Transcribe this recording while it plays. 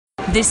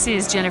This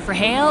is Jennifer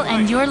Hale,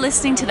 and you're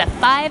listening to the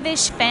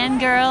Five-ish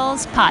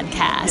Fangirls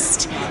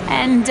podcast.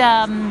 And,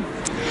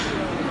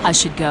 I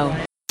should go.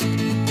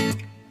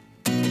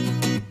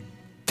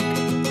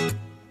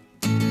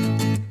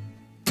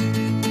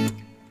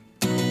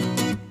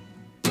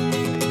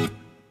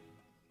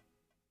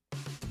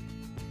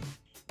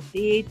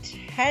 The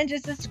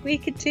tangents this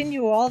week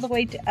continue all the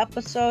way to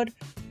episode,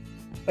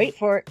 wait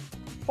for it,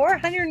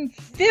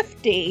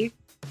 450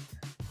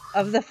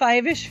 of the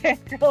Five-ish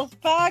Fangirls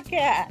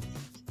podcast.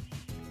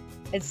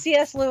 As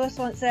C.S. Lewis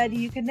once said,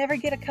 you can never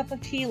get a cup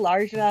of tea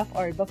large enough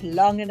or a book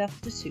long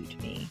enough to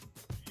suit me.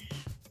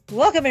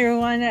 Welcome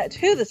everyone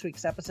to this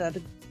week's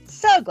episode.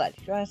 So glad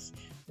you joined us.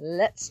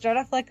 Let's start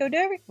off like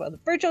O'Dover with the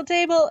virtual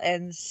table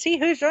and see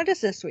who's joined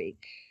us this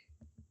week.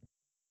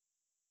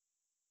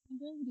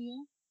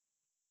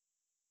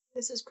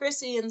 This is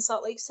Chrissy in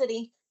Salt Lake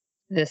City.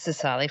 This is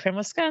Holly from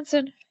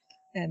Wisconsin.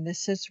 And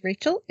this is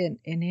Rachel in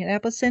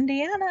Indianapolis,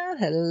 Indiana.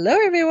 Hello,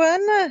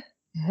 everyone.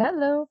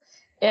 Hello.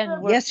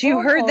 And yes, you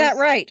heard that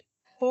right.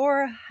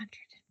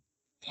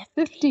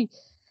 450.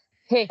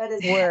 Hey, That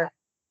is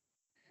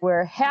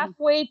we're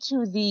halfway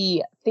to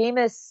the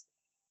famous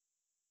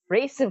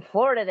race in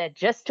Florida that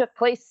just took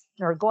place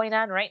or going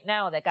on right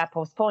now that got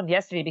postponed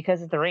yesterday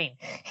because of the rain.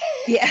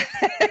 Yeah.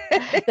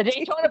 The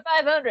Daytona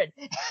 500.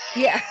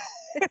 Yeah.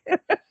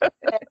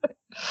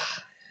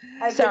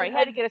 Sorry,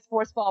 had to get a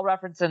sports ball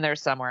reference in there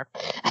somewhere.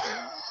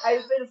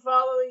 I've been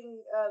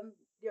following,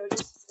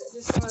 just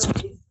some of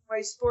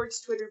my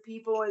sports Twitter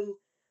people, and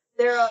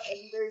there's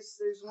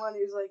one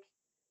who's like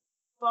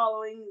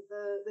following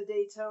the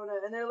Daytona,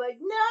 and they're like,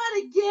 not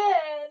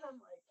again. I'm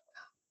like,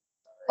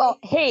 well,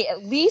 hey,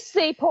 at least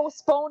they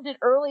postponed it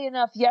early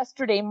enough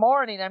yesterday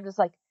morning. I'm just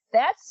like,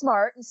 that's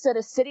smart. Instead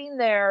of sitting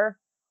there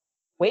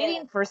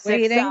waiting for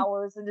 6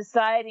 hours and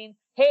deciding,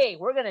 hey,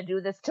 we're going to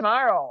do this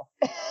tomorrow.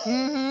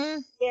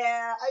 Mm-hmm.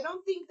 Yeah, I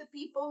don't think the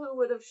people who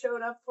would have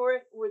shown up for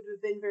it would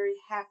have been very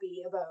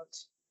happy about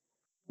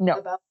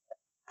that.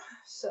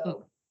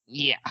 So.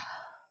 Yeah.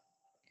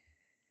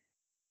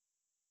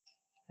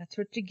 That's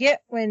what you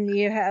get when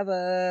you have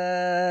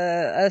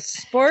a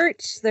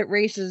sport that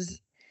races,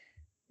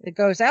 that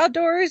goes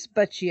outdoors,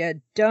 but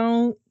you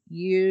don't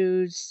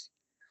use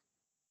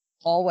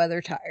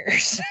all-weather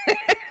tires.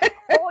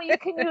 Oh, you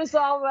can use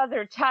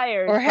all-weather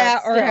tires, or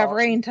have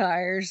rain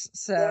tires.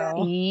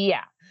 So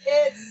yeah,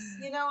 it's,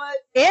 you know what,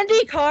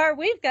 IndyCar,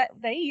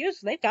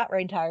 they've got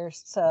rain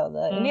tires, so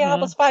the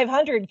Indianapolis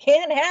 500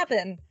 can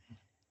happen.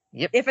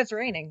 Yep. If it's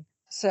raining.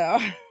 So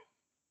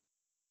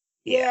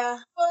yeah,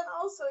 but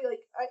also,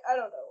 like, I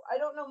don't know. I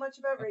don't know much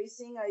about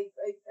racing. I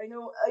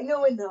know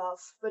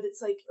enough, but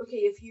it's like, okay,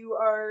 if you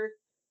are,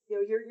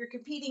 you're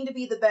competing to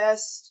be the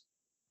best,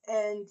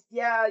 and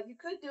yeah, you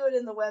could do it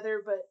in the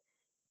weather, but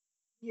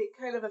it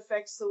kind of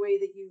affects the way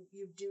that you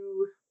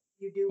do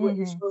what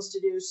you're supposed to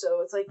do.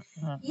 So it's like,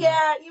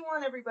 yeah, you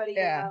want everybody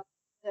to have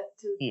that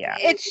to. Yeah,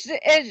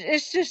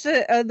 it's just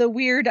the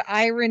weird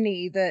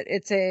irony that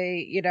it's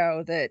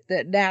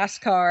that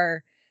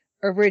NASCAR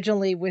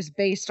originally was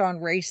based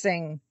on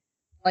racing,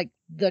 like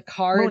the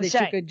car Moonshine.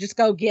 that you could just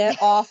go get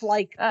off,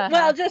 like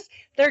just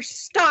they're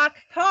stock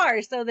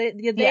cars. So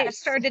they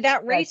started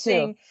out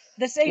racing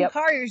the same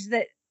cars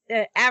that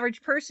the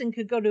average person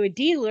could go to a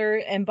dealer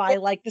and buy,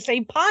 like the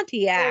same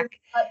Pontiac.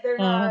 They're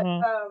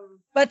not,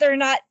 but they're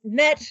not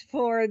met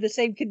for the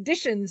same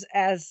conditions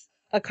as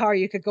a car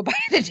you could go buy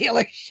at a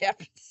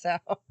dealership. So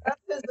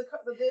that's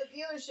because the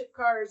dealership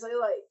cars, they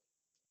like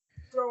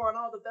throw on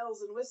all the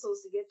bells and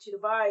whistles to get you to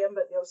buy them,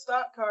 but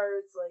stock car,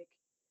 it's like,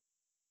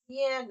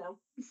 yeah, no.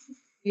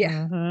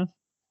 Yeah.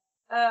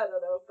 I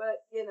don't know,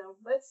 but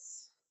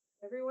let's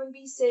everyone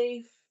be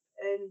safe,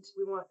 and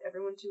we want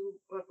everyone to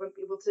want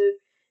people to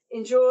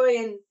enjoy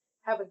and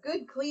have a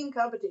good, clean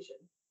competition.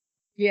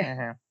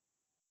 Yeah.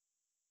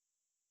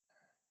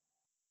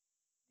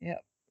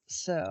 Yep.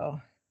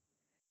 So,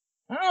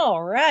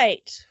 all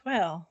right.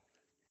 Well,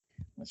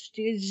 let's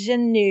do the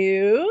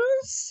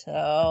news.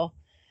 So,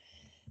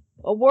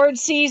 award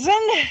season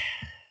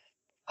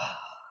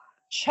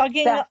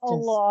chugging BAFTAs.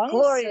 along.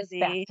 Glorious so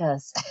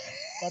BAFTAs.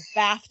 The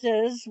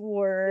BAFTAs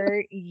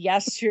were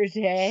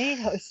yesterday,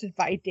 hosted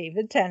by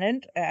David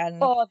Tennant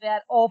and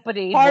that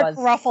opening Mark was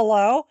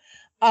Ruffalo.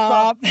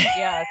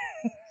 Yes.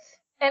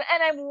 And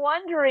I'm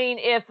wondering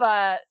if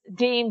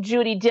Dame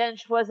Judi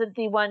Dench wasn't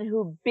the one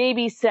who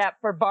babysat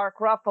for Mark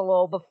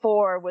Ruffalo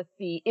before with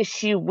the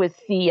issue with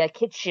the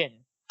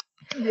kitchen.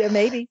 Yeah,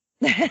 maybe.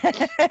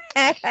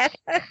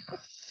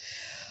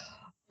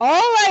 All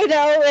I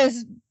know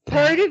is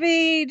part of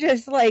me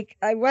just like,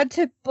 I want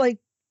to like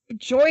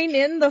join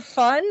in the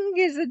fun,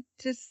 because it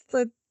just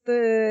but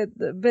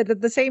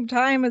at the same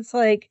time it's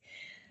like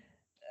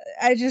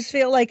I just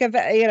feel like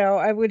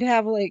I would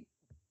have like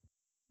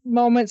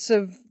moments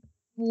of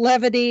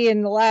levity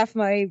and laugh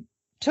my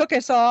took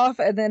us off,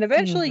 and then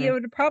eventually it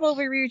would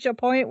probably reach a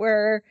point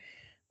where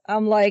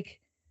I'm like,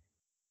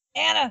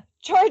 Anna,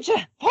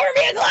 Georgia, pour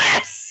me a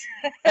glass.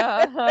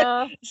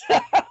 Uh-huh.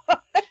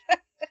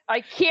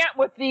 I can't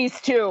with these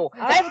two.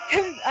 I'm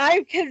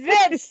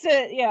convinced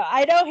that,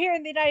 I know here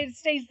in the United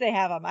States they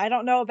have them. I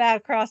don't know about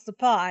across the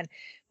pond,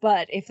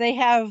 but if they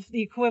have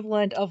the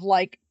equivalent of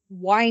like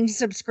wine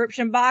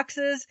subscription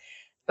boxes,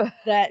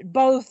 that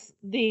both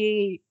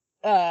the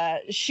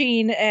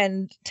Sheen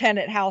and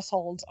Tennant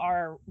households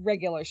are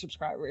regular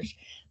subscribers.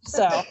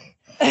 So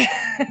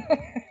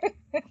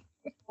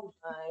Oh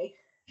my.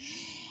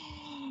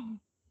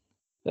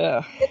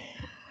 yeah.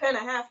 Kind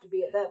of have to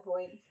be at that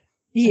point.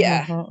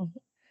 Yeah. Mhm.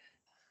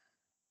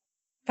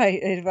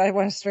 If I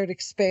want to start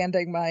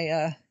expanding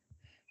my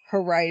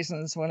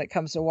horizons when it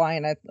comes to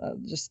wine,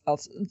 I'll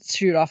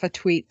shoot off a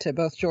tweet to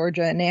both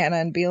Georgia and Anna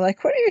and be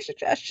like, "What are your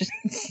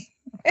suggestions?"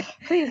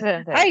 Please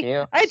and thank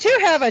you. I too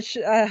have a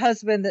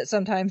husband that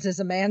sometimes is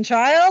a man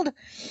child.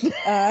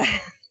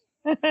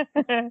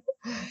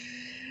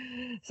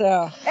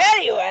 So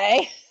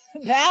anyway,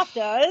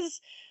 BAFTAs.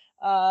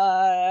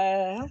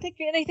 I don't think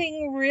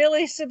anything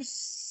really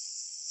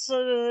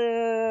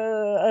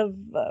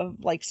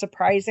like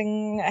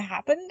surprising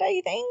happened.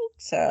 I think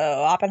so.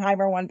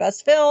 Oppenheimer won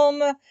Best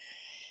Film.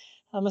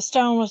 Emma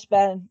Stone was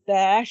Best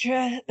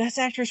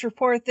Actress for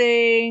Poor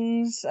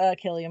Things.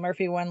 Cillian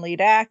Murphy won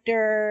Lead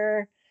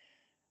Actor.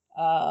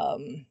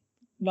 Nolan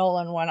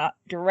won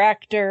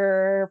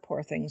Director.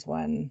 Poor Things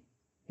won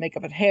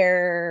Makeup and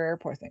Hair.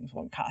 Poor Things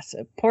won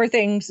Costume. Poor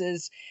Things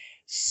is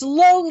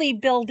slowly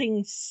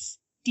building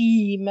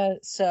steam,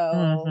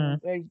 so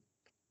we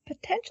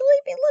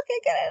potentially be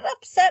looking at an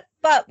upset,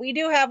 but we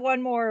do have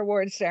one more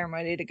award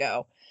ceremony to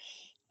go.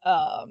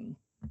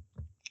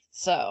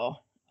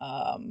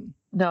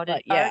 No,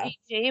 did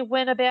RDJ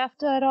win a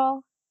BAFTA at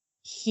all?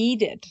 He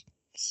did.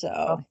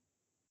 So,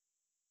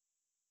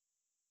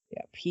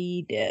 Yep,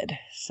 he did.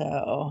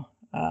 So,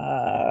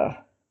 and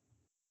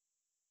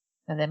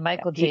then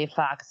Michael J.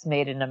 Fox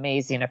made an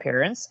amazing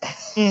appearance.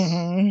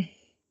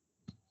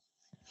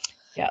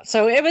 Yeah,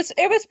 so it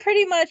was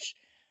pretty much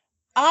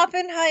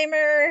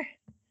Oppenheimer,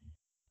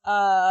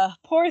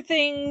 Poor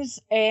Things,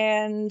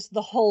 and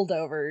The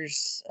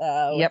Holdovers, with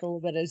a little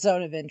bit of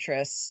Zone of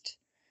Interest,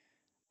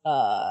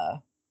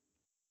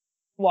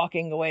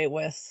 walking away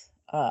with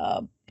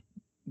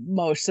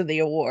most of the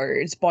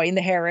awards. Boy and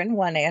the Heron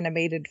won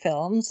animated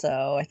film,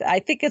 so I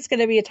think it's going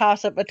to be a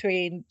toss-up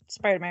between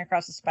Spider-Man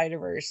Across the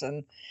Spider-Verse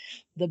and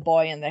The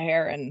Boy and the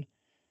Heron,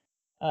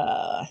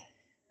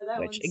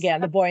 which,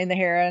 again, The Boy and the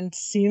Heron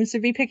seems to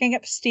be picking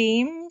up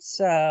steam,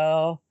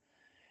 so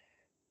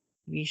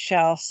we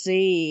shall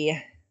see.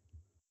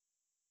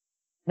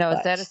 Now,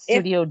 is that a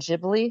Studio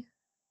Ghibli?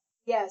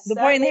 Yes. The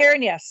Boy and the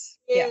Heron, yes.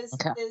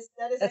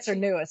 That's our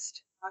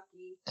newest.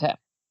 Okay.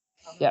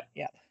 Yep.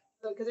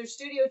 Because they're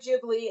Studio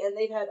Ghibli, and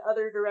they've had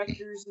other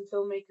directors and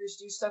filmmakers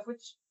do stuff,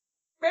 which,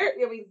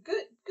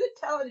 good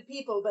talented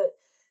people, but,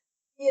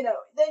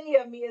 then you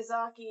have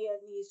Miyazaki,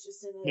 and he's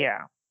just in a...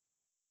 Yeah.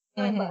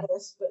 I'm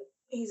biased, but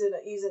he's in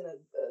a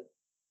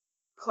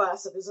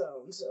class of his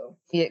own, so...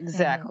 Yeah,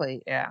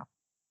 exactly, yeah.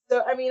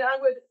 So, I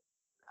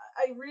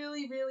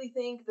really, really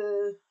think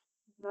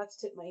not to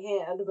tip my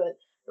hand, but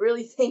I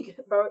really think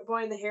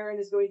Boy and the Heron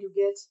is going to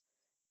get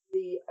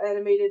the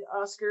animated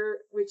Oscar,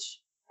 which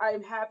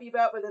I'm happy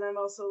about, but then I'm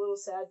also a little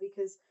sad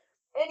because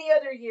any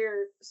other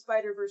year,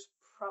 Spider-Verse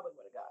probably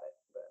would have got it.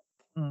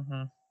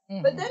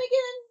 But then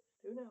again,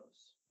 who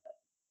knows?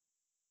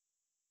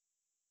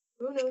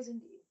 Who knows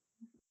indeed?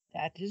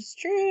 That is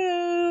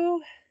true.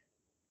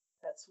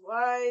 That's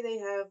why they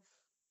have...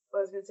 I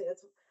was going to say,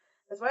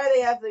 that's why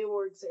they have the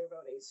award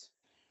ceremonies.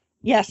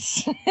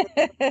 Yes.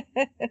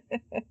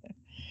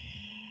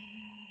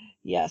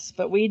 Yes,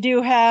 but we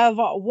do have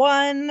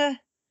one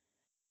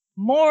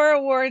more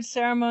award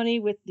ceremony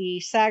with the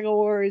SAG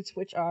Awards,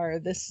 which are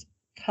this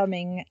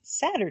coming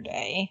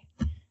Saturday,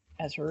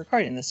 as we're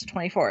recording this,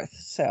 24th.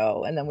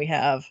 So, and then we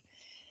have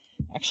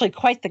actually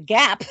quite the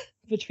gap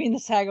between the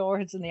SAG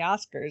Awards and the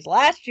Oscars.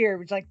 Last year it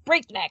was like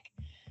breakneck,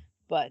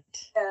 but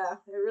yeah,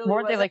 it really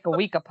weren't they like a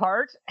week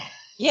apart?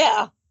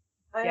 Yeah,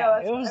 I know.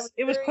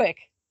 It was quick.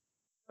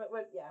 But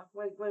when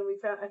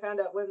I found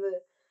out when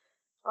the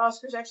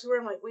Oscars actually were,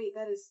 I'm like, wait,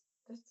 that's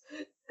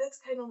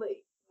kind of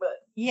late.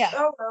 But yeah,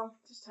 oh well,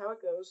 just how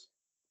it goes.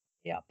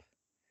 Yep.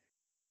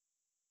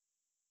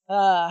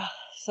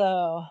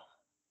 So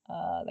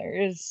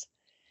there is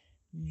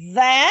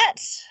that.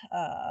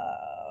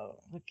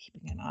 We're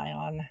keeping an eye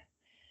on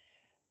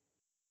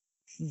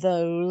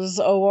those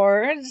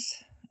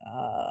awards.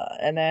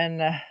 And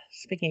then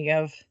speaking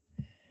of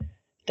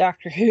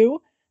Doctor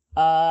Who,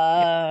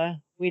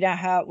 we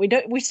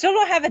still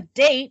don't have a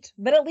date,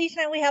 but at least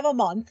now we have a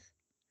month.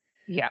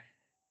 Yeah.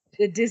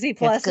 Disney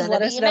Plus has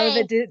let us know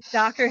that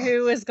Doctor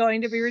Who is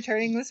going to be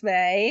returning this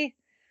May.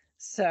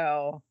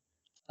 So,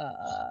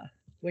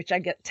 which I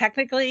get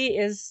technically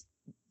is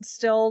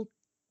still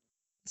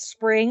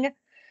spring.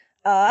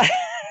 So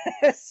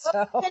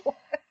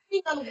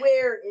Depending on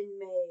where in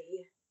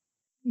May.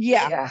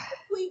 Yeah.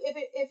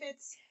 If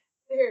it's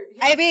there.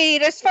 I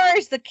mean, as far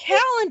as the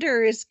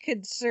calendar is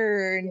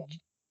concerned,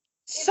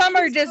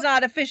 summer does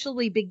not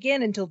officially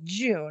begin until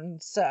June.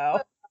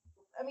 So,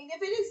 I mean,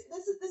 if it is,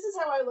 this is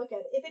how I look at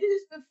it. If it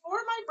is before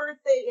my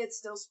birthday, it's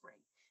still spring.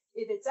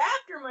 If it's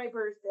after my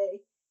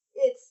birthday,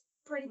 it's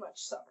pretty much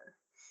summer.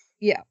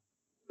 Yeah.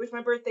 Which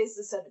my birthday's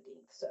the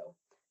 17th, so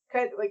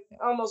kind of like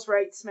almost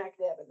right smack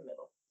dab in the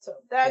middle. So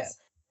that's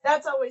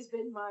always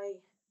been my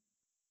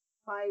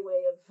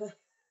way of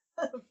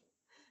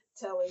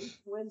telling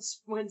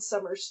when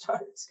summer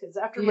starts. Because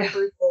after my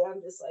birthday,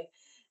 I'm just like,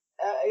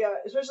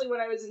 especially when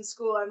I was in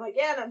school, I'm like,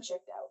 and I'm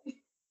checked out.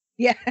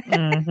 Yeah.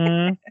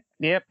 Mm-hmm.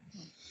 Yep.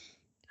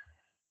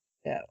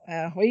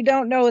 Yeah. We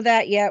don't know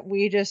that yet.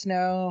 We just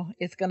know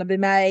it's gonna be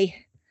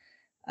May.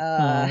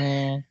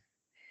 In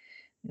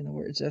the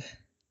words of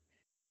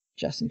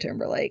Justin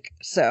Timberlake.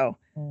 So,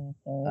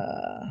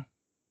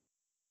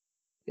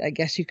 I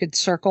guess you could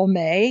circle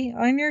May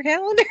on your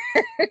calendar.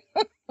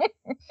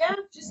 Yeah,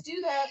 just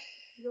do that.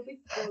 You'll be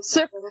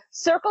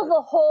circle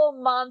the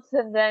whole month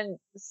and then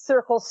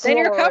circle slower.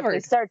 Then you're covered. They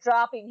start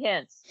dropping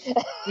hints.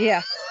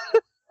 Yeah.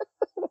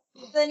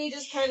 Then you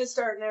just kind of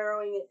start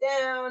narrowing it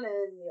down,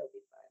 and you'll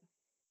be fine.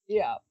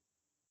 Yeah.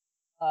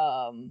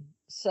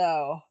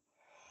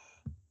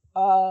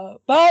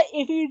 But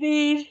if you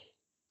need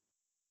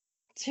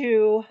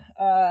to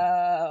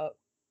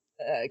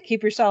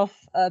keep yourself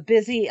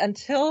busy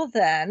until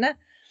then,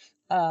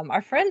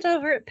 our friends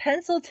over at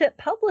Pencil Tip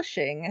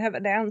Publishing have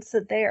announced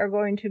that they are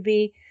going to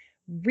be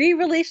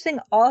re-releasing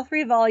all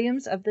 3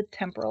 volumes of the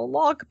Temporal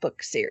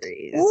Logbook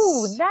series.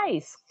 Ooh,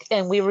 nice.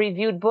 And we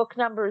reviewed book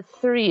number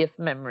 3, if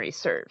memory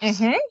serves.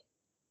 Mm-hmm.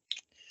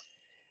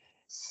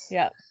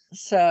 Yeah.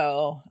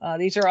 So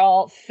these are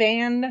all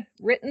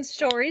fan-written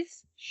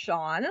stories.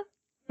 Sean.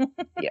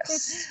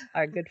 Yes.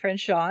 Our good friend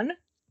Sean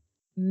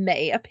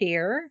may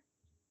appear.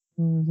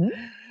 Mm-hmm.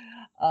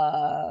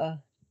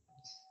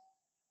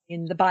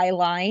 In the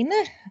byline.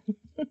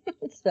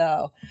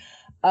 So,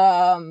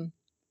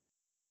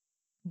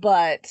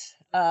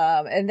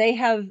 and they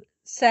have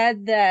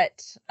said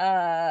that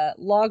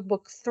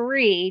Logbook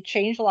 3,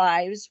 Change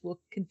Lives, will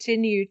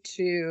continue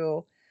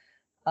to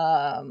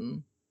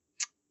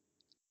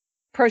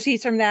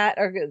proceeds from that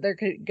are they're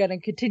going to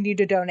continue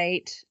to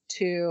donate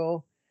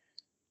to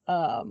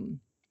a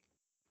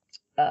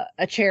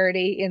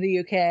charity in the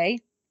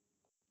UK.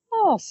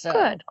 Oh, so,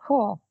 good,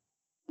 cool,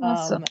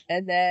 awesome.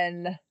 And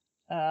then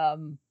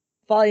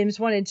volumes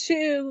 1 and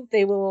 2,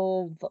 they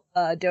will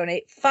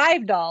donate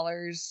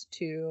 $5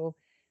 to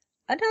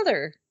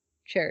another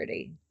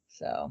charity.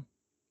 So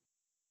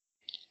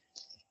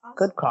awesome.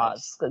 Good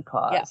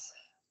cause.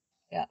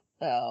 Yeah.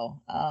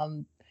 So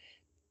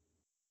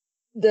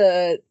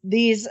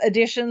these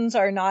editions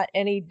are not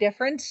any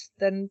different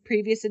than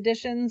previous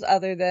editions,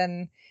 other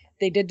than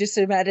they did do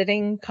some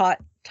editing, caught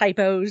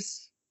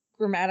typos,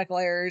 grammatical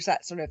errors,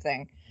 that sort of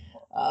thing.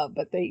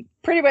 But they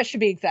pretty much should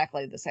be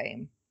exactly the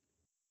same.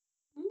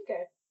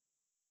 Okay.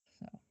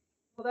 So.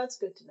 Well, that's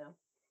good to know.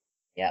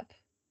 Yep.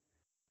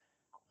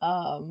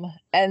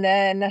 And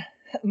then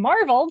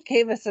Marvel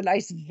gave us a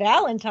nice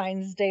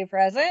Valentine's Day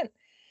present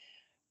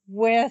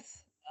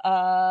with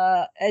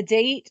a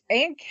date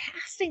and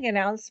casting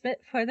announcement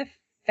for the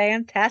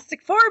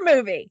Fantastic Four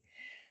movie.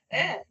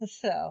 Yeah.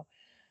 So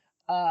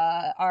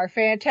our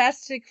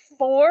Fantastic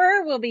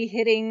Four will be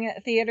hitting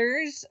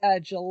theaters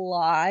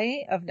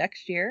July of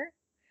next year.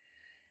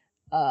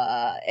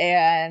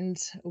 And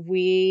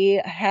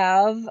we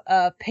have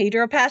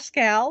Pedro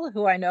Pascal,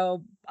 who I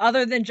know,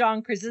 other than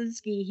John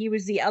Krasinski, he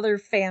was the other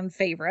fan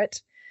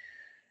favorite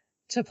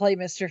to play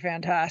Mr.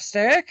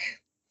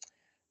 Fantastic.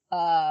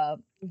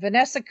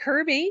 Vanessa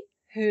Kirby,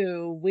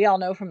 who we all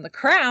know from The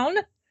Crown,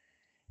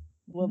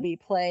 will be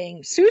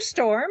playing Sue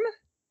Storm.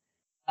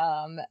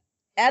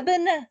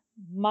 Eben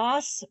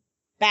Moss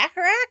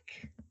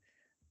Bacharach,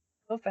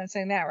 hope I'm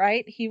saying that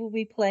right. He will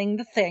be playing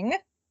the Thing,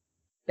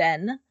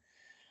 Ben.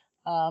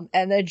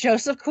 And then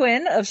Joseph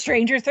Quinn of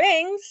Stranger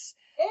Things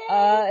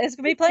is going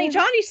to be playing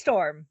Johnny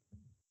Storm.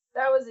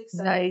 That was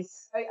exciting.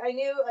 Nice. I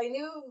knew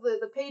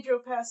the Pedro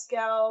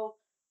Pascal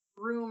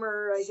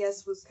rumor, I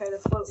guess, was kind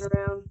of floating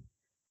around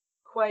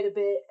quite a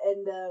bit,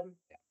 and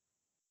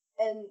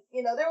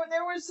you know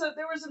there was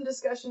some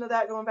discussion of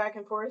that going back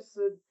and forth.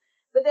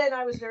 But then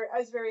I was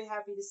very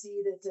happy to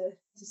see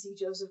to see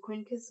Joseph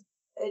Quinn, because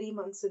Eddie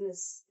Munson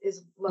is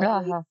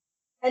lovely,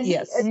 and the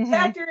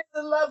actor is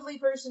a lovely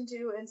person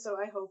too, and so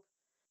I hope.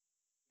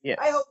 Yes.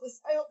 I hope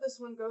this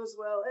one goes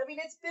well. I mean,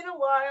 it's been a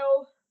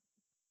while.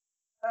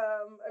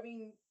 I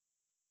mean,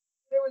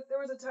 there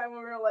was a time when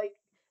we were like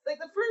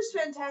the first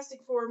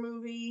Fantastic Four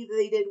movie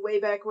they did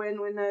way back when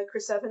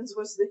Chris Evans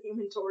was the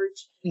Human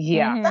Torch.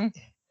 Yeah.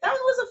 That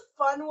one was a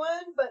fun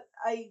one, but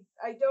I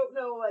don't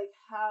know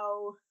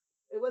how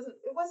it was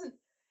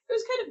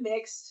kind of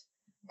mixed.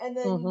 And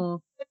then I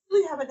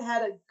really haven't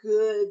had a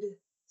good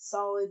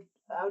solid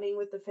outing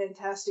with the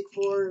Fantastic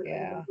Four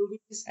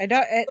movies. I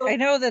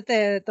know that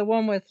the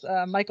one with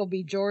Michael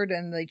B.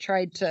 Jordan, they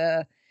tried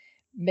to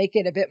make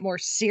it a bit more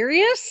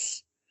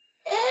serious.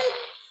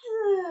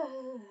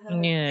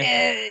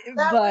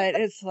 But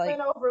it's like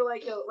went over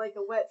like a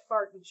wet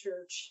fart in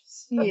church.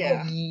 So.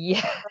 Yeah.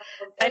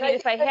 I mean,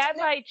 if I had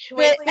my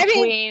choice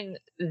between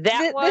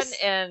that one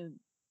and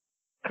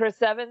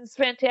Chris Evans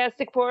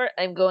Fantastic Four.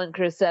 I'm going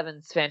Chris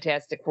Evans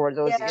Fantastic Four.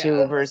 Those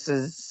two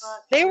versus.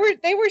 They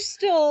were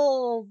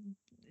still,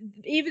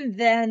 even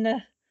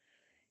then,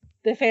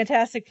 the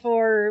Fantastic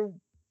Four.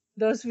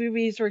 Those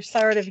movies were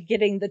sort of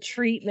getting the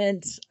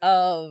treatment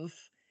of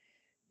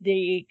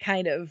the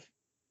kind of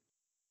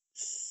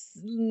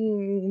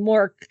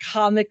more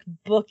comic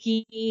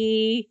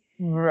booky,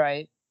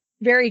 right?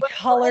 Very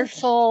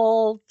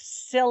colorful,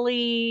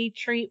 silly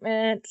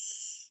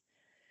treatments.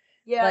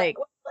 Yeah, like,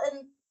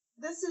 and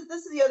this is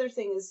the other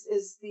thing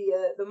is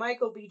the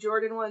Michael B.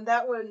 Jordan one.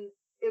 That one,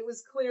 it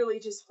was clearly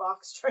just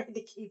Fox trying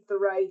to keep the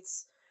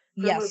rights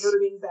from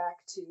reverting back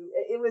to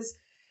it.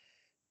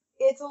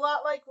 It's a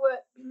lot like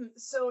what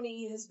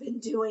Sony has been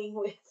doing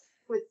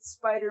with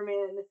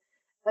Spider-Man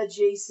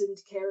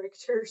adjacent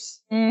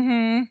characters.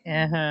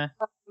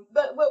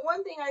 But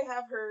one thing I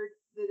have heard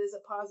that is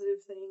a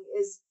positive thing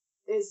is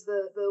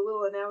the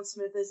little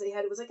announcement that they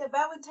had. It was like a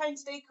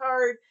Valentine's Day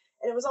card,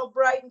 and it was all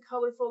bright and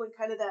colorful and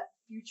kind of that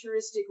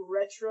futuristic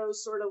retro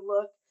sort of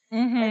look.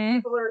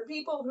 And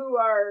people who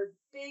are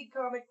big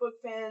comic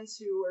book fans,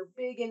 who are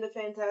big into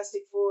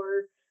Fantastic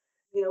Four,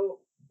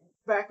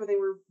 back when they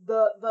were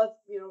the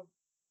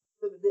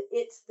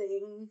it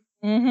thing,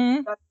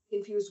 not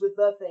confused with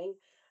the thing.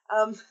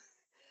 And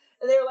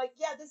they were like,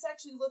 yeah, this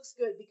actually looks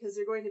good because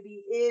they're going to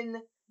be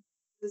in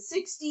the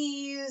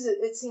 60s.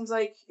 It seems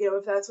like,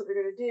 if that's what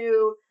they're going to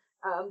do,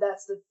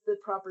 that's the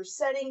proper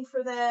setting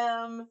for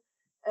them.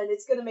 And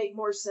it's going to make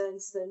more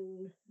sense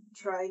than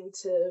trying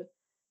to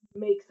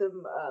make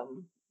them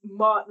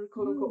modern,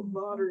 quote unquote,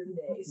 modern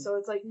day. So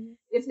it's like,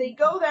 if they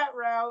go that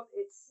route,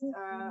 it's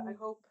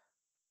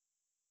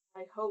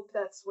I hope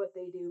that's what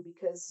they do,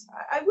 because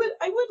I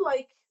would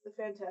like the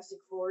Fantastic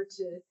Four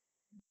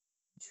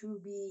to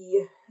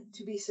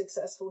be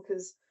successful,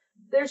 because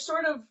they're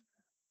sort of,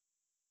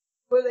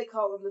 what do they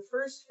call them? The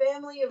first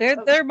family of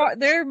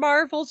they're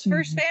Marvel's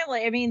first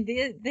family. I mean,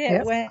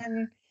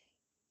 when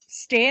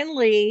Stan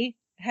Lee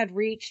had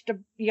reached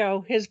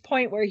his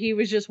point where he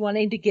was just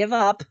wanting to give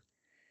up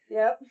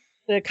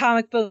the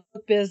comic book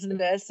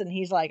business, and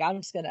he's like,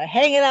 I'm just gonna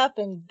hang it up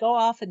and go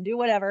off and do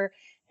whatever.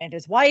 And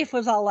his wife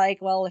was all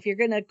like, well, if you're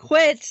gonna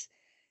quit,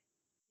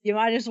 you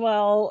might as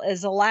well,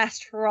 as a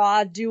last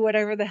hurrah, do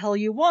whatever the hell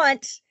you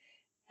want.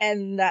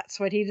 And that's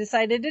what he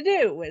decided to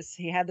do. Was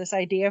he had this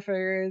idea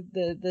for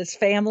this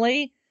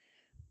family,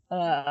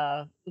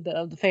 the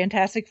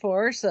Fantastic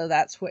Four, so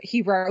that's what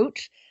he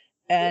wrote,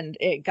 and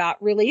it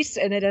got released,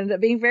 and it ended up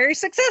being very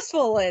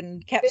successful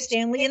and kept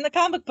Stan Lee in the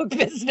comic book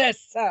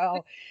business.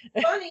 So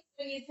it's funny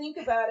when you think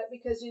about it,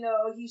 because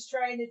he's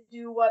trying to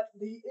do what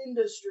the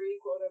industry,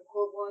 quote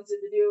unquote, wants him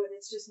to do, and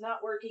it's just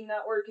not working.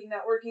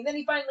 Then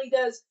he finally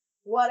does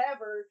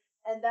whatever,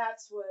 and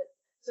that's what.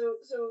 So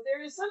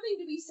there is something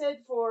to be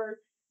said for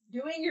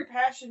doing your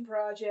passion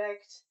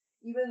project,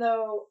 even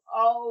though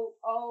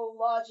all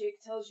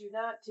logic tells you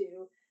not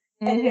to,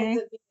 and it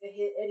ends up being a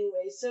hit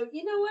anyway. So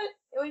you know what?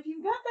 If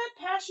you've got that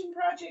passion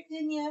project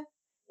in you,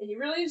 and you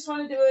really just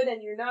want to do it,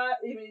 and you're not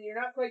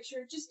quite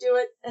sure, just do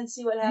it and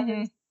see what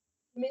happens.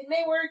 It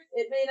may work,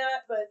 it may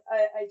not, but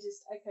I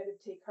kind of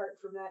take heart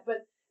from that.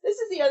 But this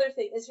is the other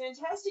thing: is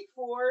Fantastic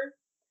Four,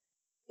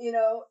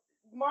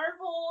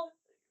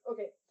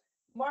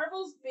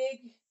 Marvel's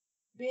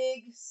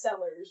big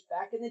sellers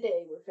back in the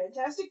day were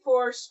Fantastic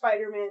Four,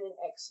 Spider-Man, and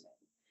X-Men.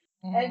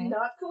 And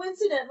not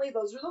coincidentally,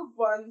 those are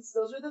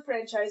the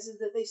franchises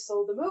that they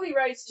sold the movie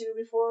rights to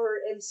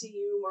before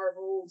MCU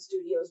Marvel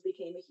Studios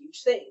became a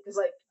huge thing. Because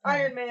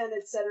Iron Man,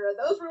 etc.,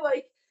 those were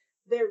like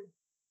their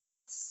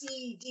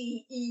C,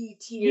 D, E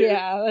tier.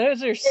 Yeah,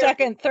 those are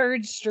second,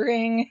 third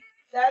string.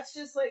 That's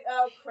just like,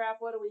 oh crap,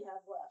 what do we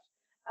have left?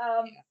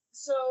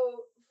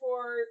 So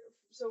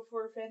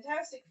for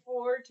Fantastic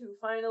Four to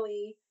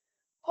finally,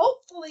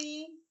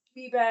 hopefully,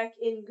 be back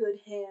in good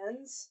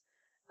hands,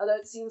 although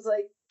it seems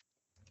like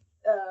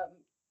the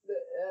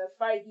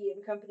Feige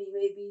and company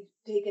may be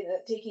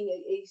taking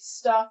a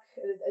stock,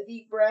 a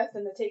deep breath,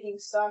 and taking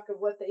stock of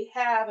what they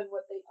have and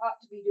what they ought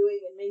to be doing,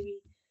 and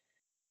maybe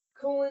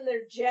cooling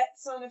their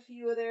jets on a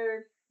few of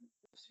their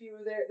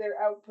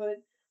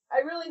output.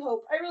 I really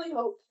hope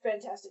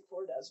Fantastic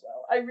Four does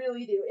well. I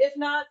really do. If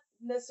not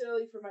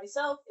necessarily for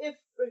myself,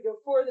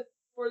 for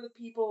the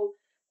people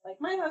like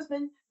my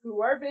husband who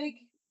were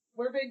big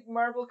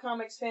Marvel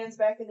Comics fans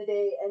back in the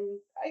day,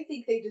 and I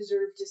think they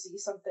deserve to see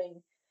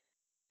something,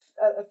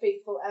 a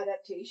faithful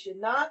adaptation.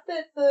 Not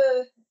that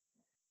 2005.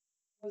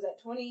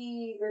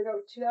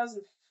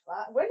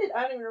 I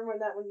don't even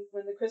remember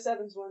when the Chris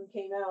Evans one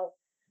came out.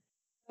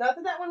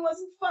 Not that one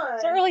wasn't fun.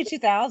 It's early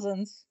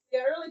 2000s.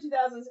 Yeah, early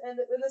 2000s, and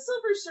the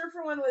Silver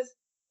Surfer one was,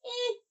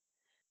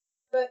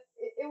 but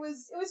it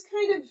was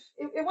kind of,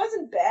 it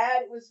wasn't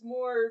bad. It was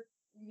more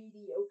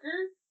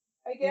mediocre,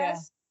 I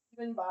guess,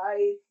 even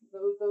by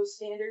those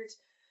standards.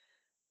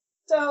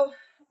 So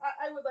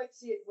I would like to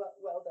see it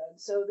well done.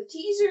 So the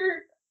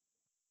teaser,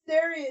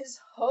 there is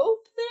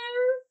hope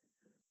there,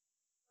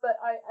 but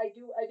I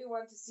do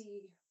want to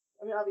see.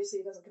 I mean, obviously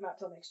it doesn't come out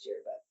till next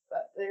year,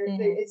 but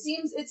it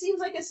seems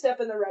like a step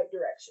in the right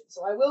direction.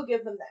 So I will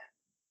give them that.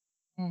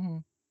 Mm-hmm.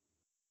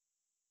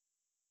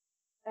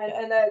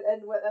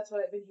 That's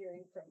what I've been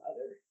hearing from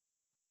other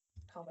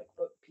comic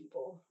book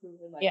people who've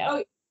been like, "Oh,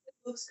 it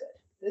looks good.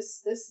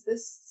 This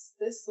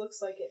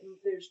looks like it.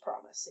 There's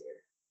promise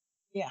here."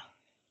 Yeah.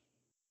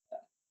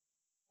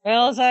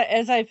 Well,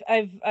 as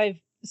I've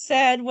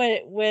said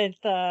with when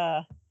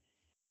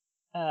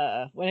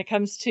it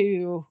comes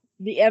to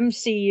the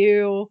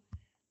MCU,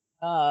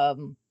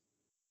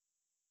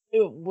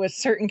 with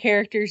certain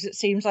characters, it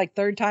seems like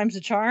third time's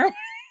a charm.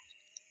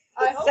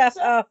 I hope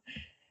so.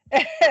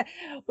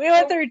 We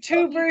went through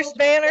 2 Bruce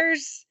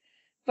Banners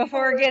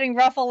before getting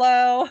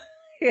Ruffalo.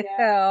 You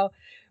know,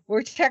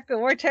 we're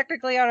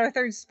technically on our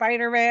 3rd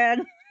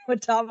Spider-Man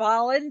with Tom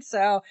Holland,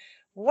 so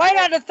why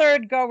not a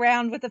 3rd go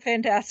round with the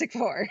Fantastic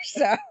Four?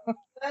 So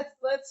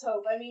let's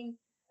hope. I mean,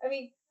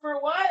 for a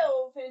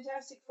while,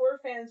 Fantastic Four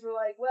fans were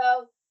like,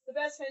 "Well, the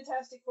best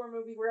Fantastic Four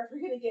movie we're ever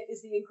gonna get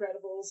is The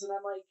Incredibles," and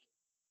I'm like,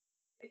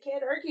 I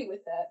can't argue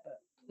with that,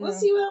 but we'll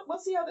see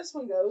how this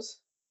one goes.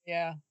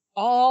 Yeah.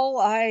 All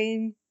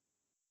I'm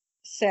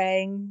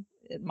saying,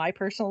 my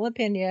personal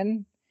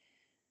opinion,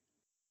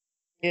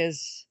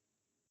 is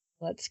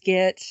let's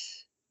get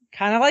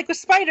kind of like with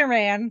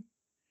Spider-Man.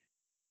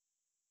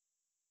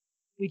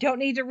 We don't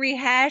need to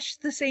rehash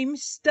the same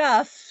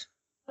stuff.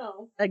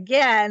 No.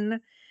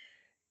 Again,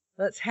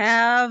 let's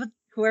have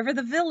whoever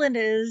the villain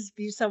is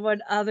be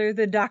someone other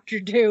than Dr.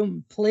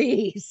 Doom,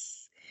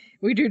 please.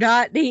 We do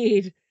not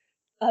need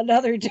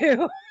another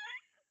Doom.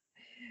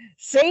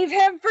 Save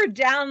him for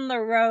down the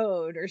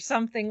road, or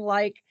something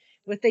like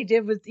what they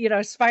did with,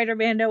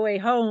 Spider-Man No Way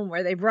Home,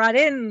 where they brought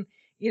in,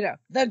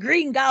 the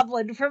Green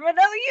Goblin from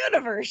another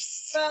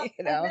universe. Well,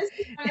 and this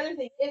is another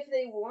thing. If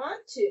they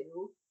want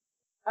to,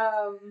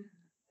 I'm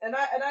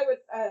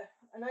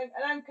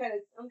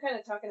kind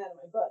of talking out of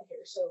my butt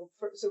here, so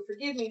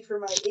forgive me for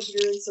my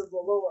ignorance of the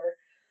lore.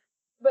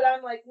 But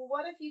I'm like, well,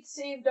 what if you'd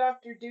save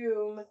Doctor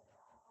Doom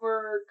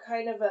for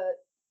kind of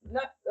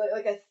not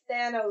like a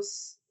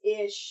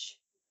Thanos-ish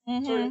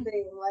sort of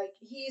thing? Like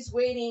he's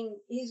waiting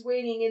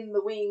in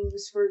the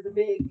wings for the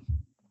big,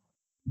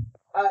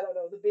 I don't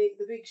know, the big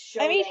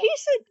show. I mean,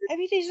 he's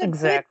a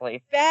exactly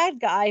good bad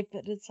guy,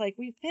 but it's like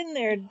we've been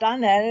there, done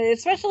that, and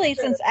especially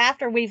since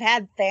after we've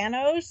had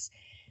Thanos,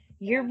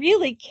 you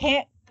really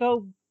can't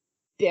go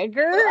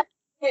bigger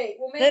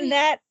than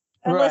that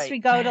unless we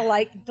go to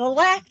like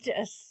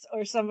Galactus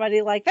or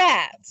somebody like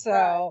that.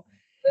 So,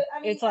 but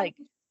I mean, it's like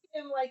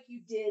him like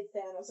you did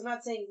Thanos. I'm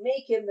not saying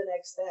make him the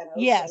next Thanos.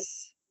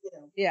 Yes.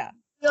 So,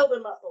 build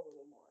him up a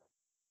little more.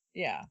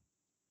 Yeah.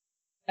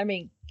 I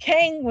mean,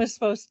 Kang was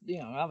supposed to,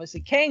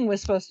 obviously Kang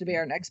was supposed to be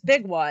our next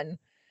big one.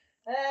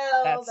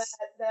 Well, that's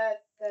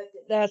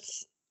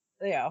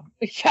it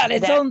got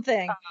its own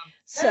thing.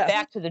 So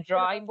back to the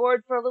drawing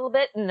board for a little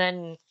bit and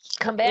then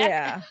come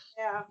back.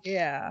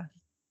 Yeah.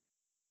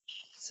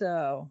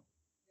 So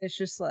it's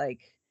just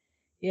like,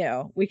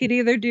 we could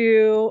either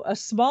do a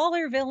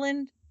smaller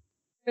villain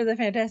for the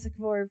Fantastic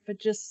Four, but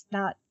just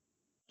not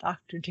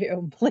Dr.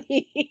 Doom,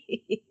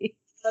 please.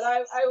 But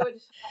I would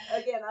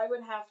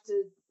have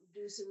to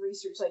do some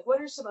research. Like,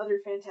 what are some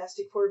other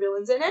Fantastic Four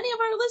villains? And any of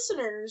our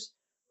listeners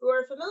who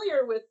are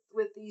familiar with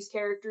these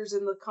characters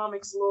in the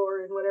comics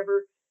lore and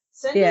whatever,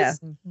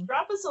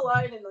 drop us a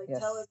line and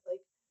tell us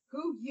like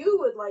who you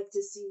would like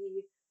to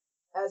see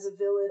as a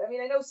villain. I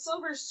mean, I know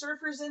Silver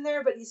Surfer's in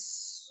there, but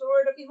he's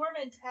more of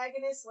an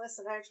antagonist, less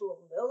an actual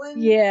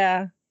villain.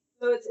 Yeah.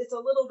 So it's a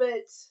little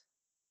bit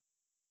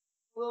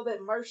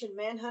Martian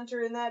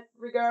Manhunter in that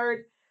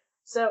regard.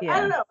 So I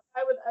don't know.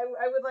 I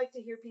would like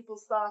to hear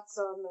people's thoughts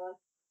on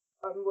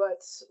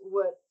what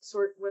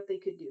they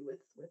could do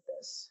with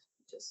this.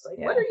 Just like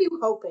what are you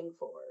hoping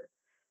for,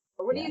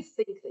 or what do you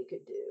think they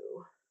could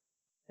do?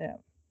 Yeah.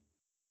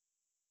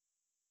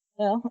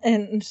 Well,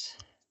 and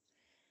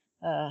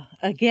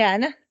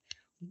again,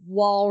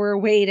 while we're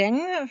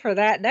waiting for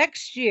that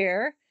next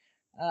year,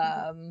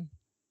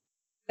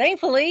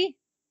 thankfully,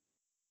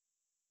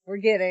 we're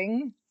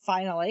getting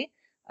finally.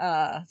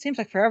 Seems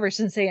like forever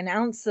since they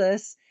announced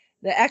this.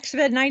 The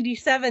X-Men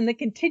 97, the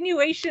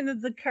continuation of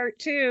the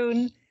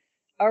cartoon,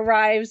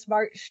 arrives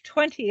March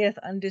 20th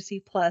on Disney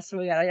Plus.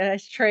 We got a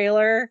nice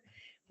trailer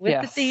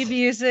with the theme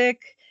music.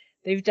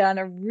 They've done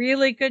a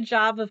really good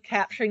job of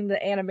capturing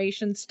the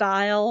animation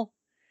style.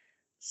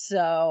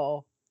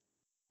 So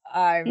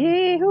I'm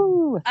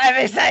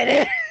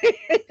excited.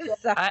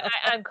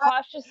 I'm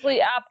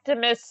cautiously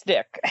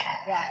optimistic.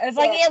 Yeah, it's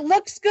like it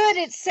looks good.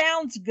 It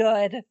sounds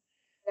good.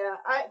 Yeah,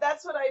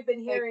 that's what I've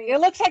been hearing. It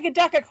looks like a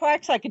duck. It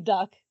quacks like a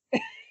duck.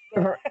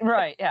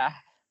 Right. Yeah.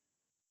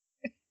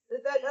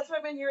 That's what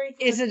I've been hearing.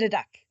 Is it a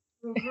duck?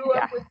 Who grew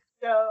up with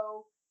the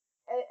show,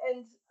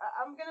 and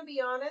I'm gonna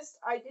be honest.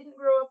 I didn't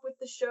grow up with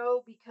the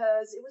show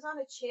because it was on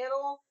a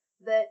channel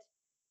that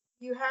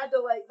you had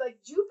to like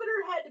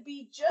Jupiter had to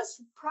be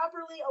just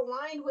properly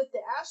aligned with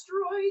the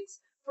asteroids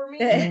for me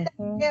to get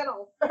the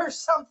channel or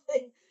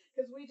something.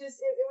 Because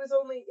it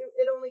only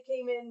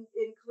came in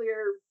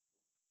clear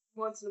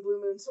once in a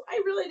blue moon, so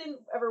I really didn't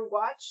ever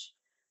watch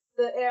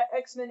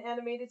X-Men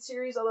animated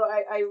series, although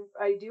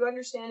I do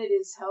understand it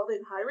is held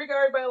in high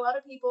regard by a lot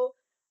of people.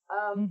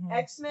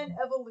 X-Men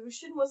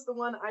Evolution was the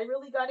one I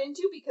really got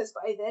into because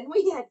by then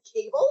we had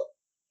cable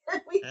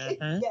and we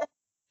could get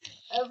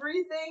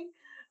everything.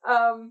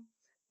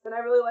 And I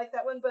really like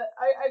that one. But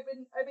I've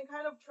been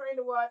kind of trying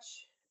to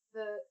watch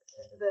the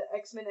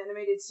X-Men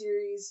animated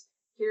series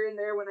here and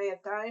there when I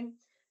have time.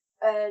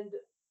 And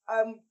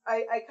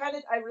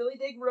I really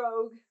dig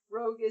Rogue.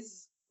 Rogue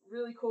is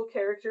really cool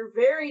character,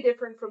 very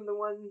different from the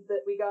one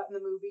that we got in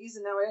the movies,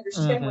 and now I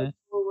understand why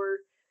people were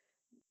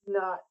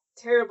not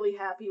terribly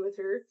happy with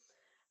her.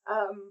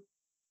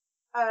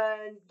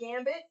 And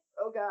Gambit,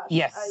 oh gosh,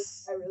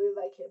 yes, I really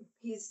like him.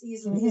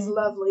 He's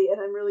lovely, and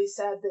I'm really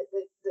sad that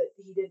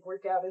he didn't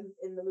work out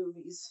in the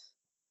movies.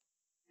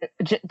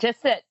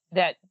 Just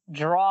that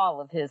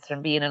drawl of his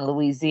from being in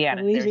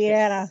Louisiana.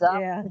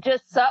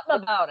 Just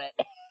something about it.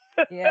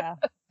 Yeah.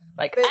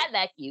 Like, I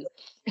like you.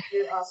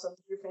 You're awesome.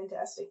 You're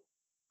fantastic.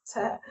 So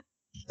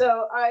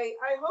I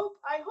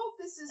hope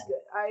this is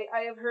good.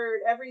 I have heard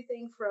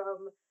everything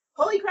from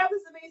holy crap,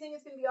 this is amazing,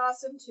 it's gonna be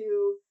awesome,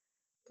 to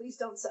please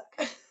don't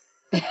suck.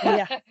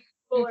 Yeah.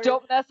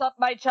 Don't mess up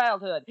my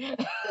childhood.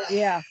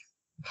 Yeah.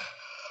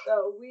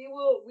 So we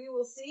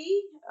will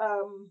see.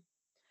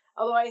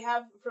 Although I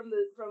have from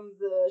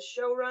the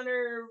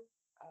showrunner,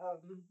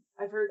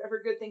 I've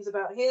heard good things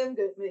about him.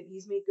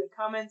 He's made good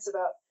comments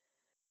about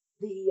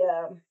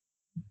the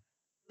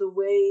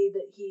way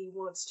that he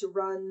wants to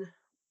run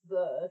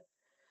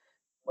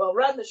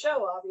the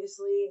show,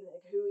 obviously, and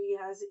like who he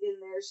has in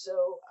there.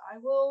 So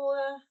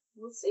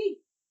we'll see.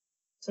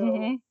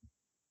 So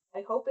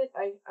I hope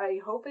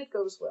it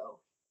goes well.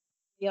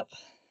 Yep.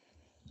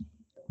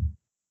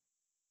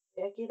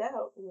 Check it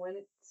out when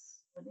it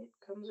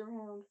comes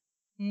around.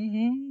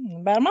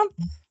 About a month.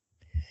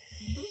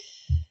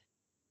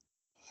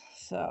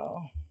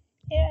 So,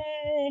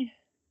 yay.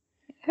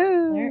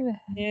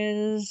 There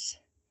is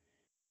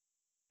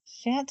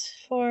that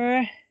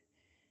for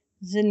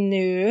the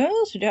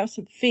news. We do have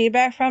some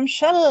feedback from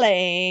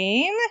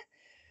Shalane.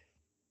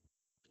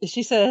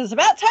 She says,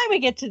 about time we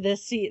get to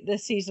this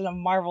season of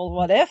Marvel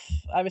What If.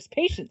 I was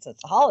patient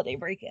since the holiday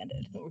break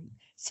ended.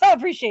 So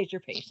appreciate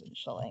your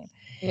patience, Shalane.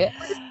 Yeah.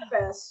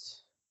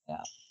 Best.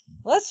 Yeah.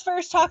 Let's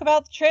first talk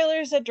about the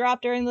trailers that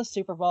dropped during the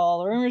Super Bowl.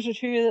 The rumors are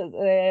true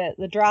that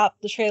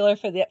the trailer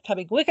for the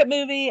upcoming Wicked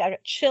movie. I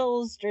got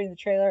chills during the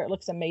trailer. It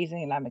looks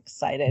amazing, and I'm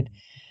excited.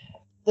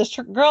 This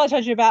girl I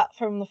told you about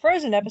from the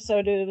Frozen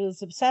episode who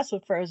was obsessed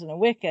with Frozen and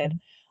Wicked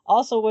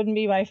also wouldn't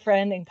be my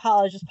friend in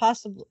college.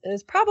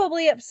 Is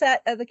probably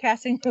upset at the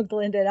casting of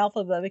Glinda and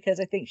Elphaba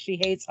because I think she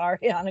hates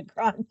Ariana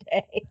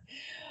Grande.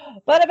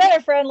 But a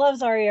better friend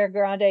loves Ariana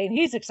Grande, and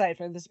he's excited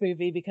for this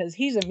movie because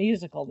he's a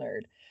musical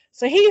nerd.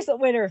 So he's the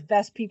winner of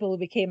Best People Who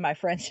Became My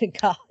Friends in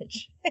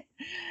College.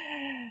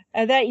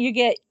 And that's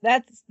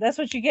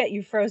what you get,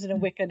 you Frozen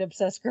and Wicked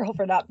obsessed girl,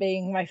 for not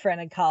being my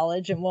friend in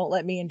college and won't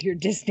let me into your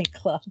Disney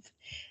club.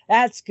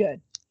 That's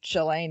good,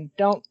 Shalane.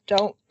 Don't.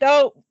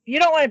 You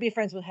don't want to be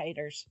friends with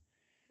haters.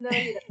 No,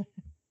 you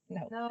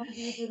don't. No,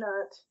 you do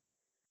not.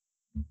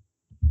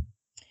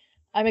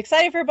 I'm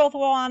excited for both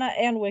Moana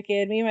and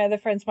Wicked. Me and my other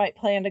friends might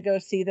plan to go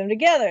see them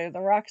together. The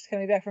Rock's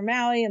coming back from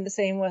Maui, and the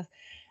same with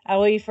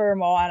Aoi for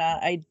Moana.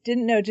 I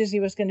didn't know Disney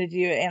was going to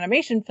do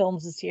animation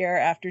films this year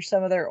after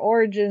some of their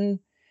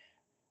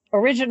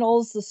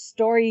originals. The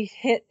story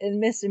hit and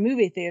miss in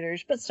movie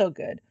theaters, but so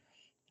good.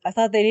 I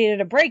thought they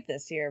needed a break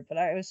this year, but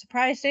I was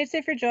surprised,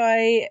 stayed for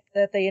joy,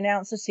 that they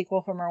announced a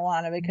sequel for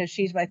Moana because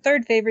she's my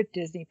third favorite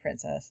Disney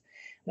princess.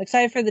 I'm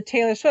excited for the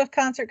Taylor Swift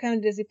concert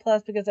coming to Disney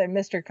Plus because I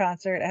missed her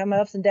concert. I have my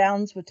ups and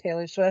downs with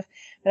Taylor Swift,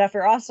 but after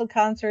her awesome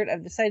concert,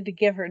 I've decided to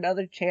give her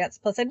another chance.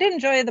 Plus, I did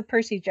enjoy the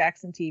Percy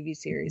Jackson TV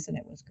series, and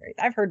it was great.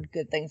 I've heard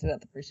good things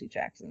about the Percy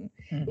Jackson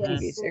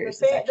TV series.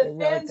 The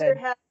fans are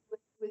happy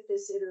with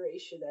this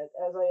iteration,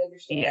 as I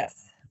understand.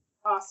 Yes.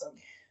 Awesome.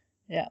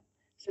 Yeah.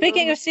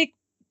 Speaking of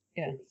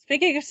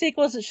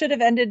sequels, it should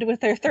have ended with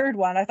their third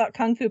one. I thought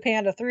Kung Fu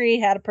Panda 3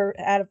 had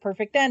a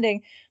perfect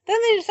ending. Then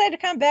they decided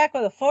to come back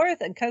with a fourth,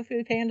 and Kung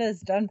Fu Panda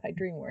is done by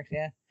DreamWorks.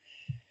 Yeah.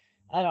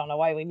 I don't know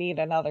why we need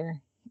another.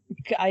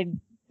 I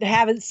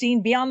haven't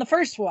seen beyond the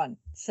first one,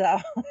 so.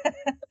 The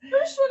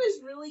first one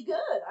is really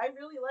good. I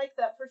really like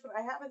that first one.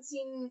 I haven't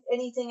seen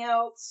anything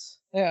else.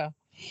 Yeah.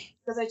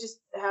 Because I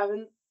just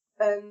haven't.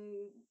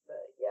 And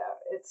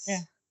it's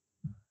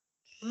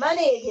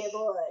money, dear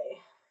boy.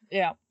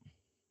 Yeah.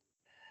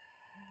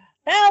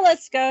 Now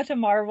let's go to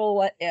Marvel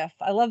What If.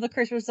 I love the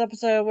Christmas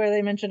episode where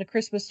they mentioned A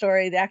Christmas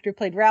Story. The actor who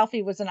played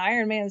Ralphie was in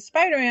Iron Man and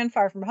Spider-Man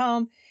Far From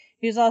Home.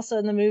 He was also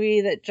in the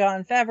movie that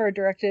Jon Favreau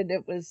directed.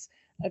 It was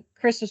a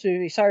Christmas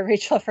movie. Sorry,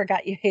 Rachel, I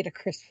forgot you hate A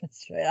Christmas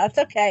Story. That's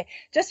okay.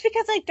 Just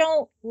because I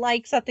don't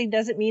like something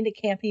doesn't mean it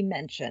can't be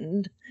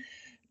mentioned.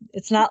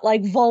 It's not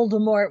like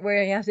Voldemort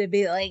where you have to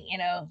be like,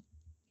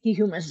 he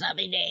who must not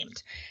be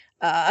named.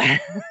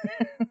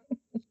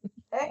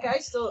 Heck, I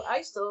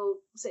still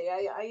say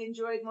I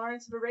enjoyed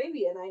Lawrence of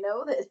Arabia, and I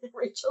know that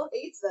Rachel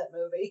hates that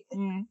movie.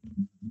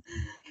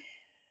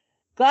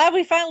 Glad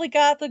we finally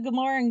got the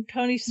Gamora and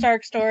Tony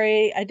Stark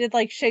story. I did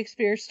like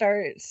Shakespeare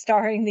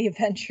starring the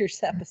Avengers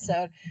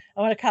episode.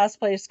 I want to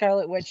cosplay a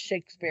Scarlet Witch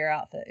Shakespeare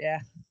outfit. Yeah.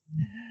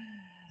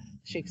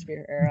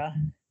 Shakespeare era.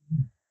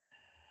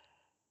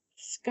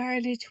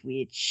 Scarlet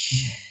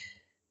Witch.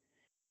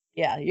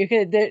 Yeah, you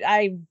could.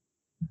 We're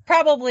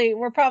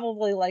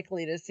probably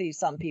likely to see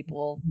some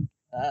people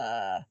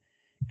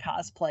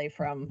cosplay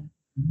from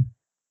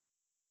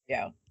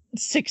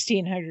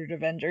 1600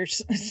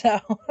 Avengers.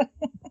 So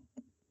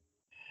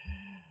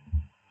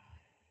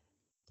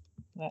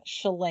that's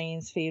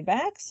Shalane's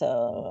feedback.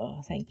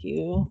 So thank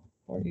you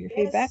for your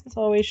feedback as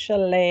always,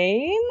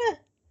 Shalane.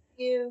 Thank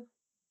you.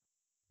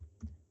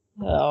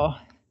 So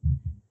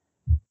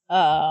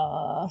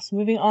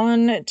moving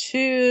on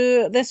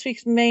to this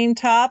week's main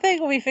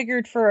topic, we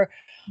figured for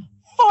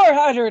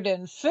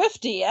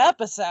 450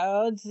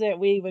 episodes that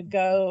we would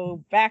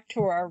go back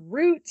to our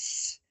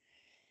roots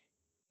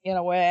in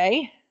a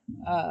way,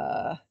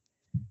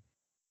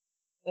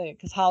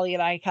 because Holly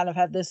and I kind of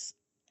had this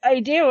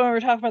idea when we were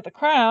talking about The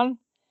Crown.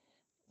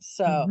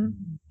 So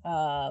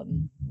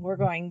we're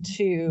going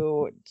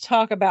to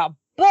talk about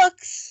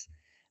books,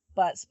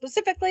 but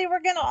specifically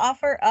we're going to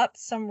offer up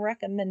some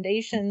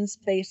recommendations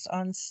based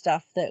on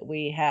stuff that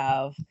we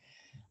have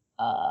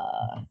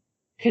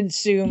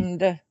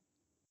consumed,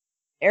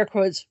 air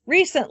quotes,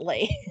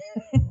 recently.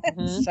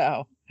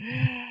 So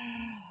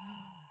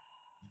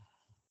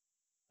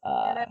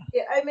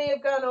I may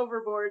have gone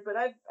overboard, but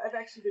I've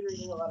actually been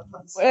reading a lot of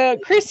fun stuff.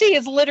 Chrissy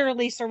is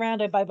literally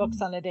surrounded by books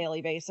on a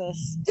daily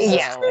basis. So,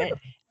 Yeah.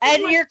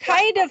 and you're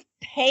kind of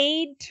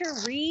paid to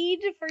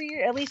read for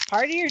at least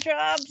part of your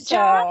job. So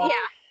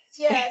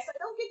Yes, I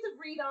don't get to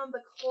read on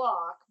the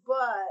clock,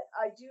 but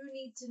I do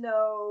need to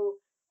know.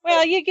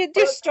 Well, you could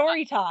do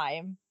story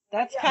time.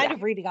 That's kind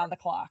of reading on the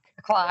clock.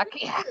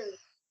 Yeah.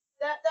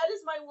 That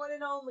is my one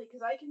and only,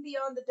 because I can be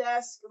on the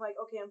desk. I'm like,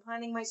 okay, I'm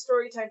planning my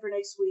story time for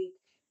next week.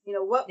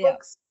 What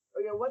books?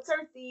 What's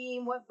our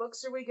theme? What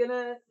books do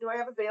I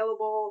have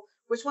available?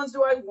 Which ones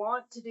do I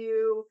want to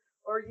do?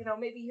 Or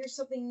maybe here's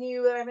something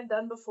new that I haven't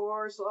done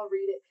before, so I'll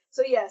read it.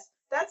 So yes,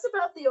 that's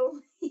about the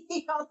only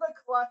on the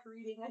clock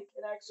reading I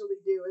can actually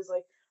do. Is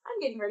like, I'm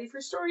getting ready for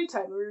story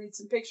time. We read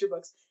some picture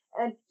books.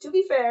 And to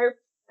be fair,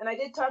 and I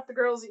did talk the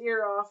girl's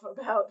ear off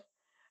about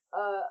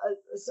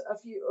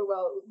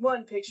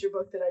one picture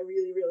book that I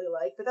really, really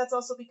like, but that's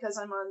also because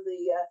I'm on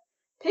the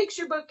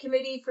picture book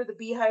committee for the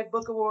Beehive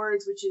Book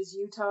Awards, which is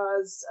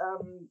Utah's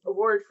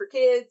award for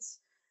kids,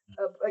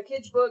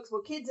 kids books,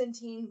 kids and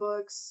teen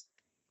books.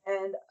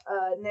 And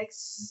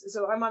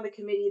so I'm on the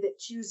committee that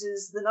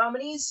chooses the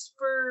nominees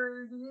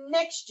for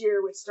next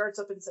year, which starts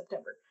up in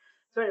September.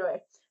 So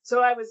anyway,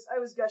 I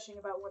was gushing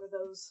about one of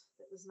those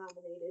that was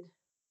nominated.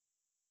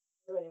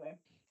 So anyway.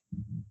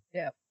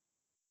 Yeah.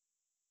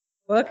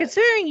 Well,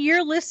 considering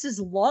your list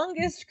is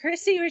longest,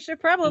 Chrissy, we should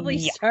probably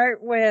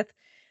start with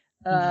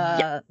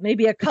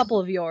maybe a couple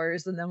of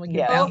yours, and then we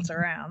can bounce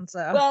around. So.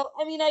 Well,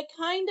 I mean, I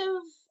kind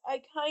of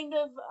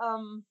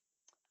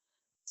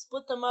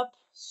split them up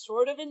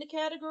sort of into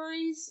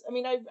categories. I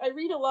mean, I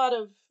read a lot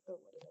of. Oh,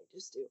 what did I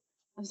just do?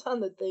 I was on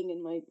the thing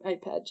and my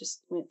iPad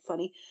just went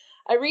funny.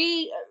 I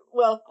read,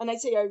 and I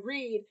say I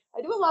read.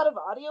 I do a lot of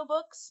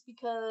audiobooks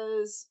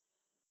because,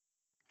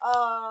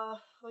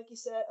 like I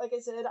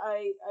said,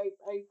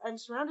 I'm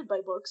surrounded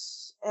by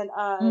books, and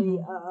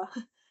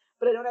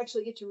but I don't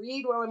actually get to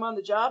read while I'm on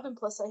the job, and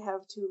plus I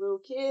have 2 little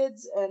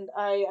kids, and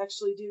I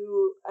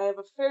have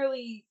a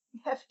fairly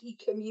hefty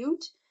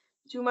commute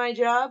to my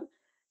job,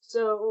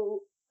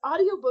 so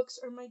audiobooks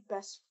are my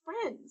best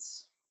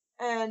friends.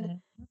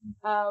 And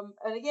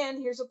again,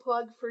 here's a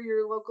plug for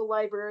your local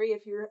library.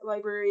 If your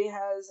library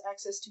has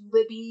access to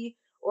Libby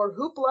or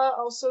Hoopla,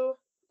 also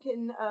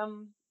can,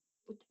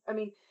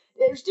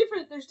 there's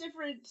different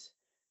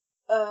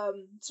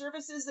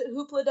services that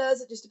Hoopla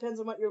does. It just depends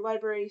on what your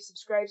library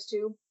subscribes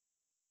to.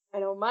 I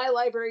know my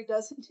library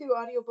doesn't do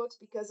audiobooks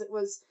because it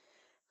was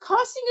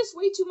costing us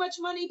way too much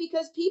money,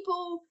 because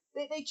people,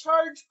 they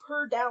charge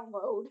per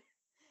download,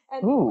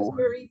 and it was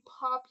very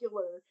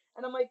popular.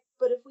 And I'm like,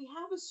 but if we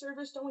have a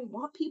service, don't we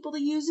want people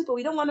to use it? But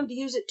we don't want them to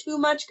use it too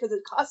much because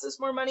it costs us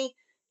more money.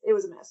 It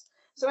was a mess.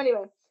 So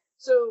anyway,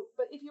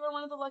 but if you are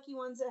one of the lucky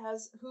ones that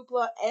has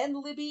Hoopla and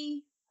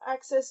Libby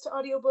access to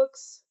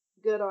audiobooks,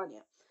 good on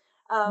you.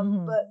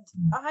 But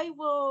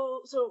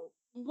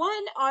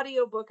one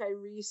audiobook I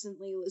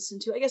recently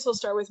listened to, I guess I'll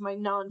start with my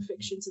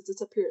nonfiction since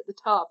it's up here at the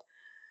top,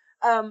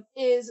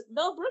 is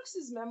Mel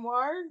Brooks'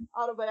 memoir,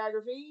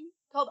 autobiography,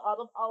 called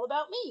All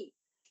About Me.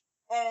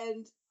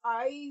 And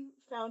I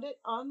found it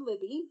on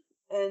Libby,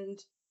 and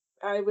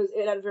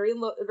it had a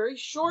very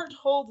short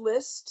hold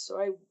list, so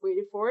I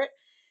waited for it,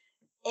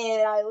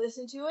 and I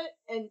listened to it,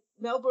 and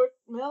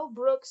Mel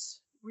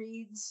Brooks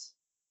reads,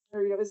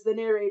 or is the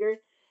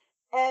narrator,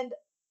 and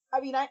I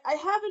mean, I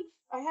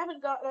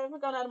haven't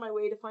gone out of my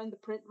way to find the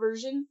print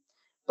version,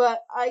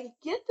 but I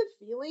get the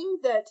feeling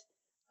that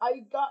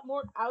I got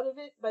more out of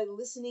it by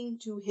listening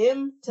to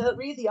him to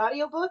read the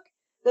audiobook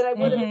than I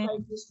would have if I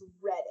just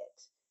read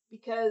it,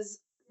 because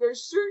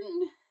there's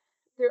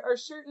there are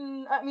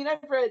certain. I mean,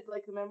 I've read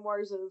like the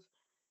memoirs of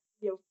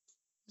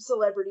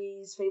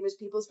celebrities, famous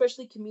people,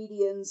 especially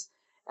comedians,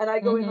 and I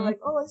go in like,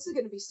 oh, this is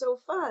going to be so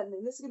fun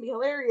and this is going to be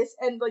hilarious,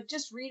 and like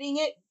just reading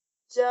it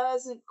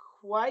doesn't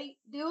quite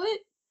do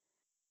it,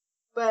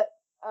 but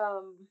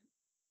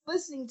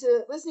listening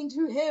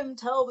to him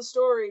tell the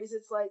stories,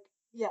 it's like,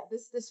 yeah,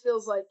 this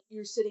feels like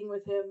you're sitting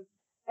with him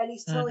and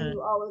he's telling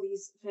you all of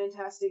these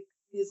fantastic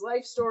his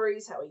life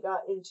stories, how he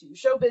got into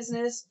show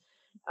business,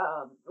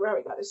 how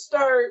he got his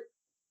start,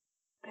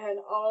 and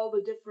all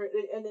the different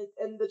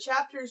and the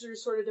chapters are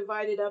sort of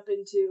divided up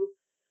into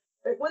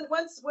like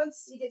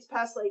once he gets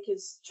past like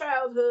his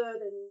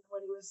childhood and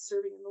when he was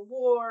serving in the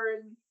war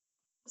and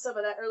some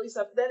of that early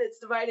stuff, then it's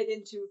divided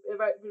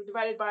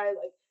by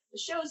like the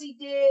shows he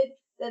did,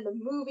 then the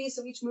movies.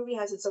 So each movie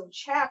has its own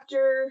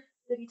chapter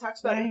that he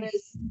talks about when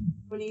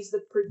he's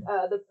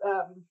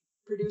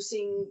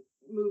producing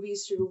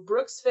movies through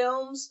Brooks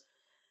Films.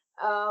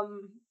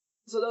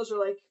 So those are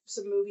like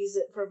some movies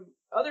that from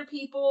other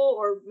people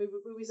or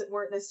movies that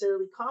weren't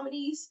necessarily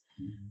comedies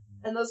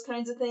and those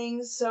kinds of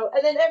things. So,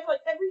 and then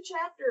every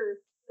chapter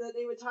that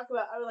they would talk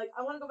about, I was like,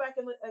 I want to go back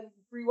and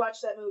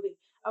rewatch that movie.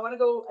 I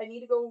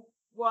need to go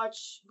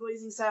watch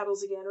Blazing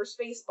Saddles again or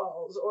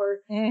Spaceballs,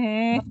 or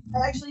I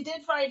actually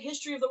did find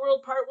History of the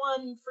World Part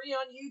 1 free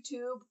on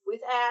YouTube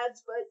with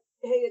ads, but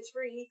hey, it's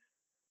free.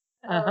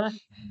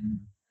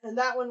 And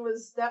that one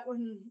was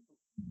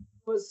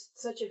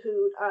such a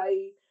hoot.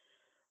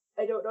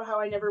 I don't know how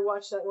I never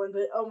watched that one,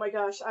 but oh my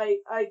gosh, I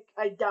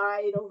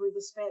died over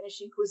the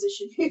Spanish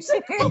Inquisition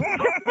music.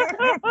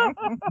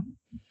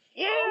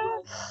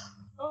 Yeah.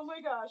 Oh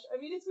my gosh.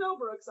 I mean, it's Mel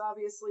Brooks,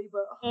 obviously,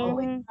 but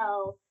holy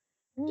cow.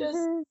 Just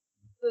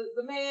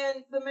the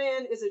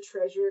man is a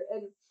treasure.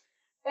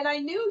 And I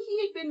knew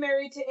he had been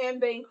married to Anne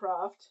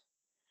Bancroft.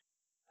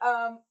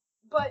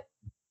 But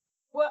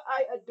what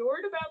I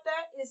adored about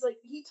that is like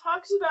he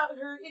talks about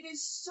her. It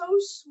is so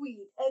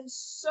sweet and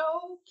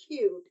so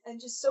cute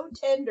and just so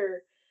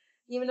tender,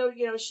 even though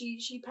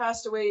she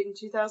passed away in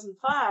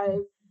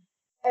 2005,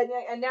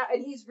 and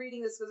he's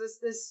reading this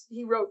because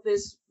he wrote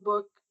this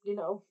book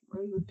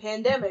when the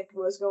pandemic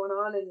was going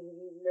on and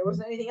there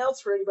wasn't anything else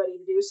for anybody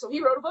to do, so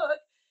he wrote a book,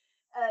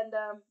 and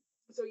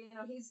so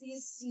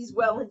he's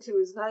well into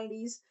his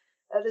 90s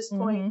at this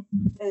point,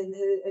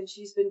 and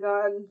she's been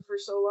gone for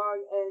so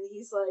long, and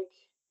he's like.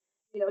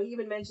 He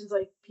even mentions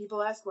like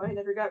people ask why I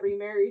never got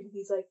remarried. And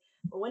he's like,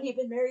 well, when you've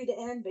been married to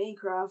Anne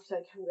Bancroft,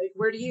 like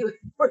where do you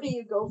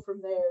go from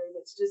there? And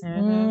it's just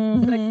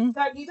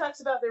like he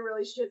talks about their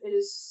relationship. It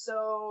is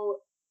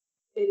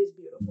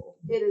beautiful.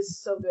 It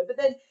is so good. But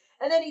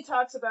then he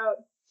talks about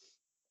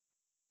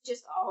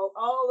just all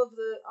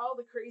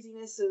the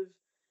craziness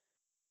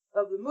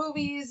of the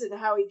movies and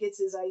how he gets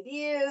his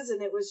ideas.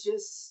 And it was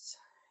just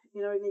he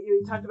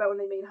talked about when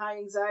they made High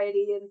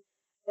Anxiety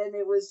and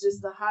it was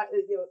just the high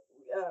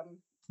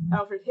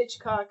Alfred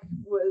Hitchcock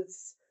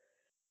was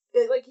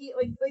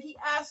he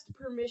asked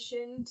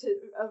permission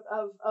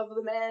of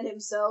the man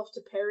himself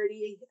to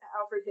parody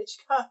Alfred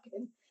Hitchcock,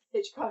 and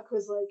Hitchcock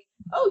was like,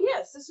 "Oh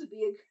yes, this would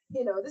be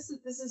this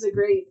is a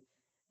great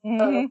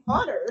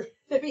honor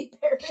to be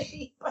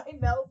parodied by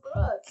Mel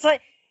Brooks." It's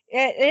like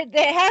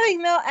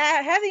having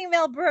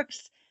Mel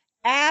Brooks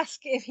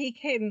ask if he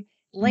can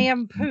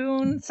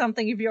lampoon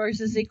something of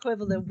yours is the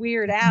equivalent of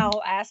Weird Al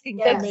asking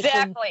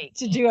permission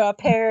to do a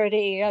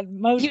parody, and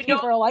most people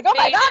are like, "Oh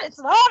my God, it's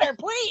an honor,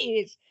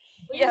 please."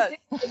 Yes.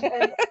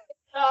 And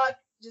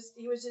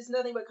he was just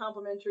nothing but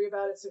complimentary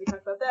about it. So we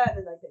talked about that,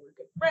 and like they were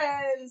good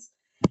friends,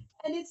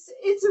 and it's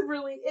a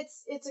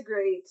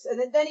great.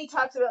 And then he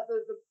talks about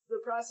the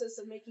process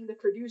of making the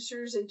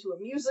producers into a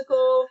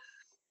musical.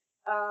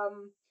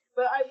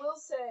 But I will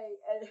say,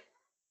 and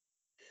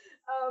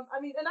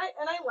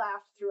I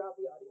laughed throughout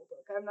the audiobook.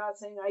 I'm not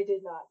saying I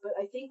did not, but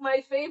I think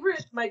my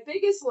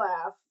biggest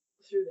laugh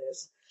through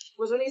this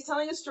was when he's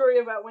telling a story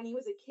about when he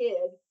was a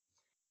kid,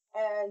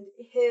 and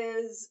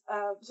his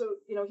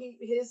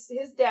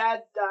his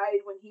dad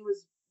died when he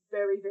was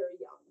very, very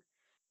young,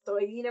 so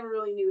he never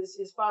really knew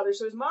his father.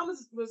 So his mom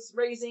was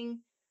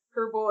raising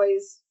her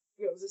boys.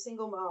 It was a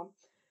single mom.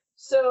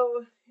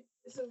 So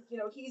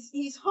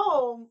he's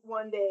home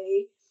one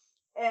day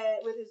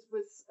and with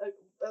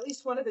at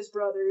least one of his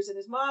brothers, and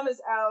his mom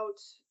is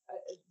out,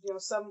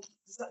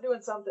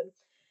 doing something,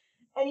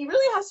 and he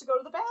really has to go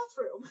to the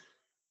bathroom,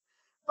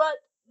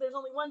 but there's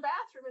only one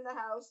bathroom in the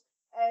house,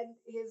 and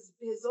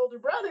his older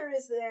brother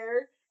is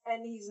there,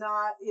 and he's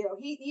not,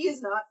 he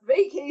is not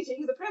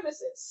vacating the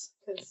premises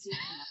because he's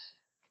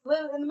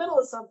in the middle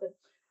of something.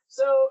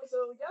 So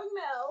young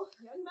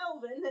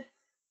Melvin,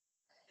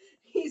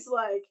 he's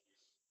like,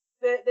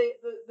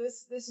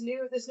 this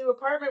new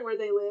apartment where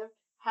they live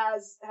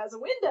has a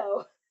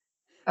window,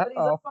 but he's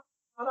up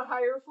on a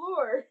higher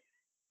floor,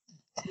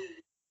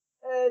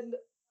 and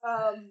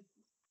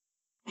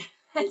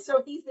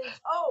so he thinks,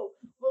 oh,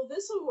 well,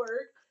 this will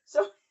work.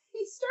 So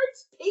he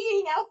starts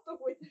peeing out the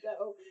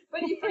window,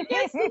 but he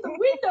forgets that the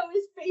window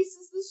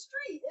faces the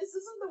street. This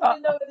isn't the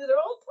window in their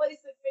old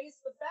place that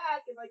faced the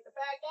back in like the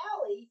back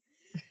alley.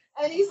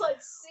 And he's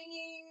like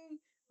singing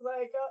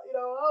Like,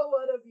 oh,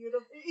 what a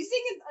beautiful. He's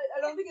singing.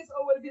 I don't think it's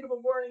 "Oh, What a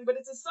Beautiful Morning," but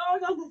it's a song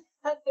on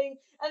that thing.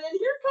 And then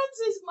here comes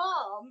his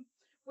mom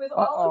with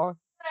all of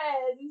his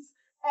friends,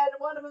 and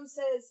one of them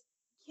says,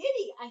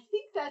 "Kitty, I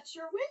think that's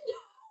your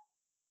window."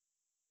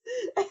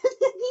 And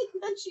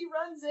then she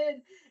runs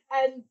in,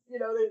 and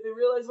they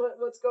realize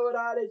what's going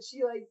on, and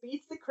she like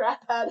beats the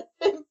crap out of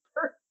him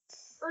for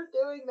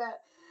doing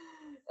that.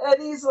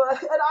 And he's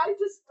like, and I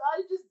just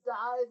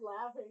died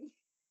laughing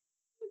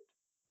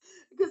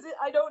because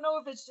I don't know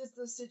if it's just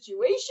the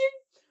situation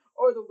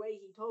or the way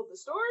he told the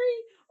story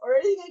or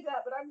anything like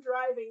that. But I'm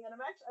driving, and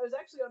I was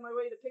actually on my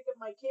way to pick up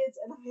my kids,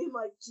 and I'm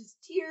like just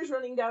tears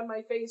running down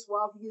my face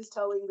while he is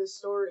telling this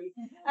story,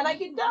 and I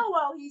can tell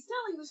while he's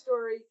telling the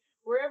story,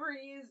 wherever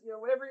he is,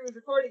 whenever he was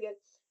recording it,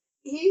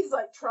 he's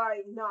like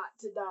trying not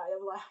to die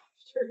of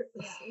laughter at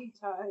the same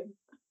time.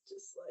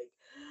 Just like,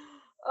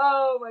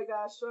 oh my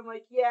gosh. So I'm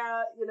like,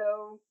 yeah,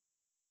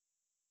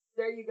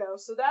 there you go.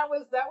 So that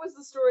was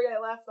the story I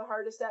laughed the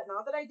hardest at.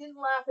 Not that I didn't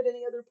laugh at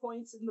any other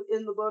points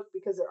in the book,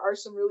 because there are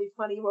some really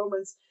funny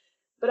moments,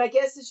 but I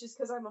guess it's just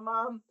because I'm a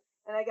mom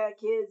and I got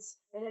kids,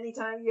 and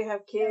anytime you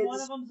have kids, and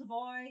one of them's a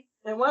boy,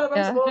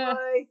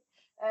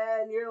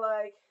 and you're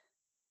like,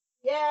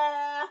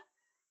 yeah.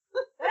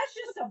 That's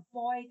just a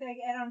boy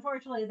thing, and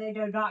unfortunately, they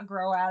do not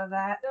grow out of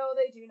that. No,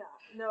 they do not.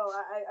 No,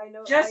 I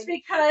know. Just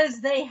because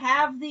they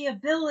have the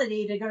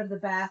ability to go to the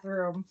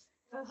bathroom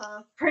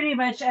pretty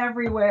much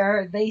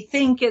everywhere, they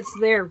think it's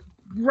their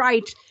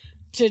right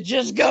to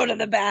just go to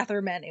the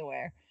bathroom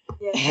anywhere.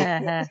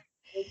 Yeah,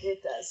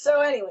 it does. So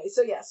anyway,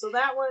 so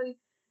that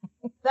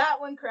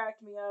one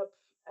cracked me up,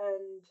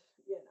 and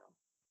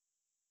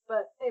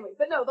but anyway,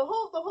 but no, the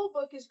whole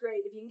book is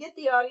great. If you can get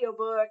the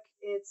audiobook,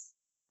 it's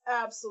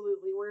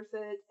absolutely worth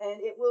it, and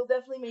it will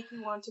definitely make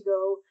you want to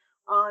go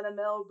on a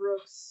Mel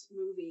Brooks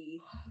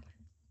movie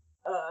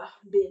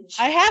binge.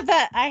 I have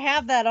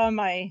that on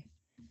my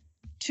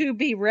to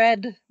be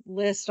read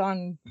list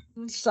on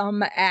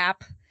some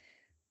app,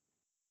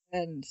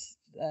 and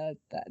I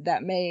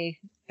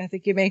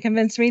think you may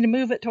convince me to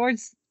move it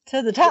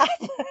to the top.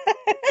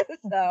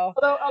 So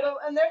although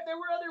and there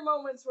were other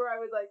moments where I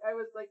was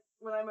like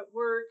when I'm at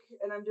work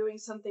and I'm doing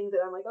something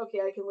that I'm like, okay,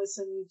 I can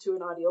listen to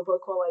an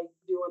audiobook while I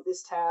do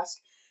this task,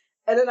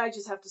 and then I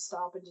just have to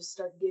stop and just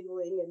start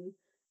giggling, and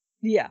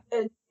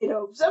and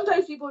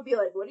sometimes people would be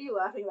like, what are you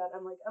laughing about?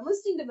 I'm like, I'm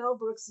listening to Mel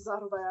Brooks'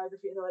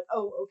 autobiography, and they're like,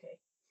 oh, okay,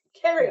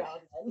 carry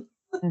on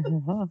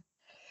then.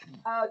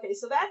 Okay,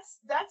 so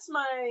that's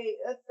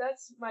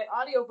my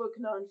audiobook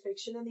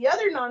nonfiction, and the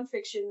other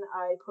nonfiction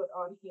I put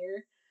on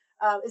here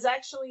is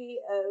actually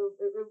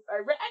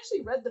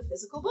actually read the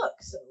physical book,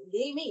 so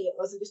yay me, it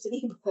wasn't just an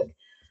ebook.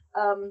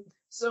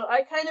 So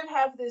I kind of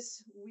have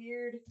this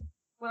weird,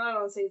 well, I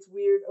don't want to say it's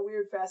weird, a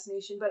weird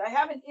fascination, but I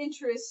have an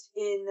interest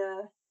in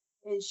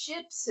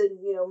ships and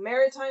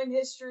maritime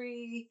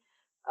history,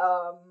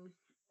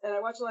 and I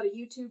watch a lot of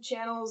YouTube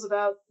channels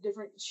about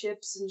different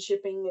ships and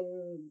shipping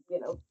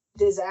and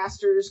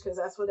disasters, because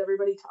that's what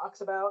everybody talks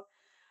about,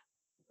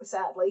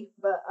 sadly.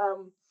 But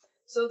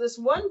so this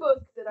one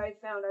book that I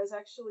found, it's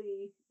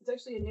actually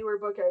a newer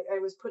book. I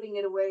was putting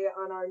it away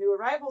on our new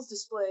arrivals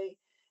display,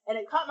 and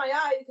it caught my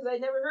eye because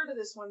I'd never heard of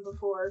this one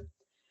before.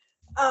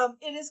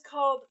 It is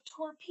called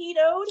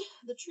Torpedoed: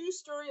 The True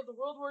Story of the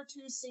World War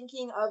II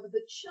Sinking of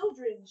the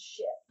Children's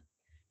Ship.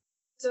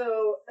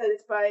 So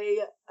it's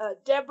by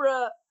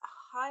Deborah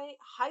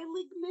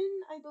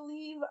Heiligman, I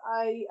believe.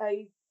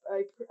 I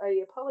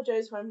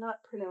apologize if I'm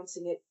not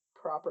pronouncing it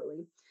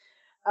properly.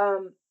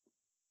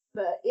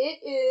 But it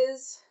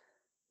is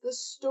the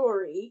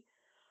story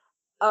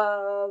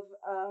of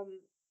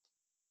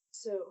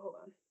so hold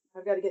on.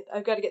 I've got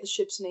to get the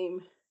ship's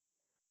name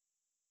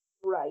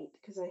right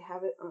because I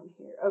have it on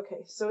here.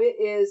 Okay, so it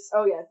is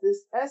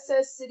this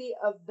SS City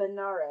of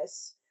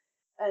Benares.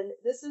 And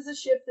this is a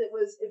ship that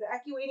was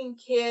evacuating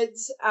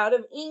kids out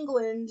of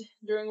England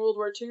during World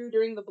War II,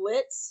 during the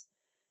Blitz.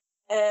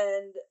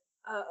 And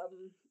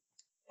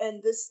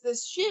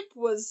this ship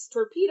was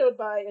torpedoed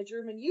by a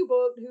German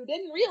U-boat who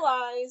didn't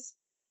realize,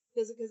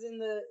 because it goes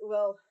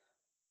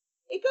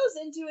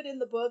into it in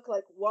the book,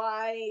 like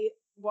why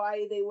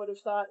they would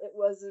have thought it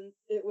wasn't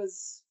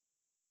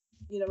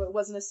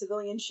a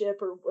civilian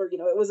ship, or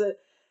it was a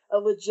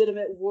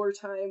legitimate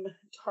wartime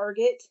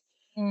target.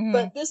 Mm-hmm.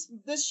 But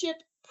this ship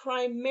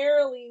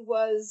primarily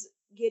was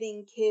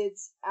getting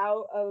kids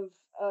out of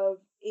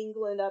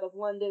England, out of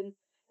London,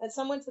 and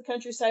some went to the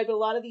countryside, but a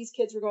lot of these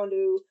kids were going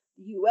to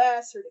the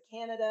US or to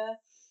Canada.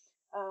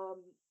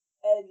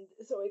 And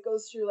so it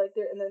goes through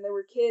and then there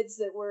were kids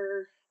that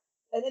were,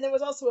 and then there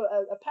was also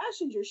a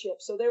passenger ship.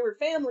 So there were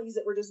families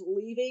that were just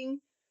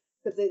leaving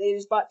because they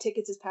just bought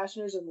tickets as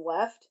passengers and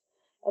left.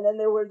 And then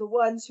there were the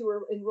ones who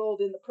were enrolled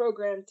in the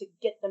program to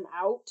get them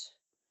out,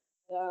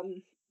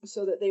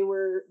 so that they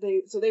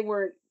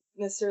weren't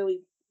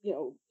necessarily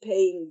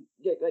paying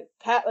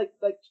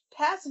like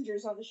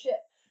passengers on the ship.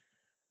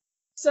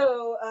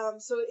 So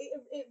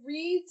it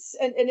reads,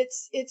 and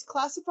it's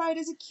classified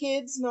as a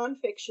kid's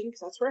nonfiction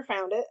because that's where I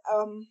found it.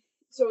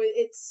 So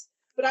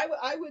but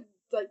I would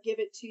give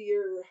it to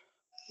your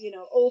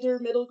older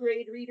middle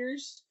grade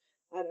readers.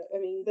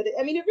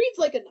 It reads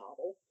like a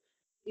novel,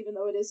 even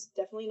though it is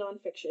definitely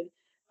nonfiction.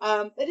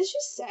 It is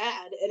just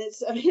sad, and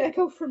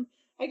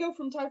I go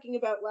from talking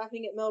about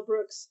laughing at Mel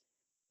Brooks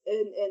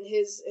and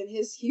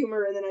his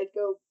humor, and then I'd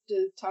go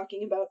to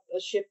talking about a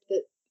ship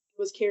that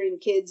was carrying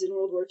kids in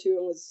World War II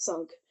and was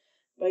sunk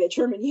by a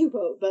German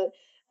U-boat. But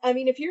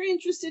if you're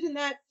interested in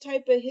that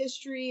type of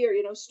history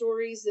or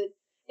stories that,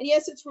 and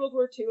yes, it's World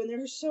War II, and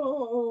there are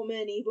so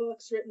many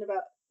books written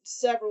about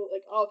several,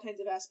 like, all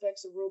kinds of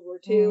aspects of World War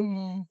II,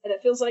 and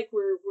it feels like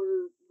we're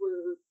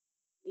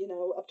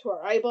up to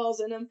our eyeballs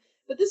in them.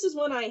 But this is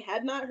one I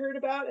had not heard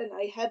about, and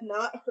I had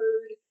not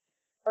heard,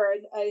 or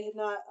I had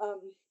not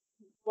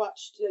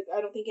watched. Like,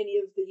 I don't think any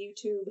of the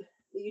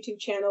YouTube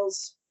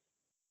channels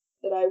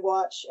that I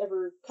watch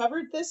ever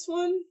covered this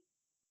one.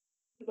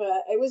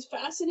 But it was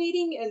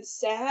fascinating and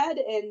sad,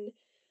 and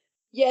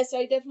yes,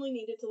 I definitely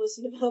needed to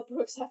listen to Mel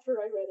Brooks after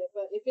I read it.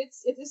 But if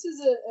this is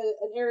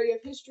an area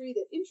of history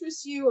that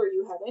interests you, or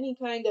you have any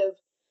kind of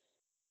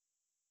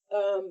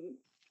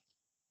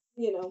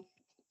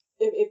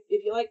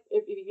if you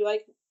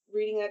like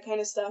reading that kind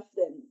of stuff,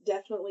 then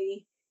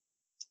definitely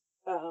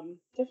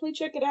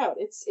check it out.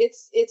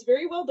 It's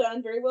very well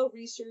done, very well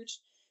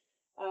researched.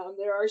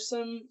 There are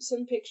some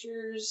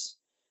pictures.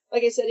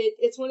 Like I said,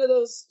 it's one of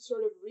those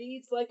sort of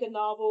reads like a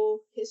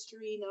novel,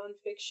 history,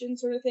 nonfiction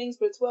sort of things,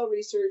 but it's well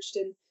researched,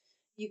 and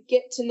you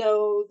get to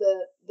know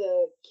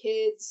the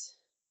kids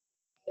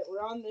that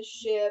were on the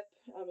ship.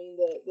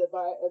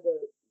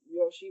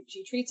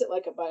 She treats it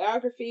like a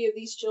biography of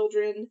these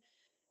children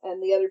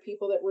and the other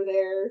people that were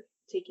there,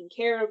 taking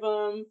care of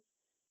them.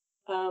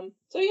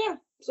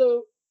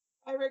 So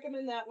I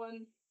recommend that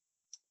one.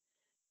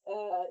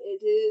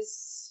 It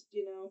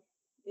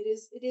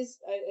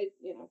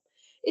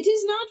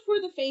is not for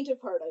the faint of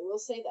heart, I will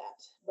say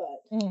that,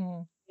 but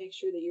make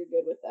sure that you're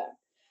good with that.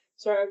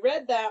 So I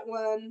read that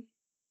one,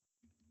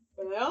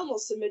 and I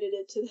almost submitted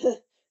it to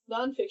the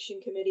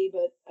nonfiction committee,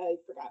 but I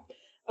forgot.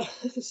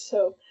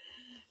 So,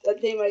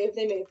 but they may have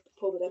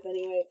pulled it up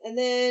anyway. And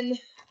then,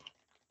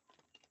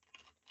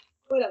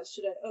 what else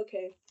should I?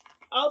 Okay,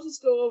 I'll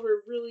just go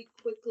over really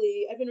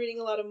quickly. I've been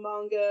reading a lot of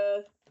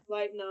manga,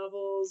 light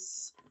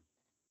novels,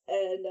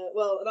 and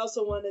and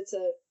also one.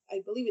 I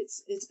believe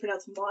it's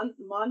pronounced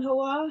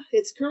manhwa.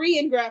 It's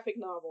Korean graphic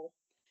novel.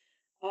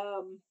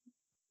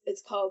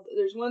 It's called.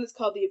 There's one that's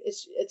called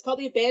it's called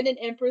The Abandoned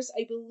Empress.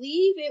 I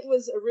believe it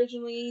was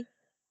originally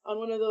on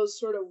one of those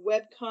sort of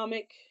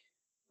webcomic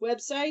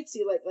websites.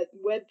 You like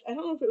web. I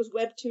don't know if it was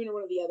Webtoon or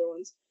one of the other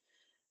ones.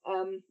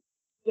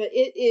 But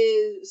it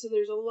is. So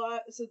there's a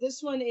lot. So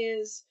this one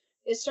is.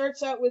 It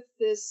starts out with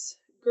this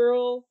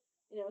girl.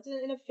 It's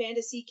in a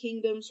fantasy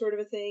kingdom sort of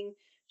a thing.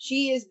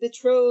 She is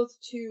betrothed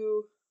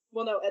to.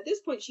 Well, no, at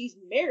this point she's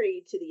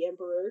married to the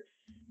emperor.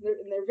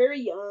 They're very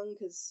young,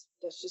 because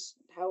that's just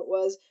how it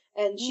was.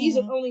 And she's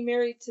only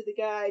married to the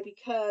guy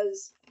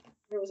because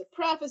there was a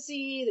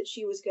prophecy that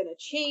she was going to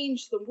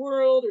change the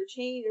world, or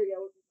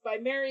by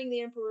marrying the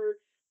emperor,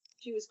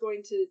 she was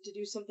going to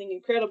do something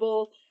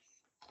incredible.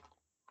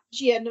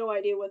 She had no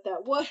idea what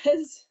that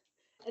was,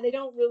 and they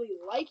don't really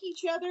like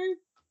each other,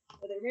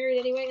 but they're married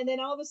anyway. And then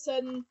all of a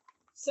sudden,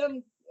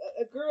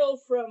 a girl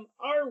from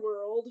our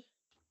world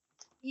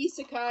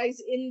isekais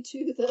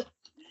into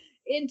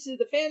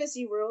the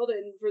fantasy world.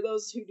 And for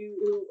those who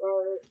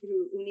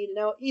need to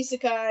know,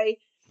 isekai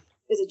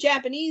is a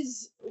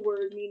Japanese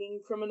word meaning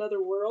from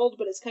another world,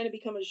 but it's kind of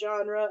become a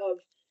genre of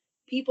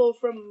people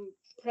from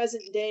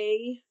present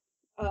day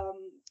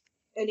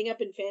ending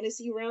up in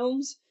fantasy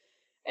realms.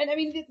 And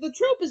the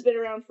trope has been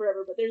around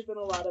forever, but there's been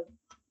a lot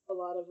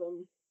of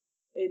them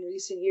in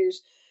recent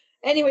years.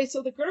 Anyway,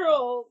 so the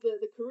girl,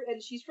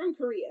 and she's from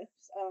Korea,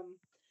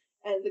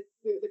 and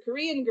the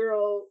Korean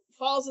girl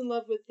falls in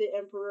love with the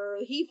emperor.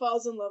 He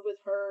falls in love with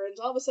her, and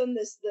all of a sudden,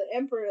 the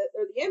emperor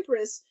or the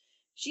empress,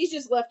 she's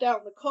just left out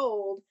in the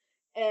cold,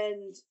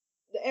 and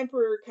the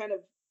emperor kind of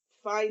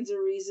finds a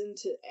reason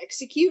to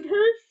execute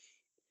her.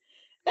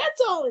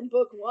 That's all in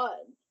book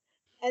one,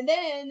 and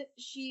then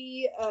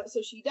she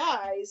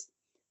dies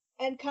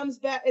and comes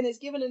back and is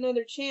given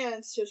another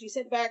chance. So she's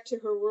sent back to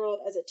her world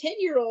as a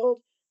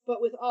 10-year-old,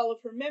 but with all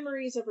of her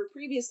memories of her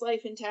previous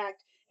life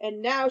intact.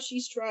 And now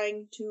she's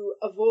trying to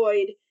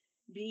avoid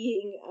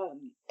being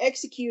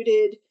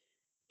executed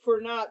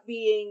for not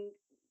being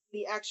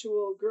the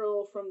actual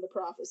girl from the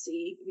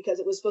prophecy, because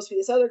it was supposed to be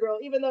this other girl,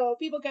 even though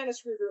people kind of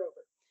screwed her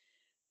over.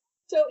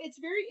 So it's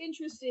very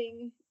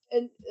interesting,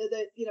 and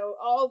that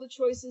all the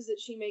choices that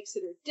she makes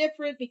that are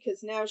different,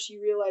 because now she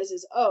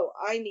realizes, oh,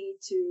 I need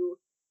to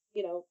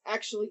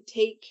actually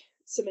take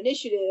some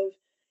initiative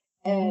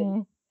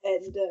and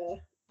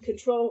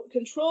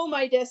control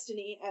my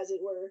destiny, as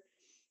it were.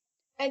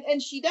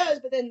 And she does,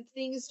 but then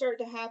things start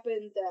to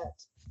happen that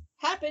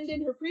happened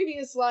in her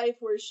previous life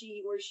where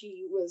she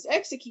was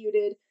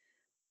executed.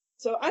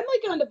 So I'm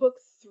on to book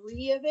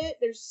 3 of it.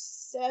 There's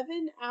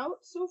 7 out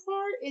so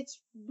far.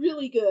 It's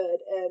really good,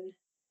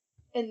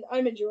 and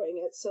I'm enjoying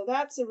it. So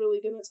that's a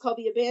really good one. It's called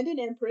The Abandoned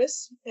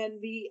Empress,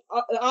 and the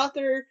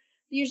author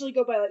usually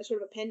go by like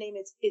sort of a pen name.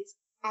 It's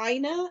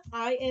Ina,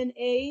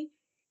 I-N-A.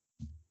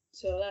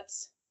 So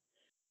that's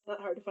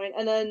not hard to find.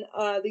 And then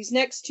these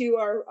next two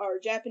are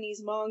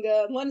Japanese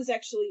manga. One is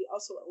actually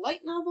also a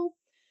light novel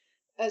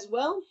as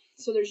well.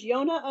 So there's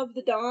Yona of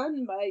the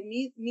Dawn by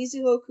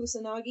Mizuho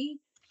Kusanagi.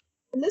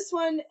 And this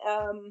one,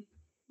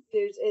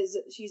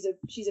 she's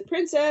a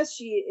princess.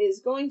 She is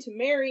going to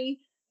marry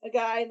a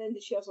guy, and then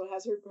she also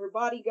has her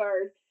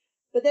bodyguard.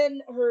 But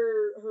then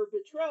her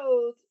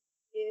betrothed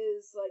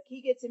is like,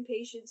 he gets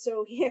impatient,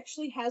 so he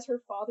actually has her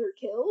father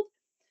killed,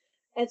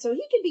 and so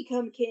he can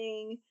become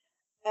king.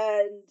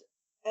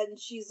 And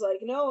she's like,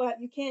 no,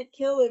 you can't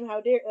kill him.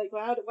 How dare, like,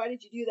 why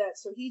did you do that?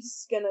 So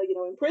he's gonna,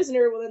 imprison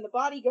her. Well, then the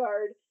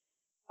bodyguard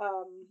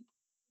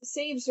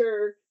saves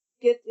her,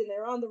 and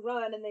they're on the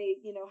run, and they,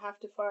 have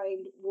to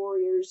find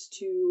warriors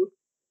to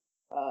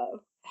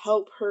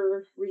help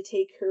her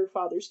retake her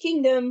father's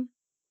kingdom.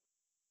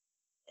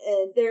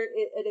 And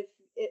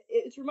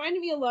it's reminded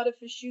me a lot of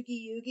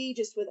Fushigi Yugi,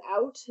 just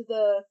without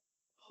the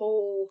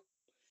whole,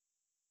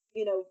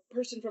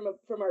 person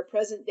from our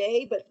present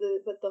day, but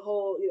the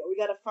whole, we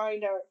got to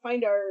find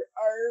our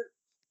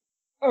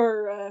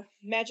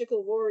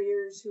magical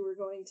warriors who are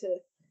going to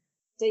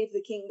save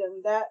the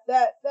kingdom. That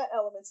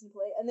element's in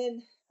play.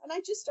 And I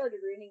just started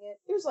reading it.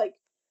 There's like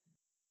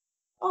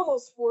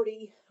almost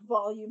 40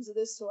 volumes of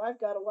this, so I've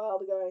got a while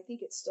to go. I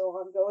think it's still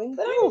ongoing,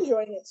 but I'm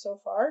enjoying it so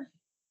far.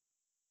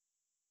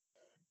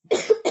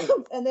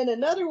 And then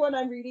another one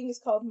I'm reading is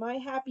called My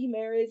Happy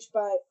Marriage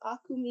by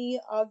Akumi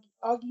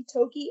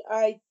Agitoki.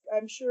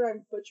 I'm sure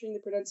I'm butchering the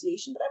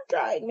pronunciation, but I'm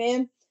trying,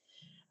 man.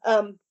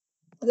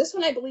 This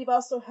one I believe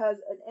also has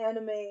an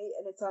anime,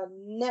 and it's on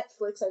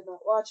Netflix. I've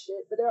not watched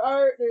it, but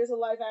there's a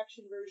live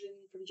action version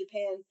from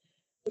Japan,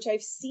 which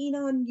I've seen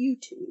on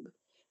YouTube.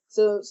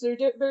 So there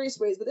are various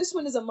ways, but this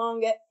one is a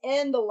manga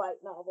and a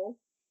light novel.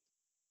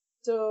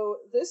 So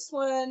this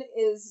one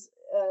is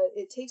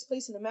it takes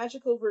place in a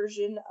magical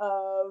version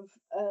of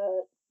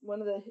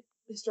one of the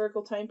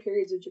historical time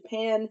periods of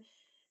Japan.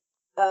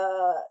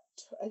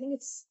 I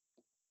think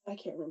I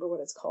can't remember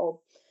what it's called.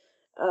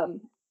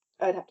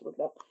 I'd have to look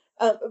it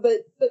up.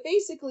 But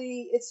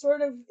basically, it's not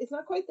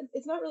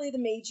really the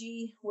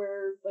Meiji,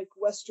 where like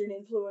Western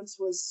influence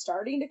was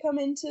starting to come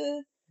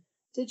into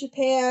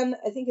Japan.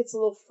 I think it's a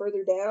little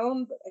further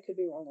down, but I could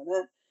be wrong on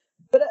that.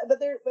 But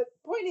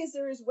point is,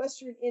 there is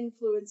Western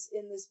influence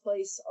in this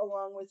place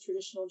along with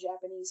traditional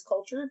Japanese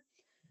culture.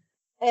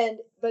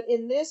 But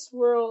in this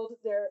world,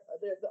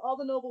 all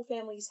the noble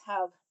families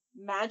have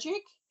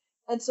magic,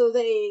 and so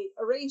they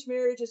arrange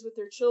marriages with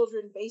their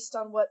children based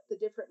on what the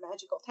different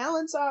magical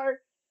talents are.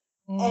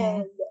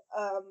 And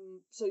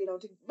so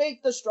to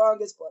make the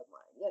strongest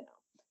bloodline,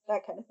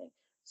 that kind of thing.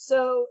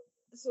 So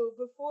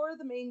before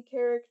the main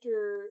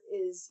character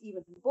is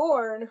even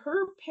born,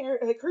 her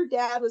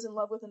dad was in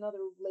love with another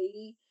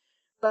lady,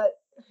 but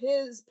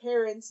his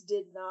parents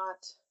did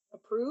not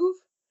approve.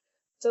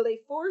 So they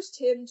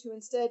forced him to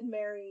instead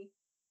marry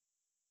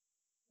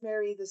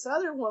this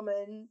other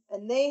woman,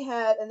 and they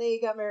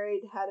got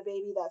married, had a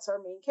baby. That's our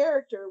main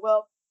character.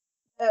 Well,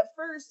 at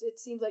first it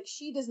seems like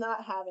she does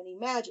not have any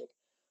magic.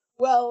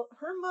 Well,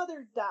 her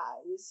mother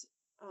dies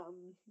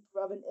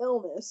of an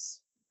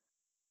illness,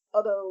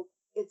 although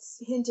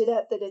it's hinted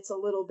at that it's a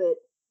little bit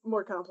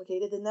more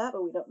complicated than that,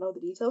 but we don't know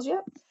the details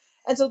yet.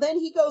 And so then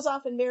he goes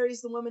off and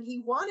marries the woman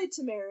he wanted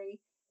to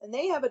marry, and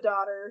they have a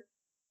daughter,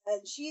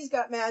 and she's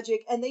got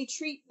magic, and they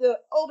treat the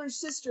older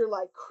sister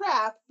like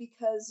crap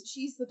because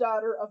she's the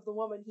daughter of the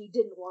woman he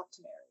didn't want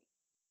to marry.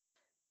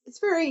 It's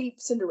very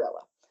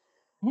Cinderella.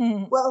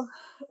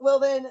 Well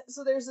then,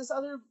 so there's this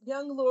other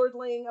young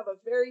lordling of a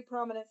very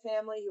prominent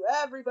family who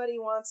everybody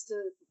wants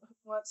to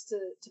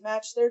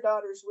match their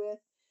daughters with,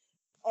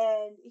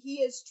 and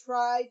he has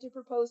tried to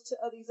propose to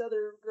these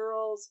other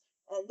girls,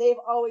 and they've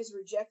always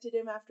rejected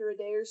him after a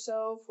day or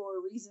so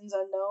for reasons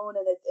unknown,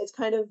 and it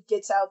kind of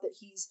gets out that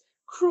he's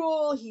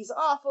cruel, he's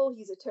awful,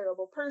 he's a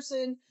terrible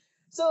person.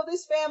 So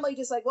this family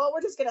just like, well,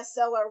 we're just gonna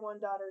sell our one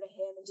daughter to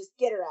him and just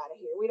get her out of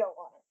here. We don't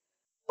want her.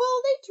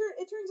 Well,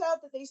 it turns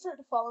out that they start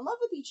to fall in love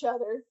with each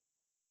other,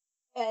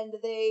 and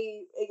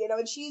they,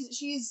 and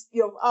she's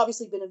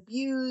obviously been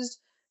abused,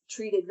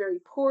 treated very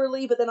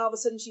poorly, but then all of a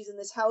sudden she's in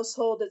this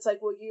household that's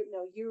like, well,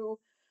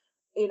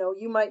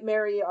 you might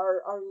marry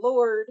our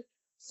lord,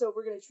 so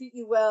we're going to treat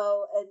you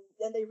well. And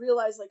then they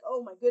realize, like,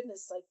 oh my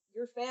goodness, like,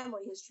 your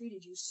family has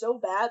treated you so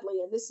badly,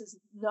 and this is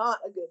not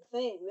a good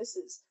thing. This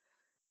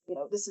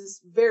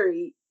is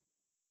very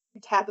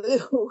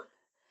taboo.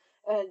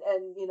 And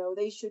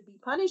they should be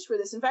punished for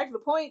this. In fact, the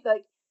point,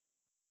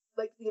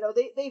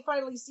 they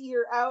finally see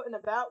her out and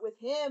about with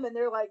him, and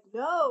they're like,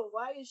 no,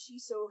 why is she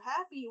so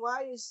happy?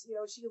 Why is,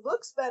 she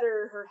looks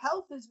better, her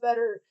health is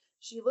better,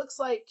 she looks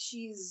like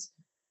she's,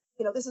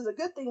 this is a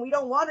good thing. We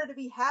don't want her to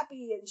be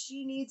happy, and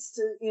she needs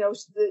to,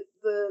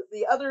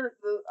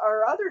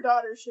 our other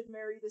daughter should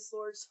marry this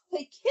lord. So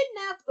they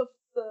kidnap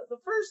the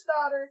first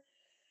daughter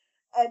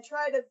and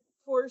try to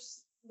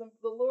force the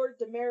lord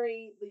to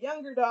marry the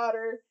younger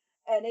daughter.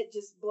 And it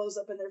just blows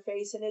up in their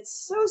face, and it's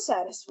so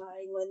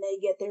satisfying when they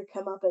get their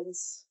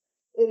comeuppance.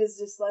 it is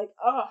just like,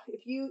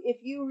 if you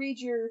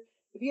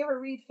ever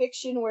read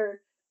fiction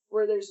where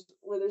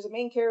there's a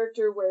main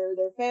character where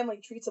their family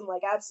treats them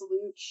like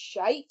absolute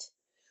shite,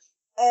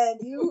 and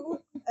you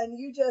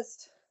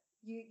just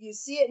you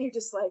see it and you're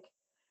just like,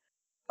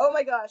 oh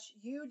my gosh,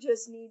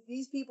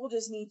 these people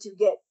just need to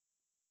get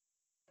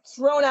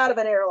thrown out of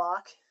an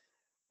airlock.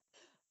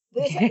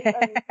 This, I mean,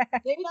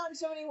 maybe not in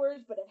so many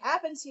words, but it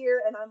happens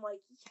here, and I'm like,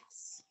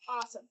 yes,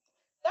 awesome.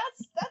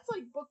 That's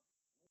like book.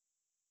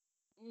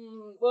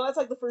 Well, that's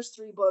like the first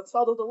 3 books,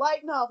 although the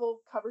light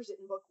novel covers it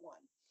in book 1.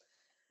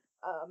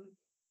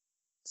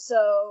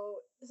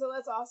 So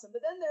that's awesome.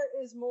 But then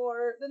there is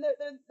more. Then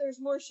there's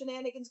more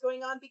shenanigans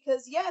going on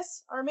because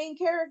yes, our main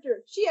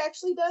character, she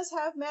actually does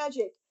have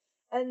magic,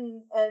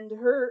 and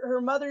her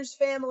mother's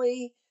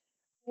family,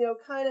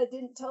 kind of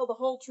didn't tell the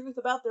whole truth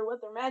about what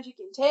their magic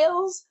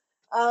entails,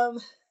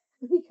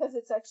 because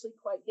it's actually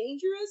quite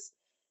dangerous.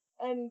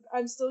 And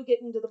I'm still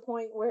getting to the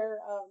point where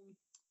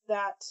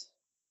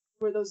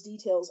where those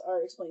details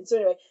are explained. So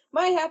anyway,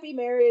 My Happy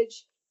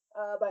Marriage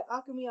by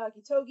Akumi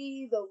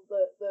Akitogi.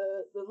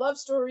 The love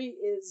story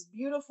is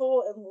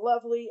beautiful and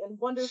lovely and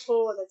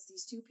wonderful, and it's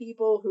these 2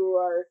 people who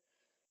are,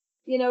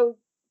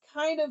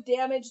 kind of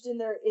damaged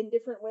in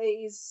different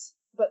ways,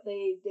 but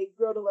they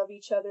grow to love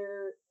each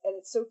other, and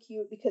it's so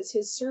cute because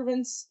his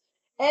servants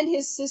and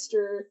his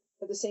sister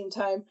at the same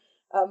time,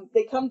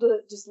 they come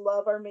to just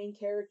love our main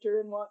character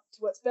and want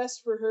what's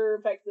best for her.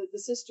 In fact, the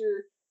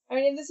sister, I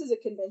mean, this is a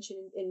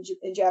convention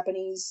in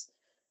Japanese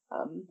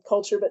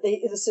culture, but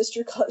the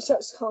sister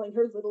starts calling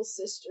her little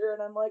sister,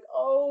 and I'm like,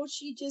 oh,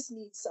 she just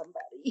needs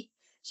somebody.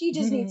 She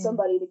just needs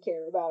somebody to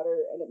care about her,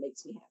 and it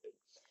makes me happy.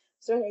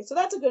 So anyway, so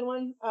that's a good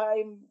one.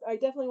 I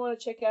definitely want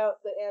to check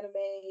out the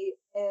anime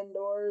and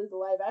or the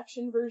live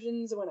action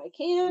versions when I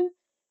can.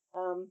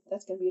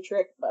 That's gonna be a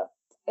trick, but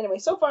anyway,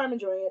 so far I'm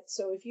enjoying it.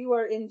 So if you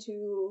are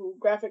into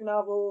graphic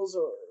novels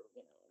or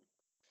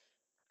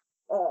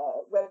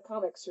web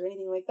comics or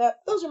anything like that,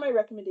 those are my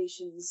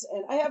recommendations.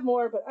 And I have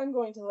more, but I'm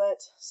going to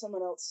let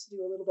someone else do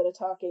a little bit of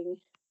talking.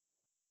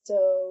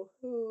 So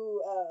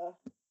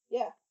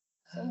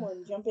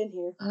someone jump in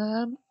here.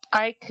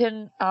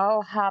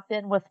 I'll hop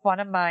in with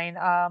one of mine.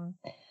 I'm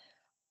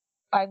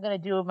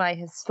going to do my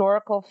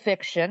historical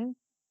fiction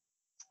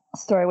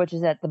story, which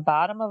is at the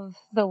bottom of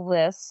the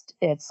list.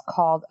 It's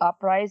called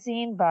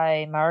Uprising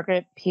by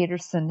Margaret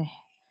Peterson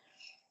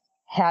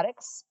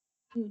Haddix.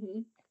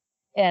 Mm-hmm.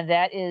 And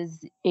that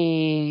is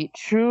a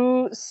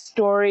true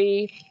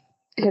story,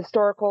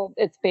 historical.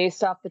 It's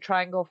based off the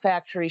Triangle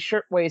Factory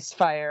Shirtwaist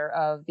Fire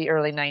of the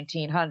early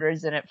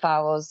 1900s, and it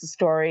follows the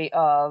story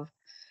of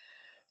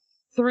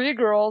 3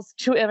 girls,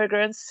 2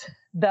 immigrants,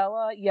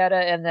 Bella, Yetta,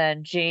 and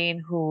then Jane,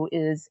 who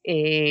is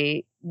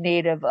a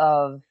native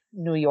of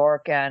New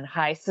York and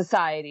high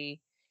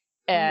society,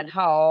 and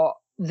how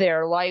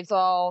their lives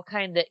all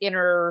kind of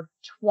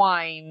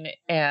intertwine,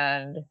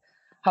 and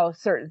how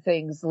certain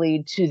things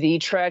lead to the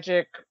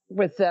tragic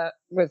with the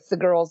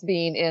girls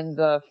being in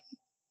the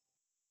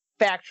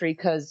factory,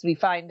 because we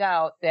find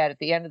out that at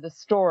the end of the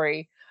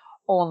story,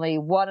 only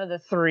one of the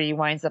 3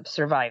 winds up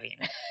surviving.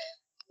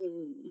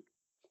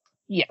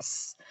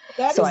 Yes.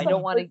 That so is I the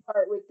don't want to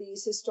part with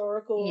these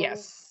historical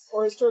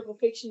or historical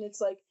fiction. It's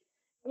like,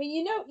 I mean,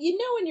 you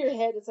know in your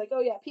head, it's like, oh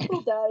yeah,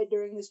 people died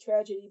during this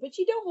tragedy, but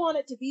you don't want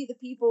it to be the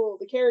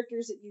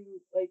characters that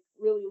you like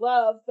really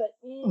love, but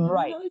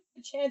right. There's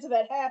a chance of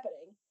that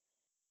happening.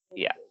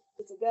 Yeah.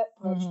 It's a gut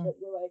punch, but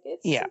you're like,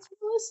 it's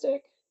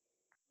realistic.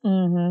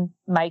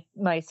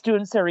 My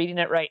students are reading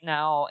it right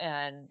now,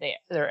 and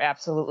they're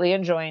absolutely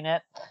enjoying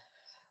it.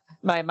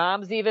 My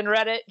mom's even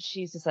read it.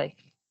 She's just like,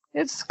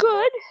 it's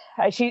good.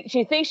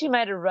 She thinks she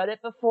might have read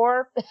it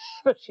before,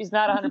 but she's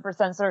not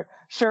 100%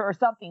 sure, or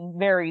something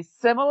very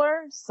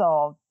similar.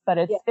 So, but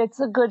it's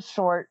a good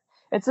short.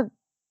 It's a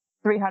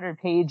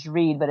 300-page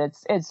read, but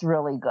it's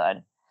really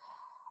good.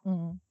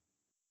 Mm-hmm.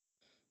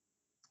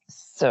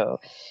 So,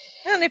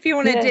 and if you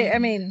want to, I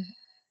mean,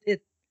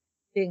 it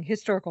being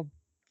historical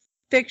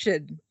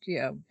fiction,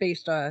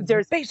 based on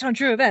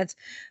true events.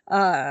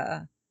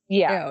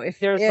 If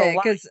there's a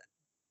lot. Because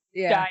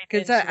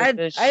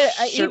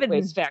I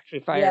even factory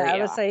fire. I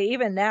would say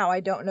even now I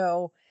don't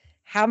know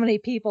how many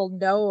people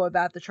know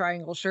about the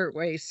Triangle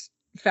Shirtwaist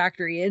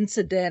Factory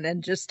incident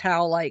and just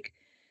how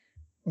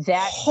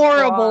that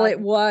horrible it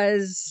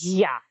was.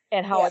 Yeah,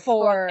 and how it's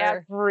for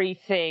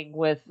everything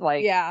with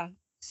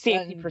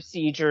safety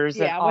procedures.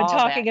 Yeah, and when all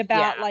talking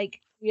that.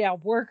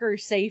 about worker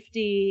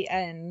safety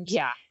and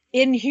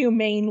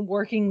inhumane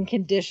working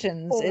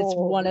conditions, it's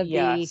one of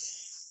the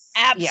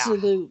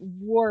absolute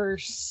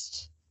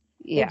worst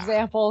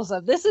examples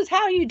of this is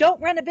how you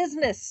don't run a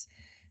business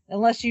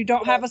unless you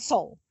don't have a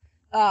soul.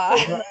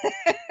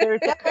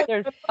 There's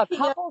a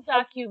couple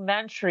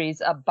documentaries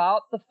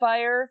about the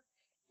fire,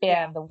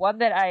 and the one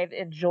that I've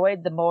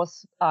enjoyed the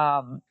most,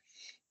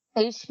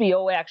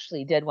 HBO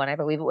actually did one. I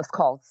believe it was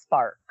called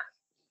Spark,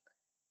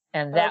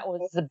 and that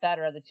was the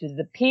better of the 2.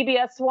 The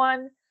PBS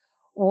one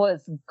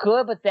was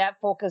good, but that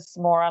focused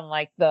more on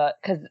like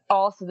because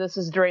also this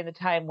was during the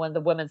time when the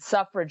women's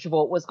suffrage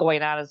vote was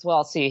going on as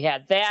well. So you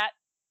had that,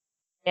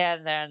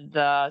 and then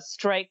the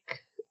strike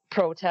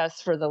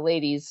protests for the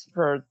ladies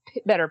for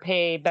better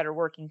pay, better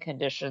working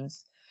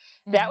conditions.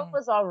 That one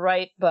was all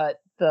right,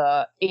 but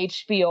the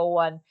HBO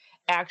one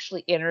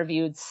actually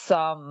interviewed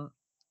some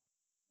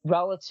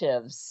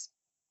relatives,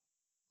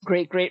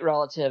 great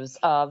relatives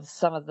of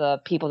some of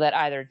the people that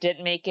either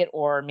didn't make it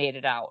or made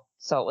it out.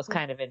 So it was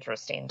kind of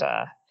interesting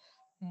to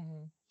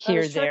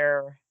hear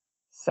their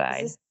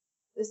side.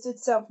 This did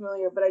sound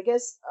familiar, but I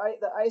guess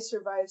the I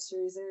Survive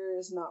series, there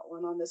is not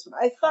one on this one.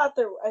 I thought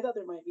there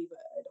might be, but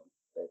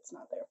it's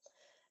not there.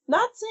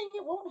 Not saying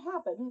it won't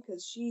happen,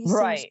 because she seems to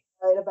write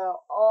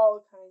about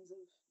all kinds of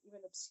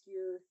even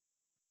obscure,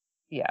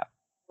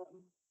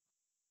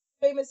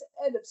 famous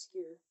and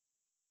obscure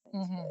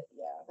things.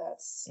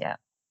 But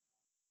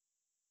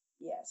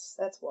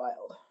that's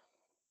wild.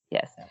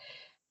 Yes.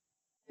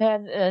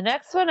 And the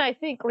next one, I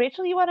think,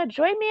 Rachel, you want to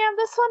join me on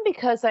this one?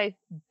 Because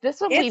this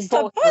one we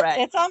both read.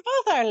 It's on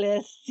both our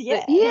lists.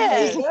 Yeah.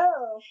 Yes.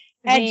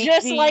 And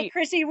just like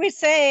Chrissy was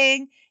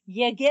saying,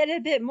 you get a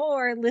bit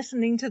more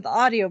listening to the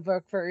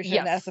audiobook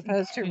version as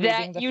opposed to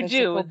reading the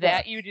physical book.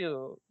 That you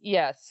do.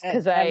 Yes.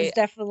 Because that was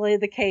definitely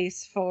the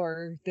case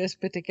for this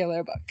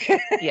particular book.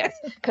 Yes.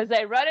 Because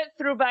I read it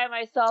through by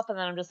myself, and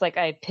then I'm just like,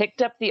 I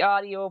picked up the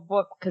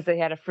audiobook because they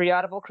had a free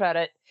Audible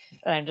credit.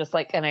 And I'm just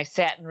like, and I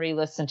sat and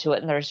re-listened to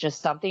it. And there's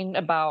just something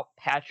about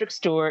Patrick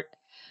Stewart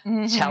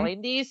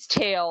telling these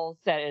tales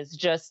that is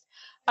just,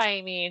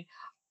 I mean,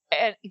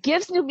 it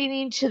gives new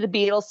meaning to the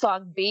Beatles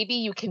song, Baby,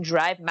 You Can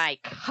Drive My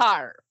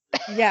Car.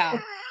 Yeah.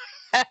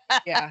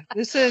 Yeah.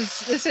 This is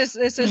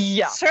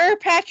Sir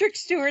Patrick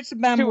Stewart's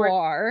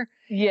memoir.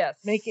 Yes.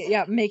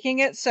 Making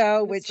it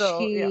so, which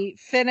he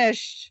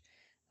finished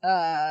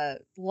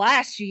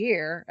last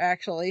year,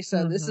 actually.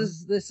 So this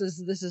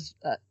is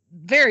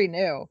very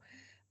new.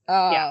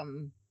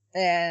 And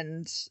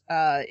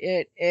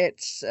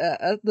it's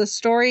the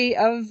story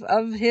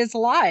of his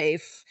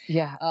life.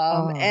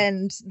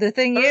 And the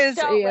thing is,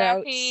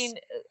 laughing,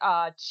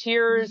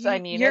 cheers. I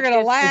mean, you're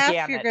gonna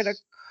laugh, you're gonna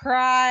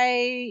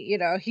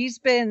cry. He's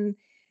been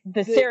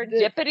the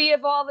serendipity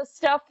of all the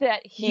stuff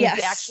that he's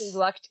actually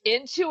lucked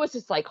into was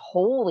just like,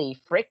 holy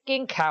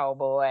freaking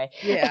cowboy.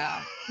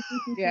 Yeah.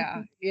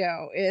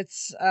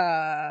 It's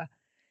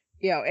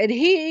and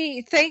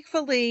he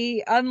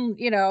thankfully, some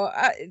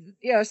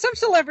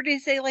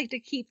celebrities, they like to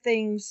keep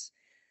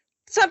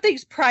some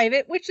things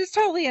private, which is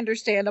totally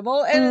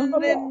understandable. And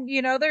then,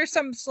 there's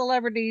some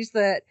celebrities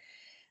that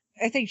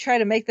I think try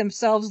to make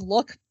themselves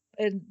look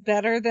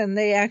better than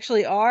they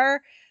actually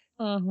are.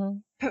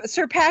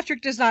 Sir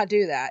Patrick does not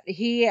do that.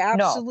 He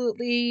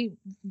absolutely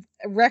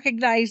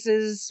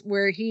recognizes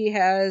where he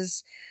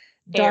has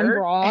done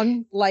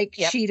wrong, like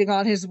cheating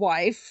on his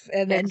wife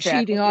and then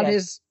cheating on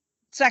his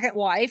second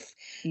wife,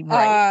 he's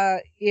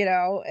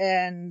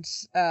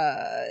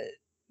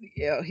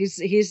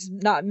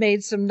not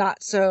made some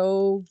not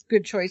so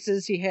good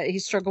choices. He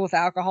struggled with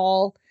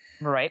alcohol,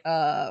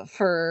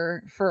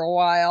 for a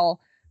while.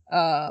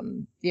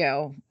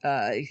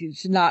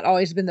 He's not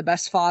always been the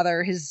best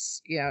father.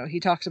 He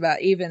talks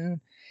about even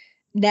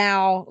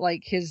now,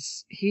 like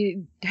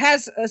he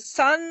has a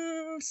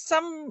son,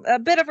 a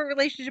bit of a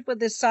relationship with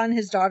his son.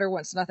 His daughter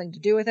wants nothing to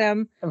do with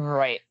him.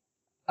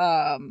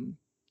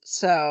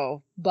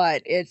 So,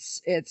 but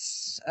it's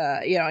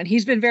and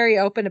he's been very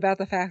open about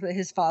the fact that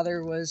his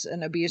father was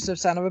an abusive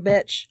son of a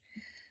bitch.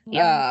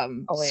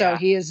 So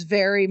he is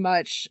very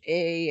much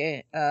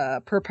a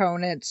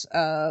proponent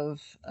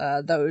of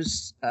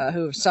those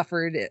who have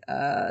suffered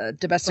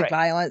domestic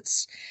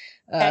violence,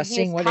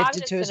 seeing what it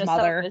did to his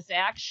mother. His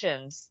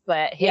actions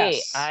that,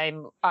 hey,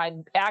 I'm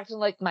acting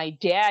like my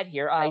dad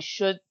here. I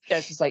should.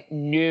 That's just like,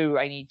 no,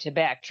 I need to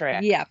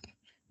backtrack.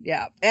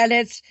 Yeah, and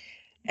it's.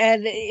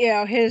 And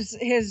his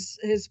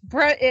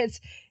the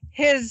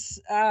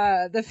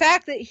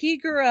fact that he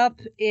grew up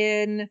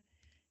in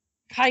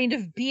kind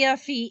of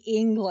BFE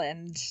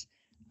England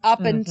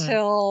up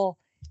until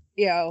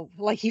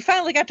like he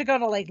finally got to go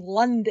to like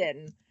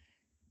London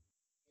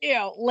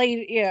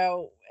late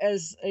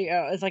as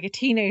like a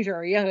teenager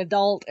or a young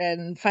adult,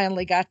 and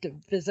finally got to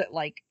visit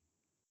like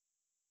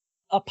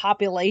a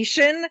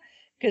population,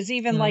 because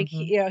even like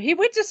he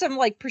went to some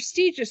like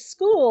prestigious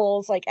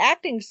schools, like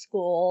acting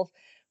schools,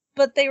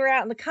 but they were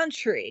out in the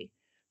country,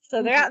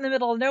 so they're out in the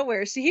middle of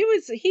nowhere. So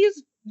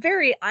he's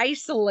very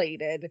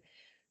isolated.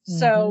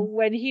 So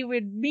when he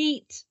would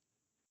meet,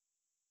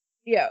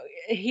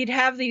 he'd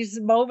have these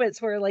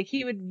moments where like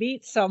he would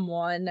meet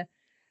someone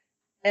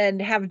and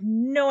have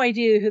no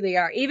idea who they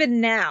are.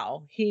 Even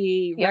now,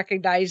 he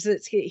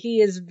recognizes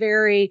he is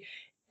very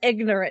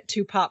ignorant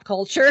to pop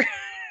culture.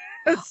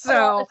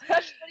 So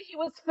especially when he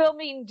was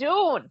filming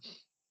Dune.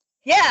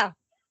 Yeah.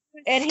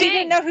 And Sting. He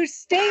didn't know who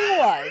Sting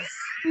was.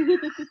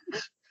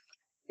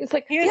 It's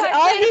like all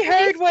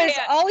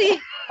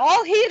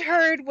he'd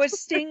heard was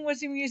Sting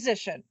was a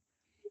musician.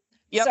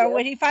 So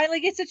when he finally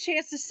gets a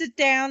chance to sit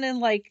down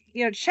and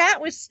chat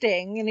with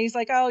Sting, and he's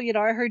like, "Oh,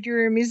 I heard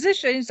you're a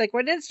musician." He's like,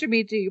 "What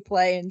instrument do you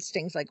play?" And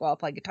Sting's like, "Well, I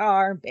play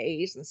guitar and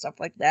bass and stuff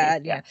like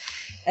that." Yeah.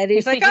 And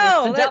he's like,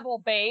 "Oh, double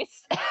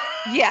bass."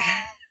 Yeah.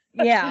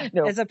 Yeah.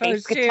 No, as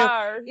opposed to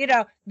guitar.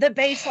 The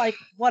bass, like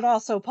what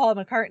also Paul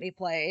McCartney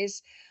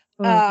plays.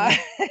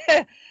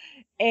 Mhm.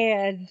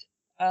 And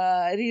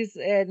he's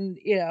and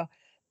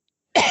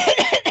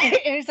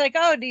he's like,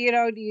 "Oh, do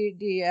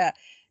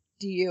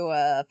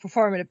you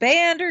perform in a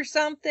band or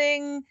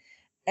something?"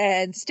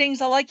 And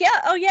Sting's all like,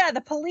 "Yeah, oh yeah,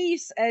 the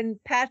Police."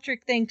 And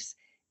Patrick thinks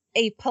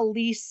a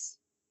police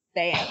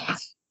band,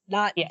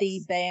 not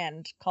the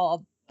band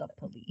called the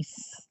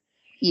Police.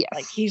 Yes.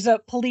 Like he's a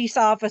police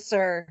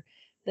officer,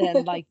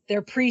 then like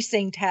their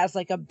precinct has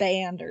like a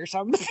band or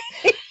something.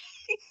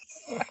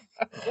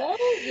 Well,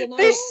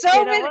 There's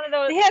so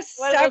many. He has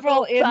one of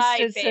several those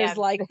side instances bands.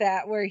 like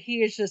that where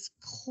he is just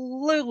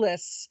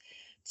clueless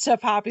to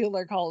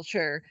popular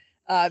culture,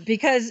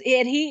 because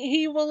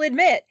he will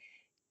admit,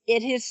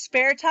 in his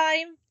spare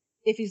time,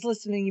 if he's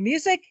listening to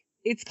music,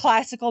 it's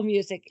classical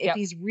music. If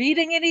he's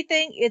reading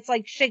anything, it's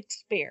like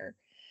Shakespeare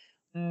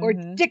or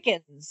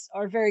Dickens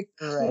or very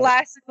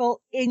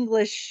classical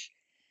English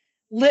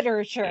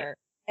literature,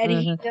 and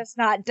he does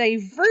not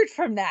divert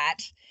from that.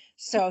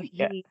 So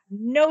he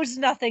knows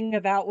nothing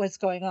about what's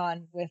going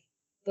on with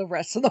the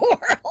rest of the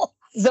world.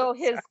 Though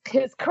his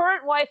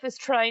current wife is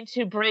trying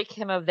to break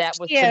him of that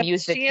with the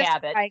music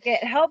habit.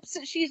 It helps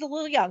that she's a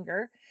little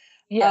younger.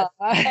 Yes.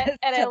 And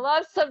I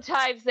love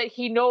sometimes that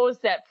he knows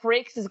that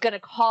Frakes is going to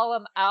call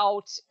him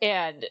out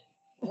and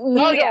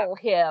needle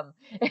him.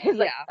 He's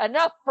like,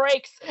 "Enough,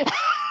 Frakes."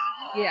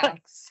 Yeah.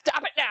 Like,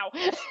 stop it now.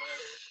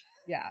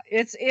 Yeah,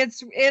 it's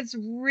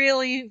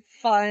really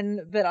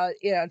fun, but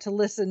to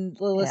listen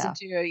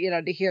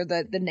to, to hear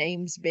the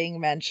names being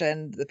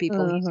mentioned, the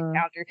people he's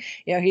encountered.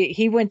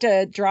 He went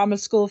to drama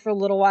school for a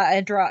little while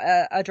and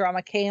a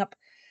drama camp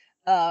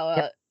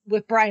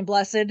with Brian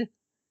Blessed.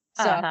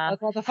 So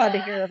that's all the fun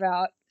to hear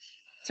about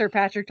Sir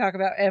Patrick talk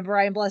about. And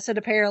Brian Blessed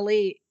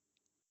apparently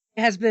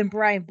has been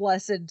Brian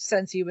Blessed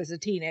since he was a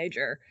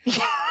teenager. I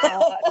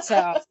don't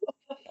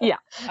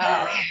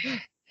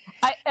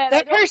find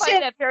that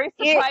very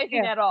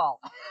surprising at all.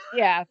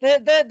 Yeah,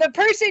 the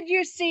person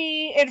you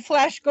see in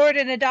Flash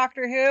Gordon and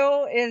Doctor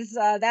Who is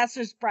that's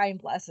just Brian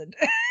Blessed,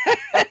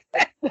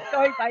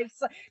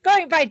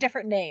 going by a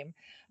different name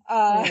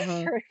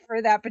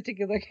for that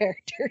particular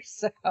character.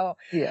 So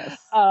yes,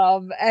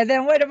 and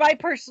then one of my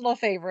personal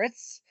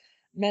favorites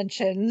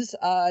mentions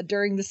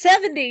during the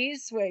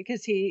 70s,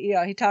 because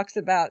he talks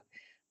about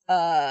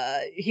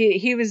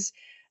he was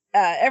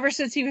ever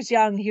since he was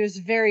young, he was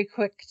very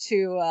quick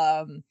to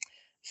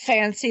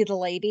fancy the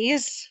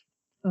ladies.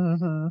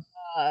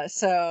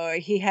 So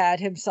he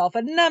had himself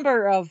a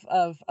number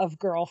of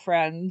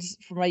girlfriends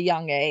from a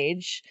young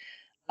age,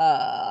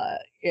 and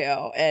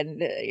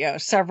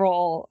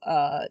several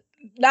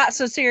not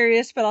so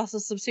serious, but also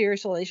some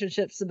serious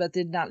relationships, but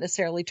did not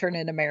necessarily turn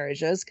into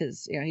marriages,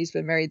 because he's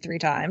been married 3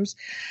 times.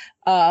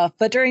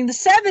 But during the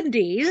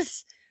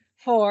 70s,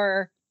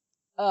 for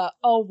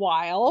a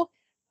while,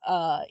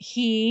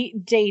 he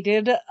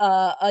dated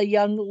a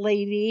young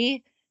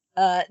lady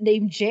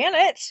named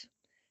Janet,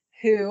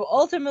 who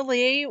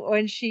ultimately,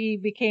 when she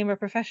became a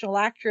professional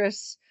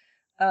actress,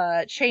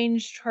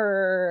 changed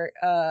her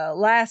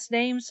last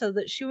name so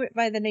that she went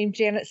by the name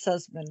Janet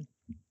Sussman.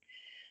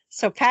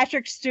 So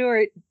Patrick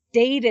Stewart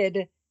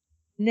dated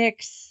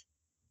Nick's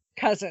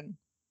cousin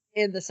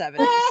in the 70s.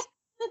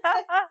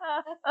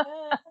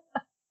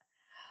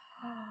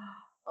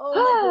 Oh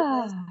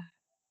my goodness.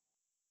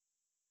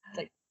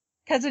 Like,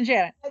 Cousin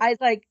Janet. I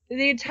like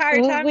the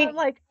entire time I'm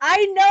like,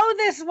 I know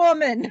this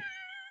woman.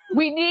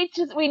 We need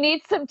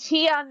some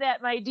tea on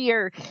that, my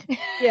dear.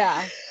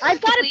 Yeah, I've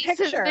got a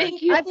picture.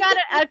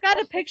 I've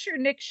got a picture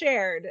Nick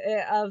shared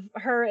of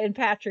her and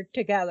Patrick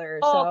together.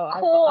 Oh, so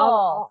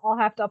cool. I'll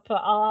have to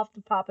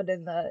pop it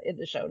in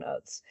the show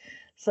notes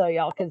so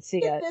y'all can see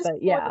it.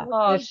 But yeah,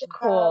 it's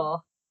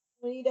cool.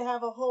 We need to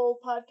have a whole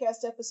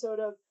podcast episode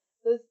of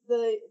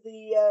the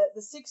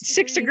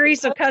 6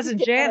 degrees of Cousin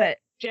Janet.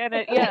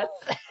 Janet, yes.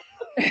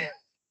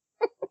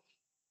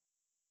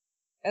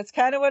 That's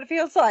kind of what it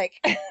feels like.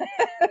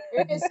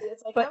 Seriously,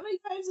 it's like, how many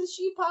times has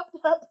she popped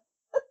up?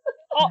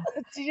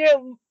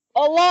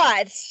 A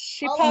lot.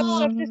 She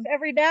pops up just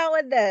every now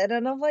and then,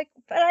 and I'm like,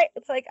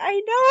 it's like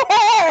I know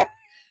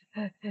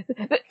her.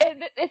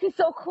 And this is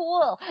so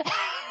cool.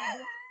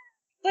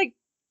 Like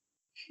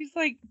she's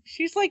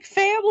like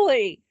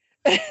family.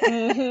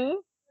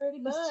 Pretty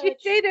much. She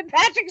dated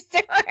Patrick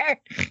Stewart.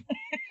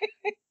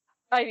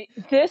 I mean,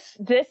 this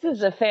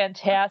is a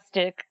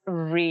fantastic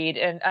read,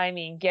 and I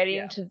mean,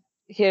 getting to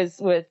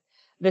with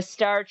the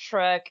Star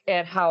Trek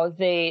and how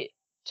they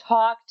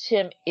talked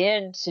him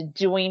into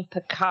doing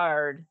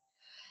Picard,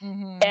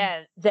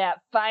 and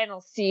that final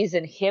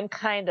season, him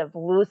kind of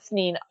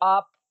loosening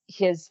up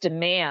his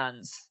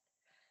demands,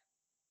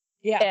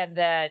 and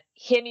that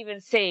him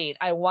even saying,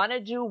 "I want to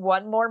do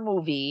one more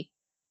movie,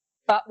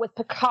 but with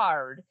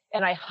Picard,"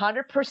 and I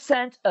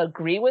 100%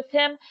 agree with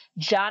him.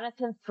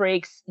 Jonathan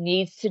Frakes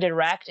needs to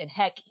direct, and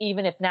heck,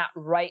 even if not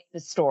write the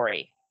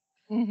story.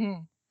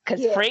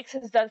 Because Frakes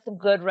has done some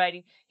good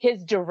writing.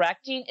 His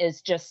directing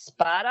is just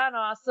spot on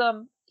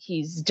awesome.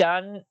 He's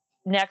done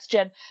Next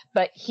Gen,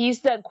 but he's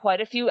done quite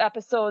a few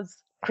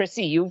episodes.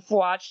 Chrissy, you've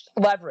watched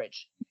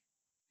Leverage.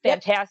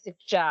 Fantastic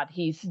job.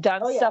 He's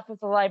done stuff with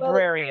the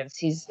librarians.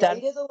 He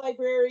did the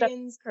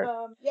librarians.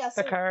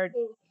 Picard.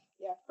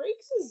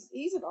 Frakes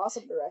he's an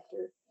awesome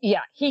director.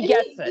 Yeah, he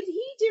gets it. Did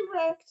he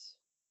direct?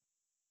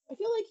 I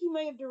feel like he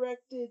might have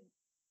directed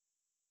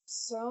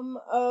some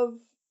of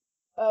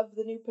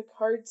the new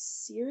Picard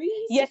series.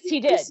 Yes,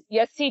 he did.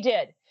 Yes, he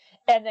did.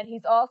 And then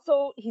he's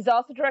also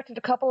directed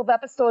a couple of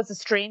episodes of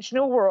Strange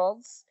New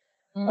Worlds.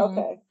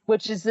 Okay.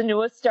 Which is the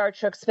newest Star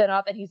Trek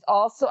spinoff. And he's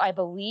also, I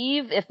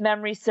believe, if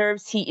memory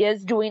serves, he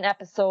is doing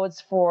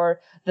episodes for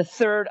the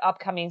 3rd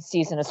upcoming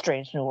season of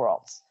Strange New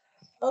Worlds.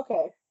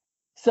 Okay.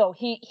 So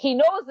he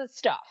knows his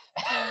stuff.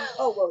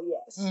 Oh, well,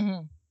 yes.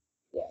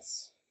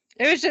 Yes.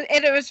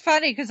 It was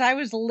funny because I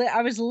was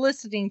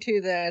listening to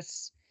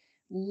this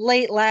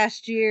late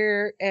last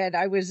year, and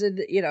I was in,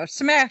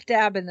 smack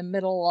dab in the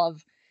middle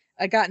of,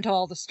 I got into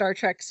all the Star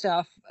Trek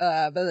stuff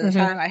by the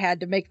time I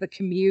had to make the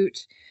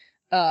commute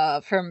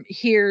from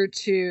here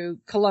to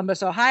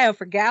Columbus, Ohio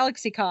for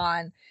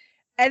GalaxyCon.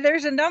 And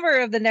there's a number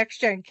of the Next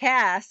Gen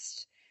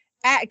cast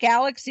at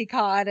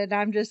GalaxyCon, and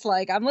I'm just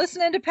like, I'm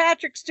listening to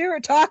Patrick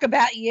Stewart talk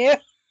about you.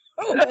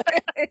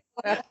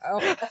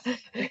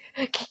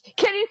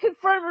 Can you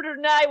confirm or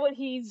deny what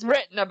he's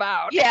written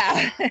about?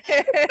 Yeah.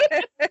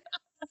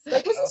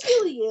 Like, was this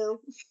really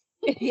you?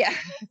 Yeah.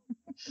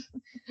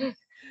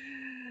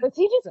 Was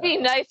he just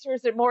being nice, or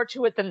is there more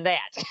to it than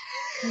that?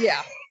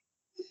 Yeah.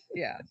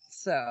 Yeah.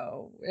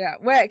 So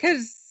well,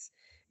 because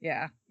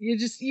you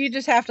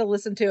just have to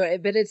listen to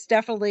it, but it's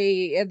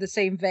definitely in the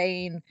same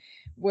vein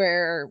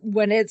where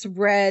when it's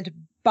read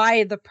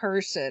by the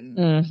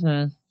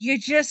person, you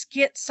just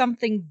get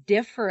something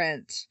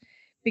different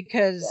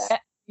because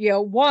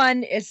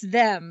one, it's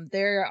them.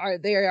 They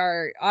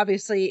are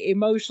obviously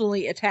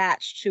emotionally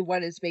attached to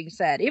what is being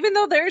said, even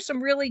though there's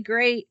some really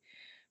great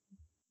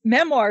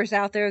memoirs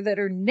out there that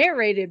are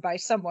narrated by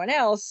someone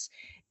else.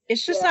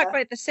 It's just not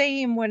quite the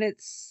same when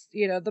it's,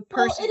 the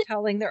person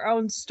telling their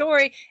own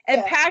story.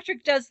 And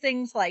Patrick does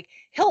things like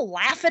he'll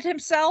laugh at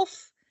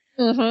himself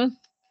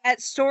at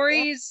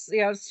stories,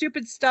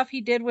 stupid stuff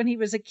he did when he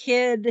was a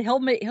kid.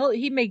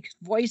 He makes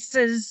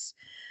voices,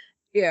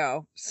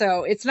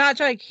 so it's not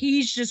like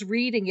he's just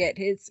reading it.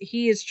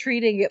 He is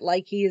treating it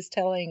like he is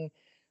telling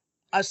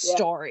a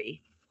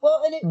story.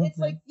 Well, and it's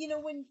like,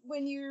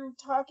 when you're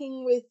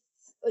talking with,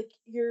 like,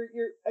 you're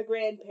a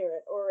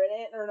grandparent or an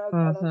aunt or an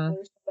uncle or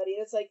somebody,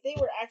 and it's like they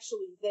were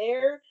actually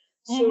there,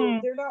 so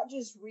they're not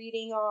just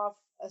reading off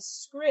a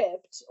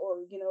script or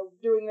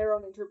doing their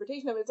own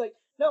interpretation of it. It's like,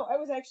 no, I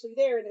was actually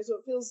there, and so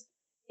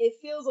it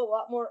feels a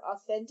lot more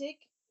authentic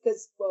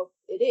because, well,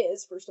 it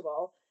is, first of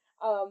all.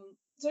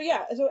 So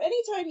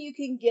anytime you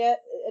can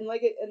get, and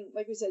like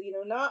we said,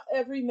 not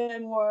every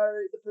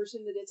memoir the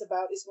person that it's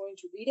about is going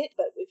to read it,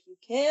 but if you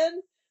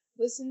can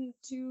listen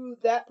to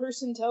that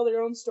person tell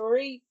their own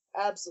story,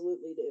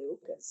 absolutely do,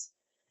 because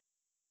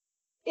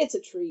it's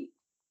a treat.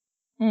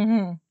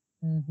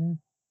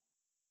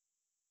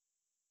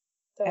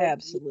 So,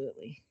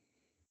 absolutely.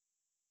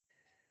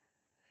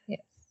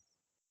 Yes.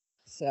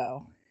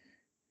 So,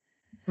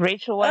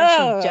 Rachel, why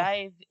don't you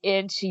dive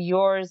into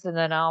yours, and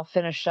then I'll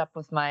finish up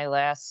with my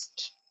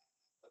last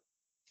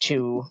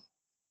 2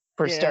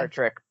 for Star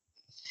Trek.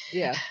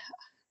 Yeah.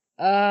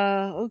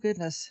 Oh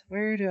goodness,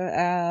 where do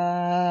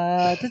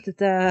I?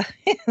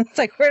 It's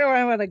like, where do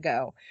I want to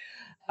go?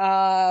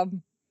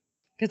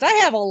 Because I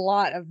have a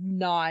lot of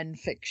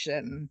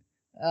nonfiction,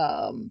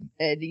 and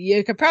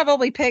you could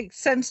probably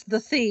sense the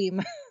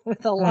theme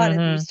with a lot of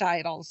these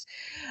titles.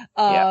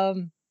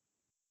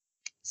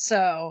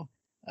 So,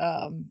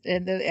 and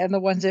the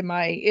ones in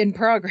my in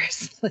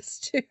progress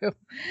list too,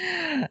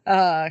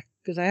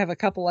 because I have a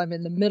couple I'm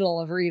in the middle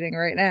of reading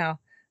right now.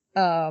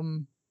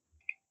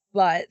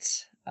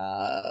 But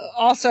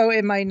also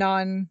in my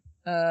nonfiction,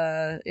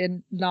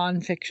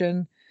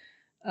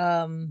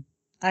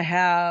 I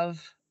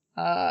have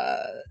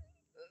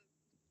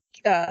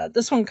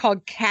this one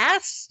called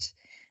Caste,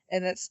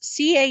 and it's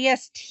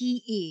Caste.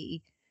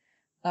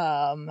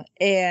 And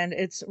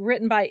it's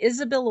written by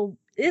Isabel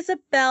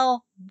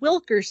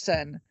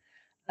Wilkerson.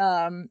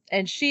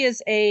 And she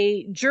is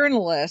a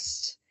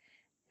journalist,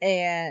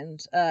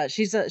 and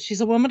she's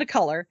a woman of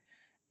color.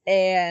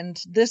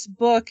 And this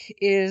book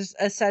is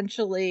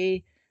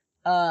essentially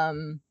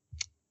racism,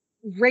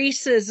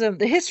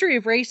 the history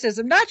of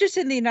racism, not just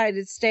in the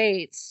United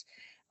States,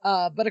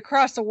 but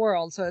across the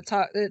world. So it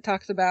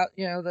talks about,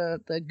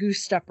 the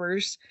goose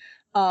steppers,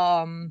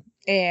 and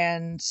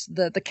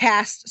the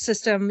caste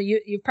system.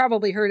 You've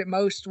probably heard it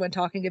most when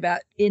talking about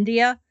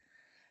India.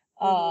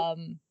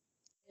 And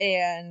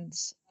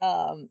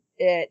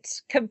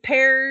it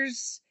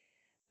compares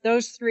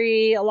those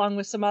 3 along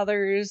with some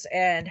others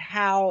and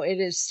how it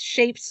has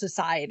shaped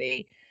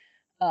society.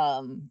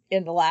 in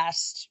the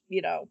last,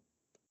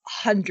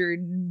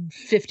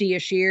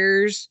 150-ish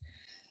years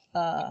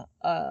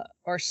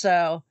or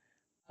so.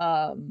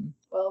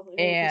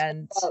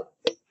 And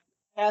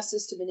caste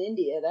system in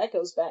India, that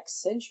goes back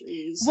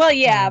centuries. Well,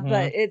 yeah,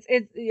 but it's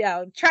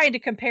trying to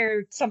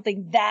compare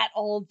something that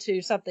old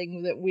to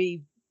something that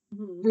we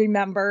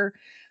remember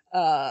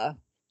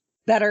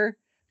better.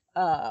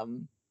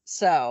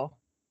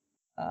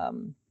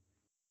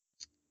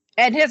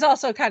 And his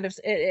also kind of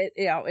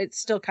it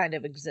still kind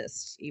of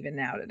exists even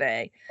now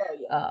today.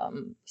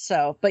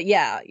 But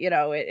yeah,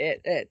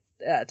 it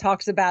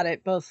talks about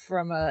it both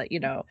from a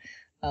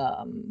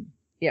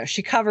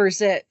she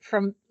covers it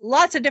from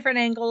lots of different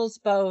angles,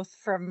 both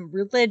from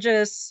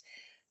religious,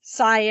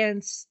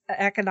 science,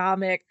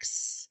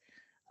 economics,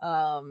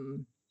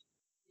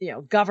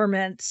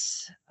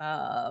 government,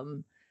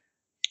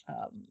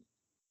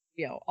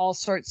 all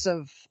sorts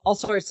of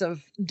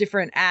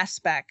different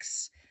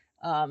aspects,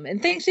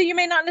 and things that you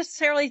may not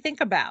necessarily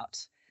think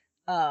about,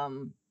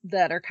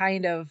 that are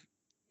kind of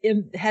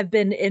have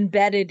been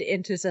embedded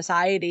into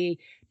society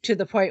to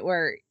the point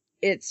where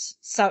it's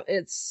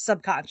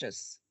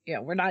subconscious.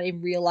 We're not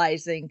even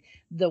realizing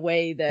the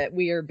way that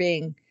we are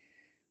being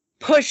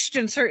pushed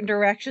in certain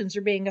directions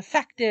or being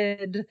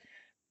affected,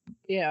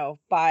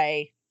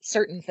 by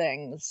certain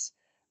things.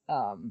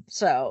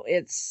 So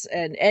it's,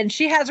 and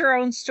she has her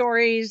own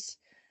stories.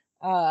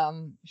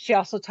 She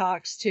also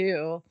talks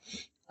to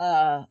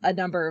a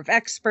number of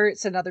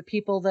experts and other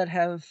people that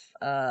have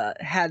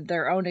had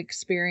their own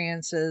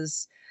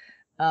experiences.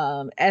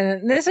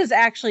 And this has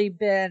actually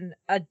been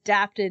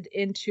adapted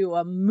into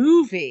a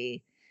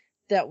movie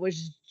that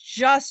was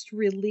just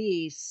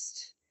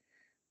released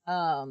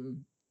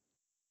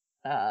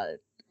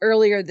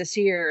earlier this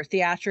year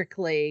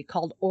theatrically,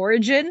 called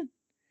Origin.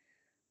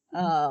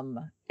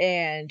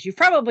 And you've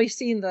probably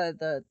seen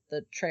the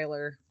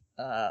trailer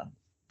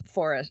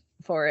for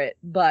it,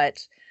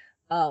 but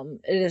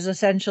it is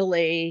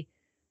essentially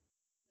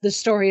the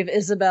story of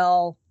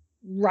Isabel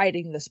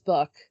writing this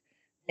book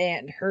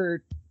and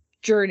her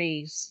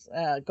journeys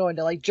going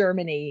to like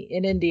Germany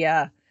and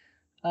India,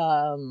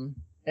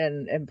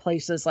 and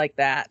places like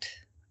that.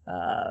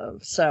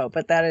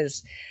 But that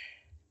it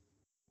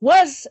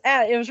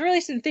was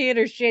released in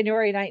theaters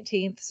January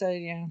 19th.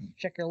 So,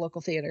 check your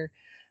local theater,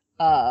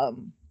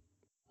 on,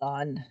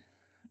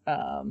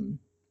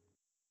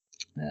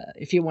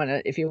 if you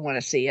want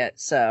to see it.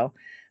 So,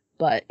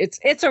 but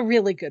it's a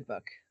really good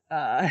book.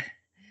 I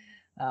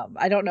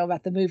don't know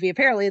about the movie.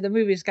 Apparently the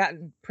movie's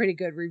gotten pretty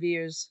good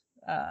reviews.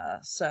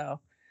 But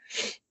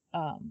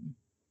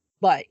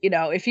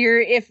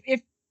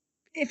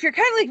if you're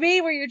kind of like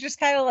me, where you're just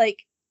kind of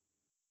like,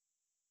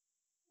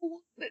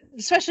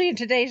 especially in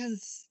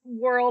today's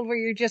world, where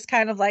you're just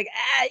kind of like,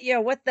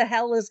 what the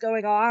hell is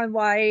going on?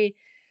 Why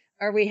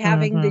are we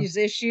having these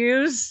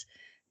issues?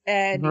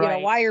 And,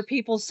 why are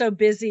people so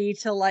busy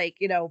to like,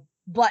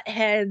 butt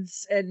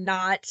heads and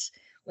not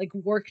like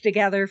work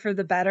together for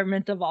the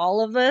betterment of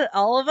all of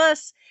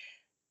us?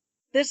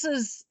 This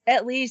is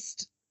at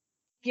least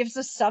gives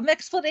us some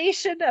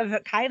explanation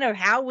of kind of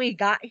how we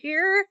got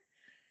here.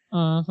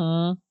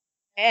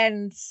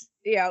 And it's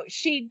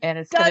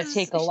going to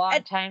take a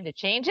long time to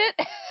change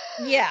it.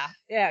 yeah,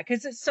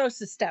 because it's so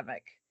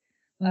systemic.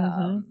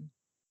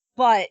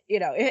 But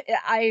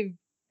I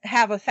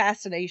have a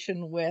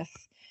fascination with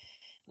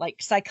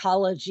like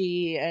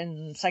psychology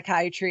and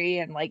psychiatry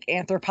and like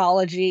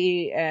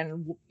anthropology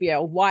and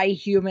why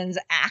humans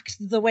act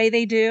the way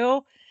they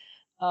do.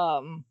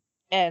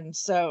 And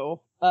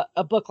so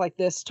a book like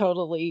this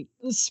totally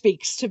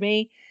speaks to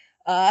me.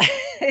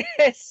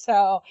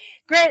 So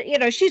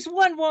great, she's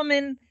one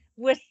woman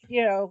with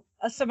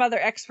some other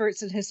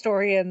experts and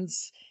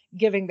historians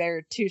giving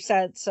their 2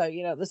 cents. So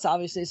this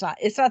obviously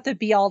it's not the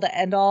be all to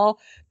end all,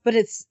 but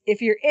it's,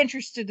 if you're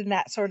interested in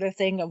that sort of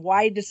thing of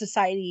why does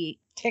society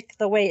tick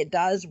the way it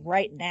does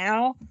right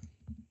now,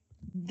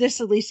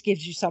 this at least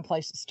gives you some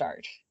place to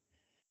start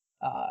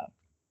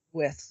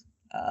with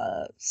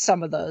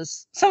some of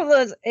those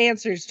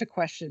answers to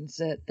questions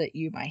that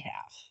you might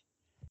have.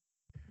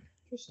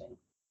 Interesting.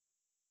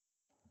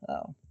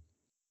 So,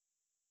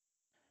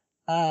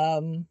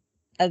 and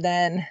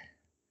then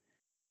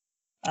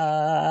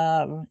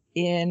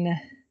in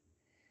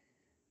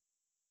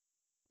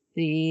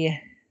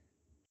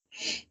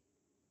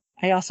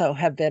I also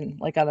have been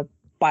like on a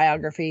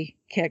biography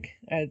kick.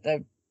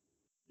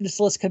 This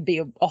list could be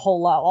a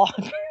whole lot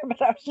longer,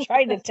 but I was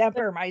trying to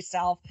temper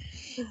myself.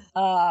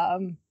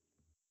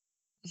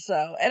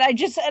 So, and I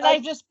just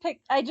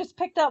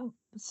picked up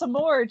some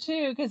more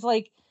too, because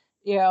like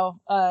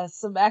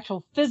some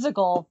actual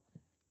physical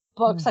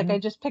books. Like I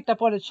just picked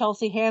up one of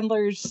Chelsea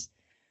Handler's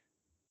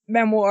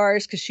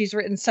memoirs because she's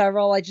written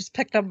several. I just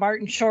picked up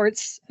Martin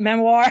Short's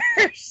memoir.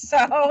 So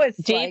it's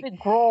David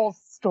Grohl's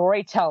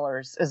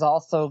Storytellers is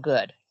also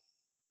good.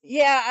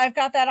 Yeah, I've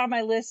got that on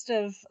my list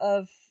of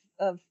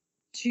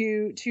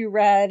to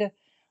read.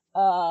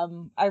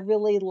 I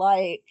really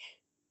like,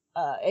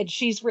 and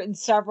she's written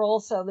several,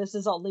 so this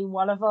is only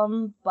one of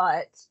them.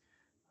 But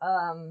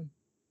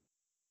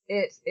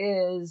it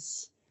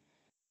is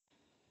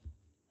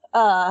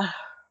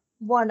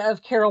one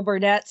of Carol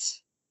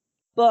Burnett's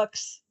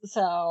books.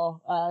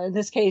 So in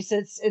this case,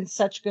 it's in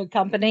such good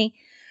company.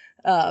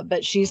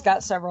 But she's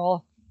got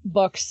several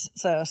books.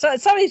 So some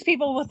of these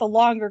people with a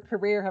longer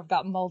career have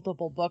got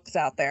multiple books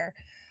out there.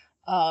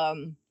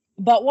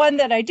 But one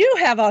that I do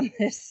have on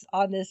this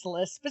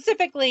list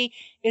specifically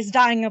is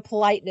Dying of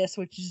Politeness,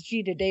 which is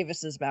Geena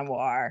Davis's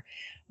memoir,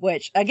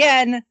 which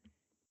again,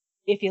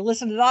 if you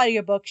listen to the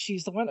audiobook,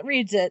 she's the one that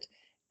reads it,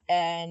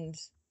 and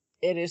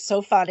it is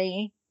so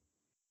funny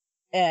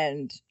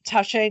and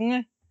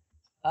touching.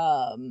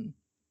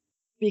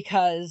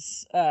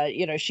 Because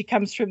she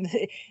comes from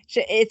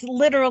it's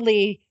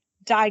literally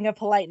Dying of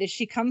Politeness.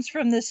 She comes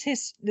from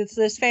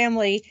this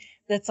family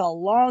that's a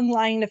long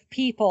line of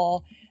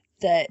people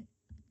that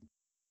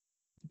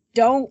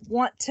don't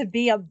want to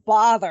be a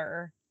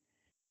bother,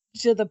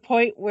 to the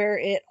point where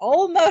it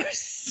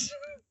almost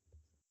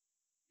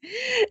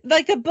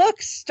like the book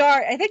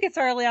I think it's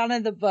early on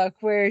in the book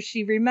where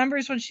she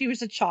remembers when she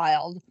was a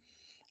child,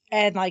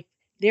 and like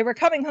they were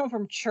coming home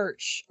from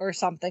church or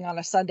something on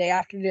a Sunday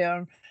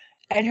afternoon,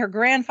 and her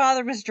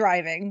grandfather was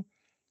driving.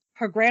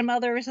 Her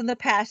grandmother was in the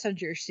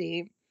passenger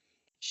seat.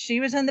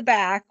 She was in the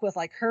back with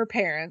like her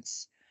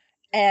parents.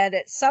 And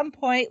at some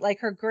point,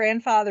 like her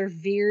grandfather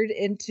veered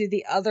into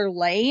the other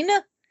lane,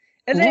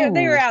 and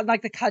they were out in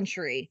like the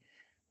country.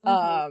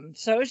 Mm-hmm.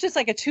 So it was just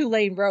like a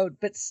 2-lane road,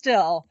 but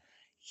still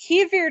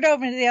he veered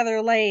over into the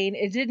other lane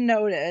and didn't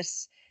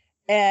notice.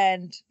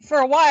 And for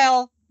a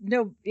while,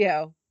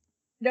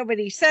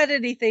 nobody said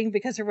anything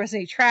because there wasn't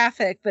any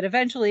traffic, but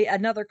eventually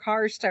another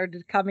car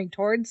started coming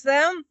towards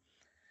them.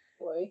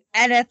 Boy.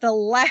 And at the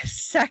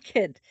last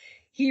second,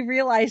 he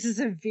realizes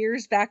and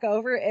veers back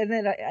over. And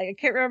then I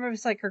can't remember if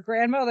it's like her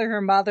grandmother,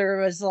 her mother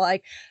was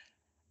like,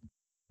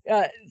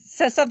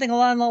 says something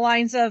along the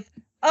lines of,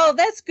 "Oh,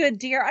 that's good,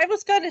 dear. I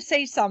was going to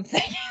say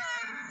something."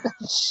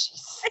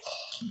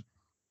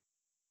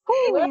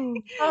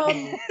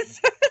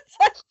 Goodness.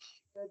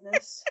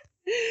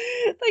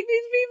 Like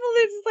these people,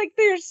 it's like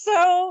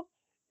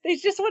they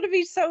just want to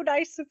be so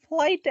nice and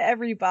polite to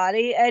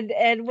everybody.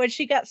 And when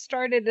she got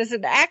started as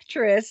an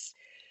actress,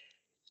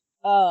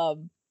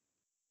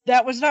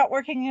 that was not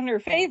working in her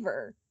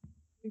favor,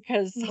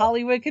 because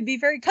Hollywood could be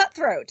very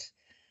cutthroat.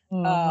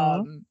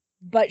 Mm-hmm.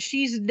 But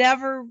she's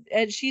never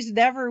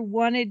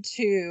wanted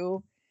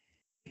to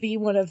be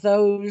one of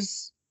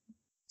those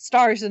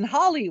stars in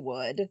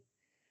Hollywood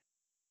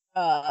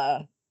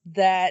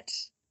that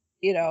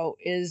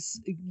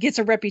gets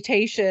a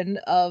reputation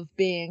of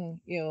being,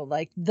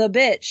 like the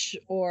bitch,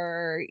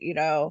 or,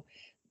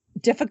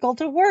 difficult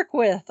to work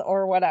with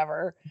or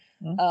whatever.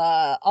 Mm-hmm.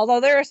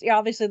 Although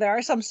obviously there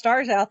are some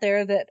stars out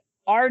there that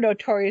are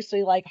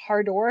notoriously like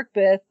hard to work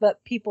with,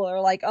 but people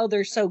are like, oh,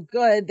 they're so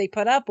good, they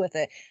put up with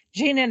it.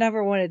 Geena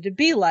never wanted to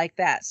be like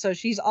that. So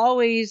she's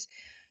always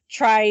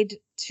tried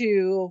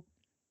to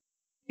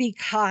be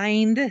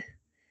kind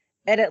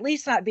and at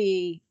least not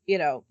be,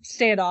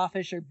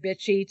 standoffish or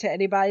bitchy to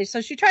anybody. So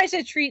she tries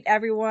to treat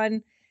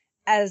everyone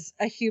as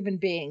a human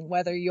being,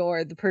 whether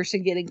you're the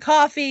person getting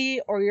coffee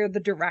or you're the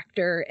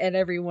director and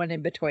everyone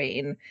in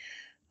between.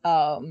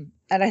 And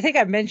I think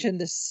I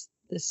mentioned this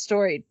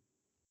story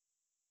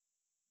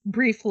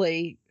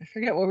briefly. I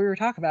forget what we were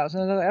talking about. It was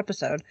another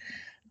episode,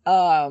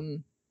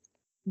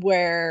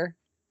 where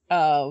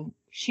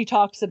she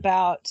talks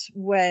about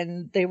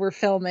when they were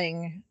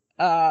filming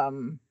A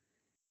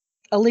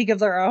League of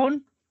Their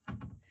Own.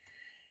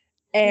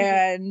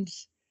 And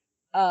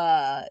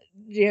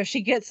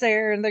she gets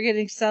there and they're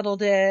getting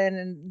settled in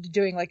and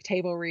doing like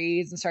table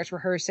reads and starts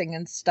rehearsing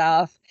and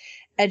stuff,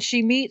 and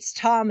she meets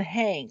Tom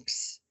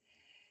Hanks,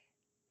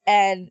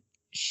 and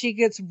she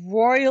gets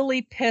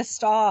royally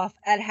pissed off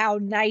at how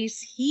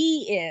nice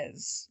he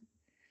is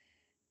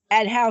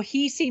and how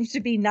he seems to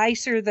be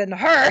nicer than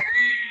her.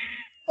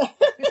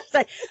 It's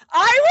like,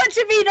 I want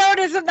to be known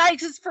as the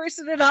nicest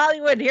person in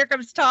Hollywood. Here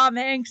comes Tom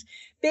Hanks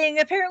being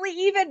apparently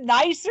even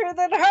nicer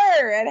than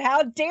her, and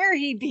how dare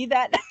he be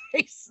that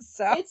nice?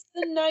 So it's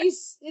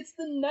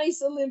the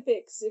nice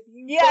Olympics. If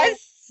you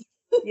yes.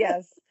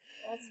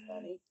 That's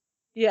funny.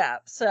 Yeah.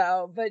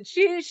 So, but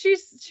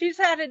she's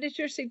had an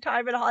interesting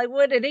time in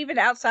Hollywood, and even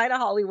outside of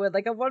Hollywood.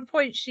 Like at one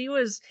point, she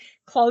was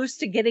close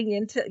to getting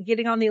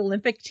on the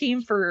Olympic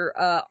team for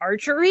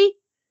archery.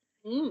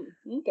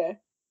 Okay.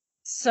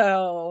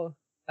 So,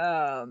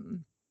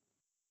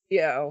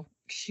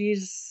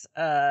 she's,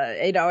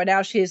 and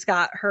now she's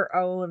got her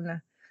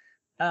own,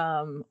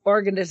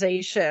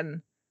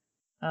 organization,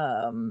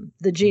 the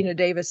Geena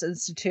Davis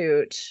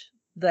Institute,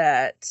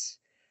 that,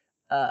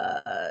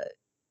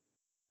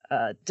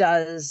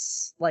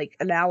 does like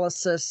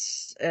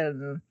analysis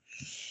and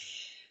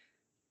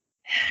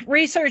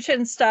research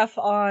and stuff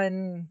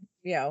on,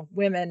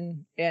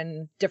 women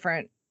in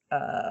different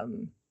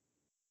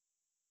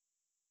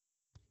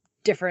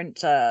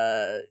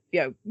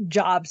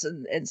jobs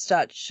and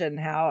such, and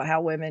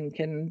how women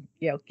can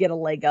get a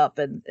leg up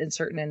in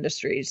certain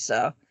industries.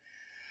 So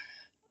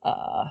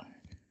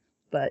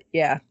but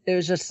yeah, it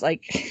was just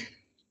like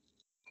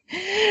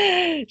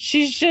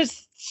she's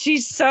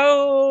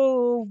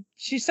so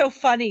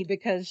funny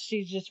because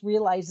she just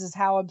realizes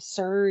how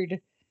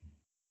absurd,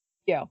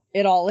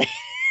 it all is.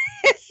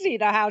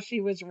 How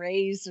she was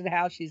raised and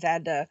how she's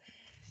had to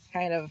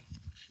kind of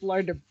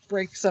learn to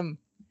break some.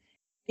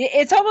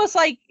 It's almost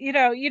like, you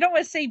don't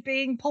want to say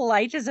being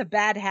polite is a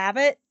bad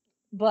habit,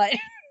 but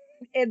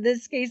in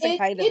this case, it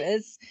kind of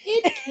is.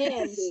 It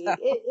can be. So,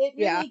 it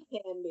really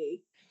can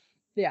be.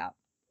 Yeah.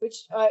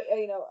 Which I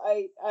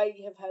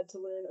have had to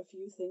learn a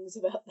few things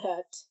about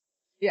that.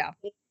 Yeah.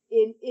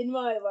 In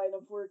my line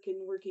of work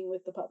and working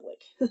with the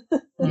public.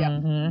 Yeah.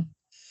 Mm-hmm.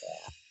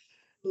 Yeah.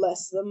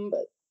 Bless them,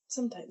 but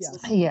sometimes.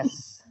 Yeah.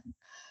 Yes.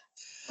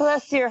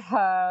 Bless your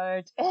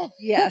heart.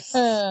 Yes.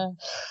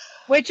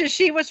 Which is,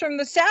 she was from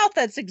the South.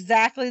 That's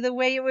exactly the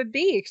way it would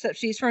be, except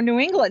she's from New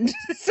England.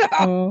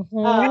 So.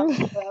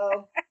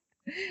 Well.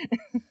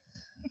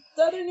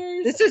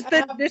 Southerners.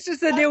 This is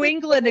the New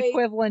England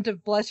equivalent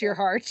of bless your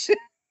heart.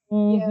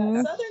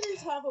 Yeah,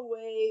 Southerners have a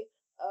way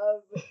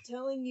of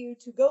telling you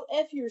to go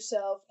F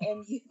yourself,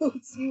 and you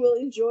will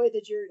enjoy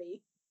the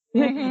journey.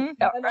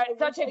 Mm-hmm. Right.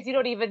 Sometimes you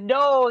don't even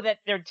know that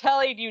they're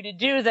telling you to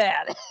do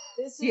that.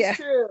 This is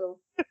true.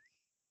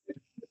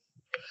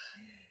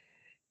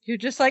 You're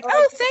just like,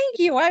 oh, thank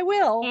you, I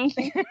will.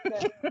 They're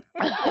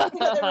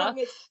wrong.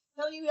 It's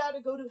tell you how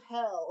to go to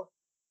hell.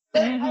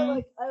 But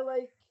I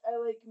like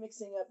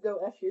mixing up go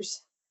F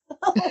yourself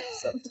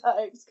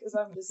sometimes because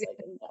I'm just like,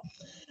 no.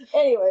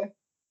 Anyway.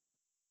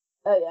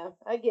 Oh yeah,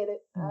 I get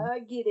it. I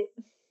get it.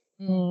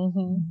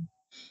 Mm-hmm.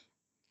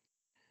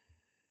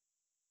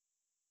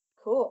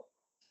 Cool.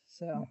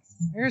 So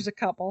here's a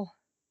couple.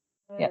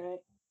 All right.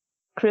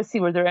 Chrissy,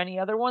 were there any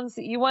other ones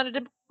that you wanted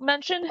to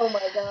mention? Oh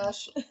my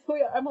gosh,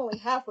 I'm only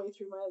halfway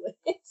through my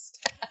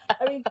list.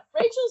 I mean,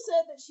 Rachel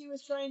said that she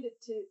was trying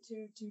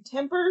to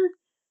temper,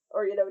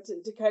 or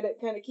to kind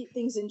of keep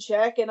things in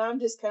check, and I'm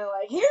just kind of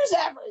like, here's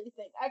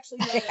everything. Actually,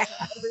 no, it's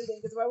not everything,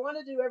 because if I want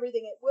to do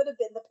everything, it would have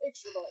been the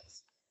picture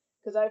books,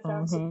 because I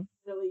found some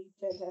really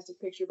fantastic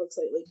picture books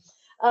lately.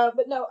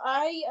 But no,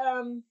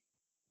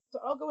 so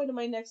I'll go into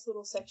my next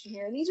little section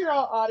here, and these are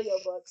all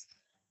audiobooks.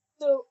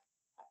 So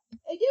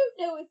I don't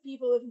know if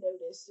people have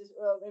noticed.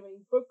 I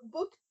mean,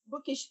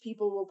 bookish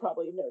people will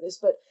probably have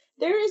noticed, but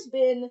there has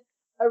been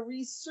a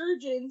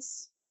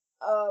resurgence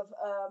of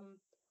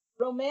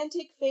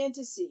romantic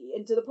fantasy,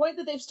 and to the point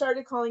that they've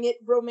started calling it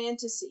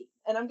romantasy.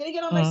 And I'm going to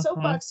get on my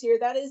soapbox here.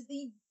 That is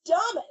the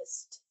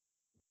dumbest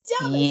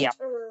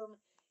term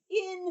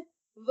in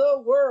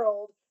the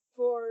world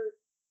for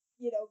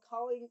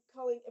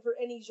calling for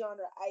any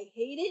genre. I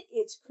hate it.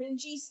 It's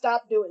cringy.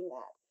 Stop doing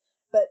that.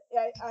 But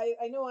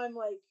I know I'm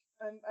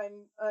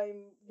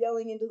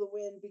yelling into the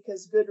wind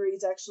because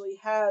Goodreads actually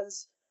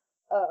has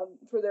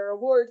for their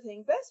award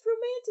thing best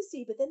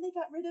romantasy, but then they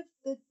got rid of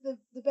the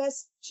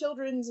best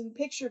children's and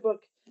picture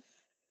book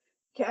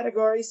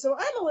category. So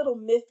I'm a little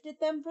miffed at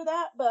them for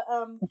that. But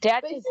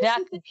that does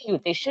not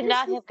compute. They should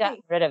not have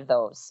gotten rid of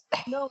those.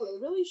 No, they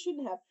really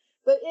shouldn't have.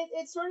 But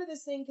it's sort of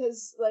this thing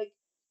because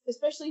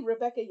especially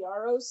Rebecca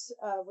Yarros,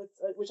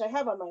 which I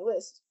have on my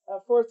list,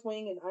 Fourth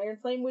Wing and Iron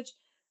Flame, which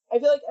I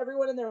feel like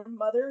everyone and their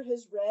mother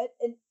has read,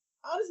 and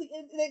honestly,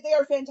 they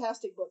are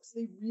fantastic books.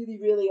 They really,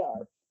 really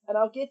are, and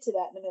I'll get to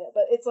that in a minute.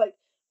 But it's like,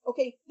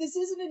 okay, this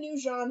isn't a new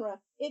genre.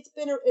 It's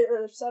been or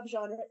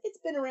subgenre. It's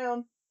been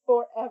around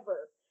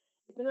forever.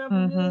 It's been around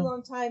for a really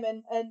long time,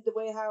 and the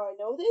way how I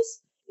know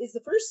this is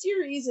the first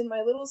series in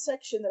my little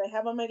section that I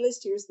have on my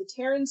list here is the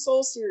Terran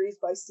Soul series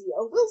by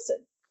C.L.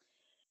 Wilson,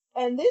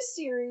 and this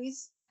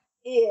series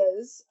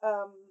is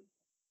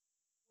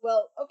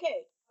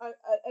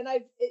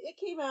it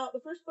came out. The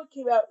first book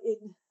came out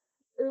in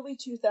early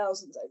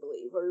 2000s, I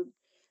believe, or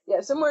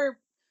somewhere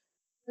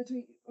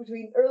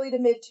between early to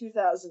mid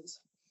 2000s.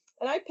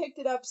 And I picked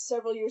it up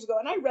several years ago,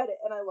 and I read it,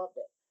 and I loved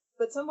it.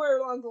 But somewhere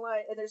along the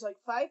line, and there's like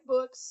 5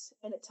 books,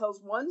 and it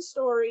tells one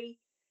story,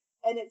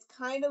 and it's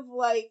kind of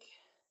like,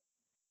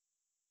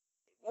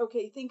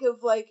 okay, think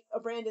of like a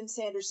Brandon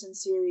Sanderson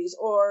series,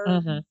 or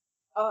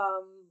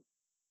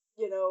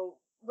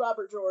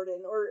Robert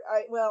Jordan, or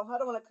I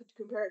don't want to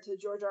compare it to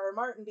George R.R.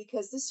 Martin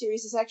because this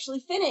series is actually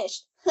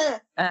finished.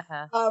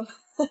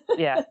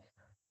 Yeah.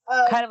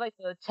 Kind of like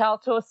the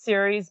Telltale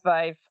series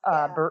by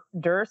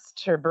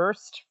Durst or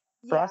Burst.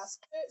 Yeah.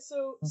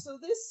 So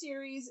this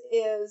series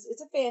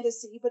it's a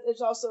fantasy, but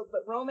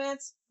but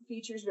romance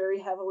features very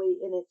heavily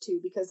in it too,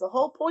 because the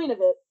whole point of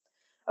it.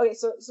 Okay,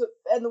 so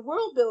and the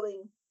world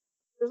building.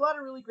 There's a lot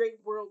of really great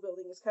world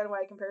building. It's kind of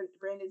why I compared it to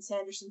Brandon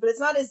Sanderson, but it's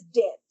not as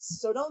dense.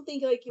 So don't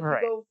think like if you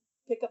go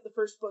pick up the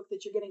first book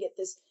that you're going to get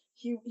this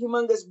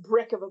humongous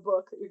brick of a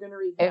book that you're going to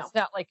read. It's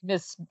not like the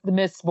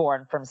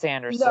Mistborn from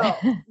Sanderson.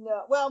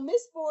 No. Well,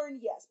 Mistborn,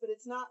 yes, but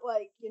it's not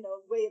like,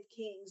 Way of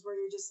Kings where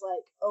you're just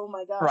like, oh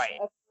my gosh,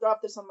 I've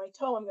dropped this on my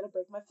toe, I'm going to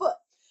break my foot.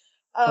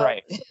 So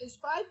there's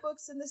 5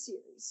 books in the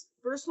series.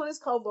 First one is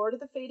called Lord of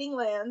the Fading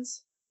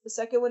Lands. The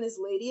second one is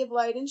Lady of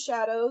Light and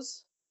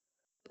Shadows.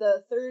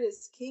 The third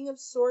is King of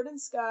Sword and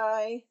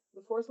Sky.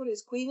 The fourth one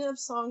is Queen of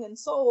Song and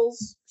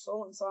Souls.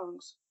 Soul and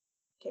Songs.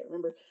 Can't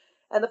remember.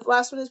 And the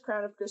last one is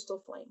Crown of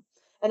Crystal Flame.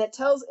 and it's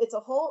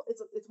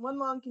one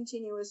long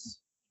continuous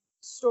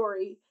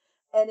story,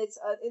 and it's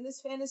in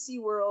this fantasy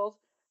world,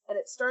 and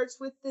it starts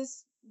with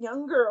this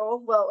young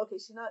girl. Well, okay,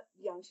 she's not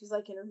young; she's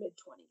like in her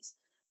mid-20s.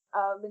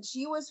 And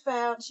she was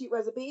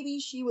a baby.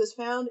 She was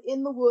found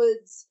in the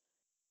woods,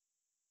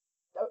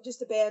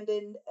 just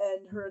abandoned,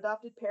 and her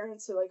adopted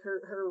parents, so like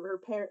her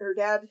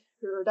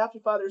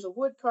adopted father's a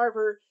wood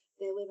carver.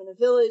 They live in a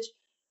village,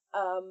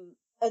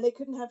 and they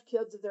couldn't have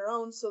kids of their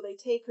own, so they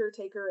take her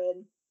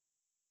in.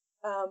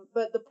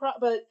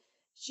 But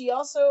she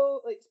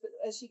also, like,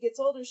 as she gets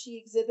older, she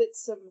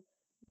exhibits some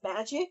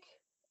magic,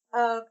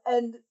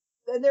 and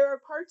there are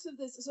parts of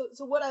this.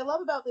 So what I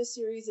love about this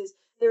series is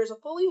there is a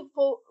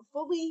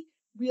fully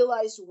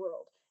realized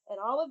world,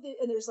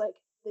 and there's like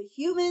the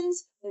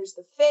humans, there's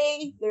the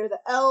fae, there are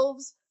the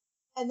elves,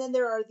 and then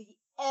there are the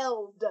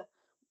eld,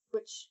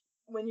 which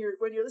when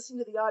you're listening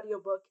to the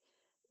audiobook,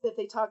 that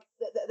they talk,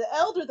 the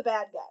eld are the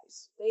bad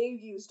guys. They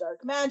use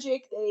dark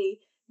magic. They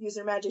use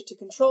their magic to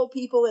control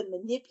people and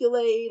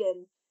manipulate,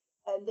 and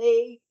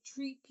they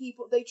treat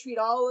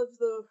all of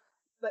the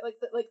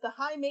like the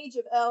high mage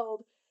of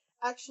Eld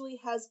actually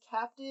has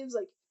captives,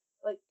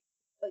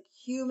 like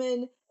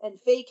human and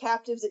fae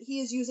captives, that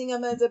he is using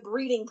them as a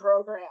breeding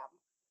program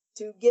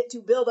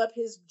to build up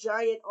his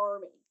giant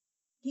army.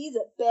 He's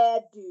a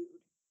bad dude,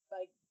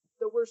 like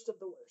the worst of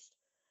the worst.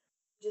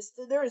 Just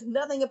there is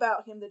nothing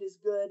about him that is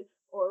good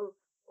or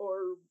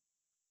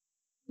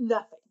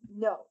nothing.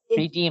 No,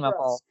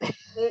 redeemable.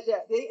 Yeah,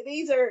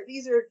 these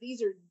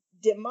are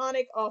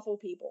demonic, awful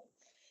people.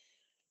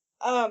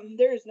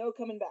 There is no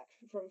coming back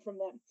from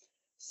them.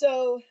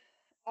 So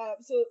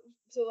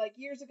like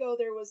years ago,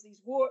 there was this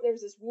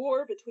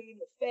war between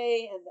the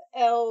Fae and the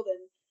Eld,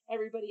 and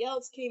everybody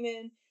else came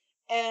in,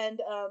 and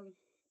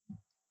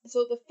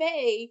so the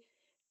Fae,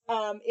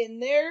 in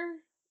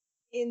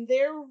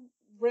their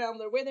realm,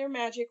 the way their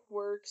magic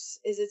works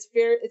is it's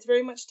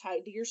very much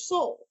tied to your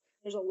soul.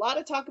 There's a lot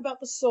of talk about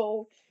the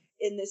soul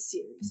in this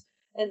series,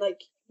 and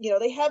like,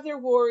 they have their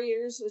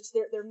warriors, which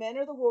their men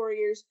are the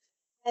warriors,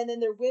 and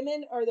then their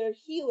women are their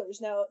healers.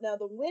 Now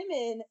the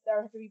women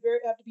have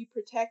to be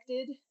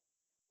protected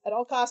at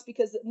all costs,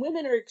 because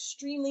women are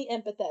extremely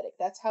empathetic.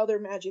 That's how their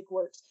magic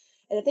works.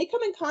 And if they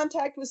come in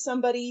contact with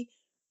somebody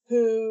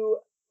who,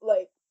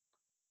 like,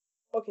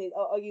 okay,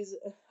 I'll use,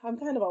 I'm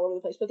kind of all over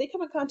the place, but they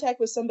come in contact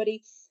with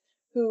somebody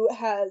who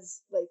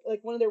has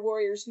like one of their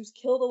warriors who's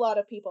killed a lot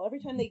of people. Every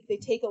time they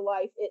take a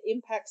life, it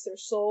impacts their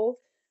soul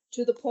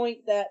to the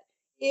point that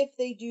if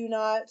they do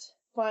not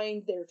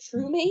find their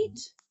true mate,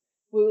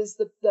 who is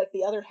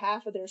the other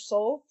half of their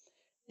soul,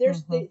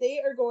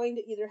 they are going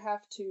to either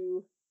have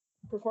to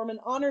perform an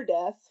honor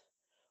death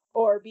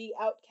or be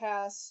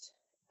outcast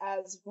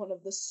as one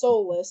of the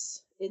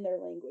soulless, in their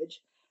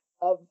language,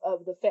 of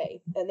the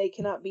Fae, and they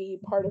cannot be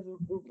part of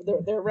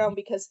their realm,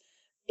 because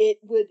it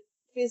would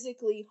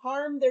physically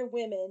harm their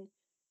women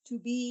to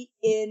be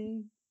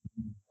in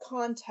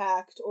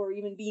contact or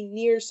even be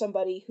near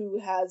somebody who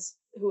has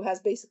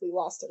basically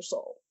lost their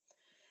soul.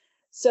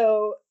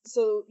 So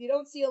you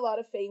don't see a lot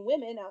of Fae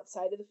women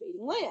outside of the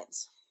Fading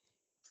Lands.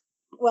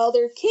 Well,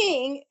 their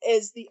king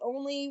is the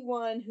only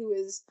one who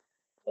is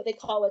what they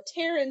call a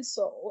Terran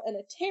soul, and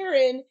a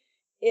Terran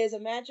is a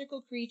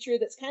magical creature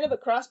that's kind of a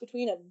cross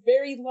between a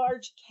very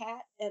large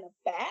cat and a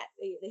bat.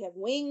 They have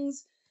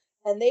wings,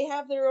 and they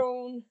have their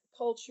own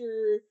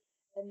culture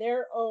and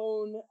their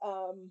own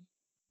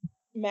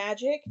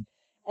magic,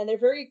 and they're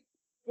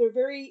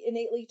very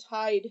innately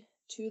tied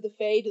to the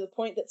Fae, to the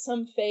point that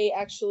some Fae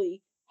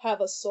actually have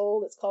a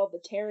soul that's called the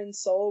Terran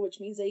soul, which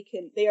means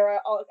they are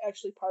all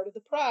actually part of the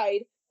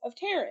pride of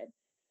Terran.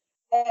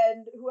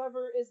 And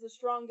whoever is the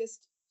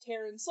strongest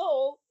Terran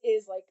soul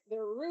is like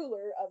their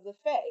ruler of the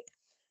Fae.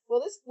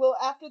 Well,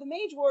 after the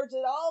Mage Wars,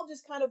 it all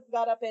just kind of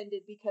got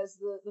upended, because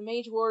the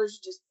Mage Wars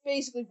just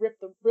basically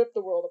ripped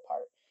the world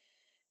apart.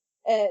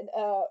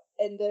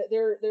 And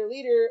their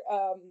leader,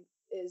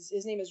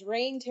 his name is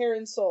Rain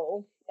Terran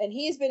Soul, and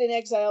he's been in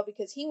exile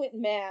because he went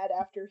mad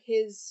after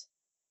his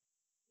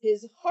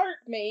heart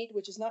mate,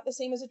 which is not the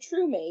same as a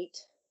true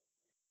mate,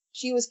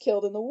 she was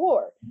killed in the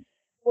war.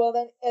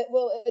 Well,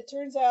 it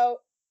turns out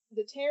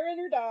the Terran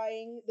are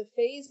dying, the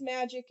Fae's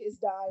magic is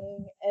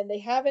dying, and they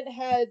haven't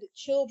had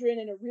children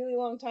in a really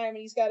long time,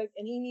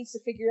 and he needs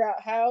to figure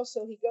out how.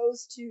 So he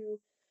goes to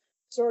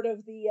sort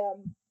of the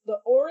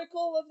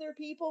oracle of their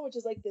people, which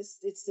is like this,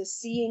 it's the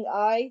seeing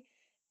eye,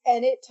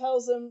 and it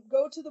tells him,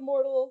 go to the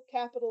mortal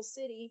capital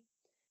city,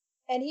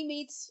 and he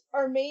meets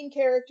our main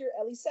character,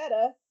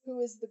 Elisetta,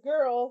 who is the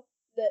girl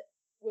that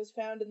was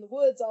found in the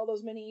woods all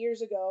those many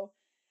years ago.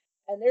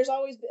 And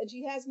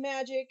she has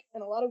magic,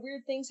 and a lot of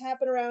weird things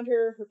happen around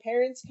her. Her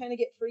parents kind of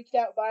get freaked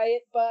out by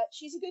it, but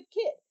she's a good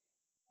kid,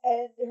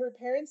 and her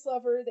parents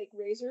love her. They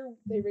raise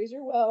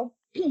her well,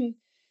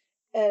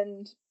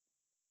 and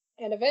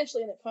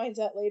eventually, and it finds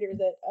out later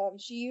that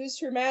she used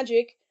her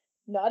magic,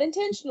 not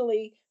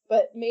intentionally,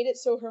 but made it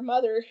so her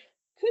mother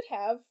could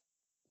have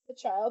a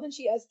child, and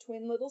she has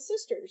twin little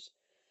sisters.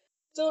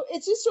 So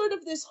it's just sort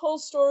of this whole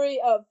story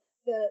of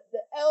the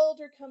Eld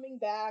are coming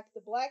back.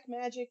 The black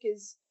magic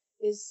is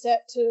is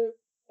set to,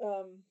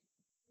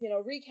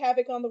 wreak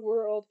havoc on the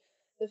world.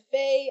 The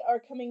Fae are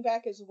coming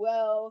back as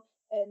well,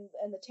 and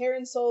the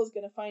Terran soul is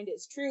going to find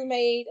its true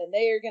mate, and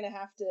they are going to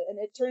have to. And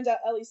it turns out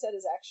Elised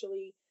is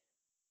actually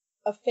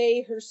a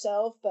Fae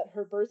herself, but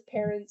her birth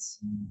parents,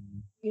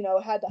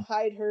 had to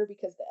hide her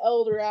because the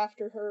Elder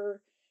after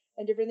her,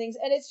 and different things.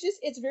 And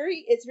it's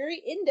very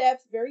in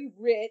depth, very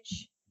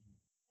rich,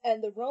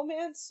 and the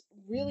romance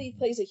really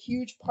plays a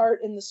huge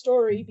part in the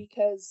story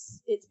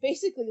because it's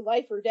basically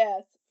life or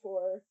death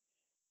for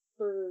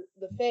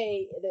the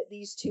Fae that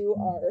these two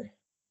are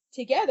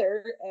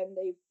together, and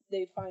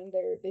they find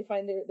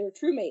their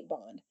true mate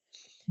bond.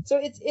 So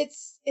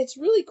it's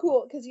really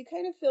cool because you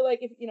kind of feel like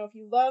if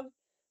you love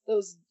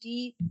those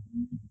deep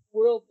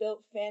world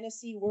built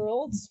fantasy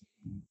worlds,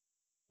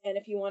 and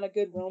if you want a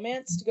good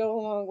romance to go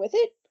along with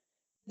it,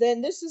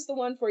 then this is the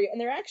one for you. And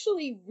they're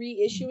actually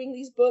reissuing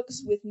these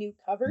books with new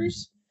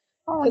covers.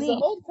 Because the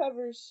old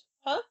covers,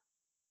 huh?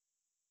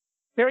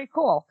 Very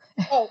cool.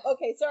 Oh,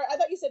 okay. Sorry, I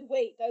thought you said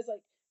wait. I was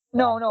like,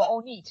 no.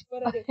 Oh, neat.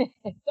 What I do?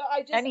 So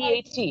I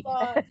just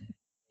bought,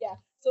 yeah.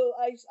 So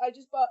I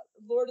just bought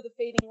Lord of the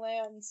Fading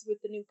Lands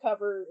with the new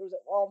cover. It was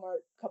at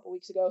Walmart a couple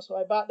weeks ago, so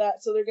I bought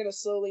that. So they're gonna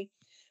slowly,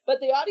 but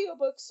the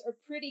audiobooks are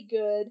pretty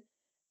good.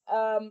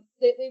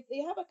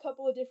 They have a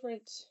couple of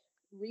different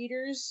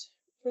readers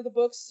for the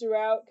books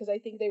throughout because I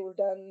think they were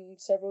done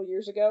several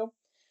years ago.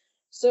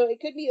 So it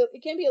can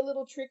be a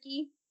little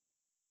tricky,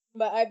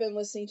 but I've been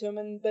listening to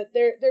them, but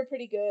they're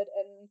pretty good,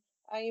 and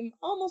I'm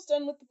almost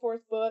done with the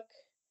fourth book.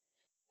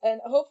 And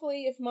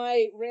hopefully, if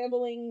my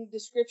rambling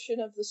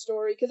description of the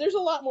story, because there's a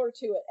lot more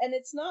to it, and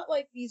it's not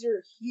like these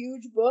are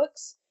huge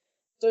books,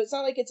 so it's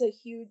not like it's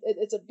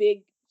a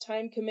big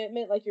time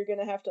commitment. Like you're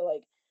gonna have to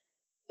like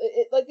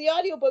the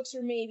audiobooks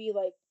are maybe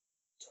like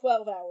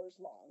 12 hours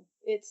long.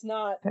 It's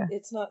not that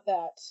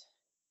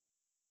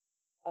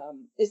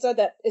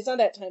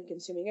time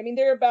consuming. I mean,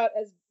 they're about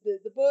as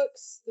the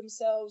books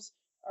themselves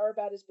are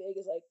about as big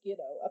as like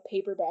a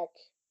paperback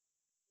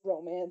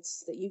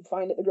romance that you'd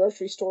find at the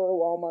grocery store or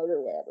Walmart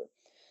or wherever.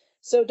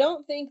 So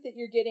don't think that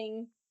you're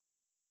getting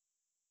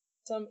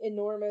some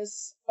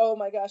enormous, oh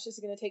my gosh, this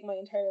is going to take my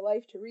entire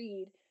life to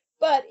read,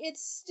 but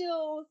it's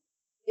still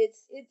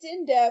it's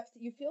in depth.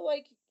 You feel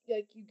like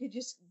you could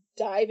just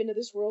dive into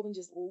this world and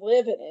just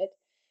live in it,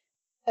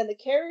 and the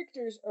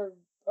characters are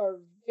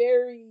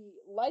very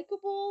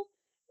likable,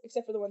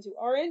 except for the ones who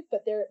aren't,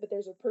 but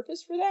there's a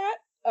purpose for that.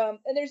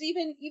 And there's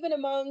even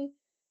among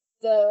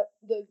the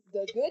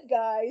good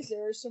guys,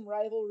 there are some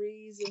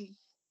rivalries, and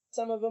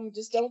some of them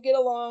just don't get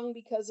along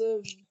because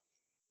of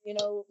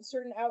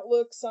certain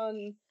outlooks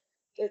on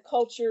their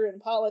culture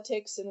and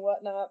politics and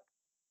whatnot.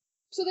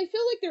 So they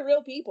feel like they're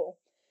real people.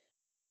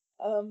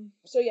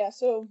 So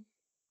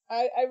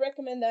I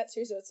recommend that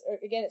series. So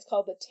it's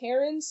called The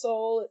Terran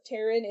Soul.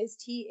 Terran is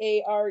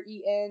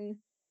Taren.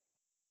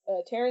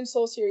 Terran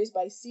Soul series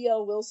by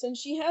C.L. Wilson.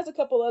 She has a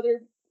couple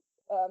other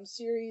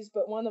series,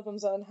 but one of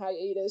them's on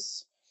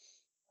hiatus.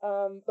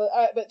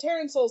 But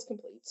Terran Soul's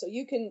complete, so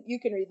you can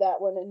read that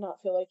one and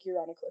not feel like you're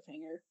on a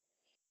cliffhanger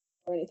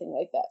or anything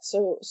like that.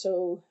 So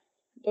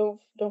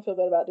don't feel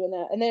bad about doing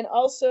that. And then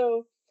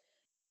also,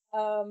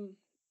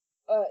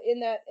 in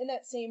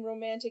that same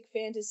romantic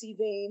fantasy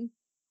vein,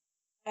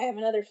 I have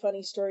another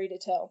funny story to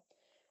tell.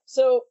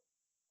 So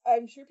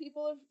I'm sure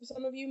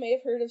some of you may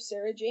have heard of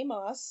Sarah J.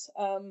 Maas.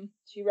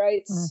 She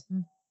writes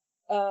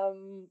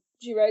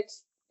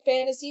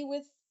fantasy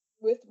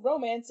with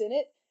romance in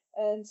it,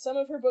 and some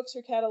of her books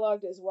are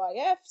cataloged as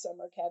YF, some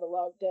are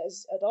cataloged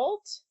as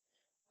adult.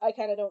 I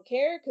kind of don't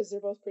care because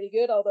they're both pretty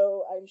good,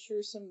 although I'm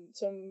sure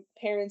some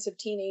parents of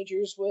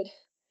teenagers would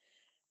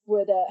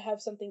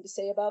have something to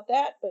say about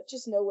that. But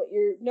just know what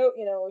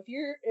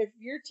if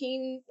you're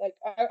teen, like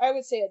I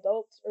would say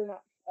adult or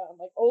not,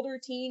 like older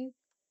teen,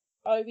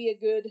 probably be a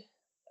good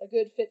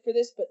fit for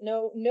this. But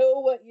know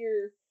what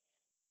your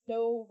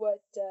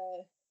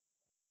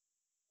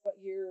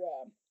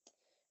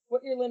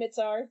limits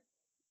are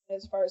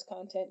as far as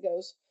content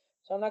goes.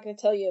 So I'm not going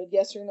to tell you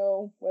yes or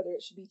no whether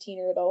it should be teen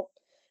or adult.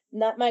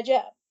 Not my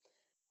job.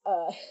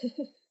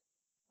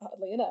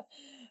 Oddly enough.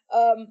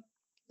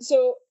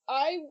 So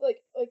I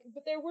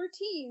but there were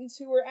teens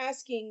who were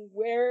asking,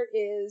 where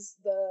is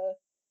the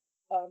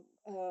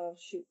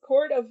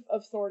Court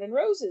of Thorn and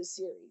Roses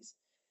series?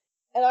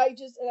 And I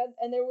just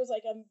and there was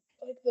like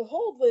the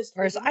whole list. Of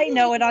course, I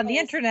know it on the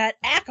internet.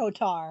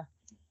 ACOTAR,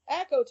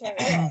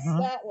 yes,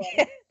 that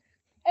one.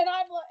 And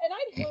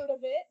I'd heard of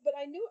it, but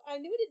I knew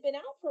it had been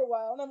out for a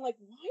while, and I'm like,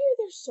 why are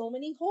there so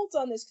many holds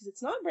on this? Because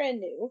it's not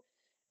brand new.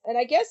 And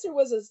I guess there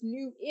was this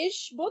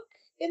new-ish book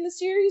in the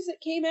series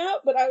that came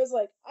out, but I was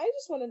like, I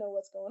just want to know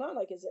what's going on.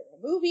 Like, is there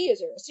a movie?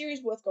 Is there a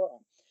series? What's going on?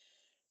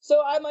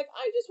 So I'm like,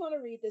 I just want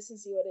to read this and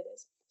see what it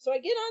is. So I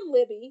get on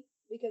Libby,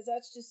 because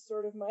that's just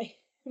sort of my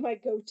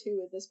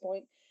go-to at this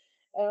point.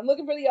 And I'm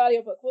looking for the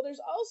audiobook. Well,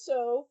 there's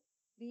also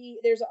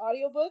there's an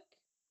audiobook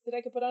that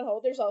I could put on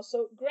hold. There's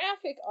also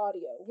graphic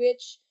audio,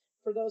 which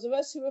for those of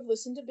us who have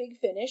listened to Big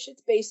Finish,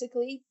 it's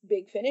basically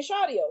Big Finish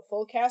audio,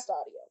 full cast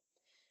audio.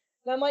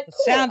 And I'm like,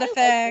 cool, sound I like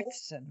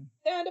effects this. and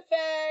Sound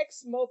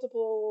effects,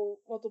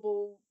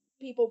 multiple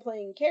people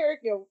playing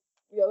character.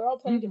 They're all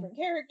playing different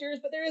characters,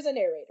 but there is a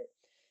narrator.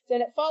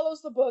 Then it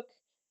follows the book.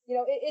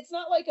 It's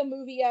not like a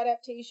movie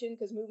adaptation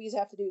because movies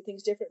have to do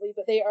things differently,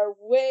 but they are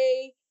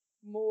way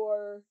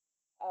more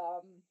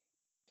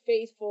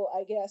faithful,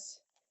 I guess,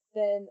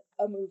 than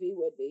a movie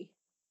would be.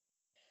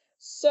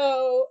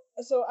 So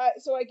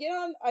I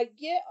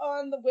get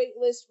on the wait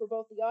list for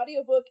both the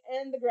audiobook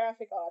and the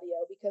graphic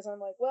audio because I'm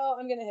like, well,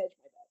 I'm gonna hedge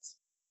my bets.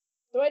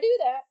 So I do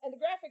that, and the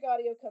graphic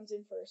audio comes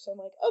in first. So I'm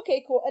like,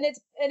 okay, cool, and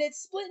it's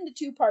split into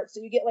two parts.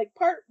 So you get like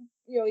part,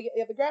 you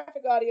have the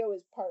graphic audio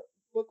is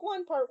book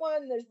one, part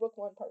one, and there's book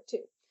one, part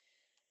two.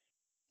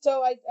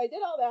 So I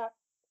did all that,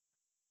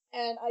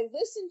 and I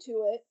listened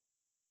to it,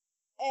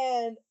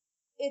 and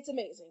it's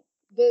amazing.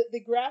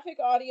 The graphic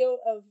audio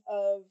of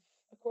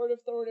A Court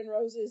of Thorn and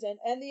Roses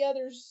and the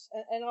others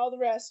and all the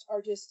rest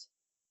are just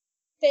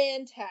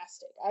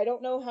fantastic. I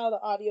don't know how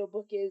the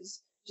audiobook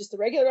is, just the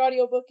regular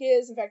audiobook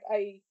is. In fact,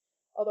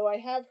 although I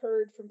have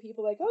heard from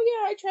people like, oh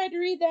yeah, I tried to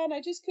read that and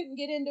I just couldn't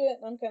get into it.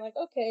 And I'm kind of like,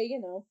 okay,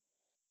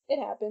 it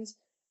happens.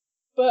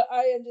 But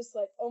I am just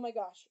like, oh my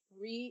gosh,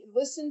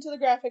 listen to the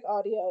graphic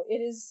audio.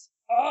 It is,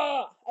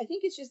 I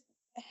think it's just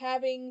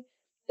having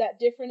that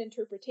different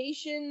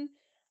interpretation,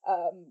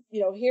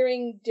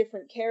 hearing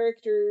different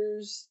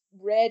characters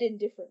read in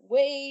different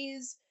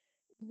ways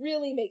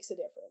really makes a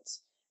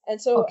difference.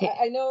 And so Okay.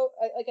 I know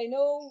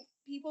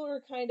people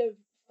are kind of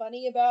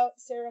funny about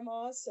Sarah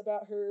Moss,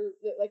 about her,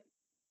 like,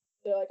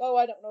 they're like, oh,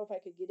 I don't know if I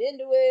could get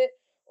into it,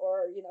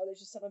 or, there's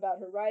just something about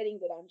her writing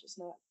that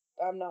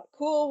I'm not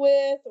cool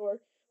with, or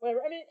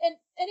whatever. I mean, and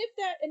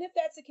if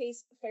that's the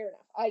case, fair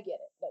enough. I get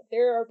it. Like,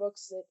 there are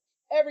books that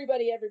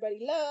everybody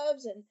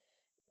loves and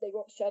they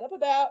won't shut up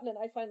about, and then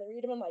I finally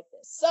read them. I'm like,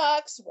 this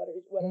sucks. What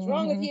is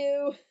wrong with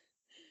you?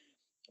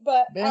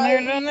 But been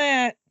there, done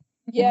that.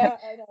 Yeah,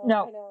 I know.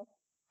 No. I know.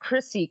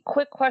 Chrissy,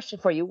 quick question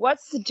for you.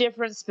 What's the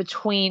difference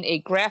between a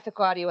graphic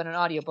audio and an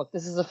audiobook?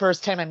 This is the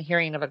first time I'm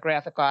hearing of a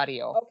graphic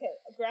audio. Okay,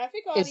 a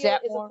graphic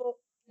audio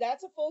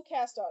that's a full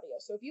cast audio.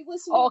 So if you've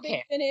listened to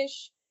Big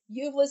Finish,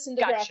 you've listened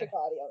to graphic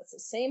audio. It's the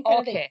same kind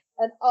of thing.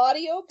 An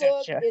audio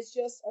book is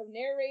just a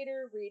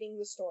narrator reading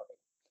the story.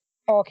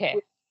 Okay.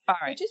 All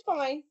right. Which is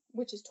fine,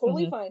 which is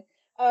totally fine.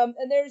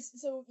 And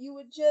you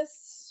would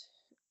just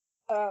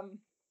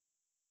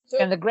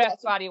and the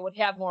graphic audio would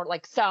have more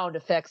like sound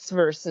effects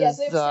versus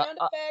they have sound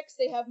effects.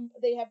 They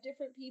have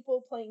different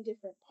people playing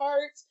different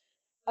parts.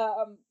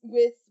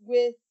 With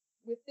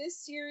this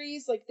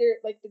series, like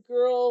the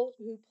girl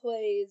who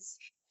plays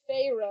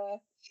Feyre,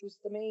 who's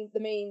the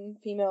main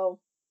female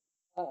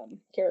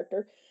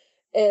character.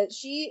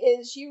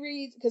 She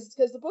reads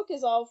because the book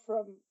is all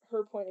from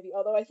her point of view.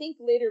 Although I think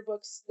later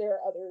books there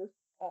are other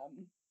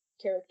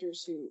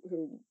characters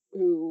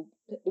who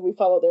we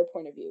follow their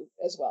point of view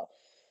as well.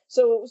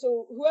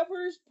 So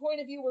whoever's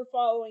point of view we're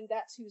following,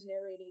 that's who's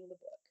narrating the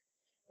book,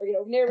 or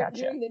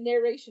doing the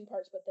narration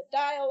parts. But the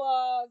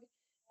dialogue,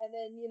 and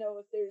then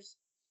if there's,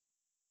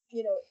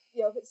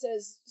 if it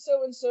says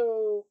so and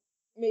so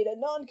made a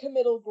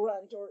non-committal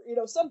grunt,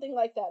 or something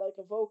like that, like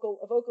a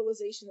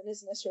vocalization that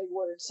isn't necessarily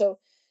words. So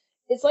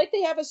it's like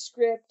they have a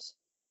script,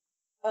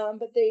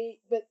 but they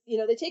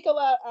take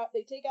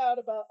out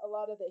about a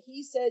lot of the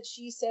he said,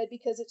 she said,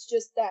 because it's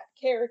just that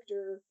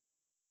character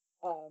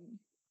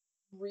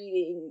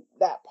reading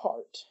that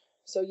part.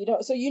 So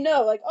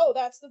like, oh,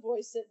 that's the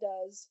voice that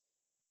does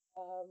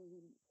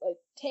like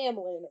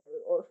Tamlin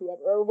or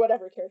whoever, or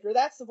whatever character.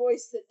 That's the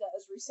voice that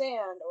does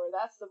Rhysand, or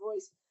that's the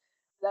voice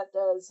that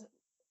does,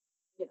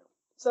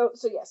 So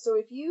yeah. So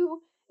if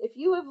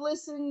you have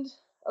listened,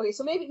 okay,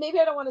 so maybe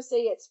I don't want to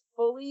say it's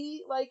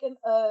fully like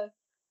a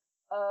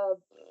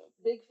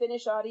Big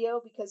Finish audio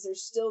because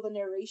there's still the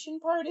narration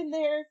part in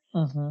there,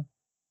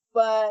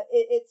 but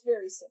it's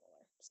very similar.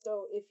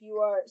 So if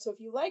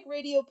you like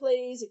radio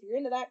plays, if you're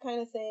into that kind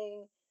of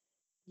thing,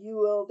 you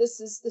will. This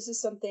is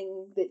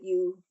something that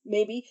you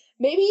maybe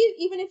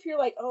even if you're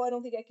like, oh, I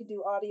don't think I could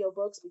do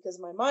audiobooks because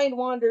my mind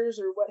wanders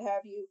or what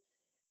have you.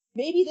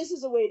 Maybe this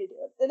is a way to do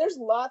it. And there's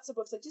lots of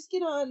books. Like, just you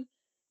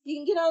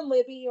can get on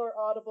Libby or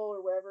Audible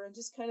or wherever and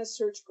just kind of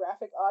search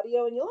graphic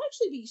audio, and you'll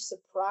actually be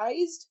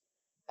surprised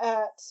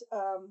at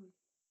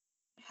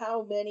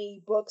how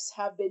many books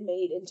have been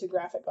made into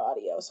graphic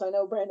audio. So I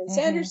know Brandon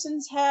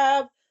Sanderson's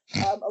have,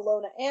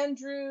 Alona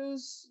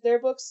Andrews, their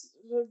books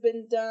have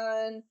been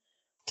done.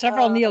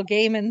 Several Neil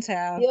Gaiman's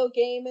have.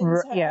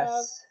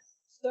 Yes.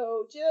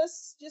 So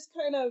just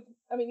kind of,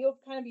 I mean, you'll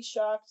kind of be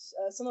shocked.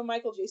 Some of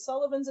Michael J.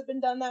 Sullivan's have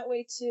been done that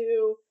way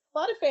too. A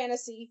lot of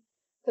fantasy,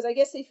 because I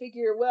guess they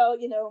figure, well,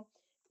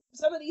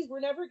 some of these we're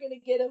never going to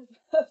get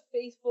a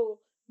faithful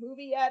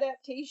movie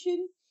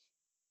adaptation,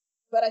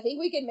 but I think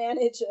we can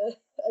manage a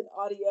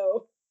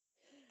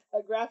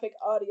graphic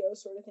audio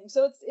sort of thing.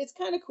 So it's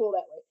kind of cool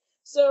that way.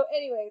 So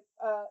anyway,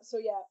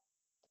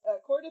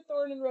 Court of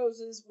Thorn and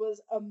Roses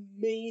was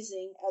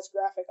amazing as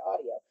graphic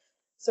audio.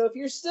 So if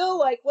you're still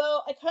like,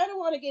 well, I kind of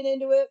want to get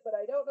into it, but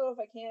I don't know if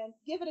I can,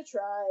 give it a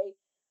try.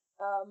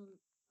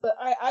 But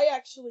I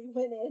actually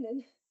went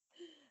in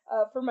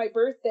for my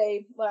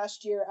birthday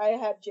last year, I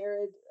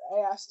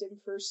asked him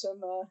for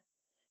some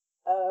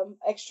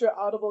extra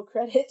Audible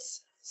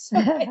credits so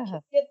I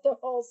could get the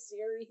whole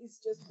series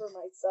just for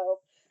myself,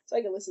 so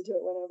I can listen to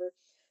it whenever.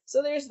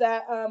 So there's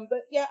that.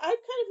 But yeah, I've kind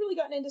of really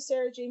gotten into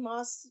Sarah J.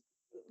 Maas,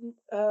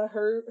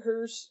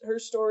 her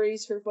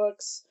stories, her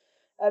books.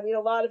 I mean,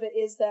 a lot of it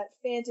is that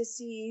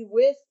fantasy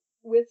with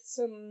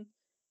some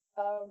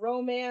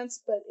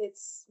romance, but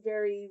it's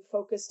very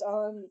focused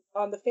on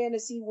the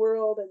fantasy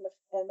world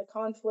and the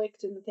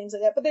conflict and the things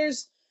like that. But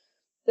there's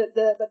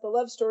the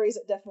love stories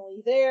are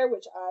definitely there,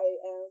 which I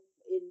am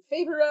in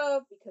favor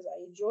of because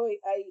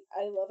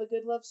I love a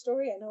good love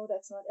story. I know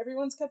that's not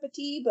everyone's cup of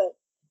tea, but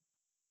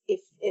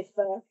if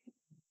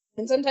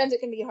and sometimes it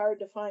can be hard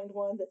to find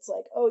one that's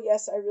like, oh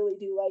yes, I really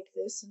do like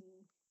this,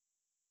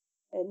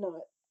 and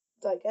not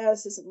like,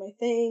 this isn't my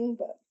thing.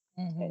 But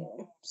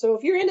anyway, so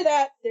if you're into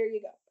that, there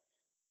you go.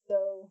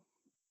 So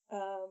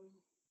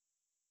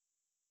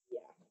yeah.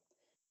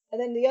 And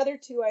then the other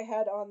two I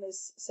had on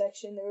this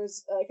section, there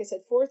was, like I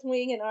said, Fourth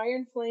Wing and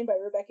Iron Flame by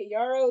Rebecca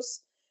Yarros.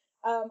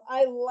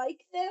 I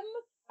like them.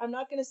 I'm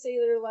not going to say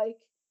they're like,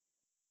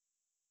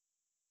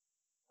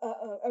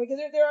 I mean,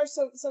 because there are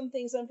some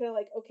things I'm kind of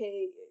like,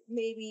 okay,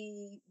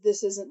 maybe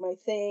this isn't my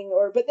thing,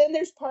 but then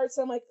there's parts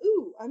I'm like,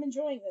 ooh, I'm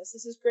enjoying this.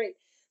 This is great.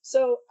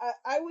 So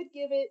I would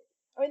give it.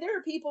 I mean, there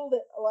are people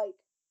that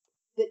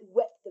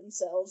wet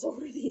themselves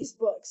over these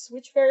books,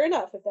 which fair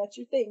enough. If that's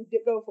your thing,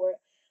 go for it.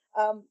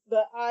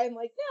 But I'm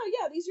like, no,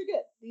 yeah, these are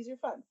good. These are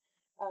fun.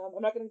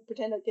 I'm not going to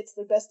pretend like it's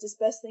the bestest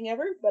best thing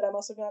ever, but I'm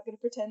also not going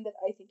to pretend that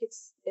I think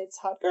it's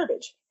hot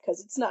garbage, because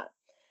it's not.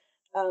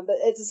 But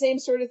it's the same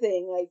sort of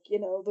thing. Like,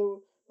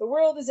 the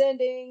world is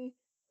ending,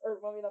 or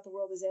well, maybe not the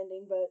world is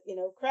ending, but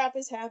crap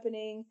is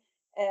happening,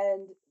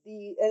 and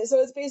so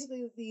it's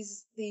basically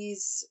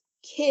these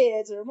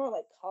kids, or more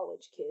like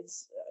college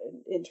kids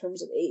in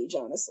terms of age,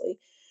 honestly.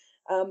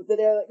 That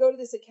they go to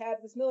this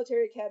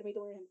military academy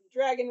to learn how to be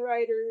dragon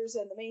riders,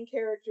 and the main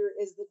character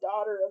is the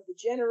daughter of the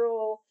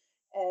general,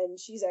 and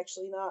she's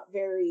actually not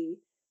very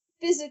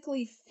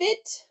physically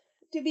fit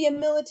to be a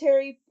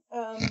military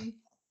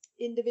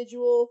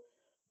individual,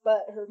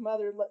 but her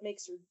mother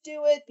makes her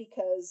do it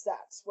because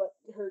that's what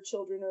her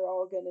children are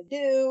all going to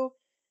do,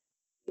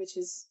 which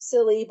is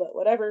silly, but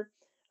whatever.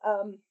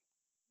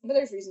 But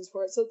there's reasons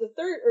for it. So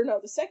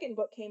the second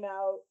book came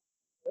out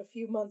a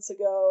few months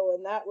ago,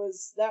 and that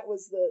was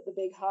the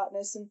big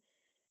hotness. And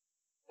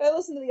I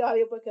listened to the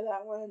audiobook of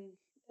that one,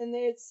 and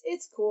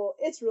it's cool.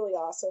 It's really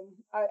awesome.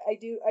 I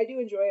do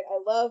enjoy it. I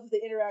love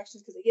the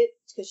interactions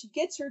because she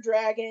gets her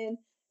dragon,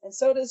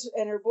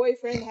 and her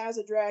boyfriend has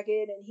a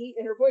dragon,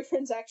 and her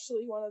boyfriend's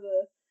actually one of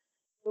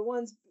the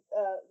ones,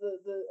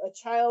 a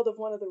child of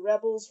one of the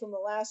rebels from the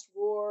last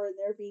war, and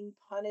they're being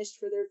punished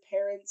for their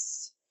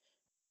parents'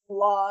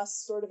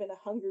 loss, sort of in a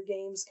Hunger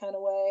Games kind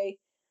of way.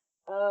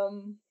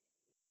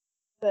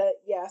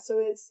 But yeah, so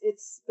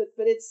it's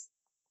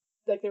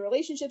like the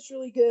relationship's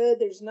really good.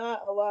 There's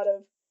not a lot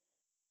of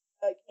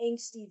like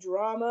angsty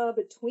drama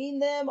between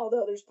them,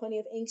 although there's plenty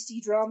of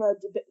angsty drama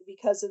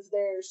because of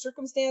their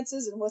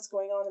circumstances and what's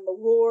going on in the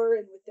war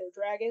and with their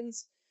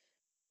dragons.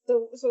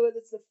 So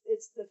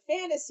it's the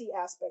fantasy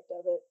aspect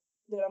of it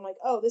that I'm like,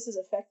 oh, this is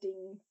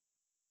affecting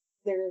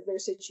their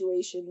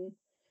situation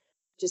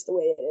just the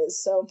way it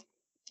is. So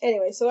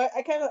anyway, so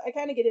I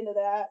kind of get into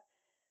that.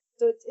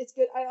 So it's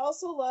good. I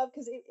also love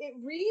because it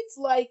reads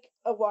like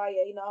a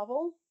YA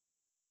novel,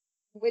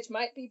 which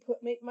might be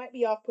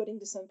off-putting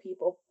to some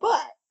people,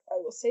 but I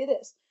will say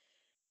this: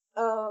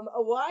 a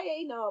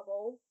YA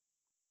novel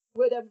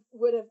would have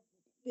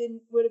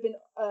been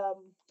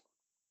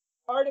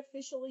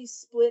artificially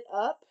split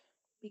up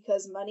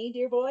because money,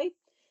 dear boy,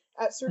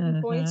 at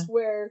certain points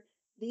where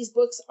these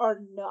books are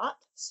not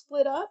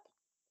split up.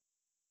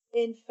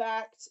 In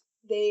fact,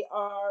 they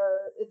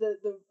are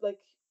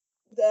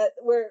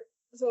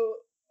so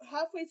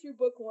halfway through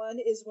book one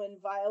is when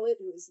Violet,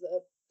 who is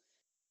the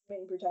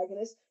main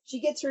protagonist, she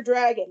gets her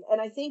dragon.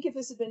 And I think if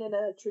this had been in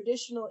a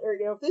traditional, or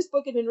if this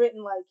book had been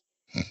written like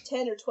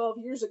 10 or 12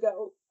 years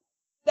ago,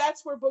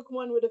 that's where book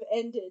one would have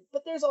ended.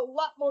 But there's a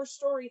lot more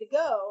story to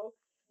go,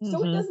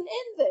 so it doesn't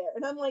end there.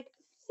 And I'm like,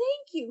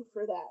 thank you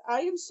for that.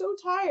 I am so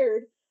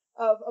tired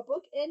of a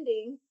book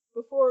ending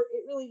before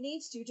it really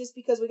needs to, just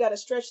because we got to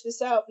stretch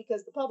this out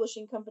because the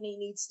publishing company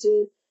needs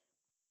to,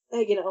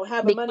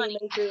 have a money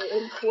maker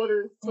in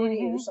quarter three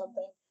or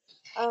something.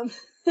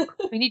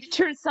 We need to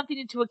turn something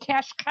into a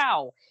cash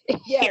cow.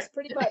 Yes,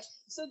 pretty much.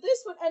 So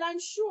this one, and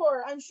I'm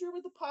sure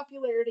with the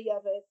popularity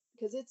of it,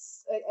 because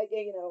it's,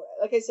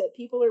 like I said,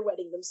 people are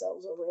wetting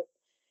themselves over it.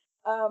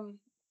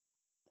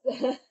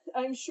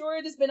 I'm sure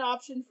it has been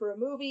optioned for a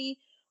movie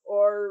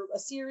or a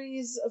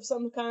series of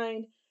some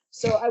kind.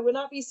 So I would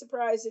not be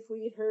surprised if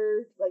we had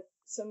heard like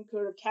some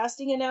sort of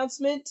casting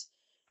announcement.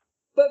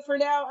 But for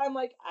now, I'm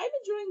like, I'm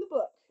enjoying the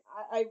book.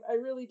 I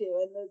really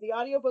do. And the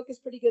audiobook is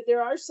pretty good.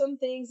 There are some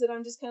things that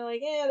I'm just kind of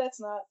like,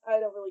 I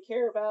don't really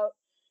care about.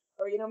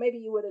 Or,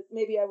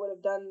 maybe I would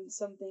have done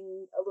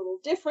something a little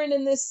different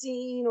in this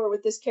scene or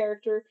with this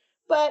character,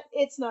 but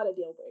it's not a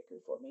deal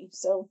breaker for me.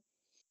 So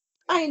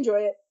I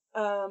enjoy it.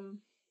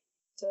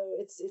 So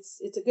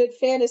it's a good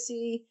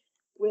fantasy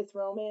with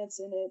romance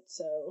in it.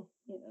 So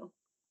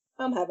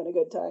I'm having a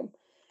good time.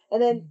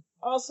 And then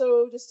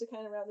also, just to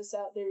kind of round this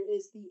out, there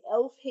is the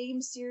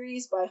Elfhame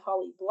series by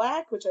Holly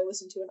Black, which I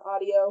listened to in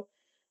audio.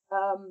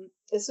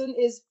 This one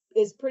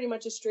is pretty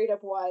much a straight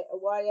up a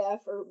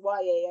YF or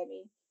YA. I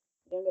mean,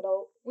 young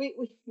adult. We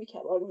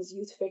catalog them as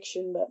youth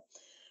fiction, but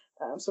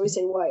so we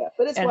say YF.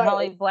 But it's and YA.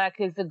 Holly Black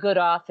is a good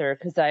author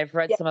because I've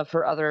read some of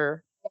her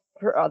other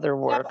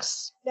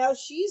works. Now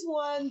she's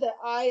one that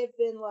I have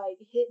been like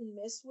hit and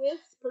miss with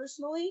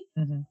personally.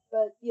 Mm-hmm.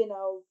 But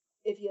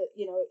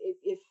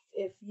if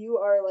if you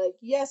are like,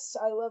 yes,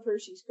 I love her,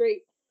 she's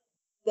great,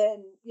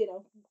 then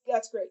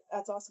that's great,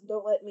 that's awesome.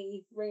 Don't let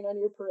me rain on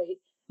your parade.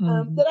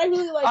 But I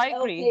really like. I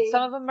agree.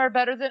 Some of them are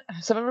better than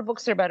some of her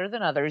books are better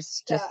than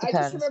others. I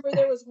just remember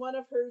there was one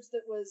of hers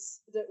that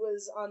was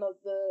on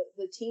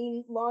the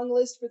teen long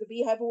list for the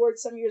Beehive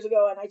Awards some years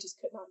ago, and I just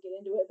could not get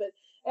into it. But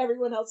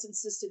everyone else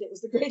insisted it was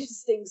the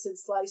greatest thing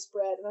since sliced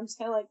bread, and I'm just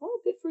kind of like, well,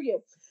 good for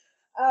you.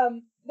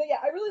 But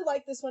yeah, I really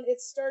like this one.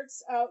 It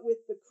starts out with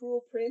The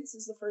Cruel Prince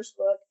is the first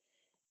book,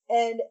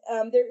 and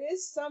there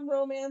is some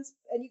romance,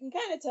 and you can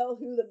kind of tell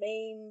who the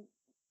main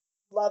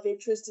love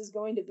interest is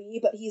going to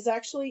be, but he's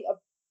actually a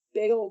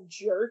big old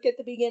jerk at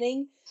the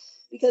beginning,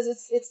 because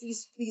it's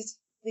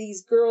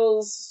these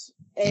girls.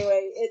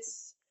 Anyway,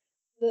 it's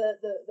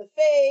the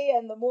Fae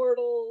and the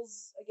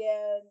mortals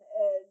again,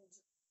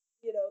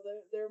 and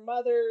their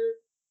mother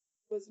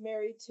was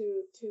married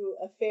to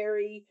a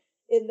fairy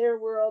in their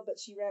world, but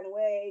she ran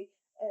away,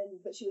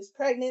 but she was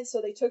pregnant,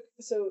 so they took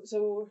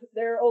so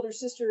their older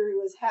sister, who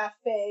was half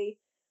Fae,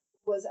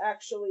 was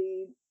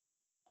actually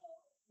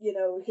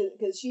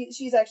because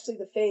she's actually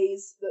the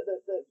Fae's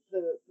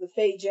the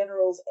Fae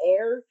general's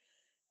heir,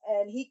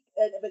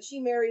 but she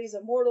marries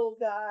a mortal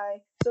guy.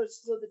 So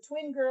the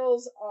twin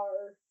girls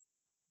are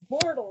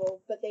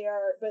mortal, but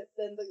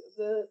then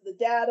the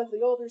dad of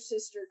the older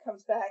sister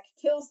comes back,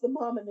 kills the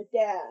mom and the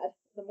dad,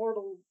 the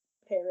mortal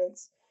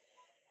parents,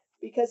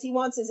 because he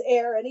wants his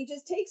heir, and he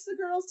just takes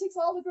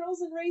all the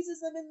girls and raises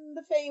them in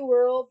the Fae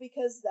world,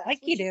 because that's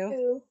like what you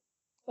do.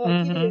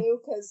 Like you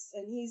do,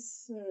 and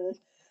he's.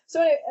 So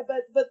anyway,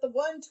 but the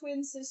one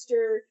twin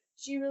sister,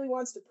 she really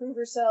wants to prove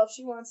herself.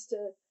 She wants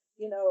to,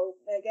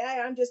 like, hey,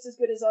 I'm just as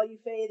good as all you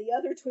Fae. The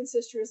other twin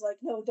sister is like,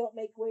 no, don't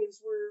make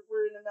waves.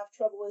 We're in enough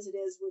trouble as it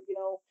is.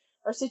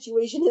 Our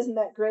situation isn't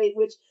that great.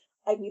 Which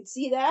I could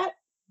see that.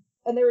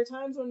 And there were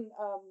times when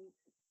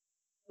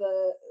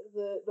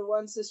the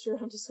one sister,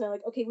 I'm just kind of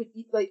like, okay,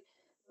 like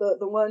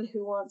the one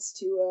who wants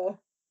to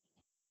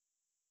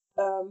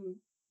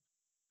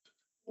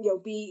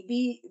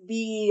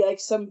be like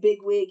some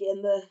big wig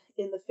in the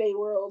Fae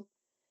world.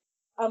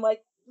 I'm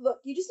like, look,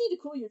 you just need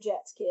to cool your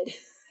jets, kid,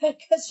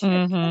 because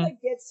you're gonna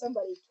get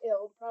somebody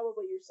killed,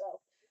 probably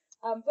yourself.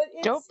 But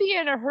don't be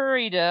in a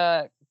hurry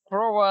to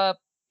grow up,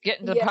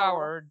 get into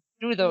power,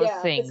 do those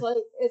things.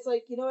 It's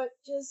like you know what,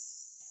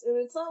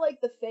 it's not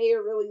like the Fae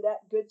are really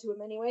that good to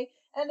him anyway.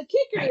 And the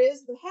kicker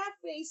is the half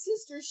Fae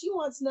sister, she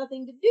wants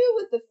nothing to do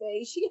with the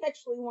Fae. She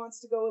actually wants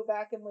to go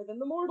back and live in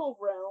the mortal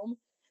realm.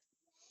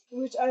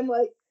 Which I'm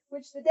like,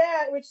 the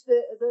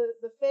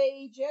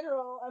Fae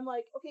general, I'm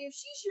like, okay, if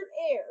she's your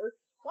heir,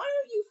 why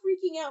aren't you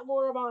freaking out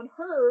more on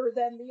her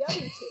than the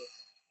other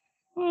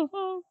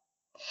two?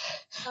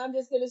 I'm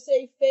just gonna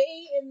say,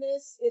 Fae in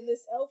this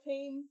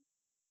Elfhame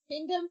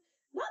kingdom,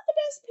 not the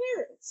best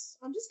parents.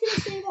 I'm just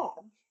gonna say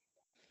that.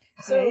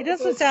 So he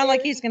doesn't sound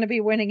like he's going to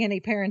be winning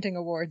any parenting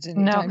awards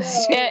anytime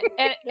soon.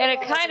 And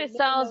it kind of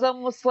sounds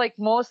almost like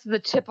most of the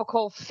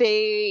typical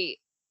Fae.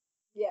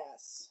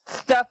 Yes.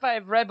 Stuff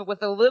I've read, but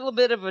with a little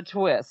bit of a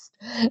twist.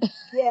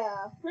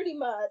 Yeah, pretty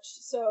much.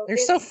 So they're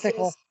so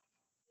fickle.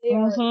 They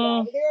are.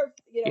 They're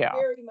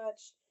very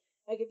much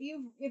like if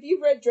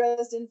you've read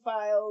Dresden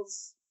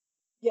Files,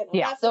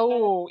 yeah.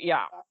 So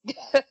yeah.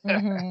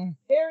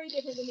 Very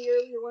different than the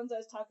earlier ones I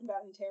was talking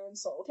about in Terran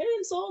Soul.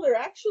 Terran Soul, they're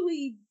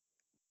actually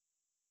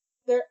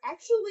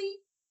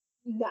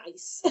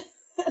nice.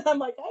 I'm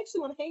like, I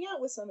actually want to hang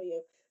out with some of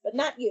you, but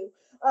not you.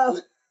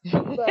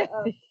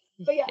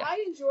 But yeah,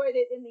 I enjoyed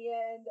it in the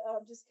end,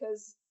 just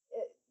because,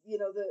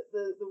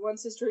 the one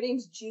sister, her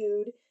name's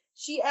Jude.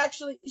 She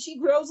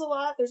grows a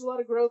lot. There's a lot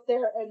of growth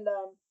there, and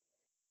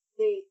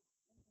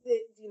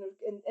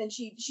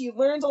she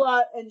learns a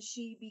lot, and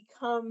she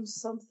becomes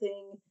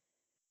something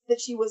that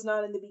she was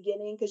not in the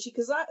beginning, because she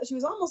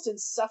was almost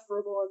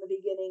insufferable in the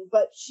beginning,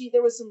 but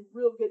there was some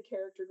real good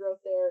character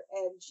growth there,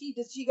 and she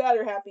got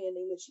her happy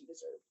ending that she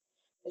deserved.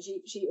 And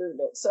she earned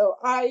it. So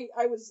I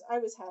was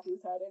happy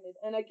with how it ended.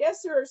 And I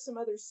guess there are some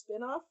other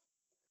spin-off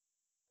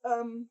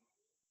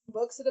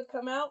books that have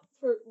come out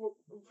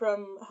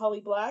from Holly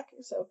Black.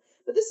 So,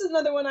 but this is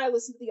another one I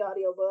listened to the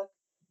audiobook,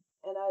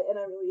 and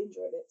I really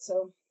enjoyed it.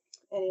 So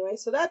anyway,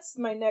 so that's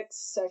my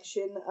next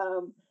section.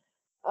 I'm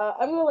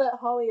gonna let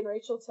Holly and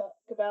Rachel talk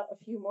about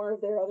a few more of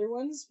their other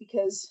ones,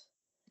 because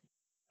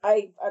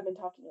I've been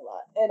talking a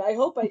lot, and I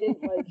hope I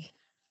didn't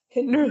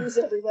confuse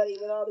everybody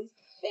with all these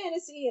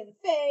fantasy and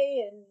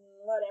Fae and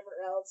whatever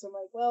else. I'm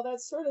like, well,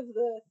 that's sort of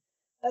the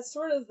That's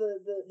sort of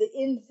the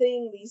in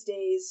thing these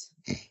days.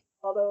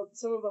 Although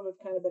some of them have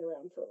kind of been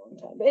around for a long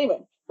time. But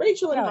anyway,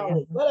 Rachel and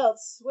Holly. Yeah. What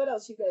else? What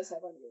else you guys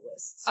have on your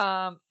lists?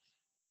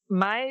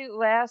 My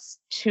last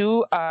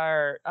two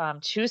are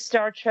two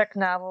Star Trek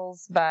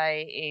novels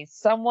by a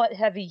somewhat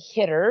heavy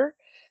hitter,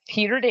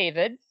 Peter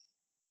David.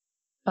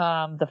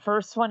 The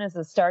first one is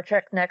a Star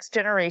Trek Next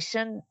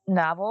Generation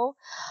novel.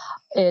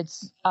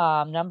 It's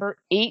number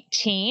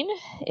 18.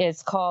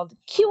 It's called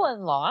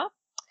Q-in-Law.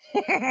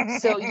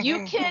 So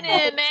you can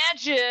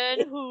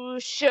imagine who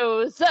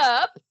shows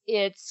up.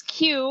 It's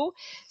Q.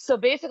 So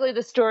basically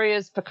the story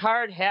is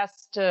Picard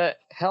has to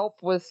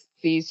help with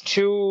these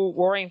two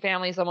warring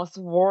families, almost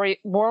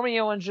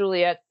Romeo and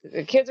Juliet.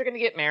 The kids are going to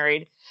get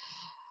married.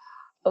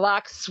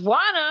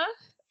 Laxwana,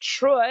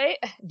 Troy,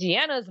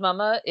 Deanna's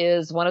mama,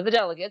 is one of the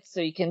delegates.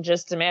 So you can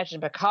just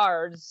imagine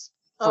Picard's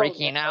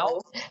freaking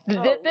out.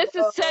 This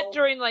is set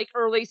during like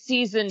early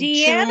season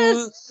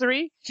 2,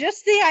 3.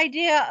 Just the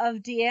idea of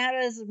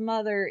Deanna's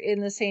mother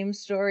in the same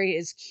story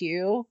as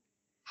Q.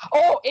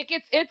 Oh, it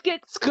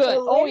gets good.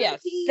 Oh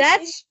yes,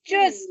 that's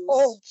just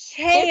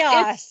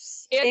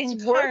chaos. It's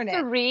incarnate.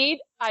 Worth the read.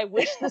 I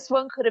wish this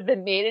one could have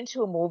been made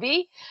into a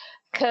movie,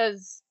 or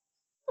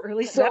at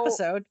least an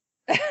episode.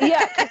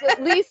 Yeah,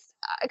 at least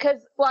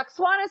because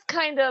Laxwana is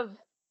kind of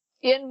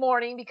in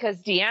mourning because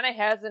Deanna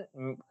hasn't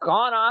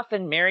gone off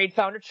and married,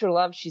 found her true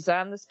love. She's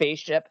on the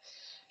spaceship.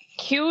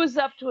 Q's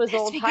up to his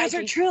old because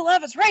her true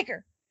love is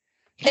Riker.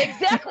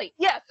 Exactly.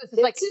 Yes,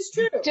 this is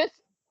true.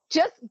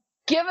 Just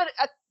give it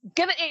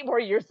 8 more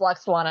years,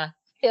 Laxwana.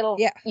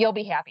 You'll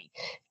be happy.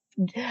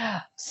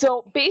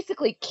 So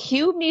basically,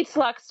 Q meets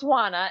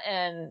Laxwana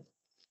and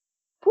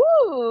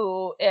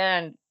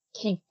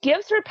he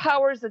gives her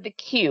powers of the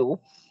Q.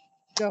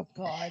 Oh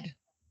God.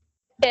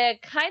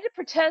 And kind of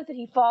pretends that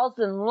he falls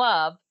in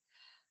love.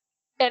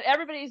 And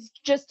everybody's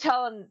just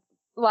telling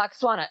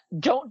Laxwana,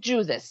 don't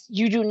do this.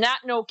 You do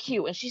not know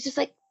Q. And she's just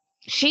like,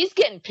 she's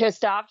getting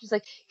pissed off. She's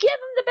like, give him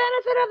the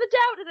benefit of the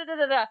doubt. Da, da,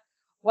 da, da.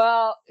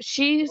 Well,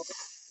 she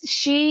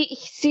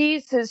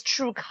sees his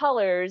true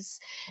colors.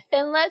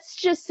 And let's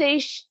just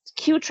say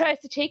Q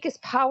tries to take his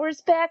powers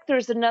back.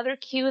 There's another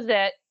Q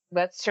that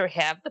lets her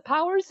have the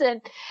powers.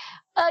 And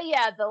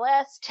the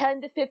last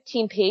 10 to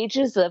 15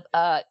 pages of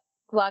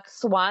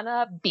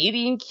Laxwana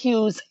beating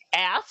Q's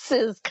ass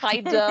is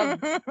kind of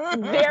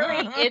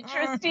very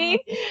interesting.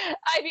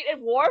 I mean,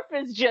 and Worf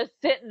is just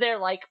sitting there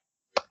like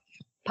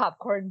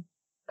popcorn.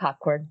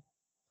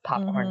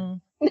 Mm-hmm.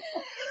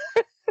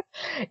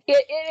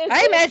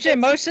 I imagine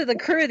most of the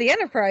crew of the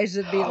Enterprise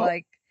would be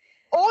like,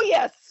 oh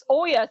yes.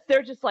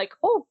 They're just like,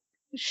 oh,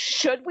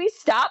 should we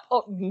stop?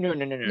 Oh, no.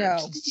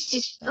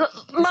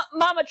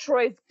 Mama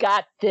Troy's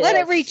got this. Let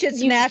it reach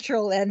its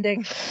natural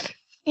ending.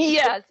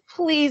 Yes,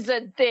 please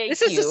and thank you.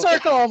 This is the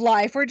circle of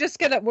life. We're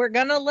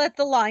gonna let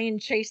the lion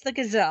chase the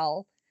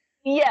gazelle.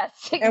 Yes,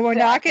 exactly. And we're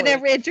not gonna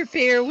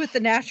interfere with the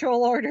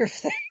natural order of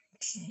things.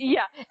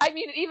 Yeah, I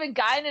mean, even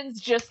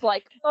Guinan's just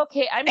like,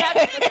 okay, I'm not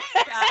gonna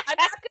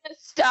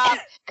stop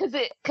because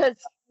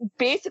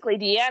basically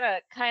Deanna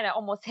kind of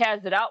almost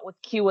has it out with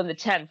Q in the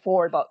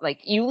 10-4 about like,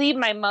 you leave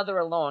my mother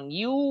alone.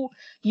 You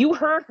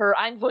hurt her.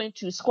 I'm going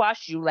to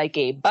squash you like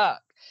a bug.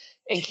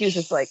 And Q's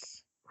just like,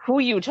 who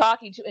are you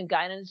talking to? And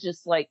Guinan's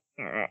just like,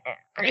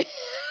 kind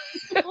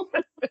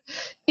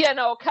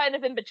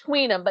of in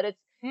between them. But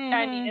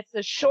I mean, it's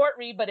a short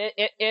read, but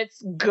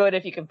it's good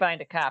if you can find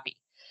a copy.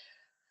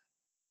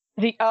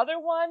 The other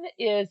one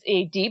is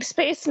a Deep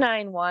Space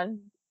Nine one.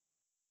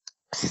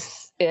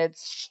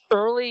 It's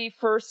early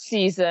first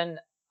season.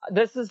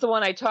 This is the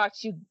one I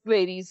talked to you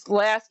ladies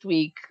last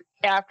week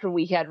after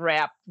we had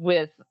wrapped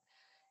with.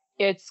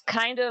 It's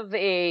kind of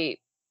a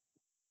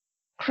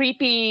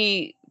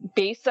creepy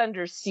base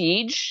under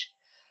siege,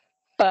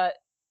 but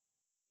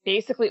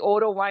basically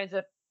Odo winds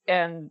up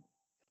and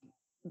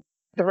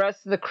the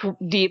rest of the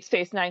Deep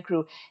Space Nine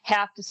crew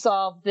have to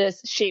solve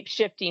this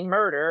shape-shifting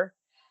murder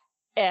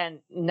and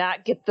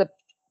not get the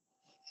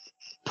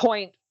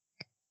point,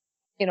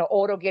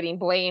 Odo getting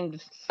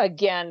blamed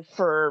again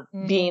for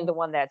being the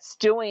one that's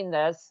doing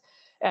this.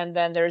 And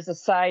then there's a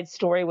side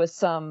story with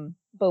some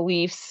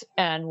beliefs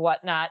and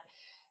whatnot.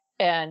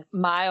 And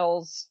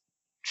Miles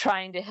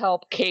trying to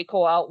help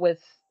Keiko out with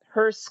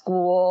her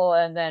school,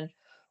 and then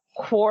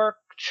Quark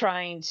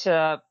trying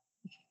to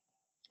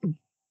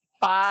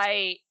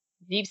buy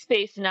Deep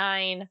Space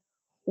Nine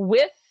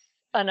with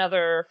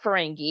another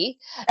Ferengi.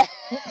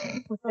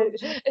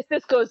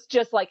 This goes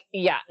just like,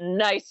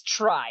 nice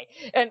try.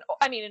 And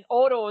I mean, and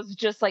Odo is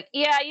just like,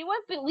 you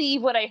wouldn't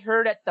believe what I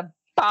heard at the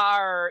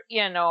bar,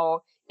 in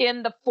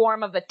the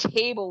form of a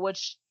table,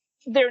 which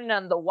they're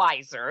none the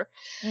wiser.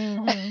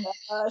 Mm-hmm.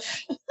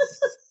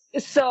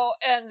 So,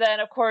 and then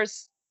of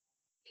course,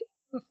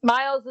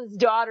 Miles's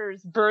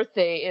daughter's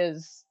birthday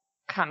is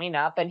coming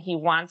up and he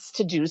wants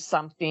to do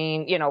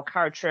something,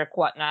 card trick,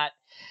 whatnot.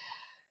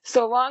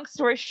 So long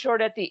story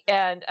short, at the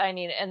end, I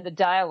mean, and the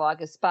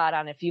dialogue is spot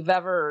on. If you've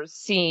ever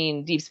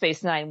seen Deep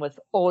Space Nine with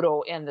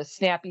Odo and the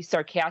snappy,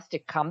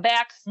 sarcastic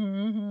comebacks,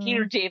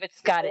 Peter David's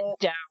got it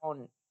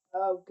down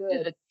Oh, good.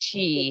 To the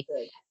T.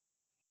 Good.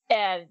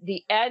 And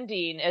the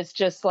ending is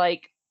just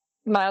like,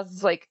 Miles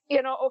is like,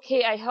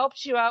 okay, I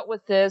helped you out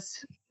with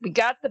this. We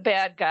got the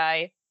bad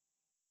guy.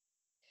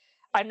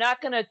 I'm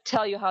not going to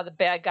tell you how the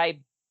bad guy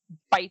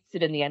bites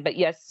it in the end, but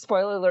yes,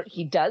 spoiler alert,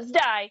 he does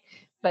die,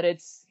 but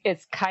it's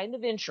kind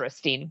of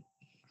interesting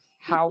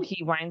how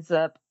he winds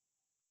up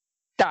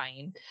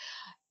dying.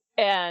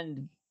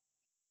 And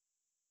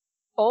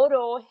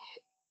Odo,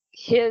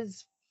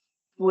 his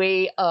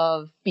way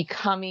of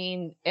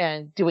becoming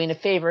and doing a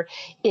favor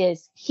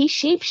is he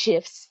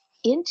shapeshifts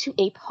into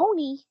a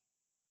pony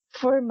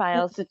for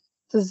Miles'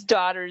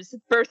 daughter's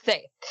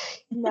birthday.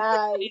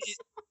 Nice.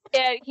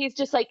 And he's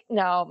just like,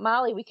 "No,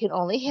 Molly, we can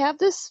only have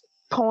this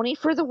pony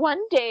for the one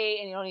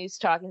day." And he's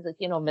talking, he's like,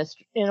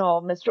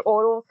 Mr.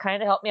 Odo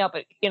kind of helped me out,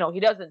 but he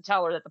doesn't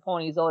tell her that the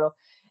pony's Odo.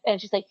 And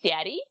she's like,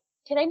 "Daddy,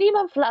 can I name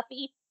him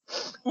Fluffy?"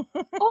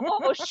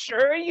 "Oh,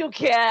 sure you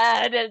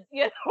can." And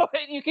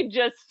you can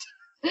just,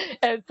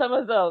 and some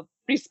of the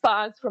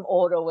response from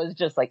Odo was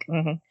just like,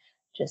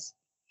 just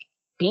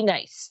be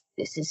nice.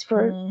 This is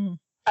for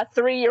a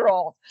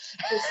 3-year-old.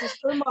 This is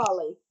for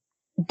Molly.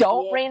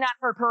 Don't rain on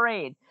her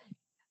parade.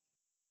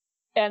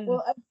 And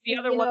the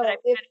other one that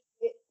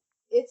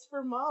it's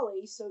for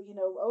Molly, so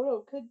Odo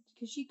could,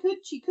 because she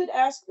could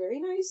ask very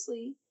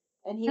nicely,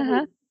 and he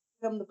would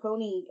become the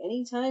pony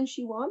anytime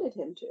she wanted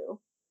him to.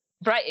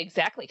 Right,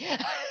 exactly.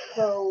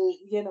 So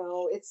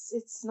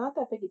it's not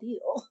that big a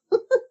deal.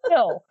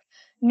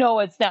 No,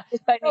 it's not.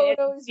 But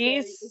Odo is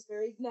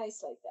very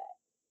nice like that.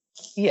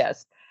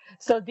 Yes.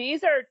 So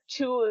these are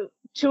two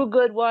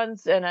good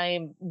ones, and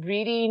I'm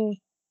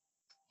reading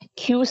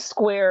Q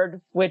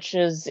Squared, which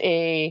is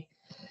I'm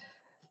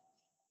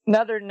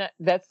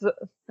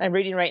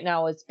reading right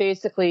now. It's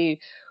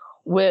basically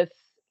with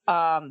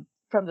from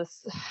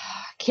this,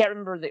 can't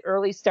remember the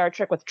early Star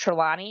Trek with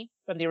Trelawney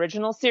from the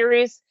original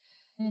series,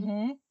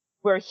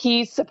 where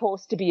he's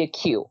supposed to be a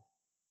Q,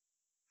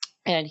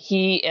 and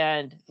he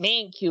and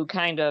main Q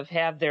kind of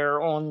have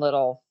their own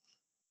little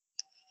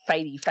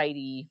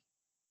fighty.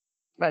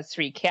 Let's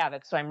read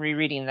Havoc, so I'm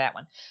rereading that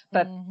one.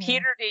 But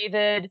Peter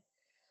David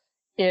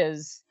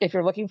is, if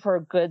you're looking for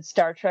good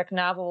Star Trek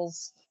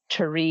novels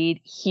to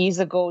read, he's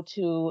a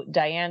go-to.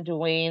 Diane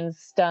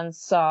Duane's done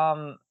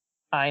some.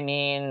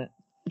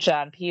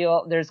 John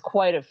Peel. There's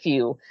quite a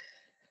few.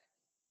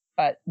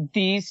 But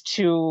these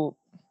two,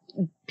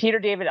 Peter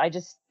David,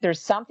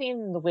 there's something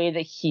in the way that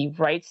he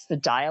writes the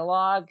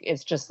dialogue.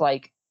 It's just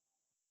like,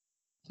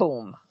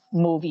 boom,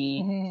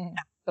 movie,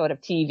 episode of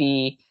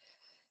TV.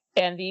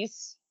 And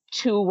these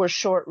two were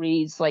short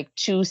reads, like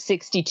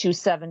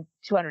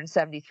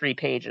 273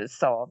 pages.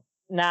 So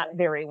not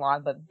very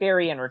long, but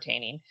very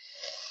entertaining.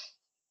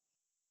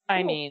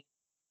 Cool.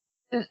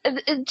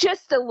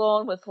 Just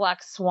alone with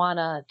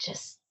Laxwana,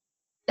 just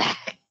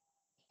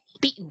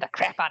beating the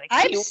crap out of Q.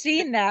 I've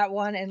seen that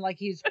one in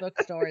used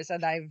bookstores,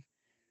 and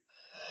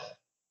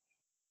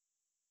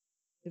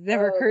it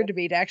never occurred to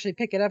me to actually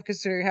pick it up,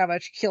 considering how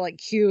much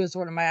Q is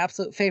one of my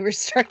absolute favorite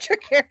Star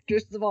Trek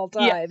characters of all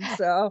time. Yeah.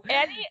 So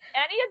any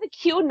of the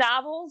Q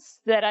novels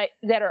that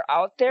are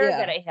out there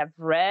that I have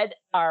read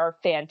are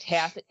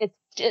fantastic.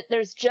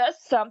 There's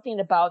just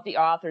something about the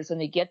authors when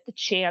they get the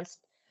chance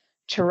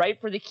to write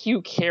for the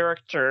Q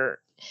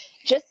character,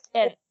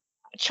 and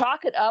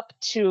chalk it up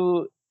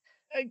to.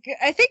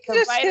 I think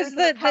just because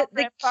the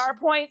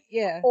Farpoint,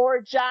 or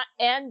John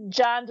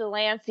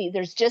Delancey,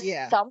 there's just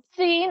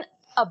something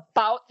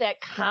about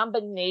that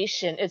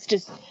combination. It's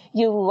just,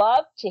 you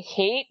love to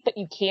hate, but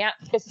you can't.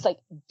 It's just like,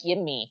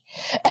 gimme.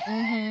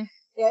 Yeah,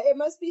 it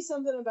must be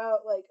something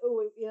about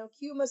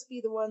Q must be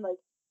the one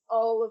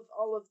all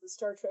of the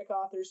Star Trek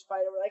authors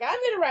fight over. I'm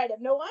going to write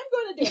him. No, I'm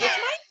going to do it. It's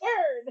my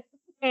turn.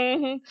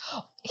 And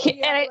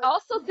I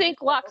also think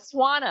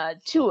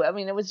Laxwana too.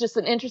 It was just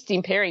an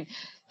interesting pairing,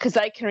 because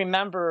I can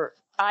remember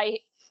my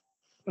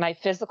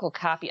physical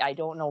copy, I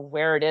don't know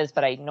where it is,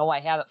 but I know I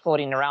have it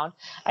floating around.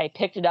 I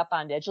picked it up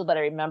on digital, but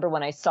I remember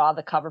when I saw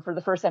the cover for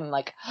the first time, I'm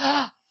like,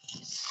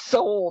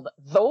 sold.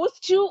 Those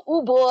two,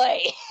 oh boy.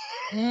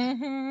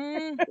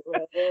 Do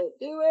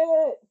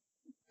it.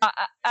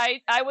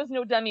 I was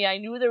no dummy. I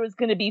knew there was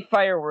going to be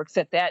fireworks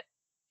at that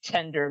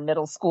tender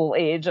middle school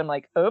age. I'm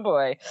like, oh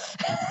boy.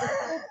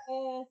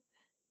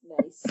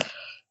 Nice.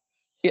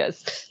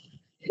 Yes.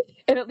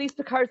 And at least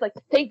Picard's like,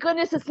 thank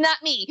goodness it's not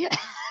me.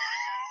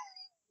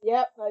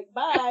 Yep,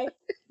 bye.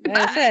 As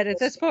I said, at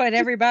this point,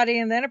 everybody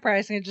in the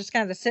Enterprise can just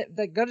kind of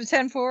go to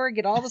 10-4,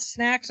 get all the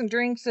snacks and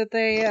drinks that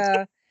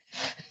they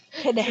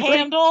can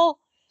handle,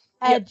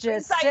 and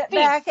just sit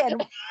back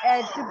and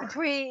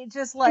between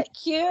just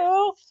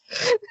Q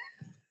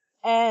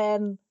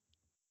and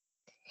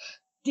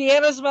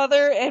Deanna's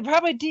mother, and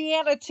probably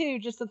Deanna too,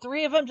 just the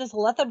three of them, just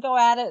let them go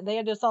at it, and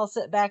they just all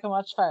sit back and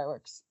watch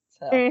fireworks.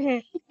 So.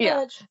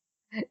 Yeah.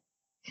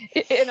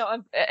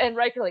 And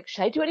Riker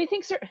should I do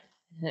anything, sir?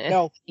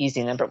 No.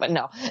 Easy number, but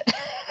no.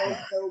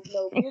 No,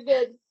 you're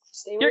good.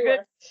 Stay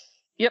where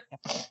you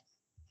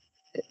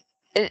are.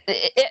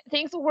 Yep.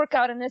 Things will work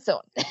out on its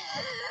own.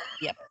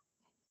 Yep.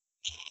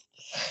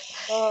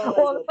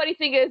 Well, the funny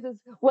thing is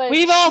when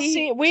we've all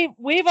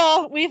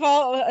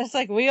it's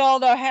like we all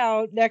know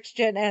how Next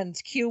Gen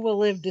ends. Q will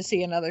live to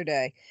see another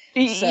day.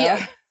 So.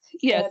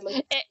 Yes.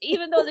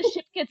 Even though the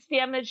ship gets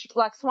damaged,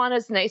 Black Swan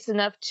is nice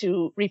enough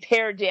to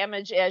repair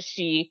damage as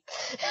she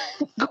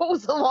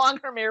goes along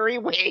her merry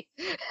way.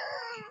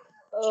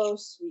 Oh,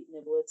 sweet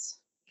niblets.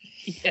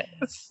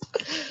 Yes.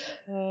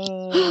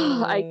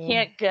 I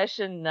can't gush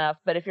enough,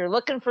 but if you're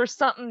looking for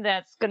something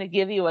that's going to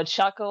give you a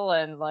chuckle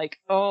and like,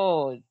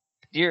 oh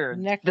dear,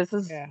 this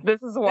is one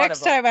next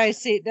of them. time I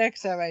see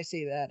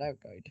that, I'm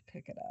going to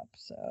pick it up.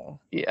 So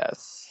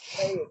yes.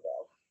 There you go.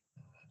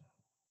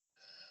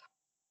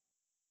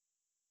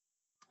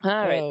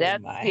 All right,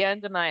 that's the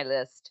end of my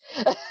list.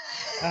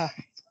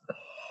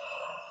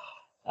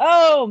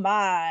 Oh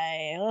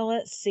my. Well,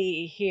 let's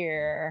see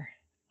here.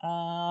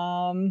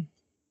 Well,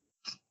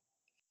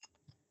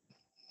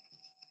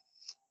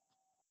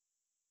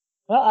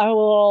 I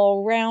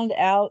will round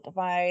out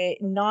my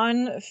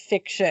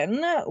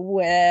nonfiction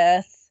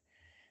with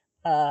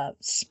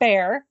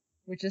Spare,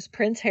 which is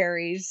Prince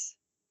Harry's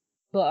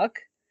book,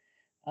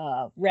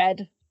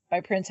 read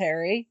by Prince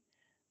Harry,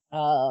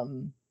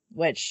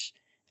 which,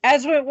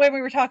 as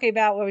when we talked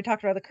about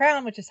The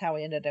Crown, which is how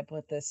we ended up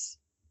with this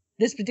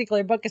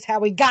particular book, is how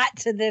we got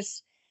to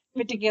this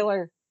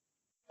particular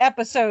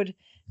episode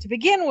to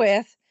begin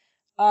with.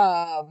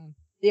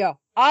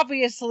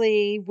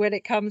 Obviously, when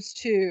it comes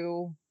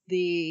to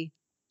the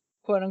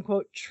quote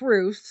unquote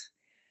truth,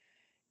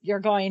 you're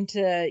going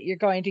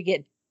to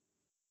get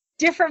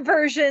different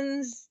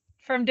versions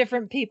from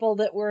different people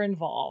that were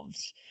involved.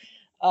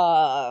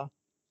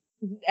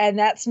 And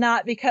that's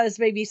not because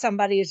maybe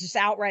somebody is just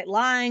outright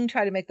lying,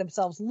 trying to make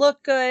themselves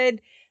look good.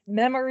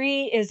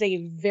 Memory is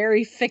a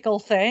very fickle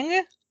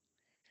thing.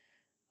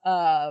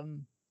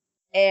 And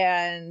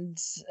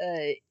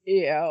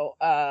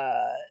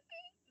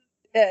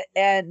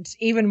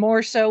even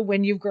more so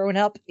when you've grown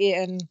up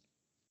in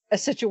a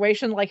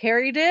situation like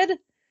Harry did,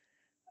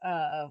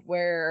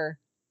 where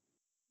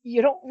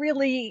you don't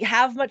really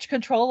have much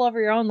control over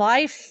your own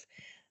life,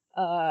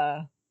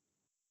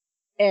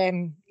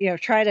 and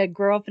try to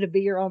grow up and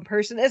be your own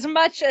person, as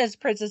much as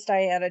Princess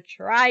Diana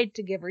tried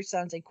to give her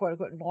sons a quote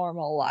unquote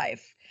normal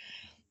life.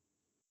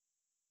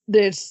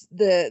 There's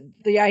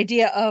the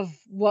idea of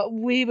what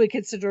we would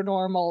consider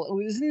normal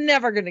was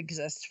never going to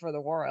exist for the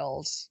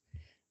royals,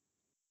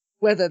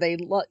 whether they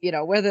like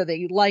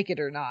it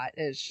or not.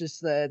 It's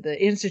just the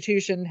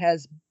institution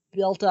has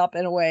built up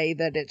in a way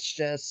that it's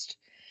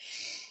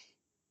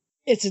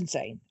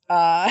insane.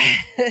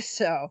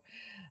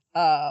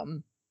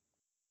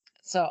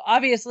 So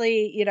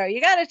obviously,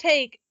 you got to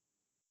take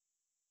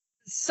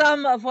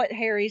some of what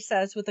Harry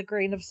says with a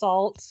grain of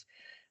salt,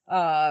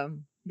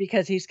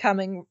 because he's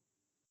coming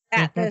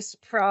at this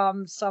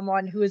from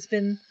someone who has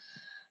been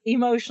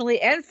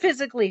emotionally and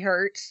physically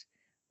hurt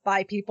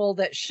by people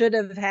that should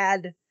have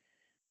had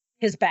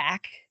his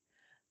back.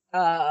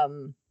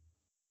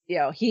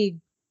 He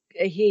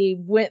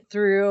went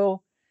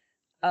through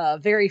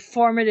very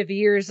formative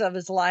years of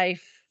his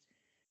life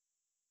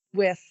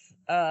with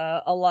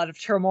a lot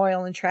of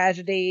turmoil and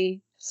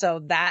tragedy,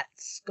 so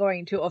that's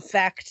going to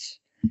affect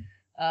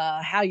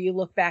how you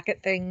look back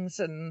at things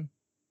and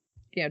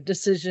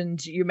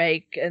decisions you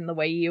make and the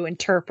way you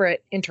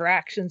interpret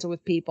interactions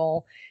with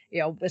people.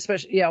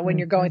 Especially when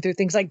you're going through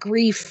things like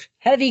grief.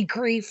 Heavy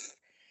grief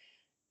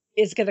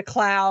is going to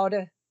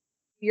cloud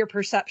your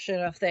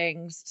perception of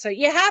things, so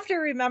you have to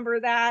remember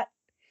that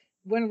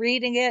when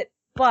reading it.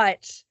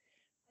 But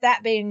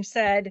that being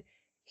said,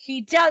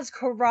 he does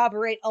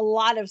corroborate a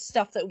lot of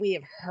stuff that we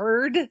have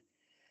heard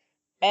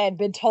and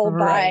been told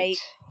by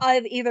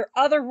either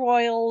other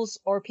royals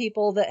or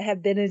people that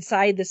have been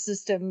inside the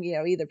system,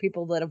 either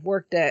people that have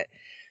worked at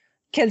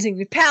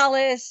Kensington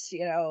Palace,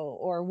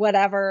 or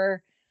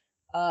whatever,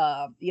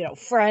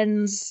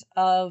 friends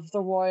of the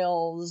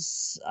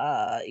royals,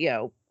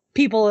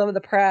 people of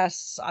the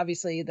press.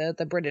 Obviously,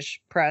 the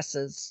British press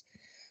is,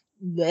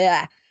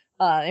 bleh.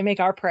 They make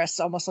our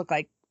press almost look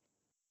like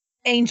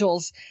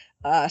angels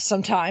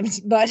sometimes,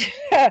 but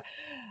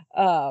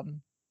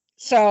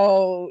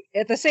so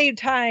at the same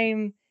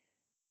time,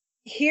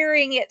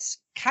 hearing it's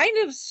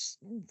kind of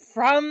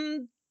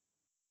from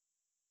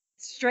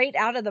straight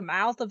out of the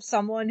mouth of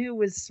someone who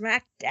was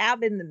smack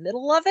dab in the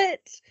middle of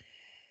it,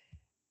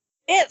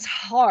 it's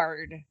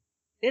hard.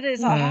 It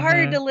is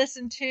hard to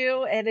listen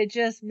to, and it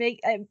just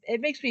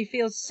makes me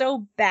feel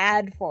so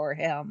bad for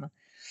him.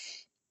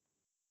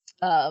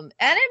 And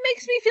it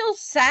makes me feel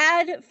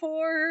sad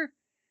for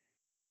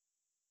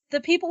the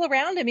people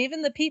around him,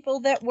 even the people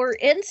that were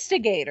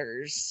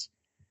instigators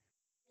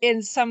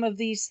in some of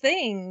these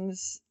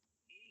things.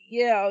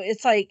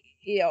 It's like,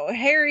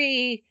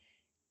 Harry,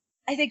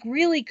 I think,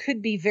 really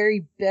could be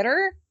very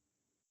bitter,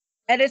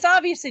 and it's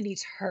obvious that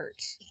he's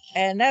hurt,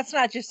 and that's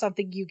not just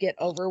something you get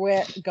over.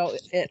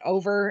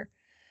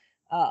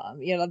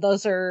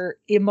 Those are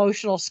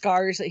emotional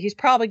scars that he's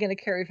probably going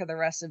to carry for the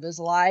rest of his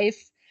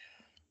life.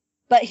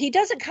 But he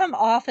doesn't come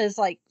off as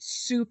like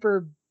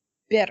super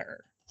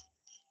bitter.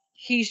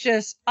 He's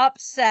just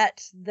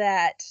upset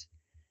that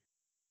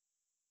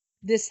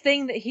this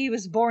thing that he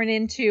was born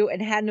into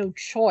and had no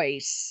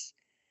choice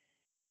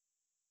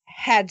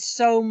had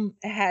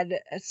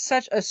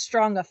such a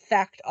strong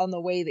effect on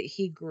the way that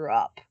he grew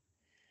up.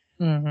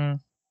 Mm-hmm.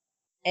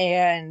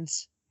 And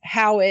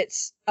how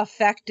it's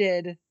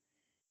affected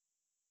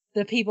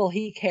the people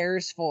he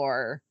cares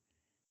for.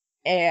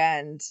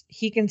 And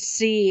he can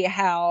see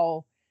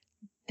how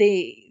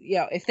they,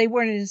 if they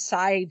weren't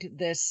inside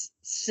this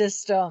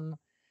system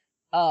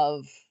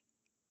of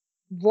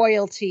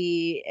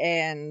royalty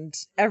and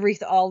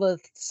all the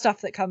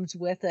stuff that comes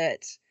with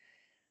it,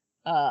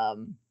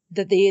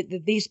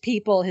 that these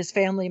people, his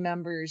family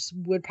members,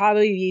 would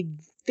probably be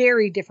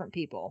very different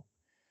people.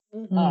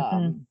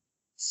 Mm-hmm.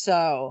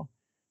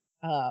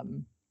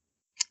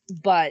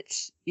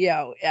 But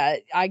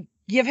I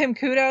give him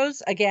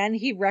kudos. Again,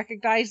 he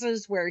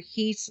recognizes where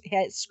he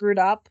had screwed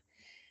up.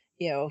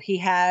 He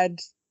had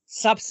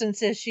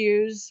substance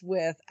issues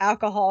with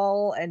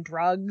alcohol and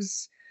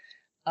drugs.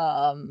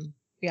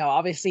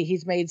 Obviously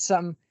he's made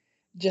some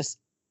just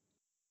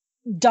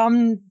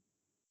dumb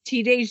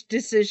teenage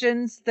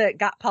decisions that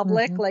got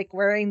public, like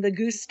wearing the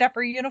Goose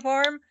Stepper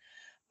uniform.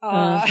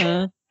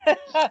 Yep.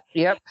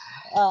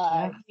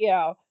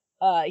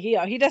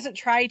 He doesn't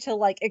try to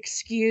like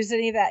excuse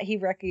any of that. He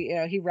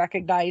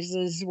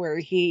recognizes where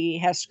he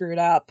has screwed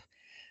up,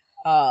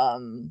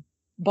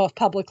 both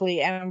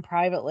publicly and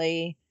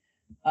privately.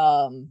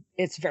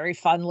 It's very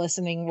fun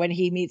listening when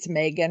he meets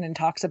Megan and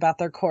talks about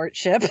their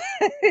courtship.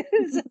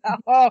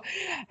 how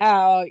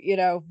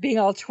being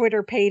all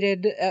Twitter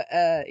pated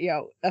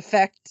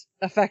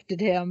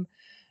affected him.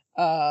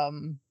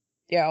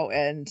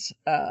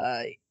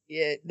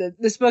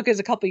 This book is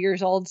a couple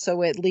years old,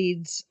 so it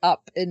leads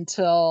up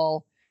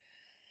until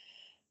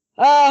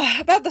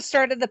about the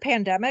start of the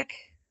pandemic.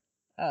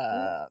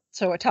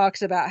 So it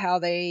talks about how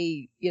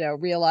they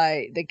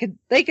realize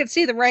they could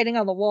see the writing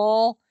on the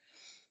wall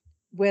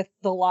with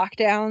the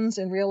lockdowns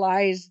and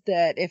realized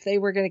that if they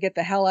were going to get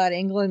the hell out of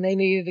England, they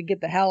needed to get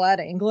the hell out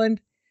of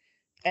England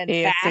and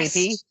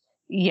fast.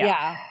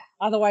 Yeah.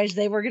 Otherwise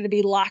they were going to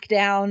be locked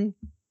down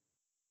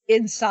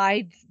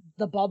inside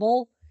the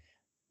bubble.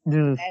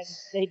 And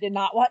they did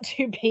not want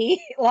to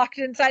be locked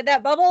inside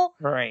that bubble.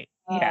 Right.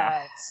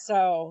 How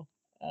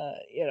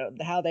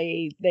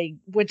they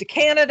went to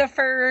Canada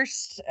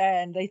first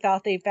and they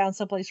thought they found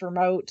someplace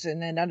remote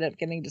and then ended up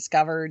getting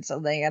discovered. So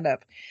they end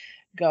up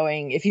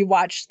going, if you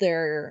watch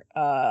their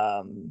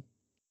I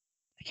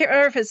can't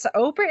remember if it's the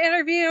Oprah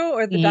interview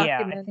or the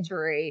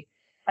documentary.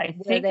 I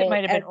think it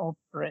might have been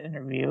Oprah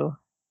interview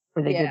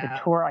where they did the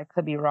tour. I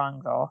could be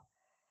wrong though.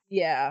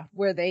 Yeah,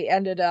 where they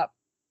ended up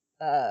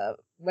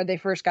when they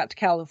first got to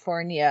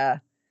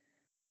California,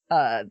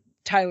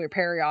 Tyler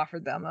Perry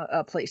offered them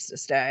a place to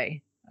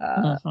stay.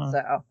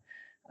 But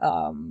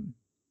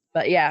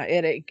yeah,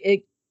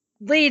 it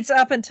leads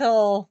up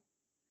until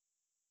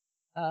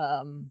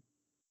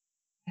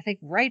I think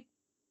right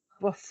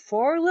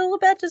before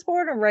Lilibet is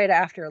born or right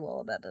after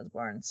Lilibet is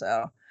born.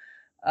 So,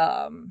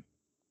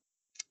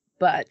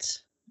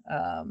 but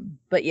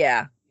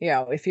yeah,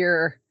 if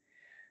you're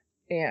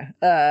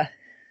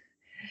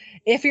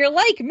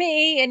like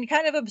me and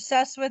kind of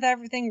obsessed with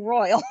everything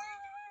royal,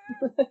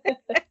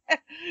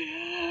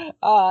 and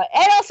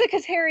also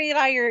because Harry and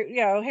I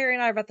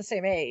are about the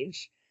same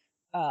age,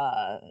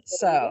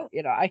 so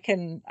I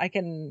can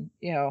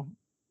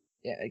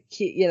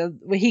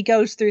when he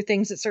goes through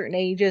things at certain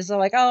ages, I'm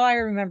like, oh, I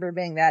remember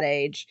being that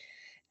age,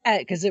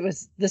 because it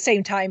was the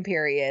same time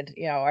period.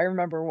 I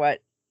remember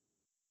what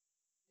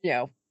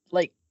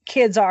like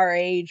kids our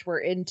age were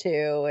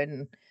into,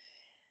 and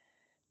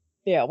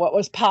what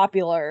was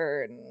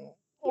popular and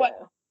what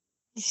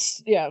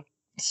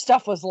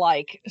stuff was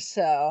like.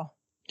 So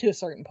to a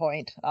certain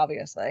point,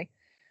 obviously,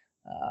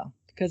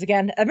 because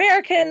again,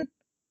 American,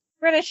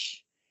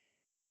 British,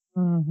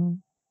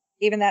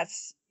 even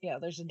that's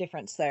there's a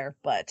difference there,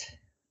 but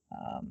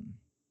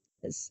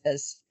as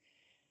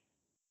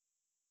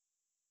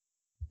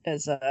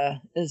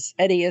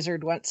Eddie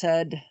Izzard once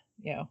said,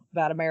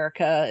 about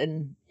America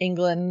and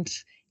England,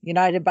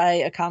 united by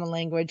a common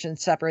language and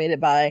separated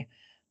by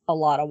a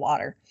lot of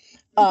water.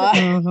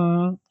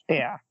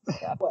 Yeah.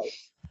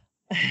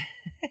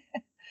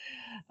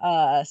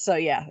 So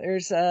yeah,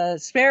 there's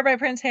Spare by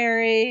Prince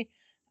Harry.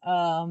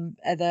 And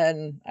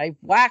then I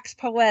wax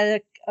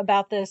poetic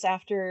about this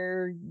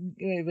after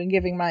been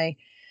giving my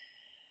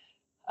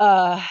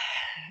not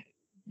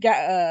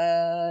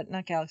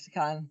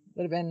GalaxyCon,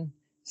 would have been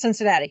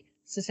Cincinnati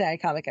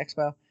Comic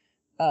Expo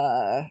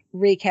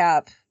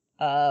recap.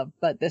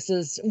 But this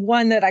is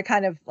one that I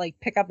kind of like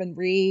pick up and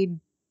read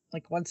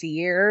like once a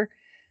year,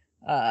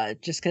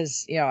 just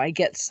because I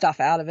get stuff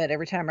out of it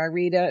every time I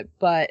read it.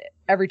 But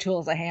Every Tool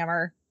is a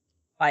Hammer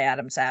by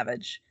Adam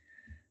Savage.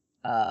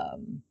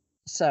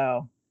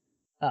 Also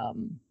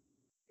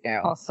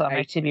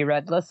my to be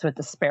read list with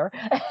Despair.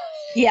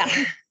 Yeah.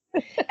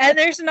 And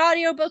there's an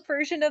audiobook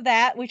version of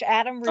that, which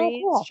Adam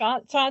reads. Cool.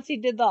 Chauncey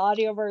did the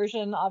audio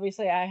version.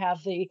 Obviously, I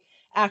have the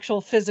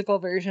actual physical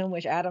version,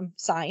 which Adam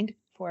signed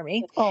for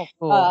me. Oh,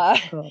 cool.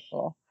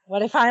 Cool.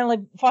 when I finally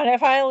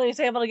was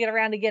able to get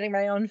around to getting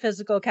my own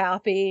physical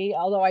copy,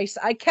 although I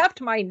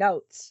kept my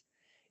notes.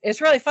 It's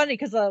really funny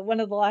because one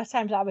of the last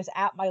times I was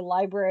at my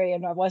library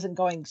and I wasn't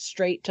going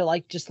straight to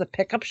like just the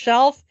pickup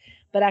shelf,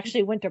 but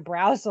actually went to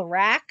browse the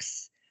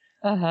racks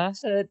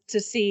to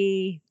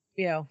see,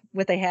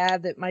 what they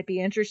had that might be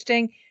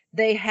interesting.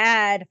 They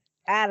had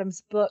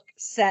Adam's book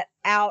set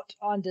out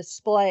on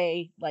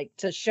display, like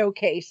to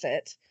showcase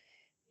it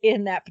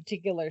in that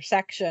particular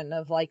section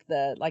of like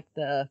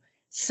the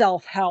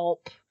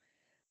self-help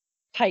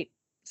type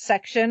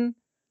section.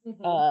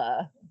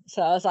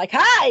 So I was like,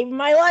 hi,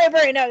 my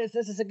library knows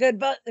this is a good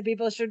book that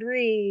people should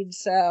read.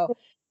 So,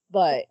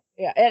 but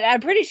yeah, and I'm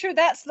pretty sure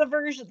that's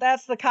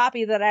the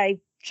copy that I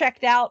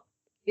checked out,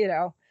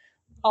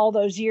 all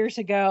those years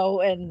ago.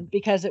 And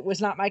because it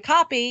was not my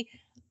copy,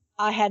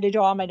 I had to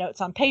do all my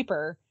notes on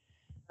paper.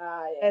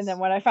 Yes. And then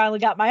when I finally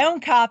got my own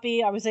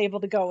copy, I was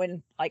able to go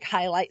and like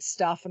highlight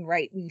stuff and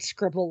write and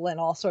scribble and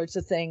all sorts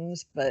of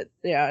things. But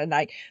yeah,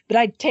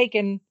 I'd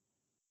taken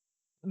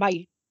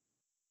my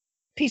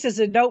pieces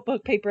of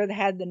notebook paper that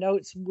had the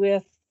notes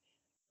with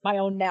my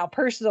own now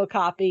personal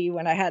copy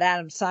when I had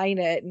Adam sign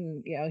it.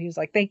 And, he was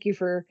like, thank you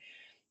for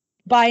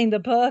buying the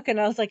book.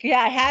 And I was like, yeah,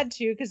 I had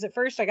to, because at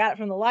first I got it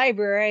from the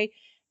library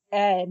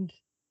and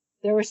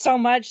there was so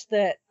much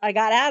that I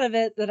got out of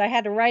it that I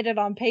had to write it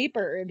on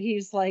paper. And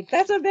he's like,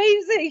 that's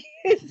amazing.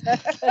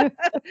 I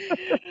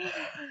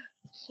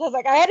was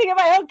like, I had to get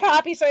my own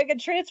copy so I could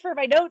transfer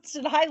my notes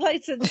and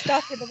highlights and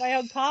stuff into my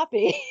own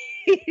copy.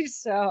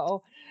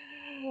 So,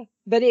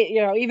 but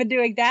even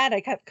doing that, I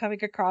kept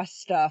coming across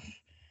stuff.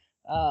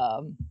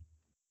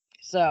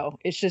 So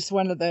it's just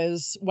one of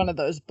those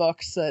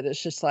books that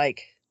it's just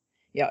like,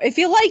 if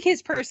you like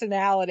his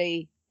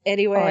personality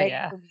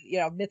anyway,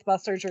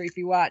 Mythbusters, or if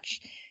you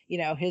watch,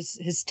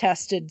 his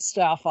tested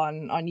stuff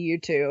on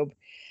YouTube,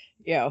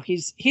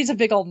 he's a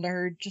big old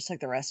nerd, just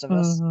like the rest of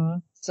us.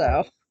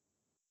 So.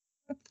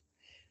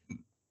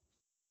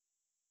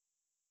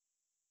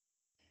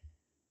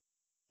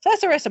 So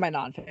that's the rest of my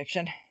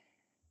nonfiction.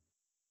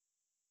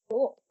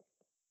 Cool.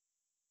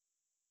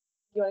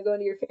 You want to go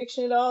into your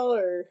fiction at all,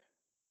 or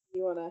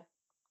you want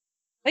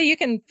to? You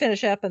can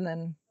finish up and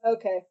then.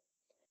 Okay.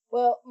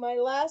 Well, my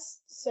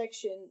last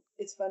section,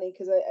 it's funny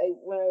because I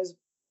when I was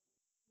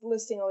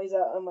listing all these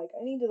out, I'm like,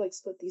 I need to like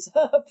split these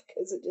up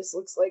because it just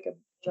looks like a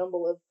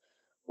jumble of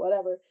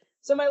whatever.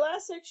 So my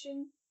last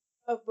section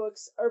of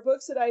books are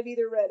books that I've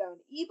either read on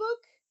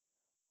ebook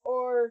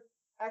or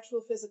actual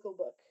physical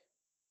book.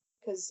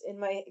 Because in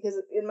my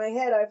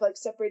head I've like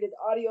separated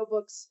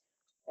audiobooks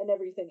and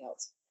everything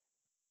else.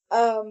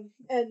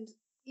 And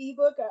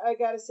ebook, I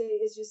gotta say,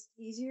 is just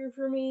easier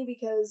for me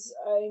because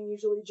I'm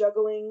usually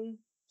juggling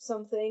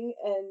something,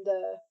 and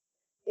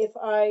if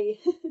I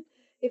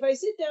if I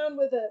sit down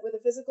with a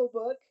physical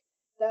book,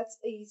 that's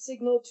a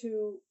signal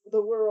to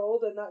the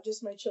world, and not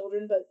just my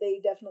children, but they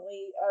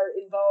definitely are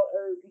involved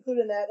or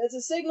included in that. It's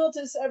a signal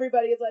to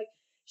everybody. It's like,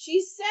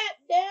 she sat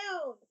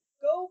down.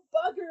 Go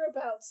bug her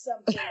about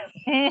something.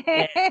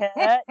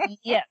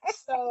 Yes.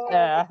 So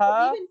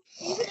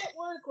even at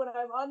work when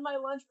I'm on my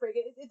lunch break,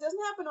 it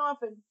doesn't happen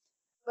often,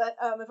 but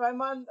if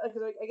I'm on,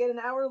 because I get an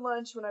hour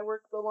lunch when I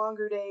work the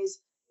longer days.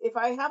 If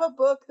I have a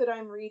book that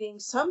I'm reading,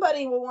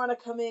 somebody will want to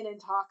come in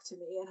and talk to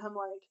me, and I'm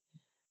like,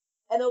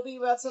 and it'll be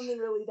about something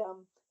really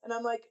dumb, and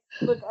I'm like,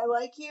 look, I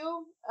like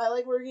you, I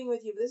like working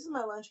with you, but this is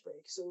my lunch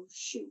break, so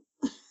shoot.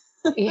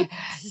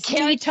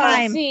 Carry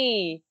time.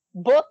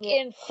 Book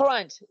in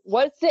front.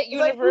 What's that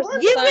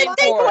universal you sign would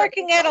think for?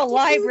 working at a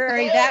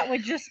library, that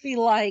would just be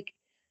like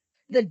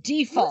the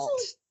default.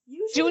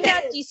 Usually do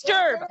not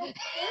disturb.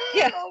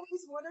 There are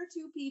always one or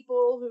two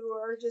people who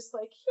are just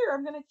like, here,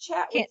 I'm going to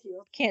chat with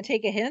you. Can't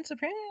take a hint,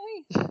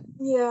 apparently.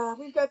 Yeah,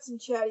 we've got some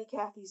chatty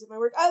Cathys at my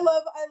work. I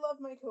love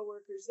my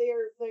coworkers.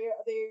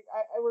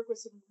 I work with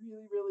some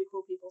really, really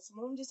cool people. Some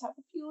of them just have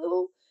a few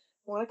little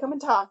want to come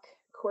and talk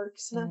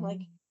quirks, and I'm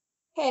like,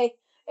 hey.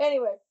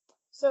 Anyway,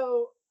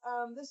 so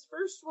this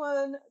first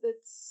one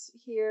that's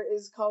here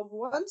is called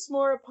Once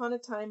More Upon a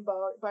Time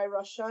by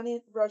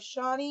Roshani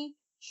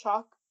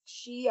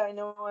Chokshi. I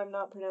know I'm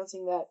not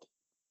pronouncing that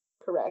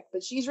correct,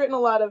 but she's written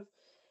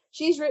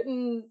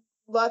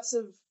lots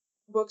of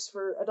books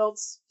for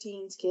adults,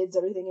 teens, kids,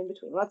 everything in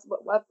between.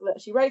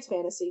 She writes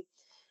fantasy.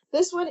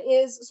 This one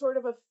is sort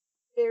of a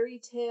fairy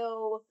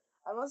tale.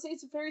 I won't say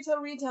it's a fairy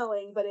tale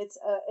retelling, but it's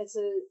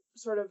a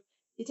sort of,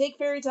 you take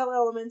fairy tale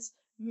elements,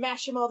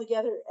 mash them all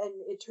together, and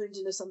it turns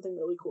into something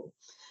really cool.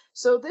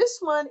 So this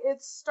one,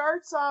 it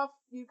starts off,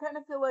 you kind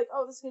of feel like,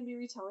 oh, this is going to be a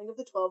retelling of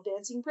the 12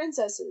 Dancing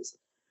Princesses.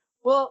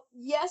 Well,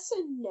 yes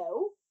and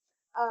no,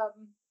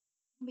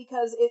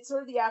 because it's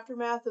sort of the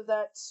aftermath of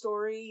that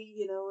story,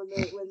 when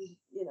the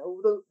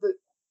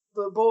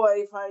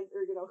boy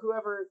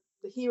whoever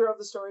the hero of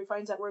the story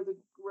finds out where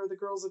the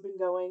girls have been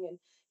going, and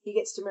he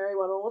gets to marry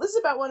one. Well, this is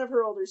about one of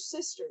her older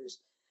sisters,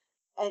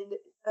 and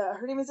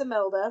her name is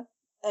Imelda.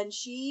 And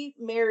she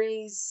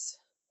marries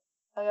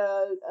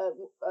a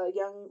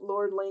young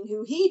lordling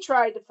who he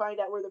tried to find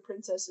out where the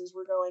princesses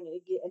were going,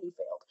 and he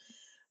failed.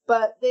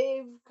 But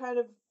they've kind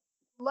of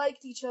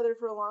liked each other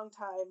for a long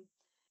time.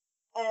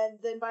 And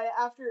then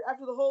after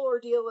the whole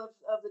ordeal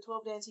of the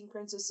 12 Dancing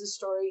Princesses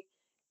story,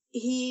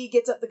 he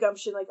gets up the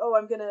gumption like, oh,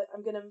 I'm gonna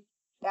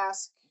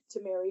ask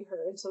to marry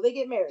her. And so they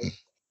get married.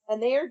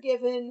 And they are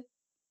given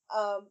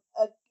a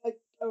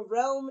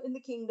realm in the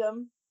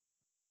kingdom,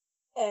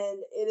 and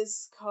it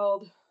is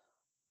called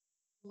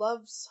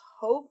Love's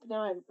Hope.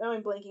 Now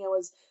I'm blanking.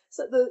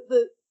 So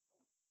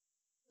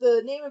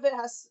the name of it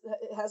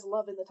has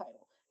love in the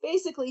title.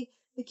 Basically,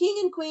 the king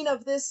and queen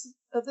of this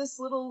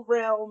little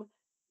realm,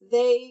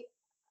 they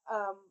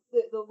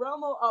the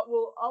realm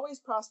will always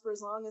prosper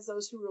as long as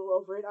those who rule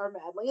over it are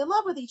madly in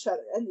love with each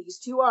other, and these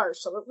two are,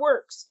 so it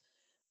works.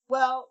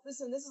 Well,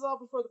 listen, this is all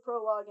before the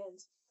prologue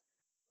ends.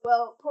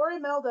 Well, poor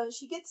Imelda,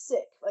 she gets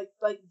sick,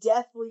 like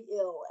deathly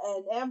ill,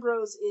 and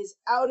Ambrose is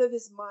out of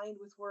his mind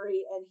with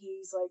worry, and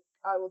he's like,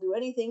 I will do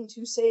anything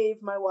to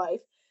save my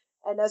wife.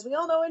 And as we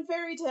all know in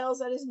fairy tales,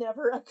 that is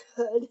never a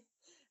good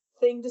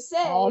thing to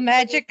say. All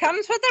magic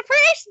comes with a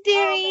price,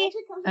 dearie. All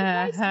magic comes with a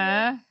price,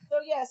 dearie. So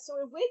yes, so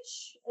a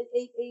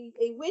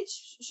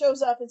witch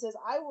shows up and says,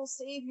 I will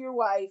save your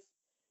wife.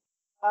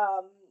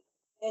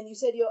 And you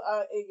said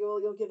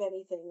you'll give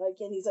anything.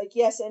 And he's like,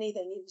 yes,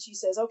 anything. And she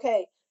says,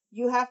 okay,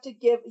 you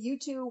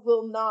two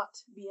will not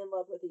be in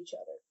love with each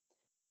other.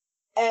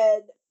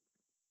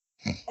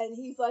 And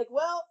he's like,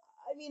 well,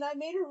 I mean, I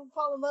made her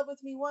fall in love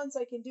with me once,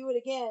 I can do it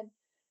again.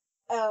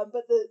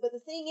 But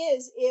the thing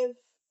is, if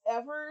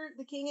ever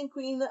the king and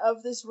queen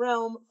of this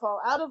realm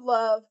fall out of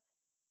love,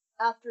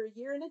 after a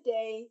year and a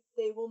day,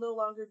 they will no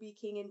longer be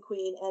king and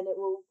queen, and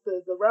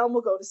the realm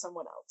will go to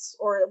someone else,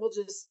 or it will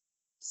just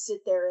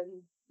sit there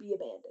and be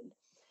abandoned.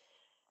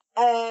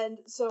 And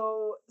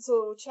so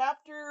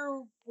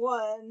chapter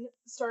 1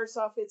 starts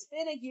off, it's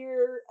been a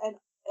year, and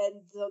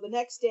so the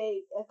next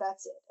day,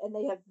 that's it. And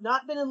they have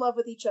not been in love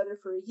with each other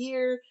for a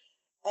year,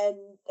 and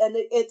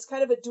it's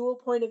kind of a dual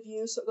point of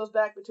view, so it goes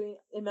back between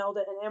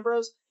Imelda and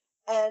Ambrose,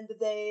 and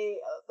they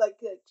like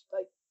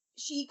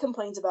she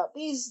complains about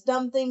these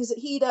dumb things that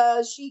he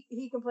does,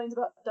 he complains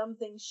about dumb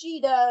things she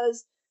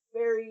does.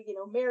 Very,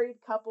 married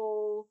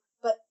couple,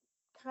 but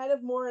kind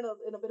of more in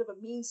a bit of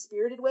a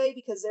mean-spirited way,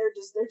 because they're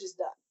just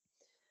done.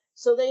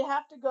 So they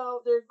have to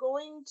go. They're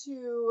going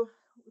to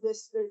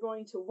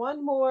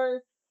one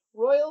more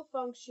royal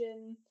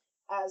function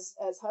as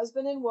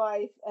husband and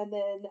wife, and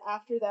then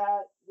after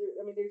that,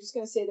 they're just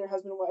going to say they're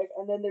husband and wife,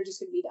 and then they're just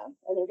going to be done,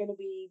 and they're going to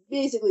be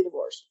basically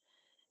divorced,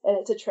 and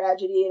it's a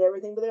tragedy and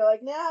everything. But they're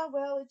like, nah,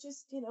 well, it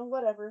just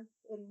whatever,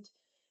 and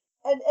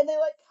they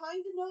like kind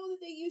of know that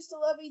they used to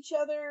love each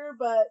other,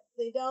 but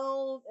they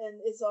don't, and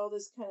it's all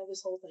this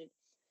whole thing.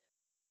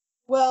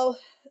 Well,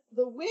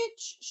 the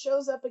witch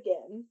shows up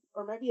again,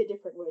 or might be a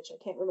different witch,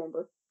 I can't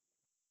remember.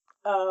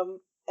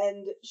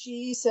 And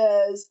she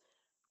says,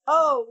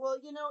 oh, well,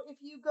 if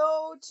you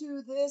go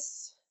to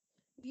this,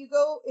 if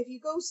you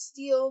go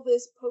steal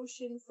this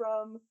potion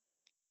from,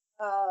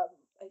 I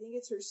think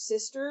it's her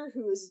sister,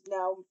 who is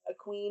now a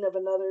queen of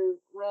another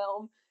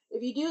realm.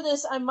 If you do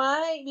this, I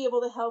might be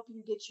able to help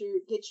you get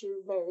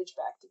your marriage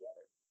back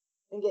together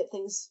and get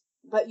things.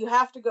 But you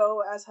have to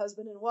go as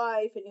husband and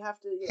wife, and you have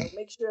to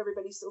make sure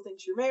everybody still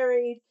thinks you're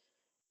married,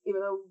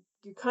 even though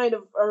you kind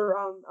of are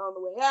on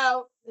the way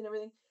out and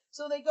everything.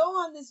 So they go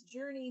on this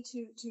journey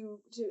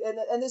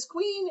and this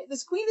queen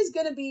is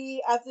going to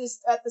be at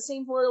the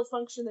same royal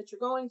function that you're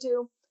going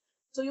to,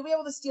 so you'll be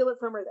able to steal it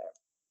from her there.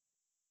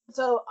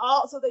 So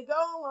they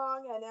go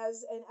along, and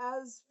as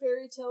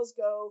fairy tales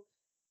go,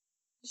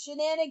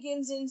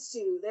 shenanigans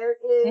ensue. There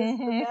is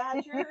the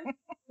badger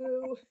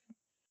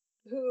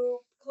who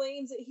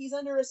claims that he's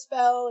under a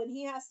spell, and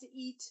he has to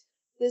eat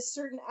this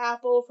certain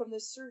apple from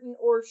this certain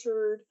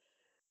orchard,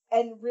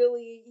 and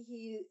really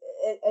he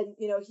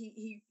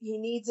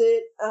needs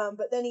it,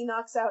 but then he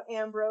knocks out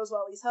Ambrose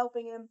while he's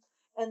helping him,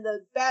 and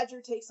the badger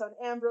takes on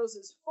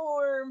Ambrose's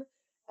form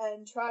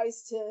and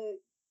tries to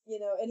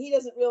and he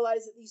doesn't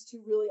realize that these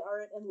two really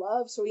aren't in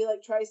love, so he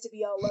tries to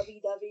be all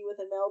lovey-dovey with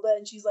Imelda,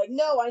 and she's like,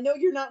 no, I know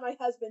you're not my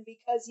husband,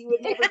 because you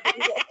would never do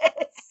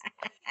this.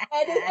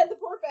 And the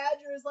poor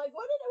badger is like,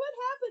 what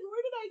happened?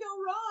 Where did I go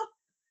wrong?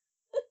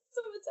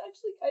 So it's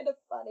actually kind of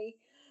funny.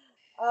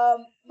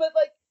 But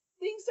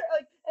things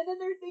are and then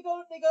they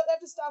have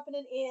to stop in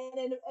an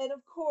inn, and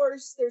of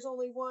course the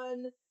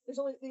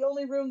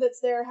only room that's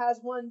there has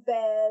one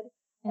bed,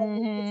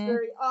 and it's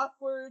very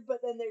awkward,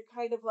 but then they're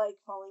kind of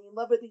falling in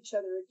love with each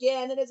other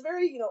again, and it's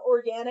very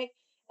organic.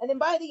 And then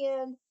by the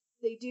end,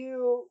 they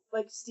do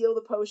steal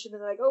the potion,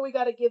 and they're like, oh, we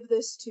got to give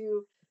this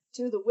to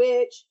the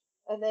witch.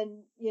 And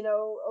then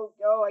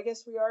I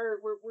guess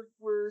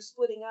we're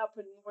splitting up,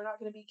 and we're not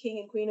going to be king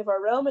and queen of our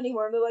realm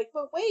anymore. And they're like,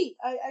 but wait,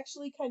 I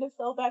actually kind of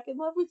fell back in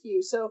love with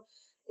you. So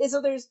it's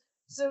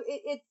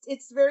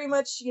very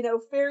much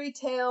fairy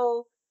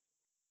tale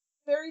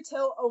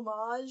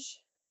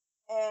homage,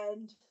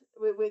 and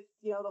with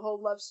the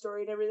whole love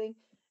story and everything.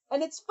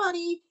 And it's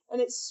funny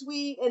and it's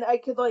sweet, and I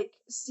could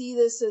see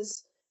this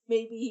as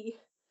maybe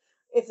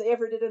if they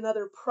ever did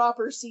another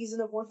proper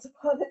season of Once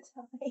Upon a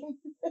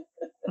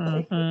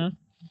Time.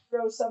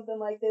 throw something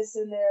like this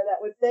in there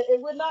that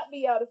it would not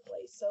be out of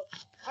place. So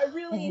I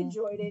really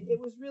enjoyed it. It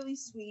was really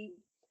sweet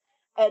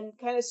and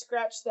kind of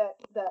scratched that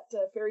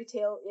fairy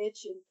tale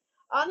itch. And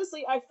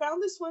honestly, I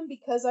found this one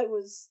because I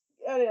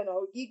don't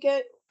know, you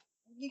kind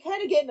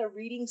of get in a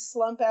reading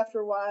slump after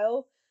a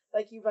while.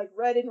 Like you've like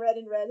read and read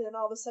and read, and then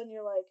all of a sudden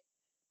you're like,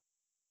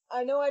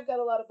 I know I've got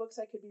a lot of books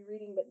I could be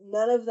reading, but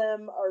none of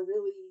them are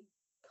really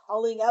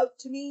calling out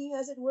to me,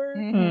 as it were.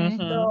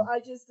 So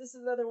this is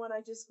another one.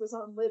 I just was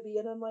on Libby,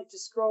 and I'm like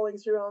just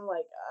scrolling through. I'm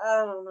like,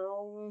 I don't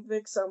know,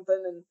 pick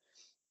something.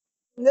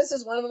 And this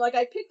is one of them. Like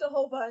I picked a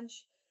whole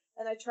bunch,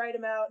 and I tried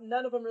them out, and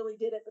none of them really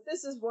did it. But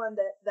this is one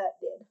that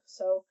did.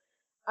 So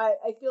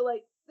I feel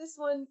like this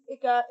one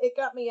it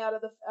got me out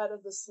of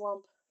the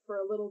slump for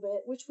a little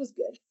bit, which was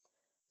good.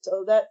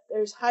 So that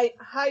there's high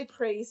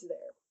praise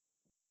there.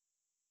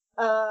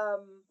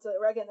 So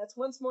again, that's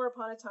Once More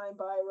Upon a Time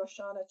by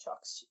Roshana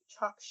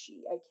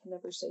Chokshi. I can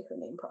never say her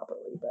name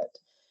properly, but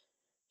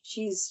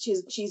she's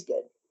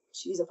good.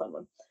 She's a fun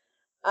one.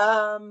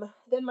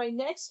 Then my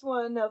next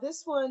one. Now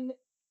this one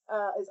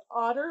is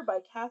Otter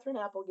by Catherine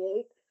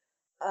Applegate.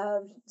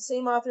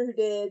 Same author who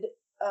did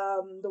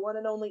the one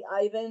and only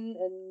Ivan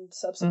and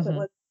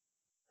subsequent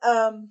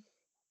one.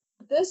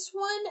 This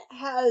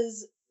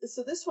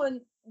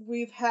one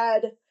we've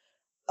had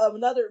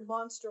another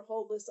monster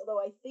hold list, although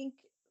I think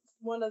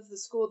one of the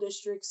school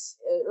districts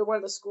or one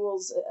of the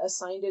schools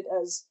assigned it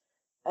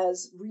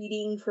as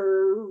reading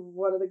for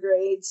one of the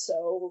grades,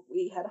 so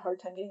we had a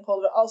hard time getting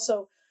hold of it.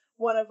 Also,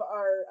 one of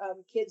our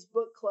kids'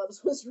 book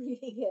clubs was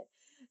reading it,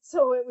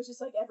 so it was just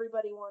like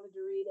everybody wanted to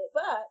read it.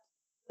 But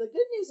the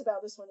good news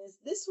about this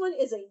one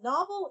is a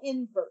novel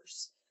in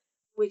verse,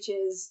 which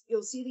is,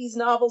 you'll see these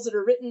novels that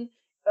are written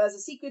as a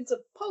sequence of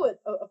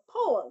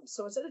poems.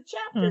 So instead of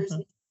chapters,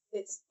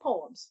 it's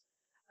poems.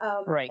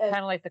 Right, kind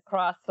of like the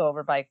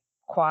crossover by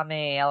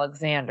Kwame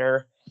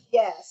Alexander.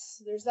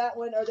 Yes, there's that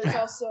one. Or there's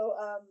also,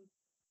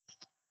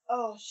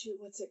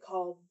 what's it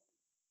called?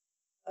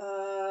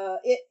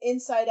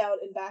 Inside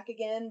Out and Back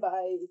Again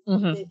by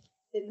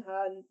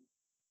Inhan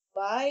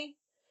Bai.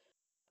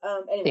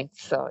 Anyway, I think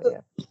so,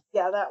 yeah.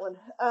 Yeah, that one.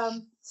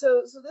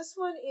 So this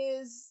one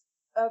is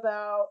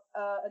about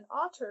an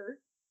otter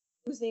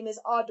whose name is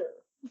Otter.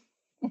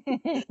 And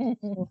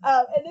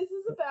this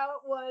is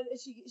about one.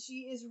 She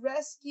is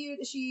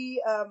rescued.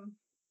 She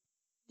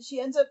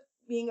ends up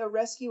being a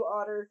rescue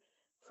otter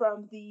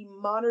from the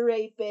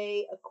Monterey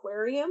Bay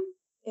Aquarium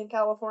in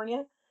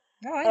California.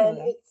 Oh, I know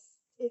that.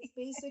 It's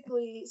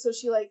basically, so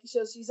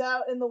she's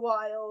out in the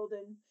wild,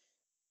 and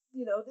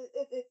you know,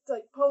 it's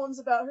like poems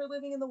about her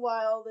living in the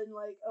wild, and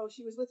like, oh,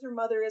 she was with her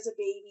mother as a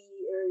baby,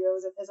 or you know,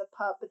 as a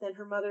pup, but then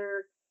her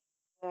mother,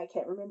 I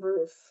can't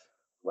remember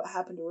what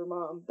happened to her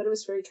mom, but it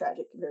was very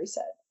tragic and very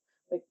sad,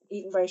 like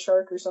eaten by a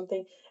shark or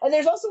something. And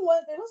there's also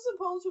some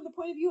poems from the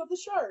point of view of the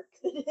shark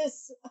that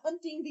is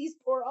hunting these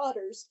poor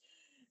otters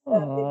in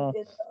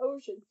the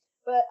ocean.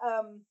 But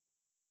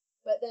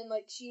then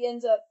like she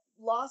ends up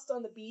lost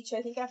on the beach,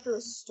 I think after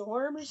a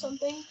storm or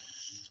something.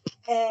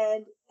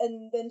 And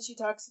then she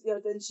talks, you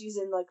know, then she's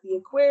in like the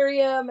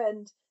aquarium,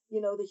 and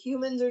you know, the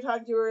humans are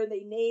talking to her, and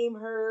they name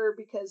her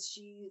because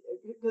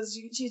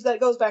she's that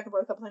goes back and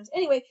forth a couple times.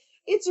 Anyway,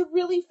 it's a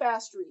really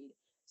fast read.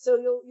 So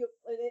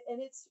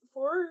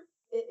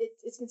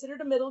it's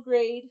considered a middle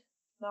grade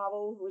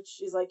novel,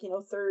 which is like, you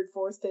know, 3rd,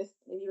 4th, 5th,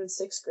 and even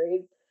 6th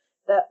grade,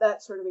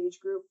 that sort of age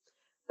group.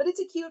 But it's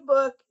a cute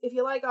book. If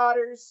you like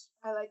otters,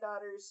 I like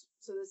otters.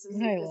 So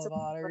I love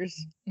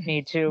otters.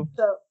 Me too.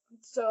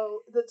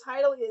 So the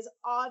title is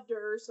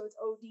Odder, so it's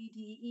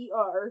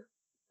Odder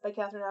by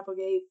Catherine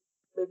Applegate.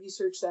 If you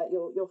search that,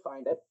 you'll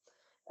find it.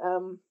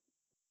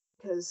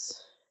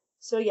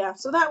 So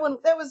that one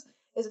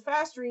is a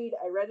fast read.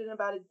 I read it in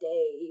about a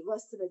day,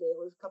 less than a day. It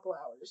was a couple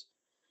hours.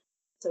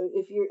 So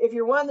if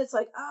you're one that's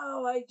like,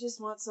 oh, I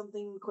just want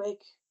something quick,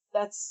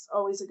 that's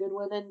always a good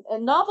one.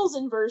 And novels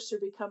in verse are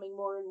becoming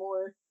more and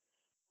more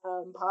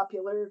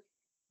popular,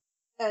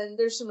 and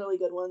there's some really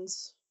good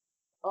ones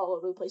all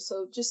over the place.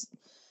 So just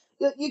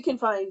you can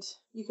find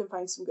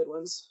some good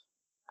ones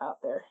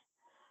out there.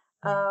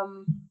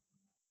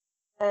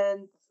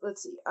 And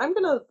let's see, I'm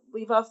gonna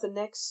leave off the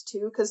next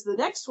two because the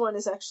next one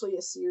is actually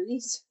a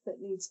series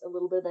that needs a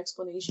little bit of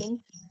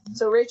explanation.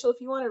 So Rachel, if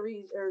you want to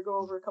read or go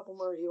over a couple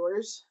more of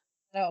yours.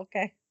 Oh,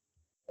 okay.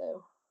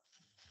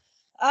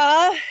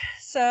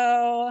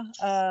 So.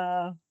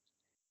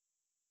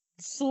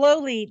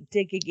 Slowly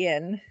digging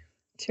in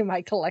to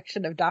my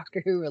collection of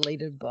Doctor Who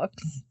related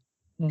books.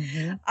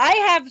 I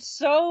have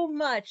so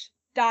much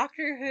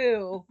Doctor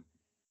Who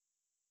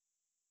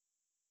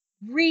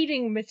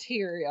reading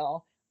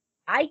material.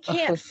 I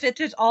can't fit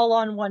it all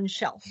on one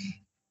shelf.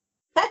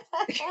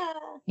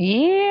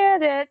 Yeah,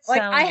 that's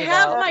like I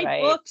have my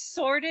right. books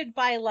sorted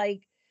by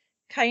like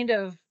kind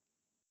of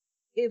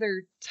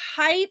either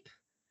type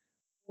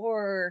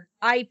or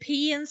IP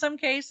in some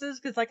cases,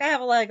 because like I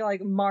have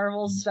like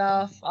Marvel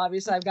stuff.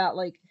 Obviously, I've got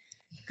like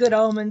Good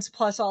Omens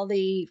plus all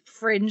the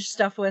Fringe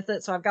stuff with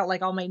it, so I've got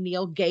like all my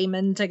Neil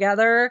Gaiman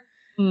together.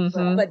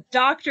 But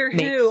Doctor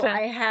Who,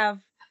 I have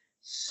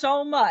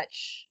so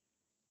much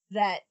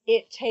that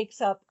it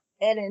takes up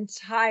an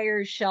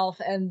entire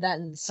shelf and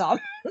then some.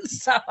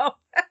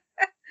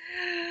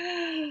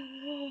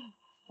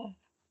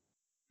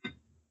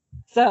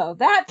 So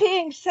that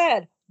being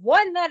said,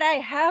 one that I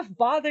have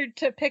bothered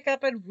to pick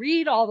up and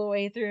read all the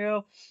way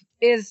through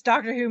is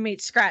Doctor Who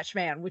Meets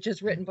Scratchman, which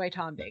is written by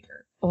Tom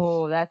Baker.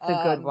 Oh, that's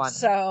a good one.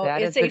 So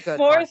that it's a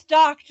fourth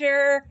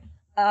Doctor,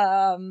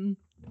 and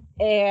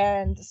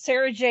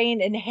Sarah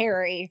Jane and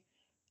Harry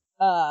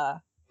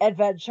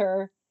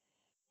adventure,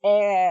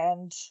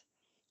 and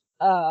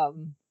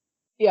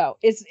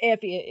it's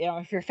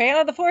if you're a fan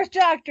of the Fourth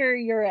Doctor,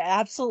 you're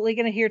absolutely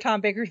going to hear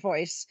Tom Baker's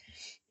voice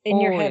in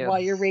your head while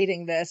you're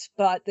reading this.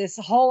 But this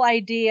whole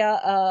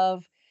idea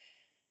of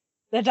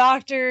the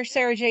Doctor,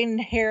 Sarah Jane,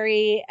 and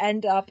Harry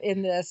end up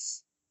in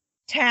this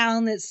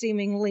town that's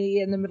seemingly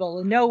in the middle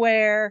of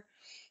nowhere,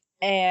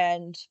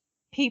 and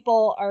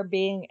people are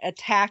being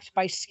attacked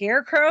by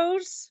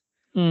scarecrows.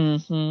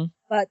 Mm-hmm.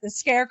 But the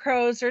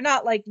scarecrows are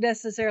not like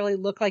necessarily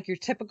look like your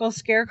typical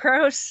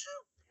scarecrows.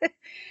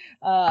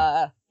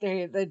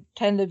 They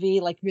tend to be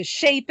like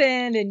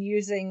misshapen and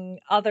using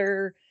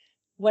other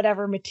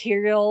whatever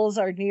materials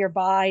are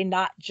nearby,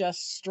 not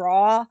just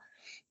straw,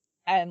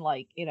 and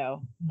like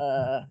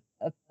a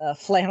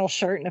flannel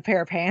shirt and a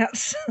pair of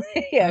pants.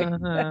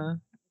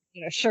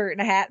 Shirt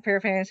and a hat, pair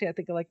of pants. I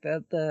think of like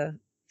the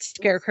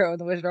Scarecrow in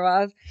the Wizard of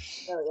Oz.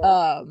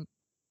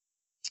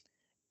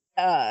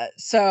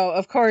 So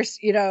of course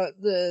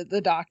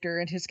the Doctor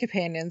and his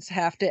companions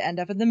have to end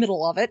up in the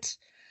middle of it.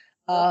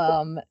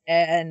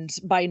 And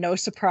by no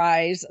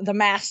surprise, the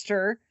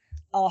Master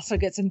also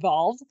gets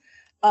involved.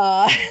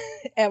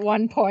 At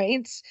one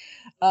point,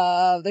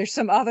 there's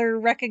some other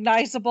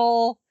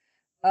recognizable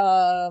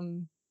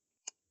foes,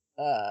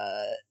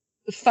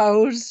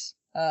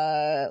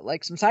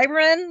 like some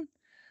Cybermen.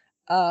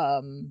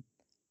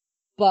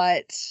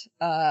 But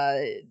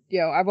I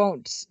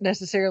won't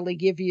necessarily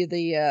give you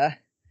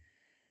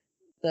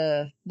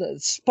the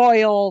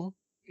spoil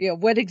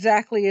what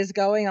exactly is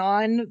going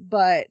on,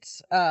 but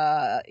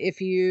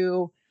if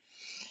you,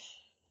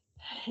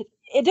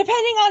 depending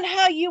on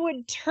how you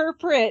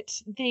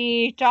interpret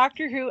the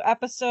Doctor Who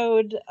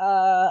episode,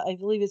 I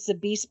believe it's The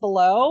Beast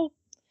Below,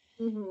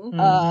 you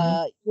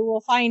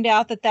will find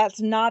out that that's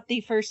not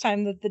the first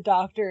time that the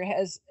Doctor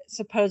has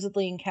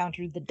supposedly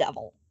encountered the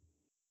devil.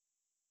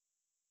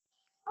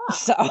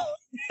 So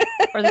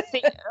or the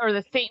Satan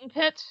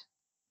Pit.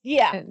 The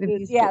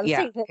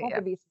Satan Pit, not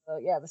the Beast Below.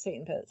 Yeah, the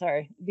Satan Pit.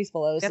 Sorry, Beast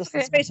Below is the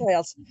space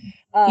whales.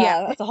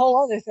 That's a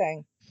whole other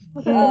thing.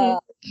 The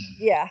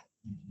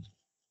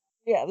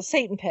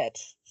Satan Pit.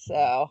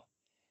 So,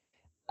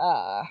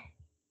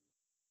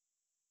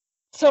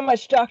 so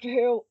much Doctor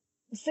Who,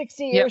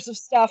 60 years of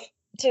stuff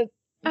to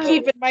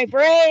keep in my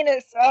brain.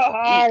 It's so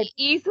hard.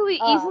 Easily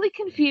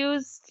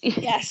confused.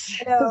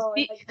 Yes,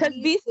 because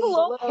Beast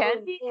Below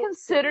can be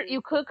considered.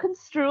 You could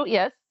construe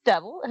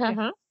devil.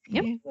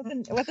 Yep.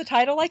 With a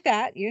title like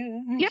that,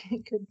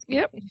 could.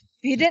 Yep. If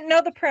you didn't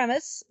know the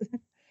premise.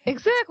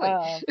 Exactly.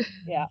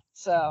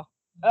 So,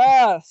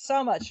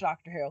 so much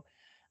Doctor Who.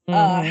 But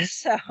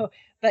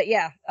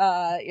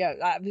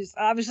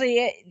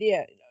obviously,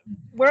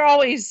 we're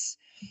always,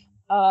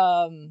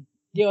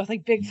 with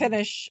like Big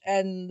Finish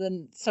and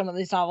then some of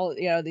these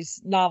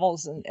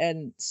novels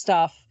and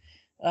stuff.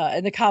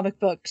 In the comic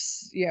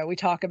books, we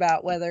talk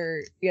about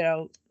whether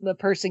the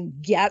person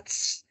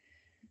gets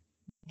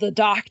the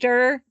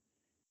Doctor,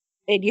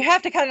 and you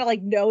have to kind of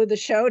like know the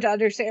show to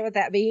understand what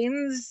that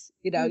means.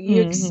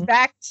 You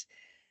expect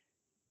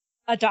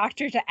a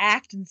Doctor to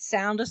act and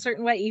sound a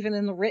certain way, even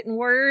in the written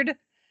word.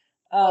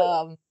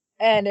 And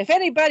if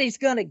anybody's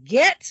gonna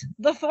get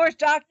the Fourth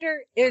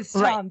Doctor, it's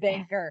Tom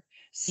Baker.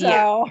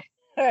 So,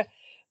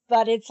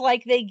 but it's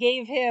like they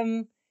gave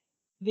him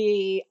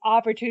the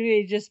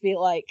opportunity to just be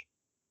like,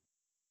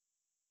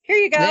 here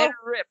you go,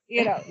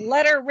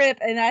 let her rip,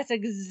 and that's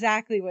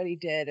exactly what he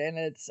did. And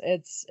it's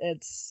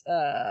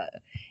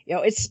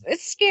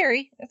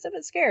scary. It's a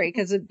bit scary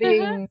because it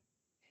being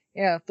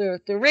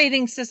the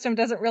rating system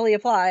doesn't really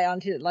apply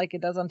onto like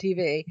it does on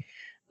TV.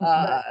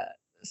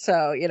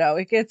 So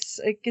it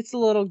gets a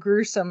little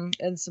gruesome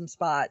in some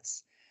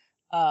spots,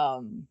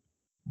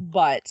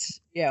 but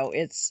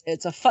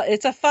it's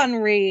a fun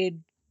read,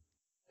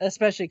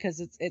 especially because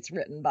it's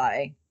written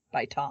by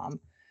Tom.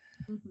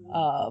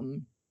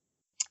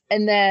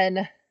 And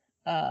then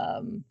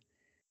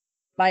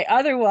my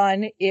other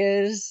one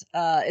is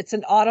it's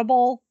an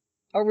Audible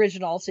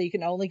original, so you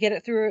can only get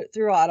it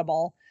through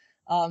Audible,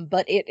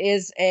 but it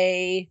is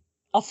a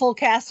full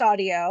cast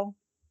audio,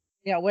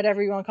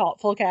 whatever you want to call it,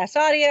 full cast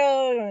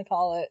audio, you want to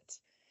call it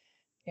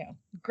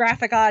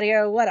graphic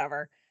audio,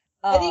 whatever.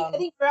 I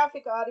think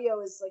graphic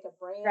audio is like a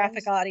brand.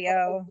 Graphic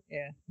audio,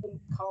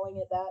 calling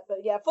it that, but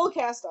full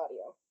cast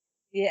audio.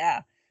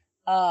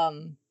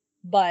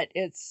 But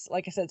it's,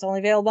 like I said, it's only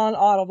available on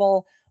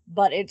Audible,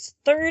 but it's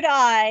Third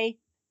Eye,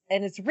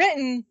 and it's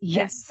written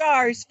and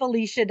stars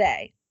Felicia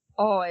Day.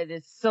 Oh, it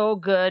is so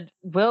good.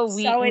 Will So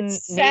Wheaton,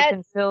 it's set,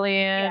 Nathan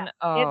Fillion.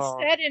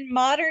 it's set in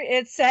modern.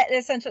 It's set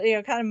essentially,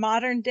 kind of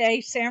modern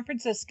day San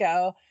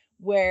Francisco,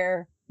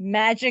 where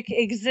magic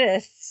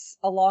exists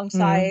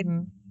alongside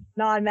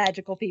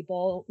non-magical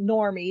people,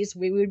 normies.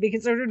 We would be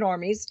considered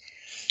normies.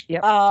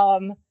 Yep.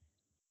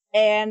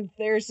 And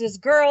there's this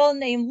girl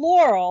named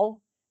Laurel,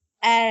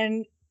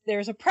 and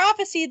there's a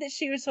prophecy that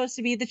she was supposed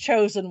to be the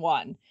chosen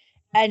one,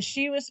 and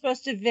she was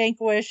supposed to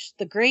vanquish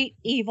the great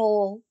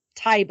evil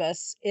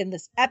Tybus in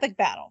this epic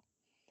battle.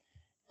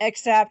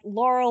 Except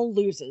Laurel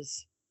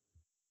loses.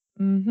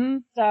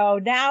 So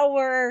now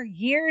we're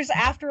years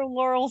after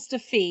Laurel's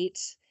defeat,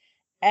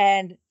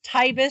 and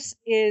Tybus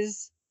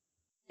is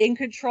in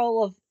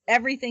control of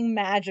everything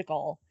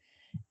magical.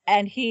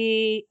 And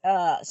he,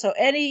 so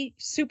any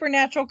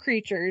supernatural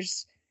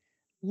creatures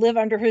live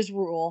under his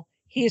rule.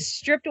 He has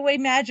stripped away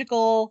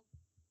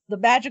the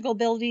magical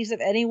abilities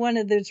of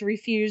anyone that's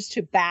refused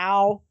to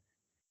bow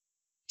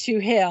to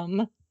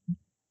him.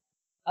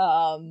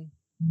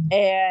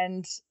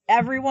 And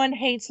everyone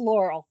hates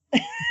Laurel.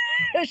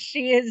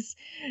 Yes,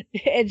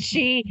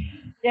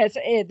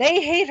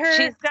 they hate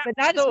her, but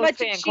not as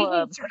much as she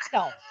hates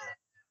herself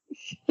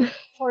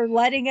for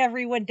letting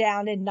everyone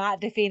down and not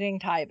defeating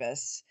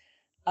Tybus.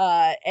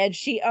 And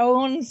she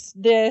owns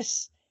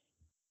this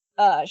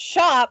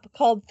shop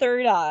called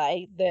Third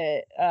Eye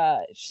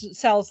that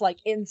sells like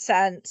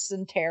incense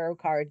and tarot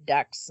card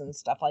decks and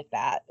stuff like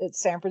that.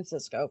 It's San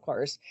Francisco, of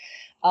course.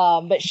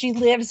 But she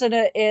lives in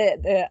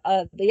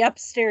the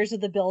upstairs of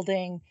the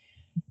building,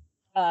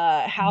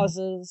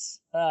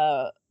 houses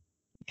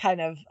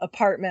kind of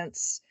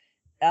apartments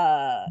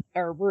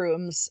or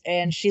rooms,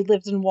 and she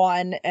lives in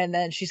one, and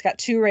then she's got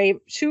two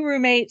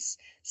roommates,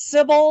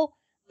 Sybil,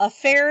 a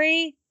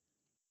fairy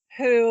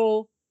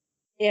who,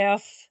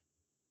 if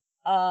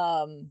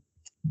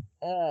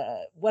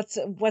what's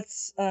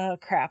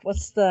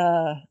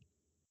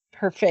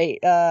her fate,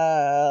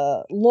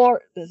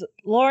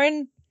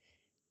 Lauren,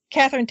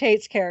 Catherine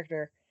Tate's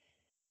character,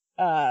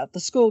 the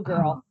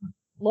schoolgirl,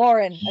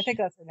 Lauren, I think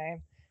that's her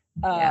name,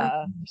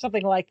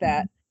 something like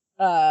that,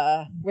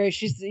 where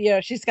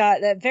she's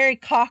got that very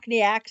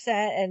Cockney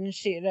accent, and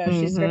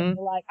she's very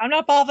like, I'm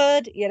not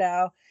bothered,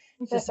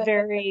 just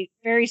very,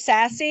 very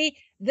sassy.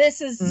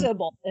 This is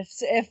Sybil.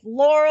 If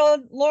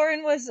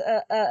Lauren was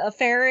a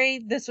fairy,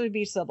 this would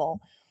be Sybil,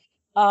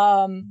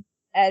 and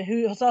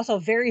who's also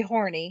very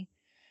horny.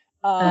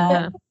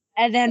 And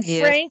then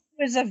Frank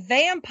was a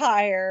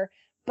vampire,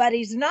 but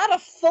he's not a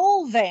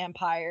full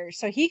vampire,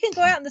 so he can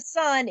go out in the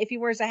sun. If he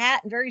wears a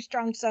hat and very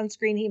strong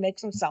sunscreen, he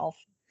makes himself.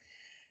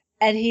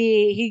 And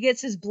he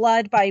gets his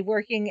blood by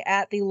working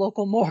at the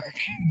local morgue.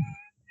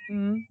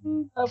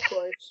 Of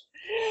course.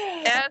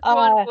 As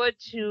one would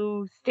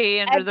to stay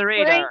under the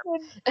radar.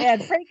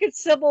 Frank and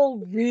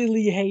Sybil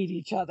really hate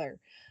each other.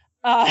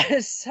 But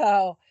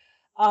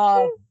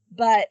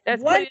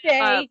that's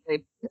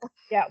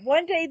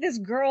one day this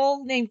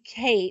girl named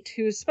Kate,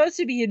 who's supposed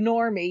to be a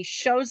normie,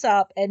 shows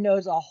up and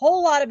knows a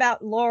whole lot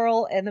about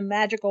Laurel and the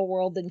magical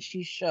world than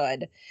she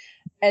should.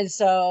 And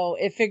so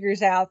it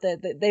figures out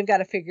that they've got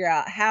to figure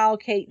out how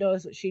Kate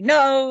knows what she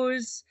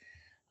knows.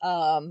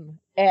 And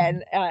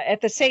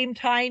at the same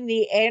time,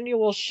 the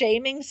annual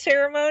shaming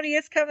ceremony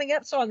is coming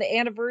up. So on the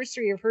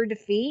anniversary of her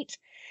defeat,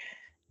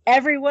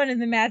 everyone in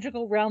the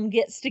magical realm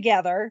gets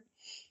together,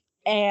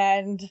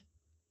 and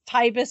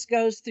Tybus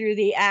goes through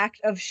the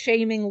act of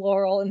shaming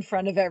Laurel in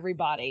front of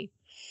everybody.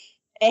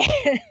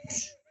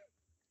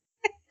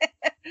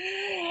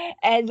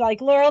 And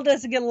like Laurel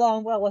doesn't get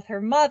along well with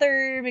her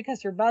mother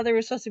because her mother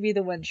was supposed to be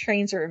the one who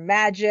trains her in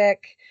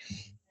magic,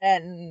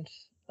 and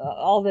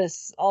all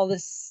this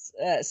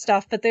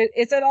stuff. But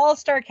it's an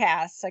all-star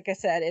cast. Like I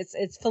said,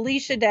 it's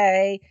Felicia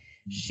Day.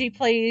 She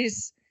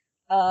plays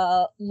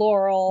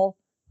Laurel.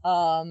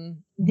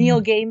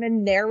 Neil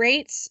Gaiman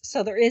narrates,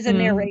 so there is a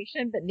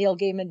narration, but Neil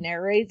Gaiman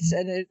narrates,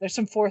 and there's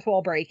some fourth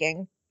wall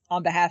breaking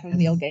on behalf of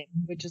Neil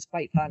Gaiman, which is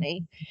quite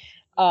funny.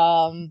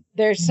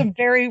 There's some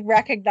very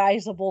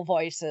recognizable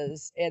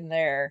voices in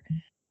there.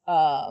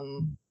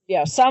 Some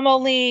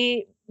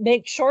only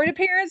make short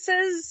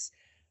appearances,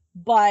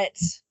 but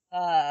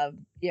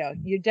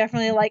you're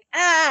definitely like,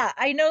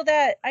 I know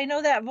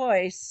that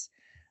voice.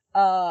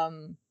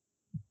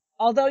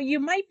 Although you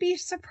might be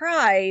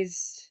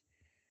surprised,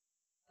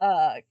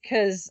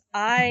 because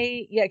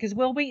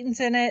Will Wheaton's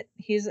in it.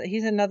 He's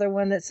another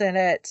one that's in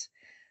it.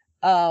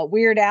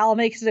 Weird Al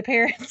makes an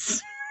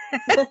appearance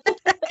at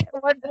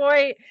one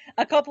point,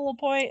 a couple of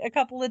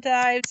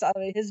times. I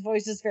mean, his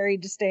voice is very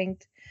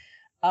distinct.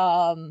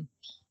 I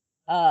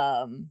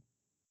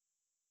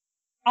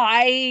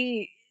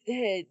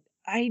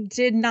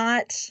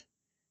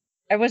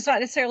was not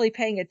necessarily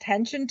paying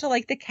attention to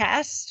like the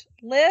cast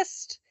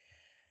list.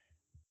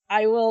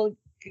 I will,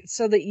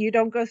 so that you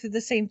don't go through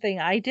the same thing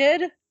I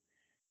did.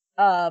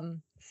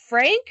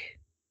 Frank,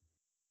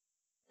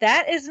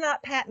 that is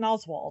not Patton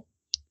Oswalt,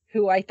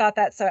 who I thought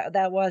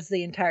that was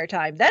the entire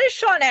time. That is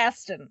Sean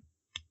Astin.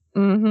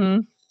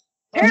 Mm-hmm.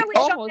 Apparently,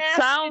 almost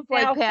sounds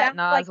like Patton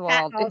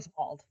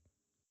Oswalt.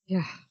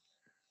 Yeah.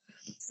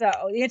 So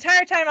the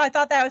entire time I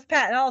thought that was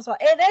Patton Oswalt,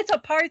 and it's a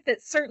part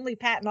that certainly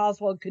Patton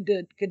Oswalt could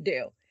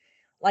do.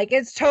 Like,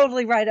 it's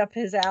totally right up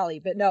his alley.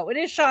 But no, it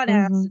is Sean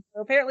Astin.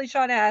 So apparently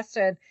Sean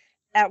Astin,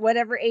 at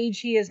whatever age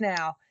he is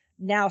now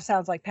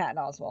sounds like Patton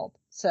Oswalt.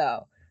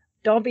 So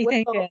don't be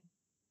thinking.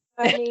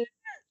 I mean,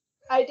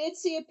 I did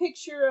see a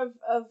picture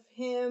of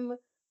him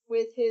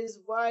with his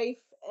wife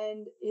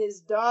and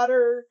his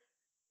daughter,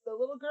 the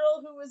little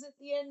girl who was at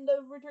the end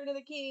of Return of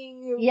the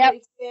King, who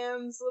played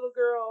Sam's little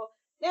girl.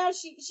 Now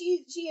she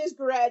has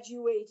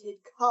graduated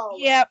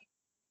college. Yep.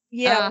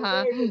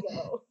 There you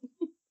go.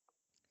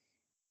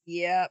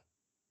 Yep.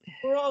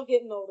 We're all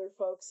getting older,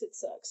 folks. It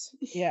sucks.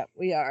 Yeah,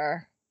 we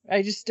are.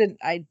 I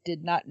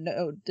did not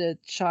know that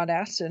Sean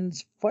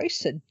Astin's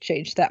voice had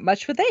changed that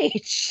much with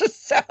age.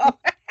 So,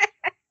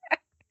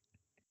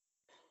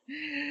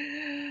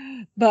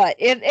 but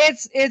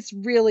it's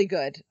really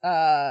good.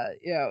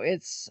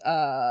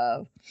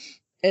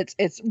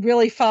 It's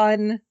really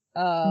fun.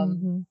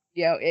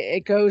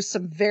 It goes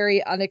some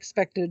very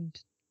unexpected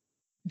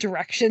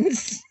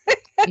directions.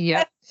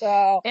 Yep.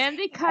 So, and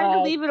they kind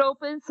of leave it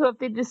open, so if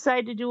they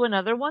decide to do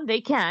another one,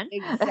 they can.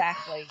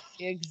 Exactly,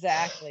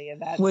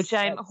 and that's which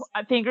I'm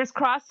fingers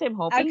crossed. I'm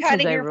hoping,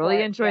 because I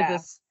really enjoyed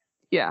this.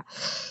 Yeah.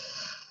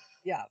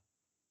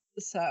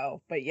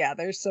 So, but yeah,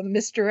 there's some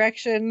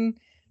misdirection.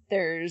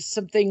 There's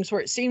some things where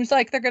it seems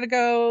like they're gonna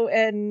go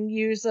and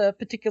use a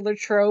particular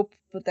trope,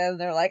 but then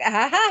they're like,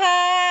 "Ah ha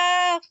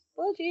ha!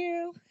 Told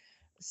you."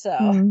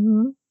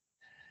 So,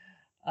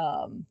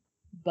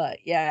 but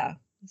yeah.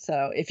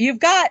 So if you've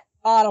got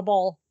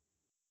Audible,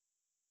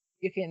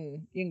 you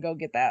can go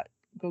get that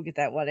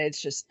one. And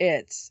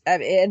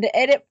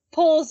it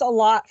pulls a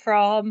lot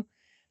from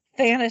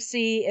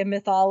fantasy and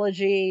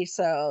mythology,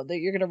 so that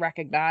you're gonna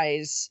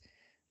recognize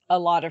a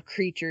lot of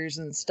creatures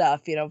and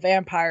stuff,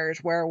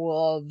 vampires,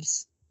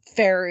 werewolves,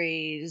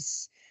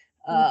 fairies.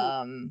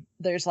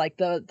 There's like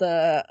the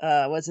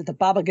was it the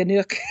Baba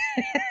Ganoush?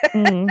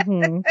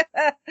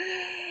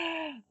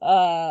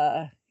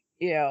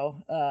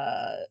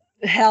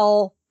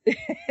 Hell,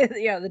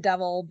 the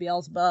devil,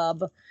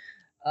 Beelzebub.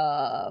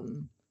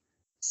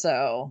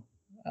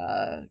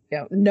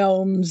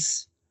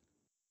 Gnomes.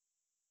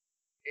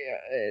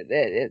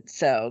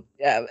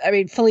 I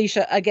mean,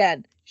 Felicia,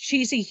 again,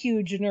 she's a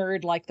huge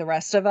nerd like the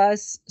rest of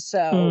us,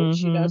 so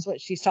she knows what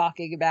she's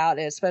talking about.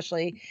 It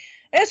especially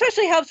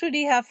helps when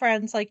you have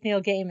friends like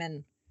Neil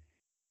Gaiman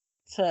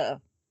to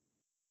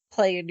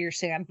play in your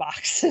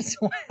sandbox as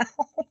well.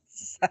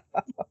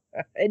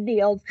 And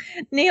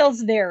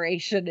Neil's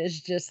narration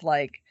is just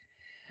like,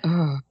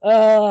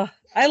 I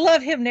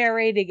love him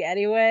narrating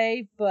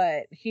anyway,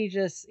 but he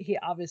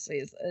obviously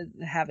is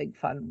having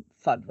fun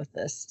with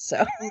this.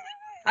 So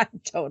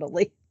I'm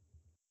totally,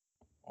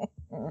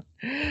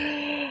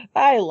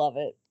 I love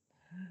it.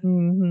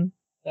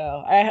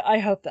 So I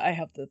hope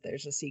that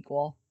there's a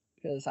sequel,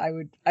 because I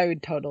would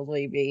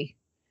totally be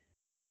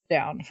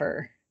down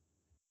for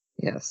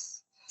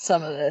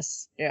some of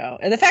this,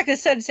 and the fact that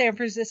it's set in San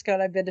Francisco,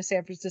 and I've been to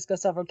San Francisco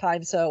several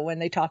times, so when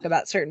they talk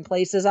about certain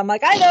places, I'm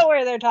like, I know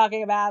where they're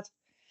talking about.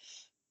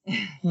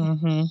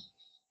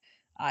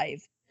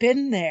 I've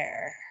been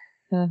there.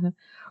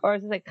 Or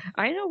it's like,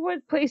 I know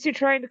what place you're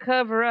trying to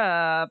cover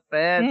up.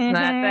 It's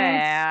not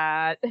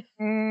that.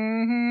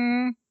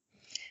 I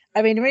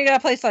mean, we got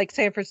a place like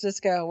San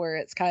Francisco where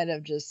it's kind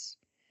of just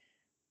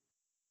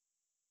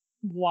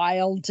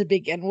wild to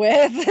begin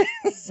with.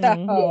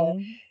 So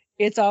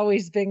it's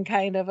always been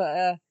kind of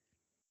a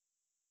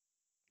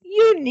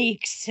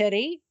unique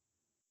city.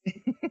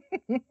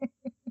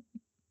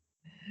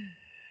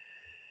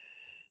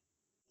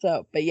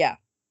 So, but yeah,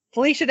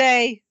 Felicia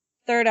Day,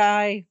 Third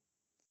Eye,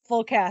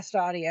 full cast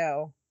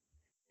audio.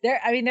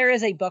 There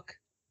is a book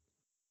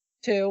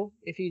too,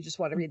 if you just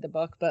want to read the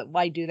book, but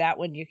why do that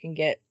when you can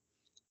get,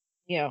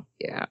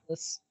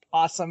 this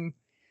awesome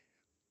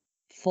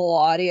full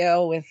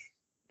audio with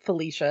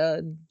Felicia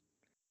and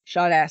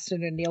Sean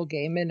Astin and Neil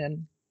Gaiman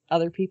and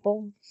other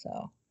people.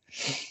 So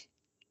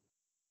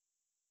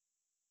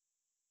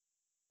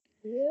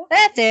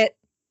that's it.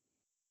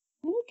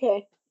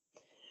 Okay.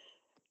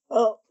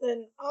 Well,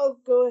 then I'll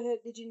go ahead.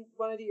 Did you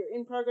want to do your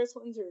in-progress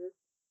ones, or?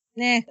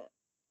 Nah.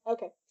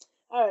 Okay.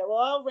 All right. Well,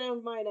 I'll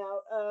round mine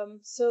out.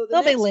 So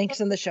there'll be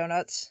links in the show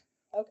notes.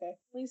 Okay,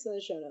 links in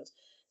the show notes.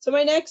 So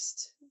my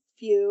next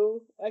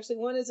few, actually,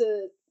 one is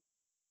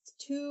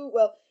two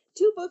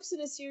books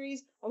in a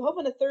series. I'm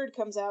hoping a third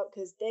comes out,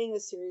 because dang,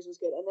 this series was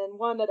good. And then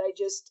one that I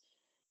just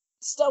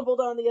stumbled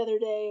on the other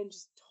day and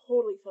just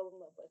totally fell in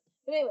love with.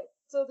 But anyway,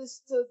 so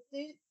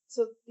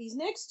these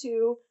next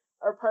two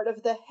are part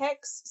of the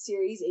Hex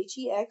series,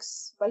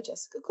 Hex, by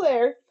Jessica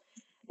Clare.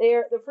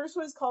 The first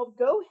one is called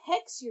Go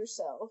Hex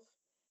Yourself,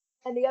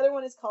 and the other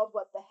one is called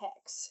What the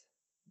Hex,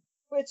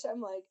 which I'm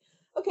like,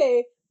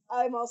 okay,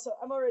 I'm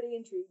already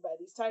intrigued by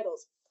these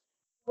titles.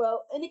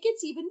 Well, and it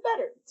gets even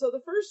better. So the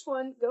first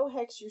one, Go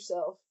Hex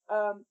Yourself,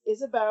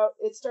 is about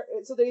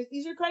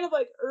these are kind of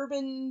like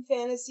urban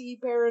fantasy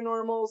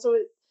paranormal. So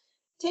it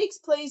takes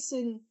place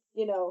in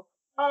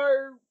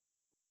our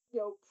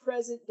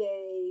present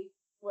day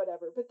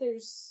whatever. But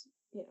there's,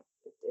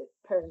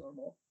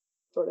 paranormal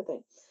sort of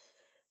thing.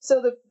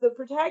 So the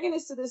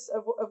protagonist of this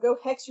of Go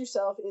Hex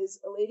Yourself is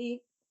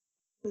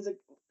a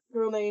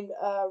girl named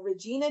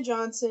Regina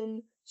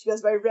Johnson. She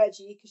goes by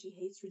Reggie because she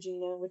hates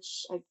Regina,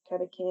 which I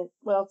kind of can't.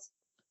 Well,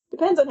 it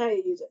depends on how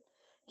you use it.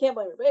 Can't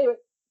blame her. But anyway,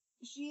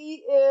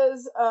 she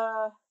is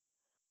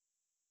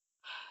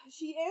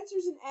she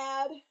answers an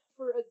ad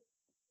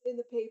in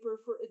the paper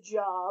for a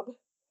job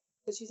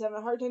because she's having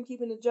a hard time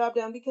keeping a job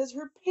down because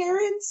her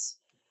parents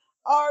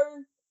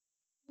are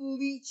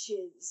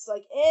leeches.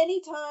 Like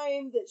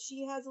anytime that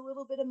she has a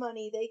little bit of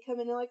money, they come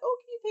in and like, oh,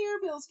 can you pay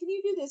our bills? Can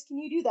you do this? Can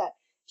you do that?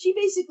 She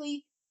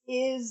basically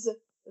is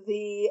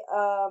the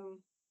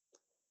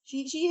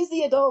she is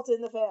the adult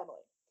in the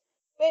family.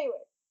 But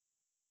anyway,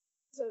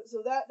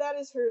 so that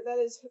is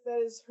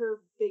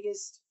her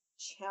biggest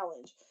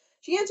challenge.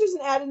 She answers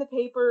an ad in the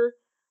paper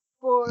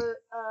for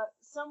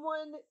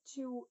someone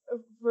to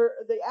for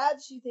the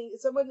ad she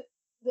thinks someone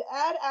the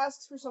ad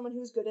asks for someone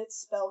who's good at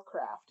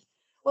spellcraft.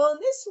 Well, in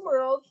this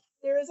world,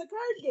 there is a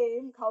card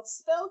game called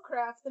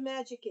Spellcraft: The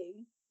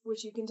Magicking,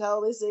 which you can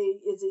tell is a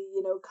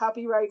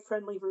copyright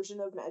friendly version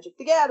of Magic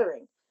the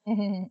Gathering.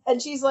 Mm-hmm.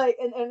 And she's like,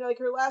 and like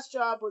her last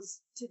job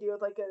was to do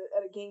with like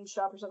at a game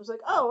shop or something. She's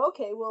like, oh,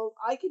 okay, well,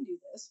 I can do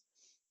this.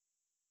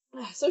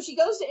 So she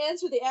goes to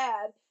answer the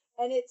ad,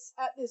 and it's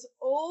at this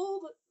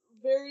old,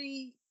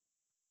 very,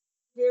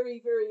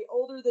 very, very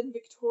older than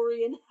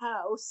Victorian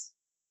house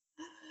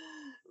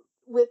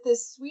with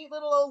this sweet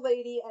little old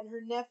lady and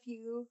her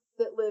nephew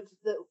that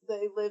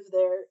they live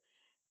there,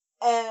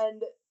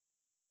 and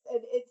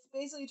it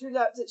basically turns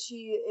out that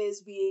she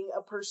is being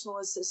a personal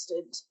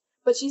assistant,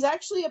 but she's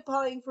actually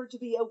applying for to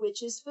be a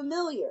witch's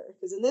familiar,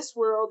 because in this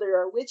world there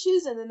are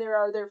witches and then there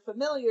are their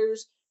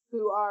familiars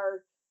who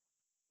are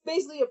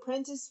basically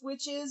apprentice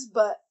witches,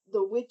 but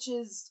the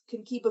witches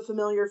can keep a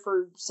familiar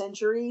for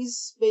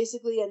centuries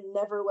basically and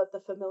never let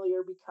the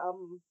familiar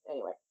become.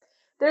 Anyway,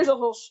 there's a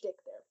whole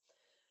shtick there.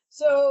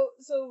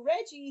 So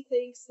Reggie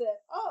thinks that,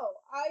 oh,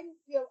 I'm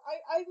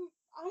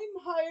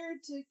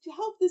hired to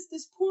help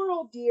this poor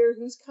old dear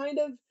who's kind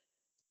of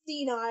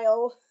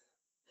senile,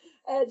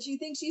 and she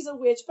thinks she's a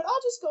witch, but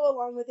I'll just go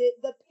along with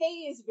it. The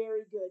pay is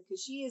very good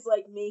because she is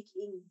like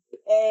making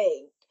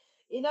bank,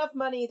 enough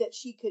money that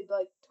she could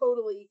like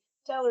totally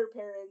tell her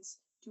parents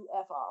to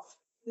F off.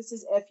 This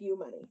is FU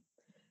money,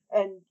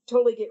 and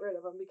totally get rid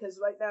of them, because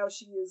right now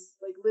she is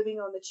like living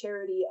on the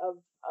charity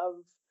of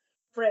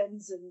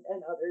friends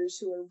and others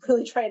who are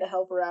really trying to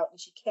help her out, and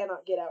she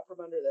cannot get out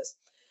from under this.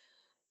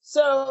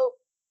 So,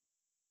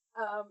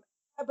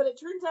 but it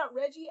turns out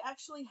Reggie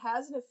actually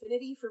has an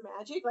affinity for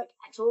magic, like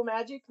actual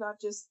magic,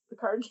 not just the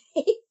card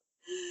game.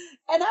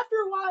 And after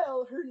a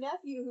while, her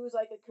nephew, who's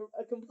like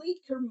a complete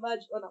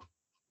curmudgeon,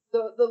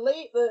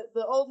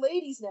 the old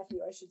lady's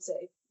nephew, I should say,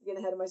 I'm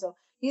getting ahead of myself.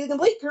 He's a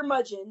complete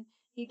curmudgeon.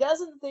 He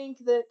doesn't think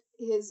that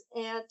his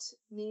aunt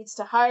needs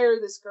to hire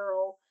this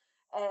girl,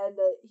 and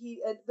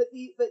but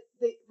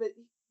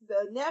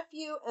the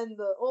nephew and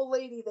the old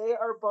lady, they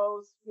are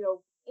both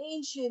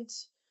ancient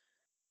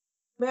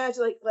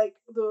magic. Like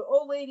the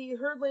old lady,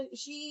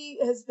 she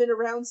has been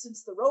around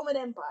since the Roman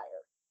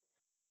Empire.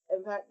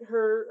 In fact,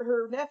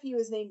 her nephew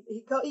is named,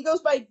 he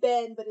goes by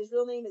Ben, but his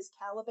real name is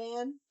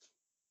Caliban.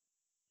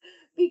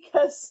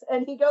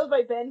 And he goes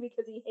by Ben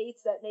because he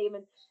hates that name,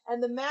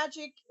 and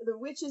the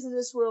witches in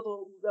this world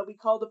will be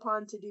called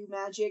upon to do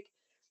magic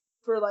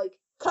for like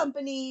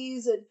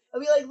companies, and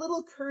it'll be like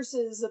little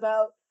curses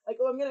about like,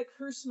 oh, I'm gonna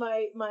curse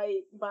my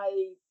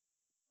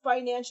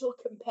financial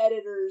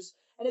competitors,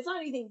 and it's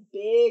not anything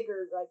big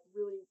or like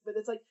really, but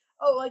it's like,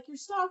 oh, like your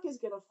stock is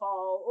gonna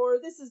fall, or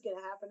this is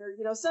gonna happen, or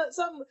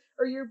some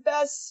or your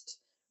best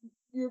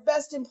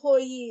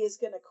employee is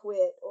gonna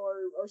quit,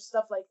 or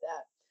stuff like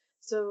that.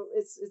 So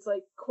it's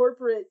like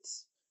corporate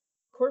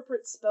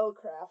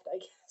spellcraft, I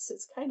guess.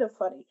 It's kind of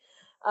funny.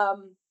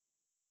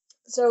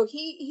 So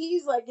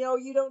he's like,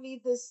 you don't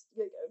need this.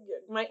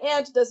 My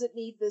aunt doesn't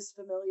need this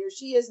familiar.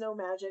 She has no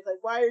magic.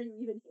 Like, why are you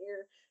even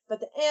here? But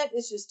the aunt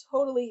is just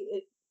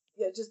totally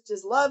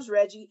just loves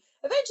Reggie.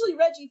 Eventually,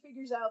 Reggie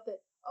figures out that,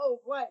 oh,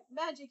 what,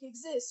 magic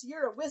exists.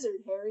 You're a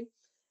wizard, Harry.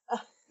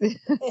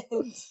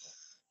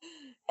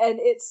 And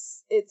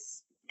it's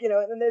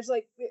and there's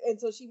like, and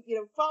so she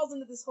falls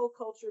into this whole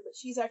culture, but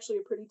she's actually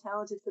a pretty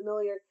talented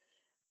familiar.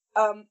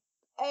 And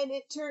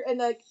it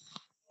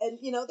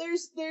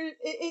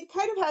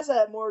kind of has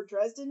a more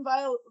Dresden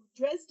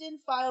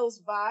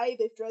Files vibe,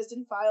 if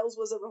Dresden Files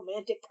was a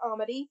romantic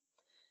comedy.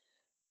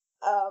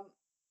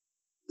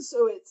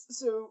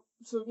 So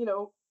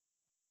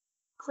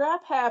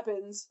crap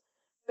happens,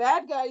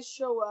 bad guys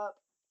show up,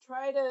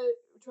 try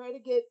to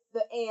get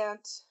the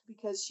aunt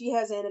because she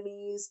has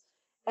enemies,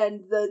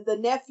 and the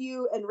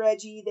nephew and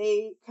Reggie,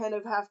 they kind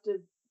of have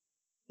to,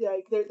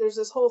 like, there's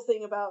this whole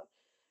thing about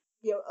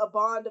a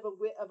bond of a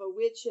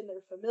witch and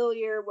their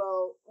familiar.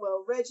 Well,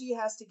 Reggie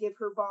has to give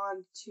her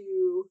bond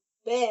to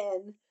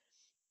Ben,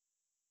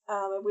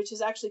 which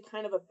is actually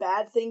kind of a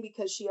bad thing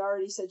because she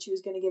already said she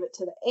was going to give it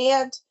to the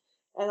aunt,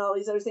 and all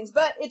these other things.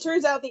 But it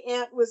turns out the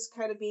aunt was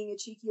kind of being a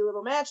cheeky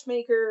little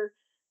matchmaker,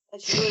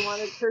 and she really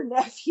wanted her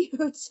nephew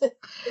to,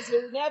 because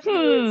her nephew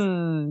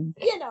is,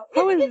 you know,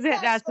 how is it's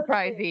that not sort of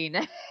surprising?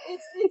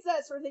 it's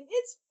that sort of thing.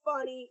 It's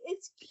funny,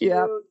 it's cute,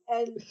 Yep.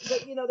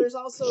 but you know, there's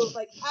also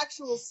like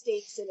actual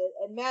stakes in it,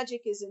 and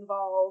magic is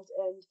involved,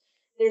 and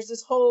there's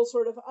this whole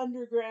sort of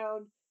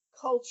underground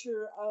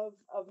culture of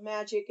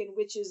magic and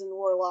witches and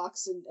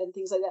warlocks and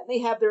things like that. And they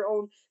have their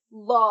own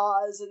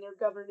laws and their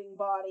governing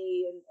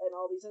body and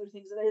all these other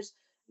things. And there's,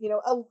 you know,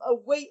 a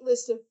wait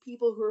list of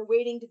people who are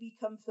waiting to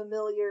become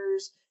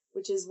familiars,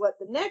 which is what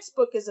the next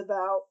book is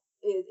about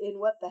in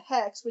What the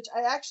Hex, which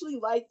I actually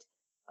liked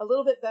a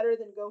little bit better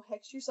than Go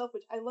Hex Yourself,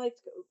 which I liked.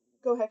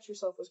 Go Hex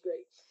Yourself was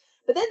great.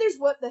 But then there's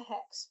What the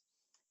Hex.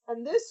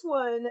 And this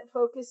one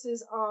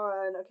focuses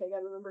on, okay, I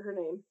gotta remember her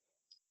name.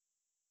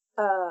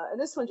 And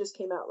this one just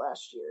came out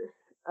last year.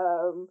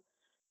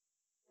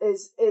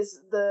 Is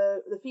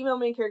the female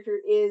main character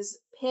is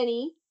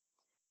Penny,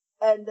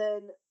 and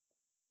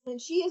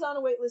she is on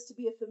a wait list to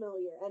be a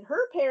familiar, and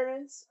her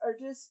parents are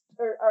just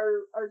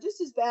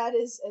as bad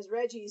as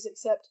Reggie's,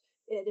 except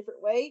in a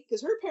different way,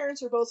 because her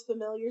parents are both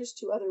familiars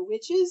to other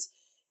witches,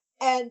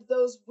 and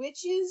those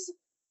witches,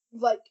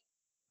 like,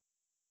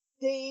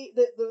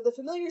 the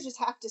familiars just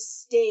have to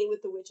stay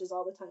with the witches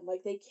all the time.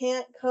 Like, they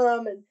can't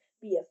come and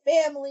be a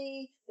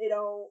family. They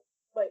don't,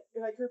 like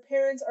her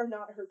parents are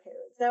not her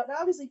parents. Now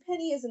obviously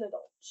Penny is an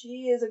adult.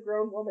 She is a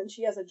grown woman.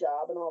 She has a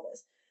job and all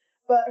this.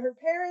 But her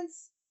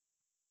parents,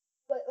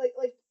 like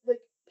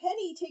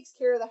Penny takes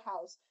care of the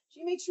house.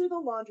 She makes sure the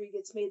laundry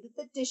gets made, that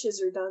the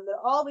dishes are done,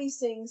 that all these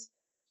things,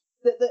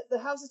 that the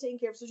house is taken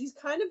care of. So she's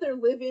kind of their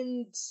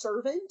live-in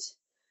servant,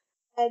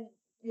 and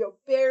you know,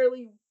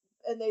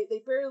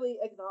 they barely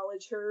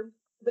acknowledge her.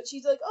 But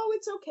she's like, oh,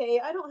 it's okay,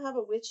 I don't have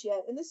a witch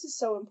yet, and this is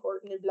so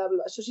important, and blah blah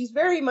blah. So she's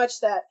very much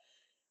that,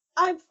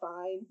 I'm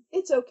fine,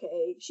 it's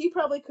okay. She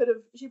probably could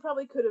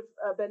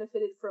have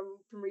benefited from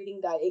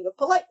reading Dying of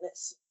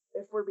Politeness,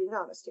 if we're being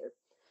honest here.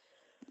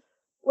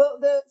 Well,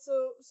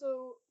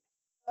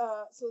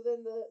 so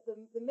then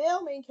the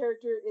male main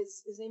character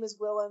his name is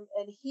Willem,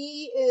 and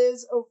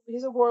he's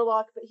a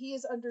warlock, but he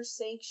is under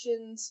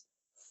sanctions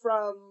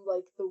from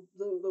like the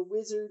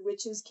Wizard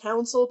Witches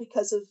Council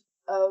because of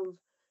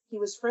he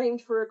was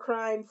framed for a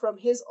crime from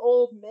his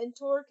old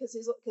mentor, because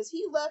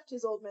he left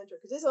his old mentor,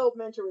 because his old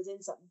mentor was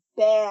in some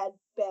bad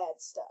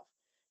stuff,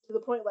 to the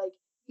point like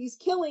he's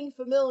killing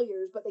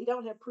familiars, but they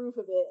don't have proof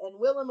of it, and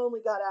Willem only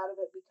got out of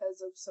it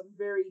because of some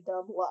very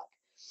dumb luck.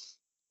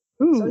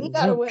 Ooh, so he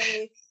got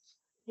away.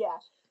 Yeah.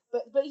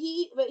 But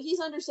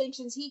he's under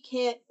sanctions. He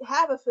can't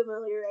have a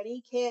familiar, and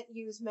he can't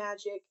use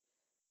magic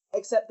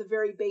except the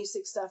very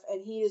basic stuff,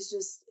 and he is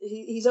just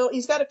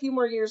he's got a few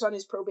more years on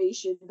his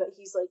probation, but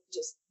he's like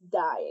just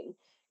dying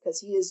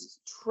because he is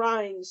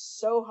trying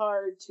so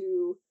hard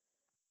to,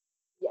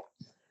 yeah.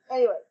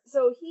 Anyway,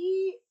 so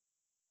he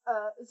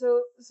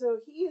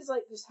he is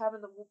like just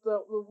having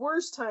the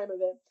worst time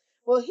of it.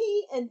 Well,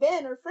 he and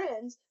Ben are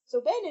friends,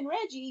 so Ben and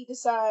Reggie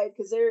decide,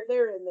 because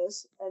they're in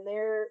this, and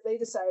they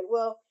decide,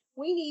 well,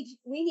 we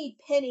need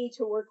Penny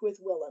to work with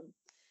Willem,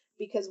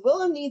 because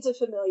Willem needs a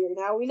familiar.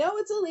 Now we know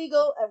it's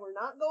illegal, and we're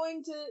not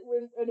going to.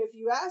 And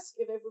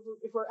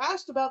if we're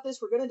asked about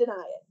this, we're going to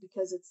deny it,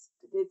 because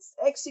it's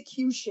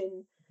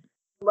execution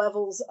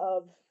levels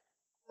of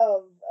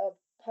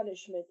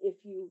punishment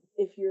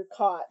if you're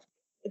caught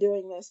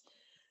doing this.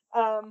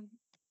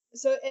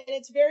 So, and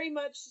it's very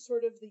much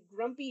sort of the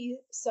grumpy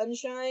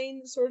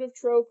sunshine sort of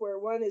trope, where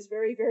one is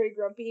very, very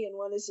grumpy and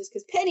one is just,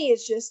 because Penny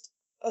is just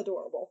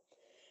adorable,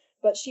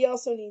 but she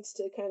also needs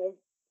to kind of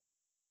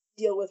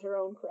deal with her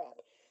own crap.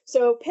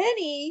 So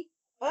Penny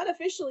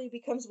unofficially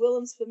becomes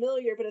Willem's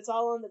familiar, but it's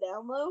all on the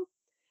down low,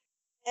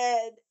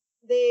 and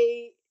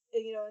they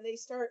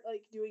start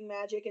like doing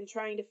magic and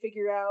trying to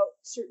figure out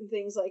certain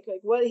things, like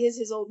what is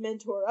his old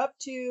mentor up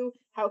to,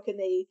 how can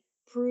they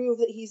prove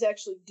that he's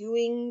actually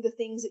doing the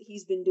things that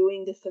he's been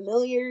doing to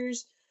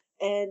familiars,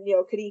 and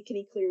can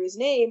he clear his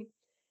name.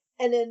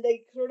 And then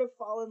they sort of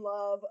fall in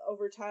love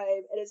over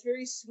time, and it's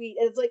very sweet,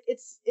 and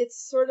it's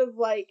sort of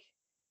like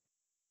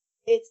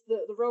it's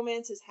the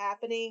romance is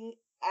happening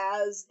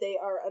as they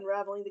are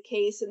unraveling the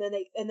case, and then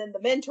the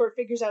mentor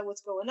figures out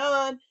what's going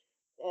on,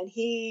 and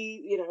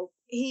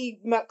he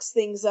mucks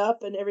things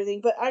up and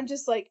everything. But I'm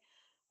just like,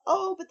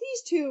 oh, but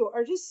these two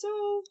are just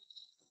so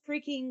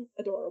freaking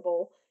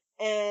adorable.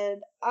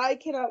 And I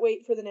cannot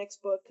wait for the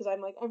next book, because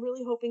I'm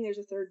really hoping there's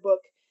a third book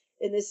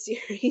in this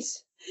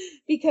series,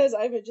 because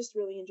I've just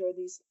really enjoyed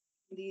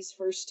these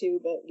first two.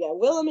 But yeah,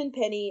 Willem and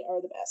Penny are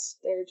the best.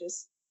 They're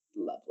just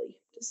lovely.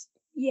 Just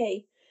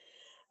yay.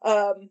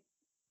 And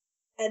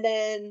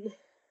then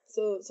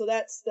so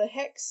that's the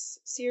Hex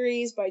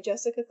series by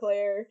Jessica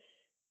Clare.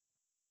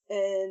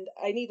 And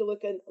I need to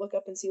look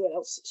up and see what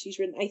else she's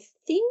written. I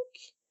think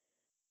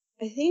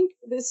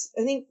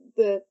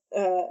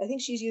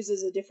she's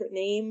uses a different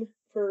name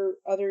for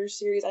other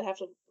series. I'd have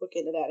to look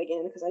into that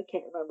again, because I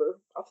can't remember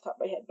off the top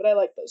of my head, but I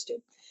like those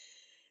two.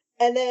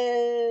 And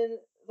then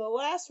the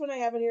last one I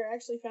have in here, I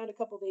actually found a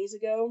couple days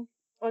ago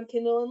on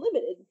Kindle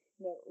Unlimited,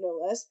 no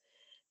less.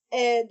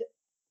 And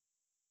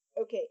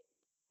okay,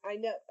 I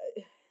know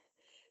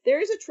there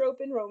is a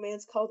trope in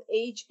romance called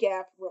age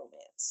gap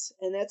romance,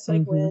 and that's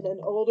like when an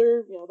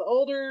older,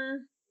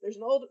 there's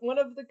an old one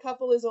of the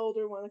couple is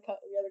older, the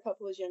other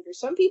couple is younger.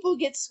 Some people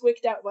get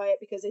squicked out by it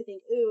because they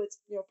think, ooh, it's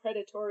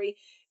predatory,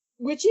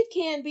 which it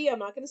can be. I'm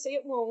not going to say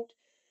it won't.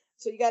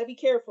 So you got to be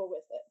careful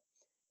with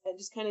it and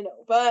just kind of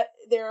know. But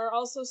there are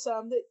also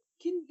some that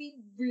can be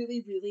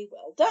really, really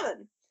well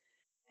done.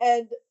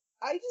 And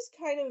I just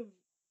kind of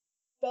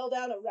fell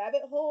down a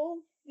rabbit hole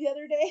the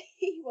other day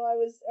while I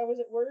was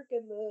at work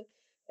and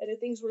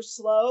things were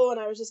slow, and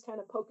I was just kind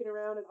of poking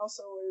around, and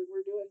also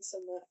we're doing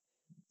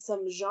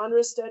some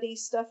genre study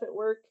stuff at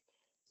work.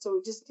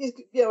 So just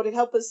to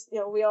help us,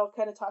 we all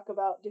kind of talk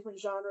about different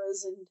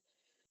genres and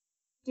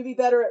to be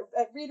better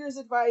at readers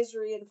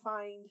advisory and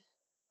find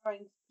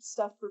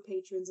stuff for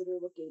patrons that are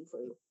looking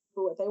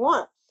for what they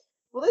want.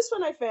 Well, this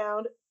one I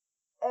found,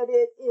 and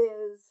it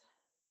is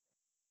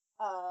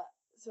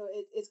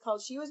it's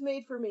called She Was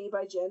Made for Me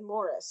by Jen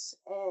Morris.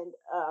 And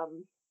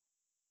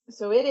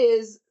so it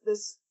is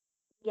this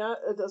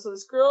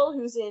this girl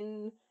who's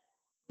in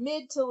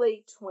mid to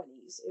late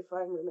 20s, if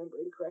I'm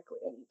remembering correctly.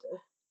 I need to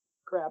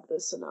grab the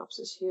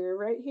synopsis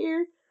right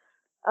here.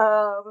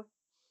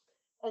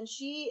 And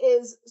she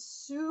is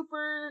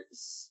super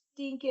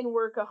stinking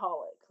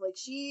workaholic. Like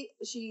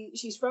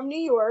she's from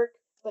New York,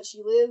 but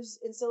she lives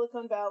in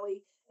Silicon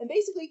Valley, and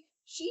basically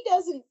she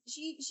doesn't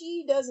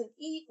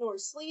eat nor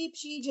sleep.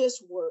 She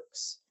just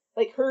works.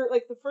 Like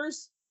the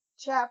first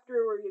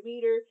chapter where you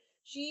meet her,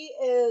 she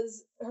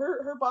is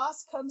her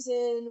boss comes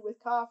in with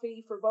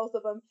coffee for both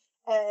of them,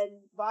 and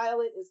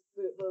Violet is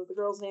the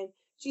girl's name.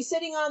 She's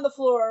sitting on the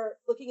floor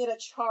looking at a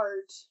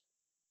chart.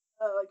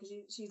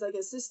 She's like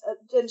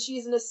and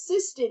she's an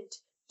assistant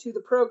to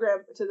the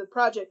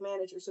project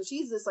manager. So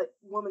she's this like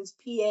woman's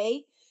PA.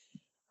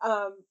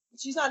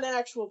 She's not an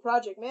actual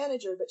project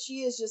manager, but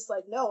she is just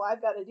like, no,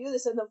 I've got to do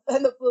this. And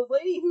the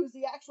lady who's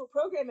the actual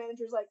program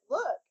manager is like,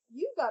 look,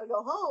 you've got to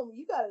go home.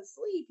 You got to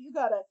sleep. You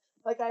got to,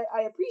 like,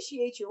 I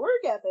appreciate your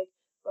work ethic,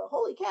 but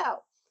holy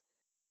cow.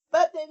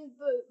 But then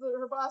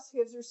her boss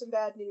gives her some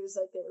bad news.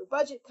 Like, there were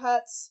budget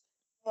cuts,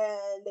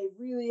 and they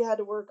really had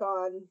to work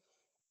on,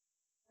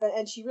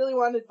 and she really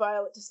wanted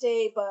Violet to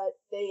stay, but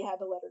they had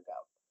to let her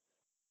go.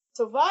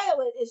 So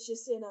Violet is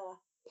just in a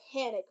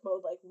panic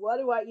mode, like, what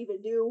do I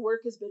even do?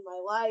 Work has been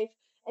my life.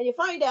 And you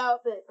find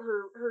out that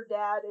her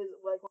dad is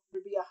like wanted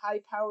to be a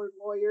high-powered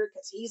lawyer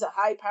because he's a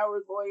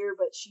high-powered lawyer,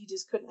 but she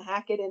just couldn't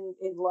hack it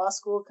in law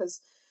school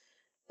because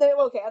I don't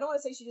want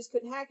to say she just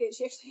couldn't hack it.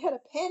 She actually had a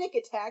panic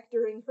attack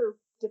during her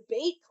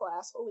debate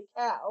class. Holy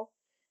cow.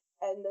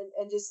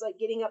 And just like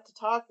getting up to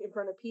talk in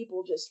front of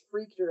people just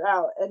freaked her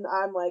out. And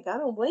I'm like, I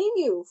don't blame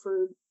you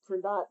for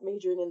not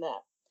majoring in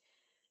that.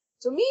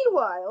 So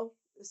meanwhile,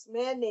 this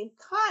man named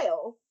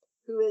Kyle,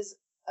 who is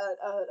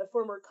a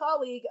former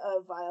colleague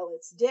of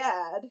Violet's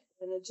dad,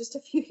 and just a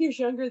few years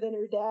younger than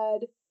her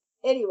dad.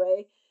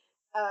 Anyway,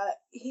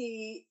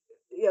 he,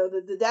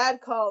 the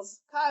dad calls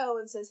Kyle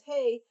and says,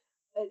 hey,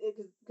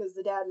 because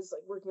the dad is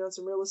like working on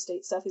some real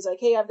estate stuff. He's like,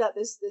 hey, I've got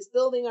this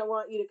building I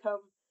want you to come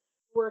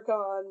work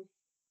on.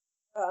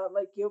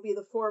 Like you'll be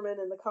the foreman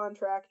and the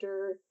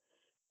contractor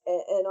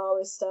and all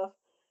this stuff.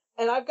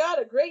 And I've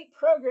got a great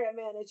program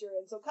manager.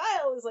 And so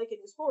Kyle is like in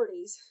his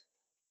 40s.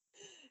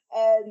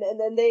 And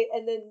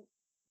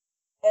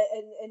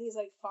he's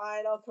like,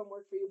 fine, I'll come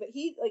work for you. But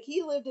he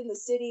lived in the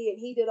city and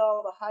he did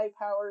all the high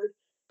powered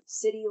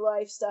city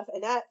life stuff.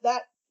 And that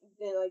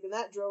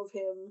drove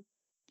him,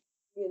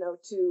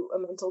 to a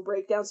mental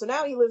breakdown. So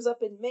now he lives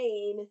up in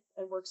Maine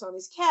and works on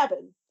his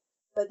cabin.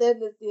 But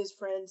then his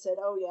friend said,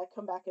 oh yeah,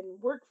 come back and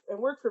work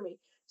for me.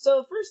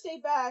 So first day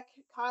back,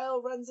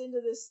 Kyle runs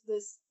into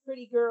this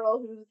pretty girl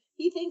who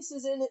he thinks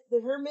is in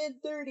her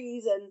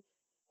mid-30s,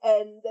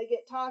 and they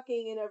get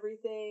talking and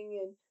everything,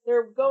 and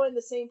they're going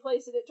the same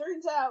place. And it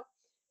turns out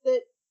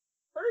that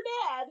her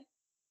dad,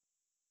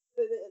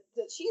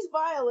 that she's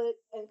Violet,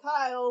 and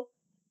Kyle,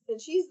 and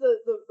she's the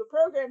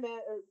program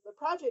or the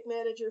project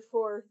manager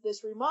for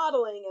this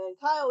remodeling, and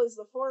Kyle is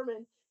the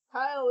foreman.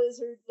 Kyle is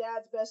her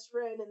dad's best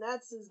friend, and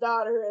that's his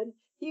daughter, and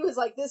he was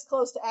like this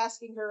close to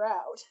asking her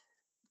out.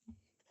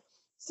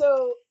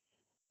 So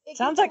it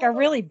sounds like a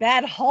really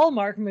bad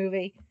Hallmark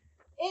movie.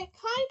 It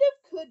kind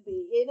of could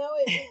be,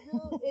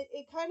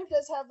 it kind of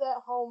does have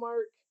that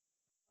Hallmark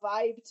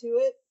vibe to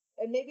it,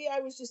 and maybe I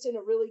was just in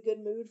a really good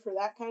mood for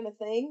that kind of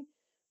thing.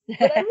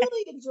 But I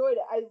really enjoyed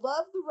it. I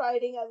loved the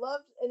writing.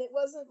 And it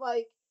wasn't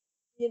like,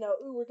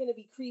 ooh, we're going to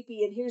be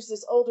creepy, and here's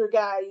this older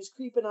guy who's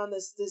creeping on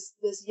this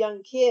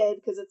young kid,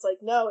 because it's like,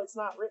 no, it's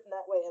not written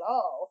that way at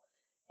all.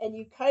 And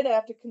you kind of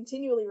have to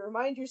continually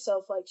remind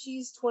yourself, like,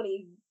 she's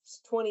 20,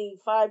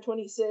 25,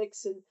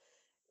 26,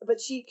 but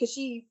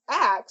she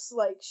acts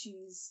like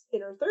she's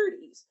in her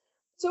 30s.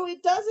 So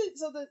it doesn't,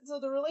 so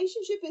the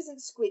relationship isn't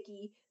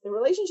squicky, the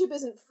relationship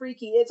isn't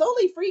freaky. It's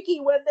only freaky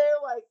when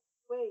they're like,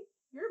 wait,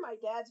 you're my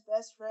dad's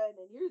best friend,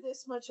 and you're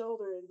this much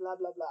older, and blah,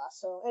 blah, blah.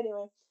 So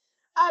anyway,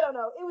 I don't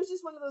know. It was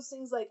just one of those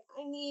things. Like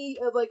I need,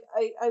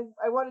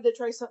 I wanted to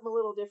try something a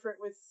little different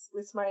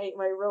with my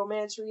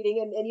romance reading,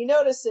 and you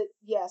notice that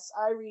yes,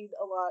 I read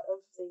a lot of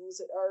things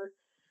that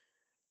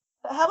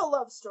have a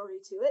love story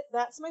to it.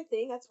 That's my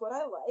thing. That's what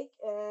I like,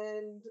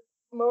 and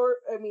more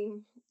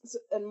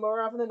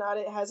often than not,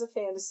 it has a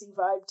fantasy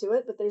vibe to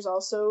it. But there's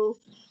also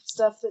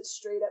stuff that's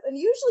straight up. And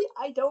usually,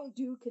 I don't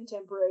do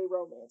contemporary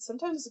romance.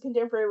 Sometimes the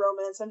contemporary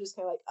romance, I'm just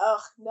kind of like,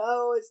 ugh,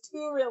 no, it's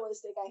too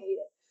realistic. I hate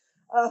it.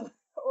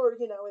 Or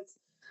it's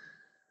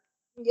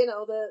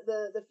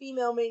the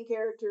female main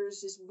character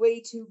is just way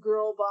too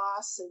girl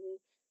boss and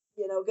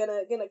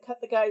gonna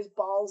cut the guy's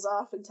balls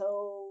off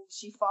until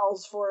she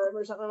falls for him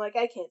or something. Like,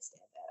 I can't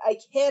stand that. I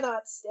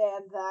cannot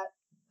stand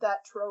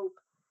that trope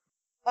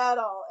at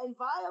all. And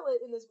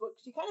Violet in this book,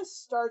 she kind of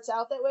starts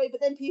out that way, but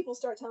then people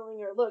start telling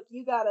her, look,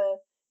 you gotta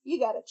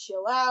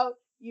chill out.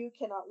 You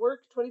cannot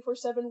work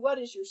 24/7. What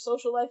is your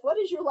social life? What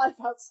is your life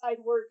outside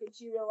work? And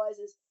she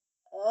realizes,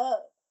 oh,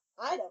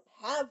 I don't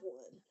have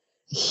one.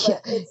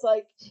 But it's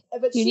like,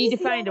 but you need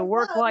to find a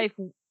work-life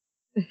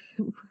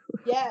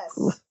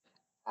yes,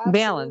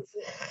 balance.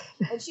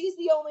 And she's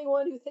the only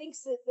one who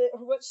thinks that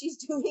what she's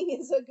doing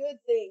is a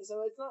good thing.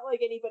 So it's not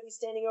like anybody's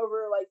standing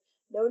over her like,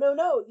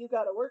 no, you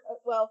got to work.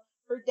 Well,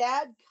 her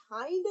dad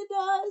kind of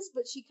does,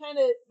 but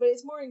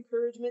it's more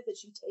encouragement that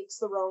she takes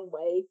the wrong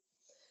way.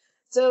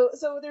 So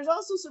there's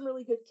also some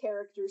really good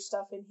character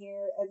stuff in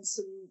here, and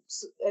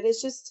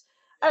it's just,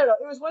 I don't know.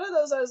 It was one of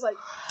those, I was like,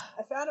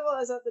 I found it while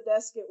I was at the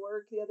desk at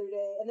work the other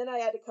day, and then I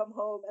had to come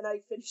home and I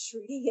finished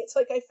reading it. It's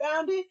like I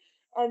found it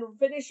and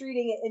finished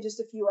reading it in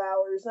just a few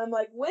hours. And I'm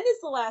like, when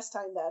is the last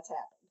time that's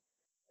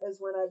happened? Is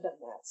when I've done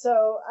that.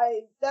 So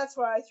that's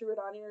why I threw it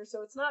on here.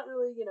 So it's not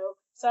really,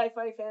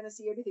 sci-fi,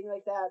 fantasy, anything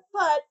like that,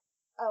 but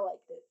I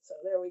liked it. So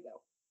there we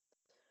go.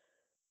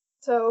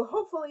 So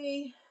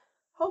hopefully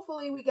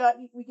we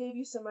gave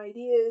you some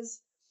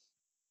ideas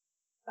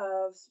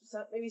of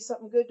maybe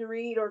something good to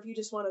read, or if you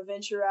just want to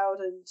venture out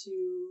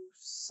into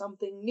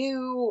something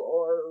new,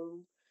 or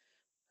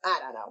I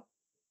don't know.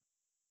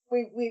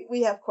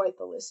 We have quite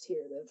the list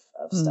here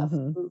of stuff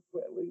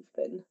we've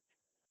been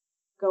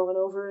going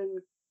over,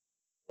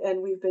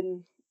 and we've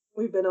been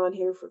on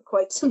here for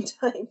quite some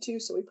time too,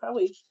 so we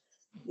probably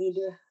need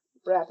to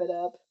wrap it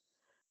up.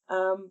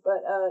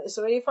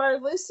 So any of our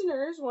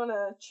listeners want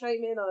to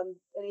chime in on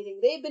anything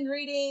they've been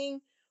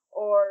reading,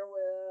 or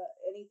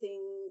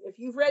anything, if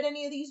you've read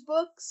any of these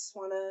books,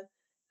 want to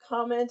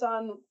comment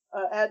on,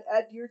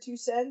 add your 2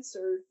 cents,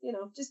 or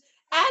just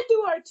add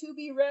to our to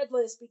be read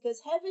list,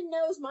 because heaven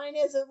knows mine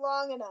isn't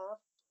long enough.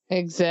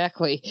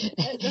 Exactly.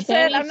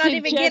 I'm not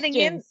even getting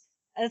in.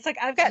 It's like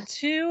I've got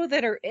 2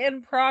 that are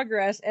in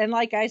progress, and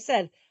like I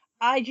said,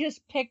 I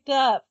just picked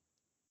up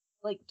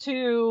like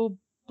 2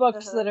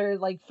 books that are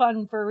like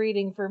fun for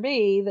reading for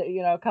me, that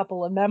a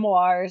couple of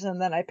memoirs,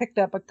 and then I picked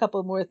up a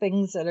couple more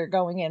things that are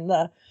going in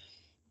the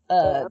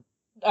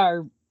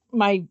are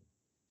my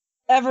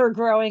ever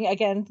growing,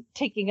 again,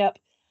 taking up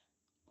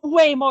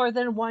way more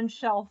than one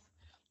shelf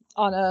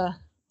on a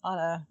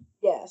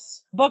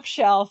yes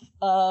bookshelf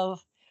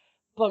of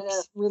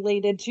books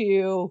related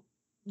to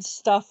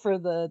stuff for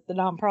the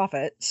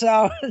nonprofit.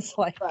 So it's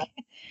like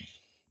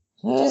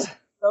just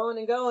going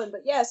and going.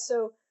 But yes,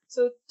 so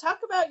talk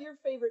about your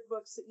favorite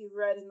books that you've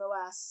read in the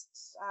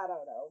last, I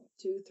don't know,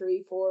 2,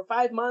 3, 4,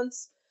 5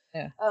 months.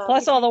 Yeah.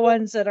 Plus all the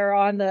ones that are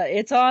on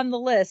the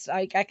list.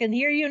 I can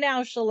hear you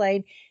now,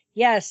 Shalane.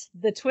 Yes,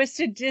 the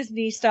Twisted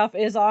Disney stuff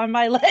is on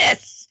my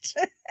list.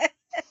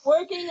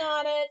 Working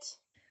on it.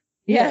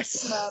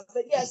 Yes.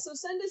 But yes, so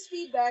send us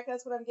feedback.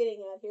 That's what I'm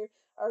getting at here.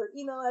 Our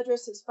email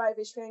address is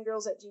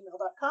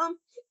 5ishfangirls@gmail.com.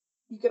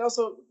 You can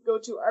also go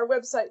to our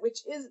website,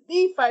 which is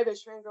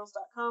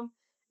the5ishfangirls.com,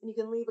 and you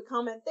can leave a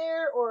comment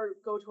there, or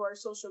go to our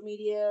social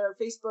media, or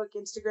Facebook,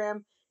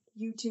 Instagram,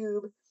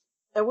 YouTube,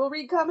 and we'll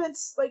read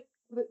comments like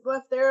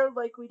left there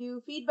like we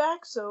do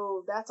feedback,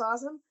 so that's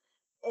awesome.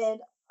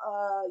 And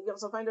you can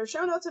also find our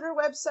show notes at our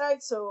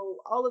website, so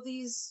all of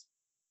these,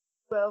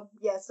 well,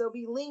 yes, they'll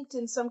be linked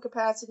in some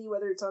capacity,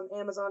 whether it's on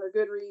Amazon or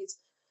Goodreads,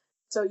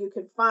 so you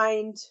can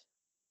find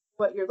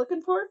what you're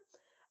looking for.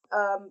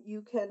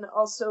 You can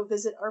also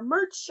visit our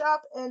merch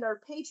shop and our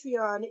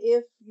Patreon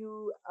if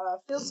you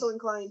feel so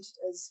inclined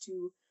as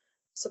to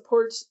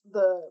support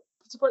the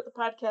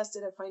podcast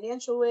in a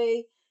financial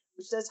way,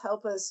 which does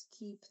help us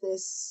keep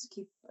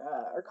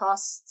our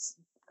costs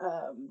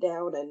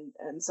down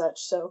and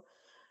such. So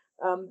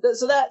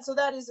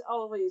that is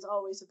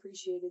always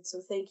appreciated.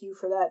 So thank you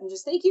for that, and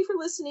just thank you for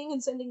listening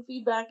and sending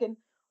feedback and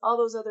all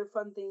those other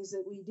fun things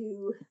that we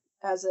do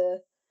as a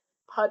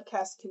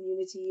podcast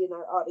community in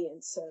our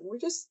audience. And we're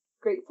just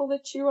grateful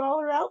that you all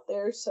are out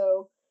there.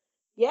 So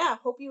yeah,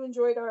 hope you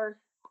enjoyed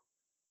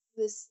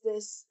this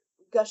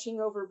gushing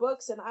over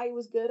books, and I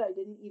was good. I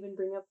didn't even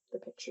bring up the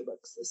picture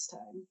books this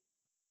time.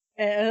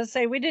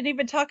 Say we didn't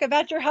even talk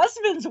about your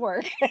husband's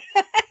work.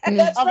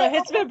 That's although right.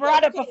 it's been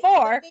brought up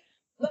before.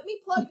 Let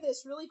me plug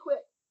this really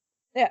quick.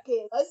 Yeah.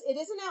 Okay, it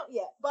isn't out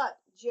yet, but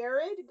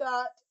Jared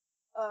got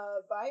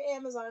by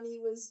Amazon. He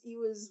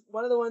was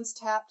one of the ones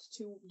tapped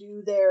to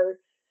do their.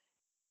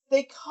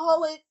 They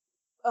call it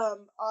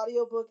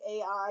audiobook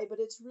AI, but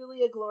it's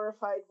really a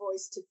glorified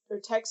voice to or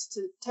text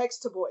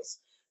to voice.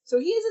 So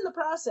he is in the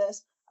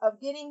process of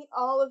getting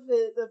all of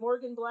the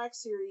Morgan Black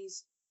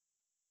series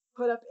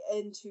put up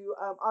into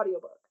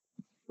audiobook,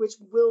 which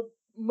will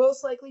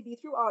most likely be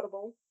through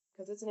Audible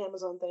because it's an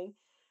Amazon thing.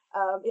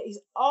 He's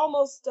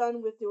almost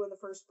done with doing the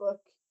first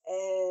book,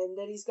 and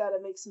then he's got to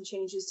make some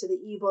changes to the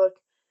ebook,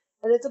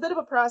 and it's a bit of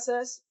a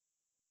process.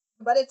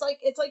 But it's like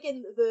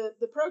in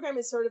the program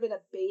is sort of in a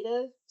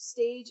beta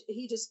stage.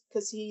 He just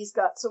because he's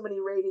got so many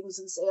ratings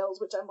and sales,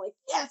 which I'm like,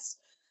 yes.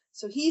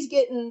 So he's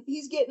getting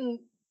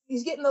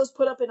those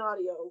put up in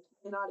audiobook.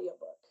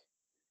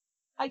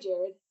 Hi,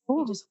 Jared.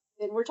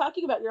 And we're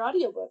talking about your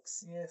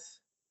audiobooks. Yes.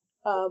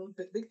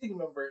 Big thing.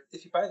 Remember,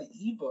 if you buy the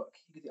ebook,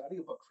 you get the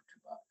audiobook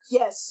for $2.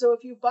 Yes. So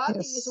if you bought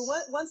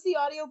once the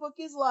audiobook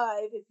is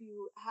live, if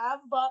you have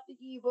bought the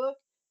ebook,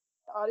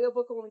 the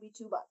audiobook will only be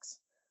 $2.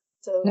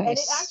 So nice. And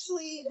it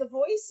actually the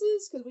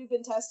voices, because we've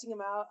been testing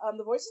them out,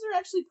 the voices are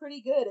actually pretty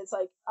good. It's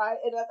like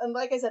and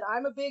like I said,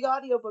 I'm a big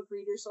audiobook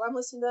reader, so I'm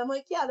listening to them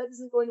like, yeah, that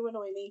isn't going to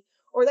annoy me,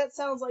 or that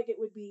sounds like it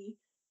would be,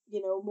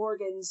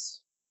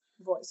 Morgan's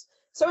voice.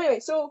 So anyway,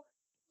 so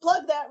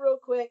plug that real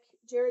quick.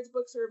 Jared's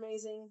books are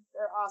amazing.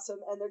 They're awesome,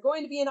 and they're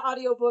going to be an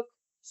audiobook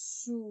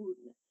soon.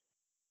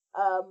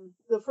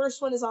 The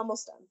first one is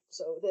almost done,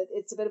 so that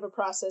it's a bit of a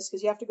process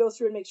because you have to go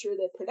through and make sure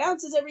that it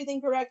pronounces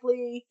everything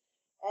correctly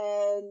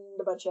and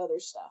a bunch of other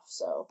stuff.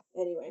 So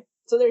anyway,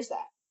 so there's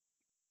that.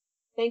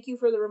 Thank you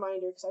for the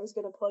reminder because I was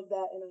going to plug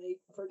that and I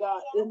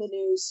forgot in the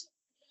news.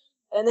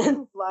 And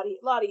then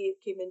Lottie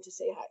came in to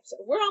say hi. So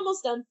we're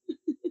almost done.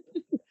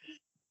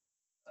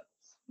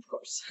 Of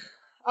course.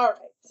 All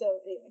right. So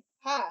anyway,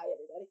 hi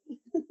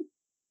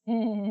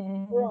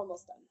everybody. We're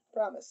almost done.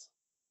 Promise.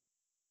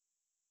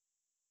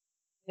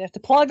 You have to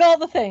plug all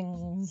the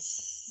things.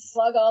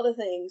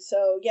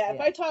 So yeah, if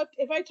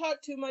I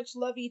talk too much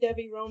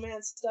lovey-dovey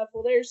romance stuff,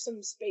 well, there's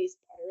some space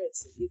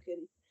pirates that you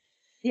can.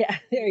 Yeah,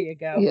 there you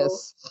go.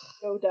 Yes.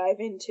 Go dive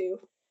into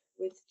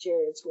with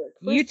Jared's work.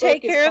 You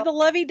take care of the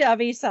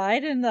lovey-dovey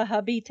side, and the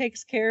hubby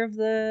takes care of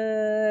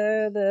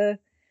the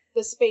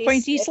space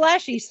pointy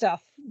slashy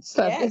stuff.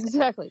 Yes.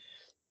 Exactly.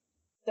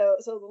 So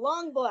The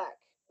Long Black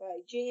by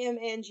J.M.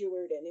 Andrew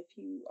Worden. If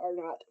you are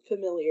not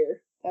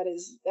familiar, that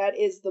is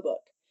the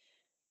book.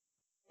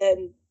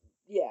 And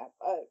yeah,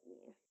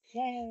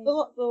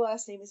 the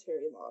last name is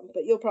very long,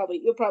 but you'll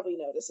probably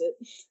notice it.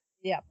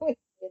 Yeah,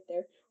 get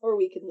there, or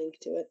we can link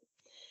to it.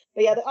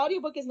 But yeah, the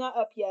audiobook is not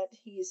up yet.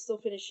 He is still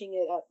finishing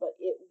it up, but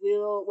it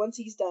will once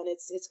he's done.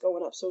 It's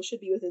going up, so it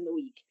should be within the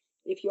week.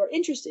 If you are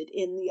interested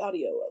in the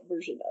audio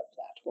version of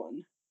that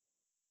one.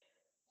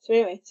 So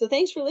anyway, so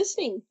thanks for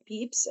listening,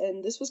 peeps.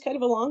 And this was kind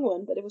of a long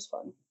one, but it was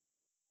fun.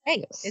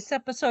 Hey, it's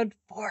episode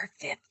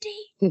 450.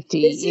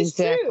 50, this is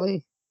exactly.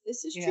 True.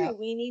 This is true.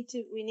 We need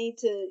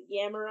to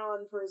yammer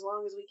on for as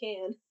long as we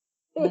can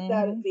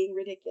without it being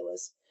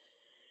ridiculous.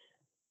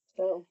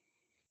 So.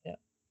 Yeah.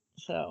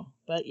 So,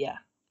 but yeah.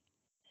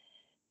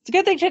 It's a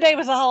good thing today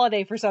was a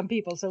holiday for some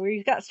people, so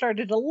we got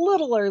started a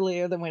little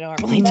earlier than we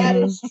normally do. That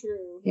is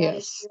true. Yes. That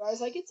is true. I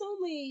was like, it's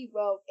only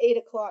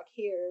 8:00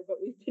 here, but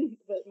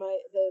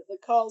the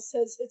call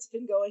says it's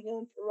been going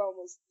on for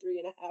almost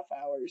 3.5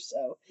 hours.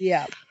 So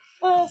yeah.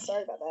 Oh,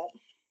 sorry about that.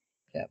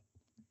 Yep.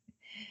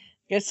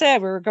 Like I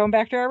said, we were going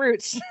back to our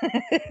roots.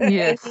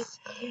 Yes.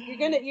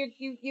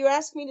 You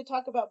asked me to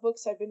talk about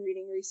books I've been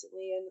reading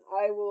recently, and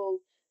I will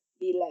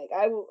be like,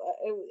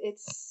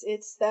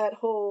 it's that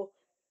whole.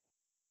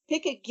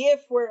 Pick a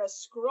GIF where a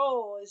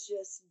scroll is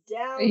just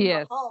down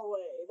the hallway.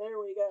 There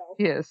we go.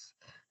 Yes.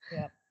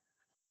 Yeah.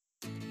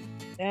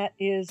 That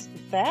is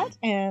that.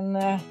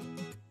 And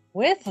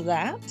with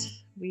that,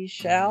 we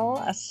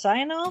shall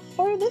sign off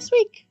for this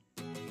week.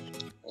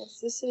 Yes,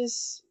 this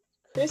is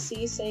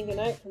Chrissy saying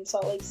goodnight from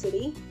Salt Lake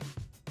City.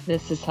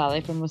 This is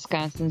Holly from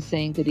Wisconsin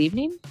saying good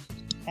evening.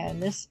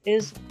 And this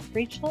is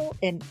Rachel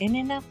in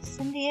Indianapolis,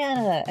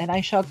 Indiana. And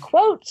I shall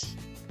quote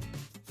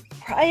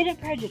Pride and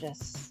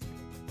Prejudice.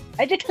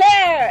 I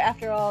declare,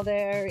 after all,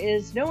 there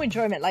is no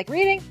enjoyment like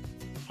reading.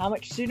 How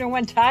much sooner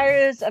one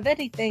tires of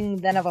anything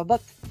than of a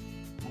book.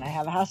 When I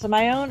have a house of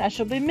my own, I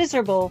shall be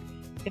miserable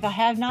if I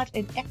have not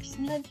an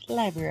excellent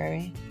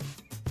library.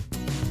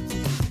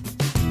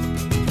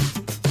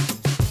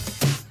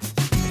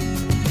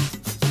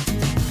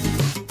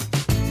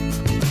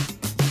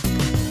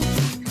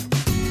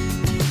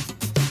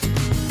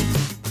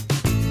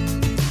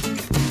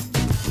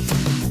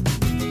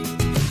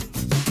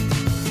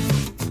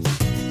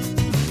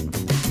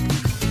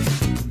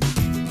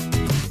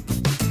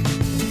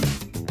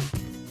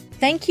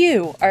 Thank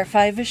you, our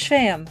Five-ish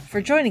fam,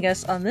 for joining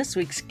us on this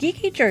week's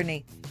geeky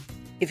journey.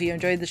 If you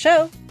enjoyed the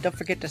show, don't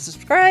forget to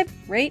subscribe,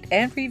 rate,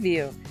 and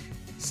review.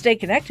 Stay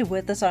connected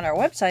with us on our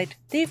website,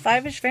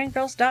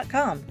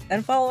 the5ishfangirls.com,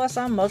 and follow us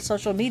on most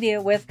social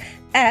media with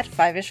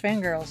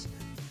 @5ishfangirls.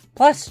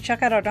 Plus,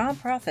 check out our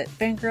nonprofit,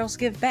 Fangirls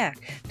Give Back,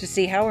 to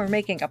see how we're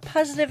making a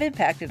positive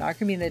impact in our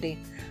community.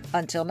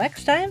 Until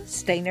next time,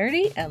 stay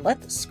nerdy and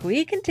let the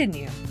squee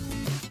continue.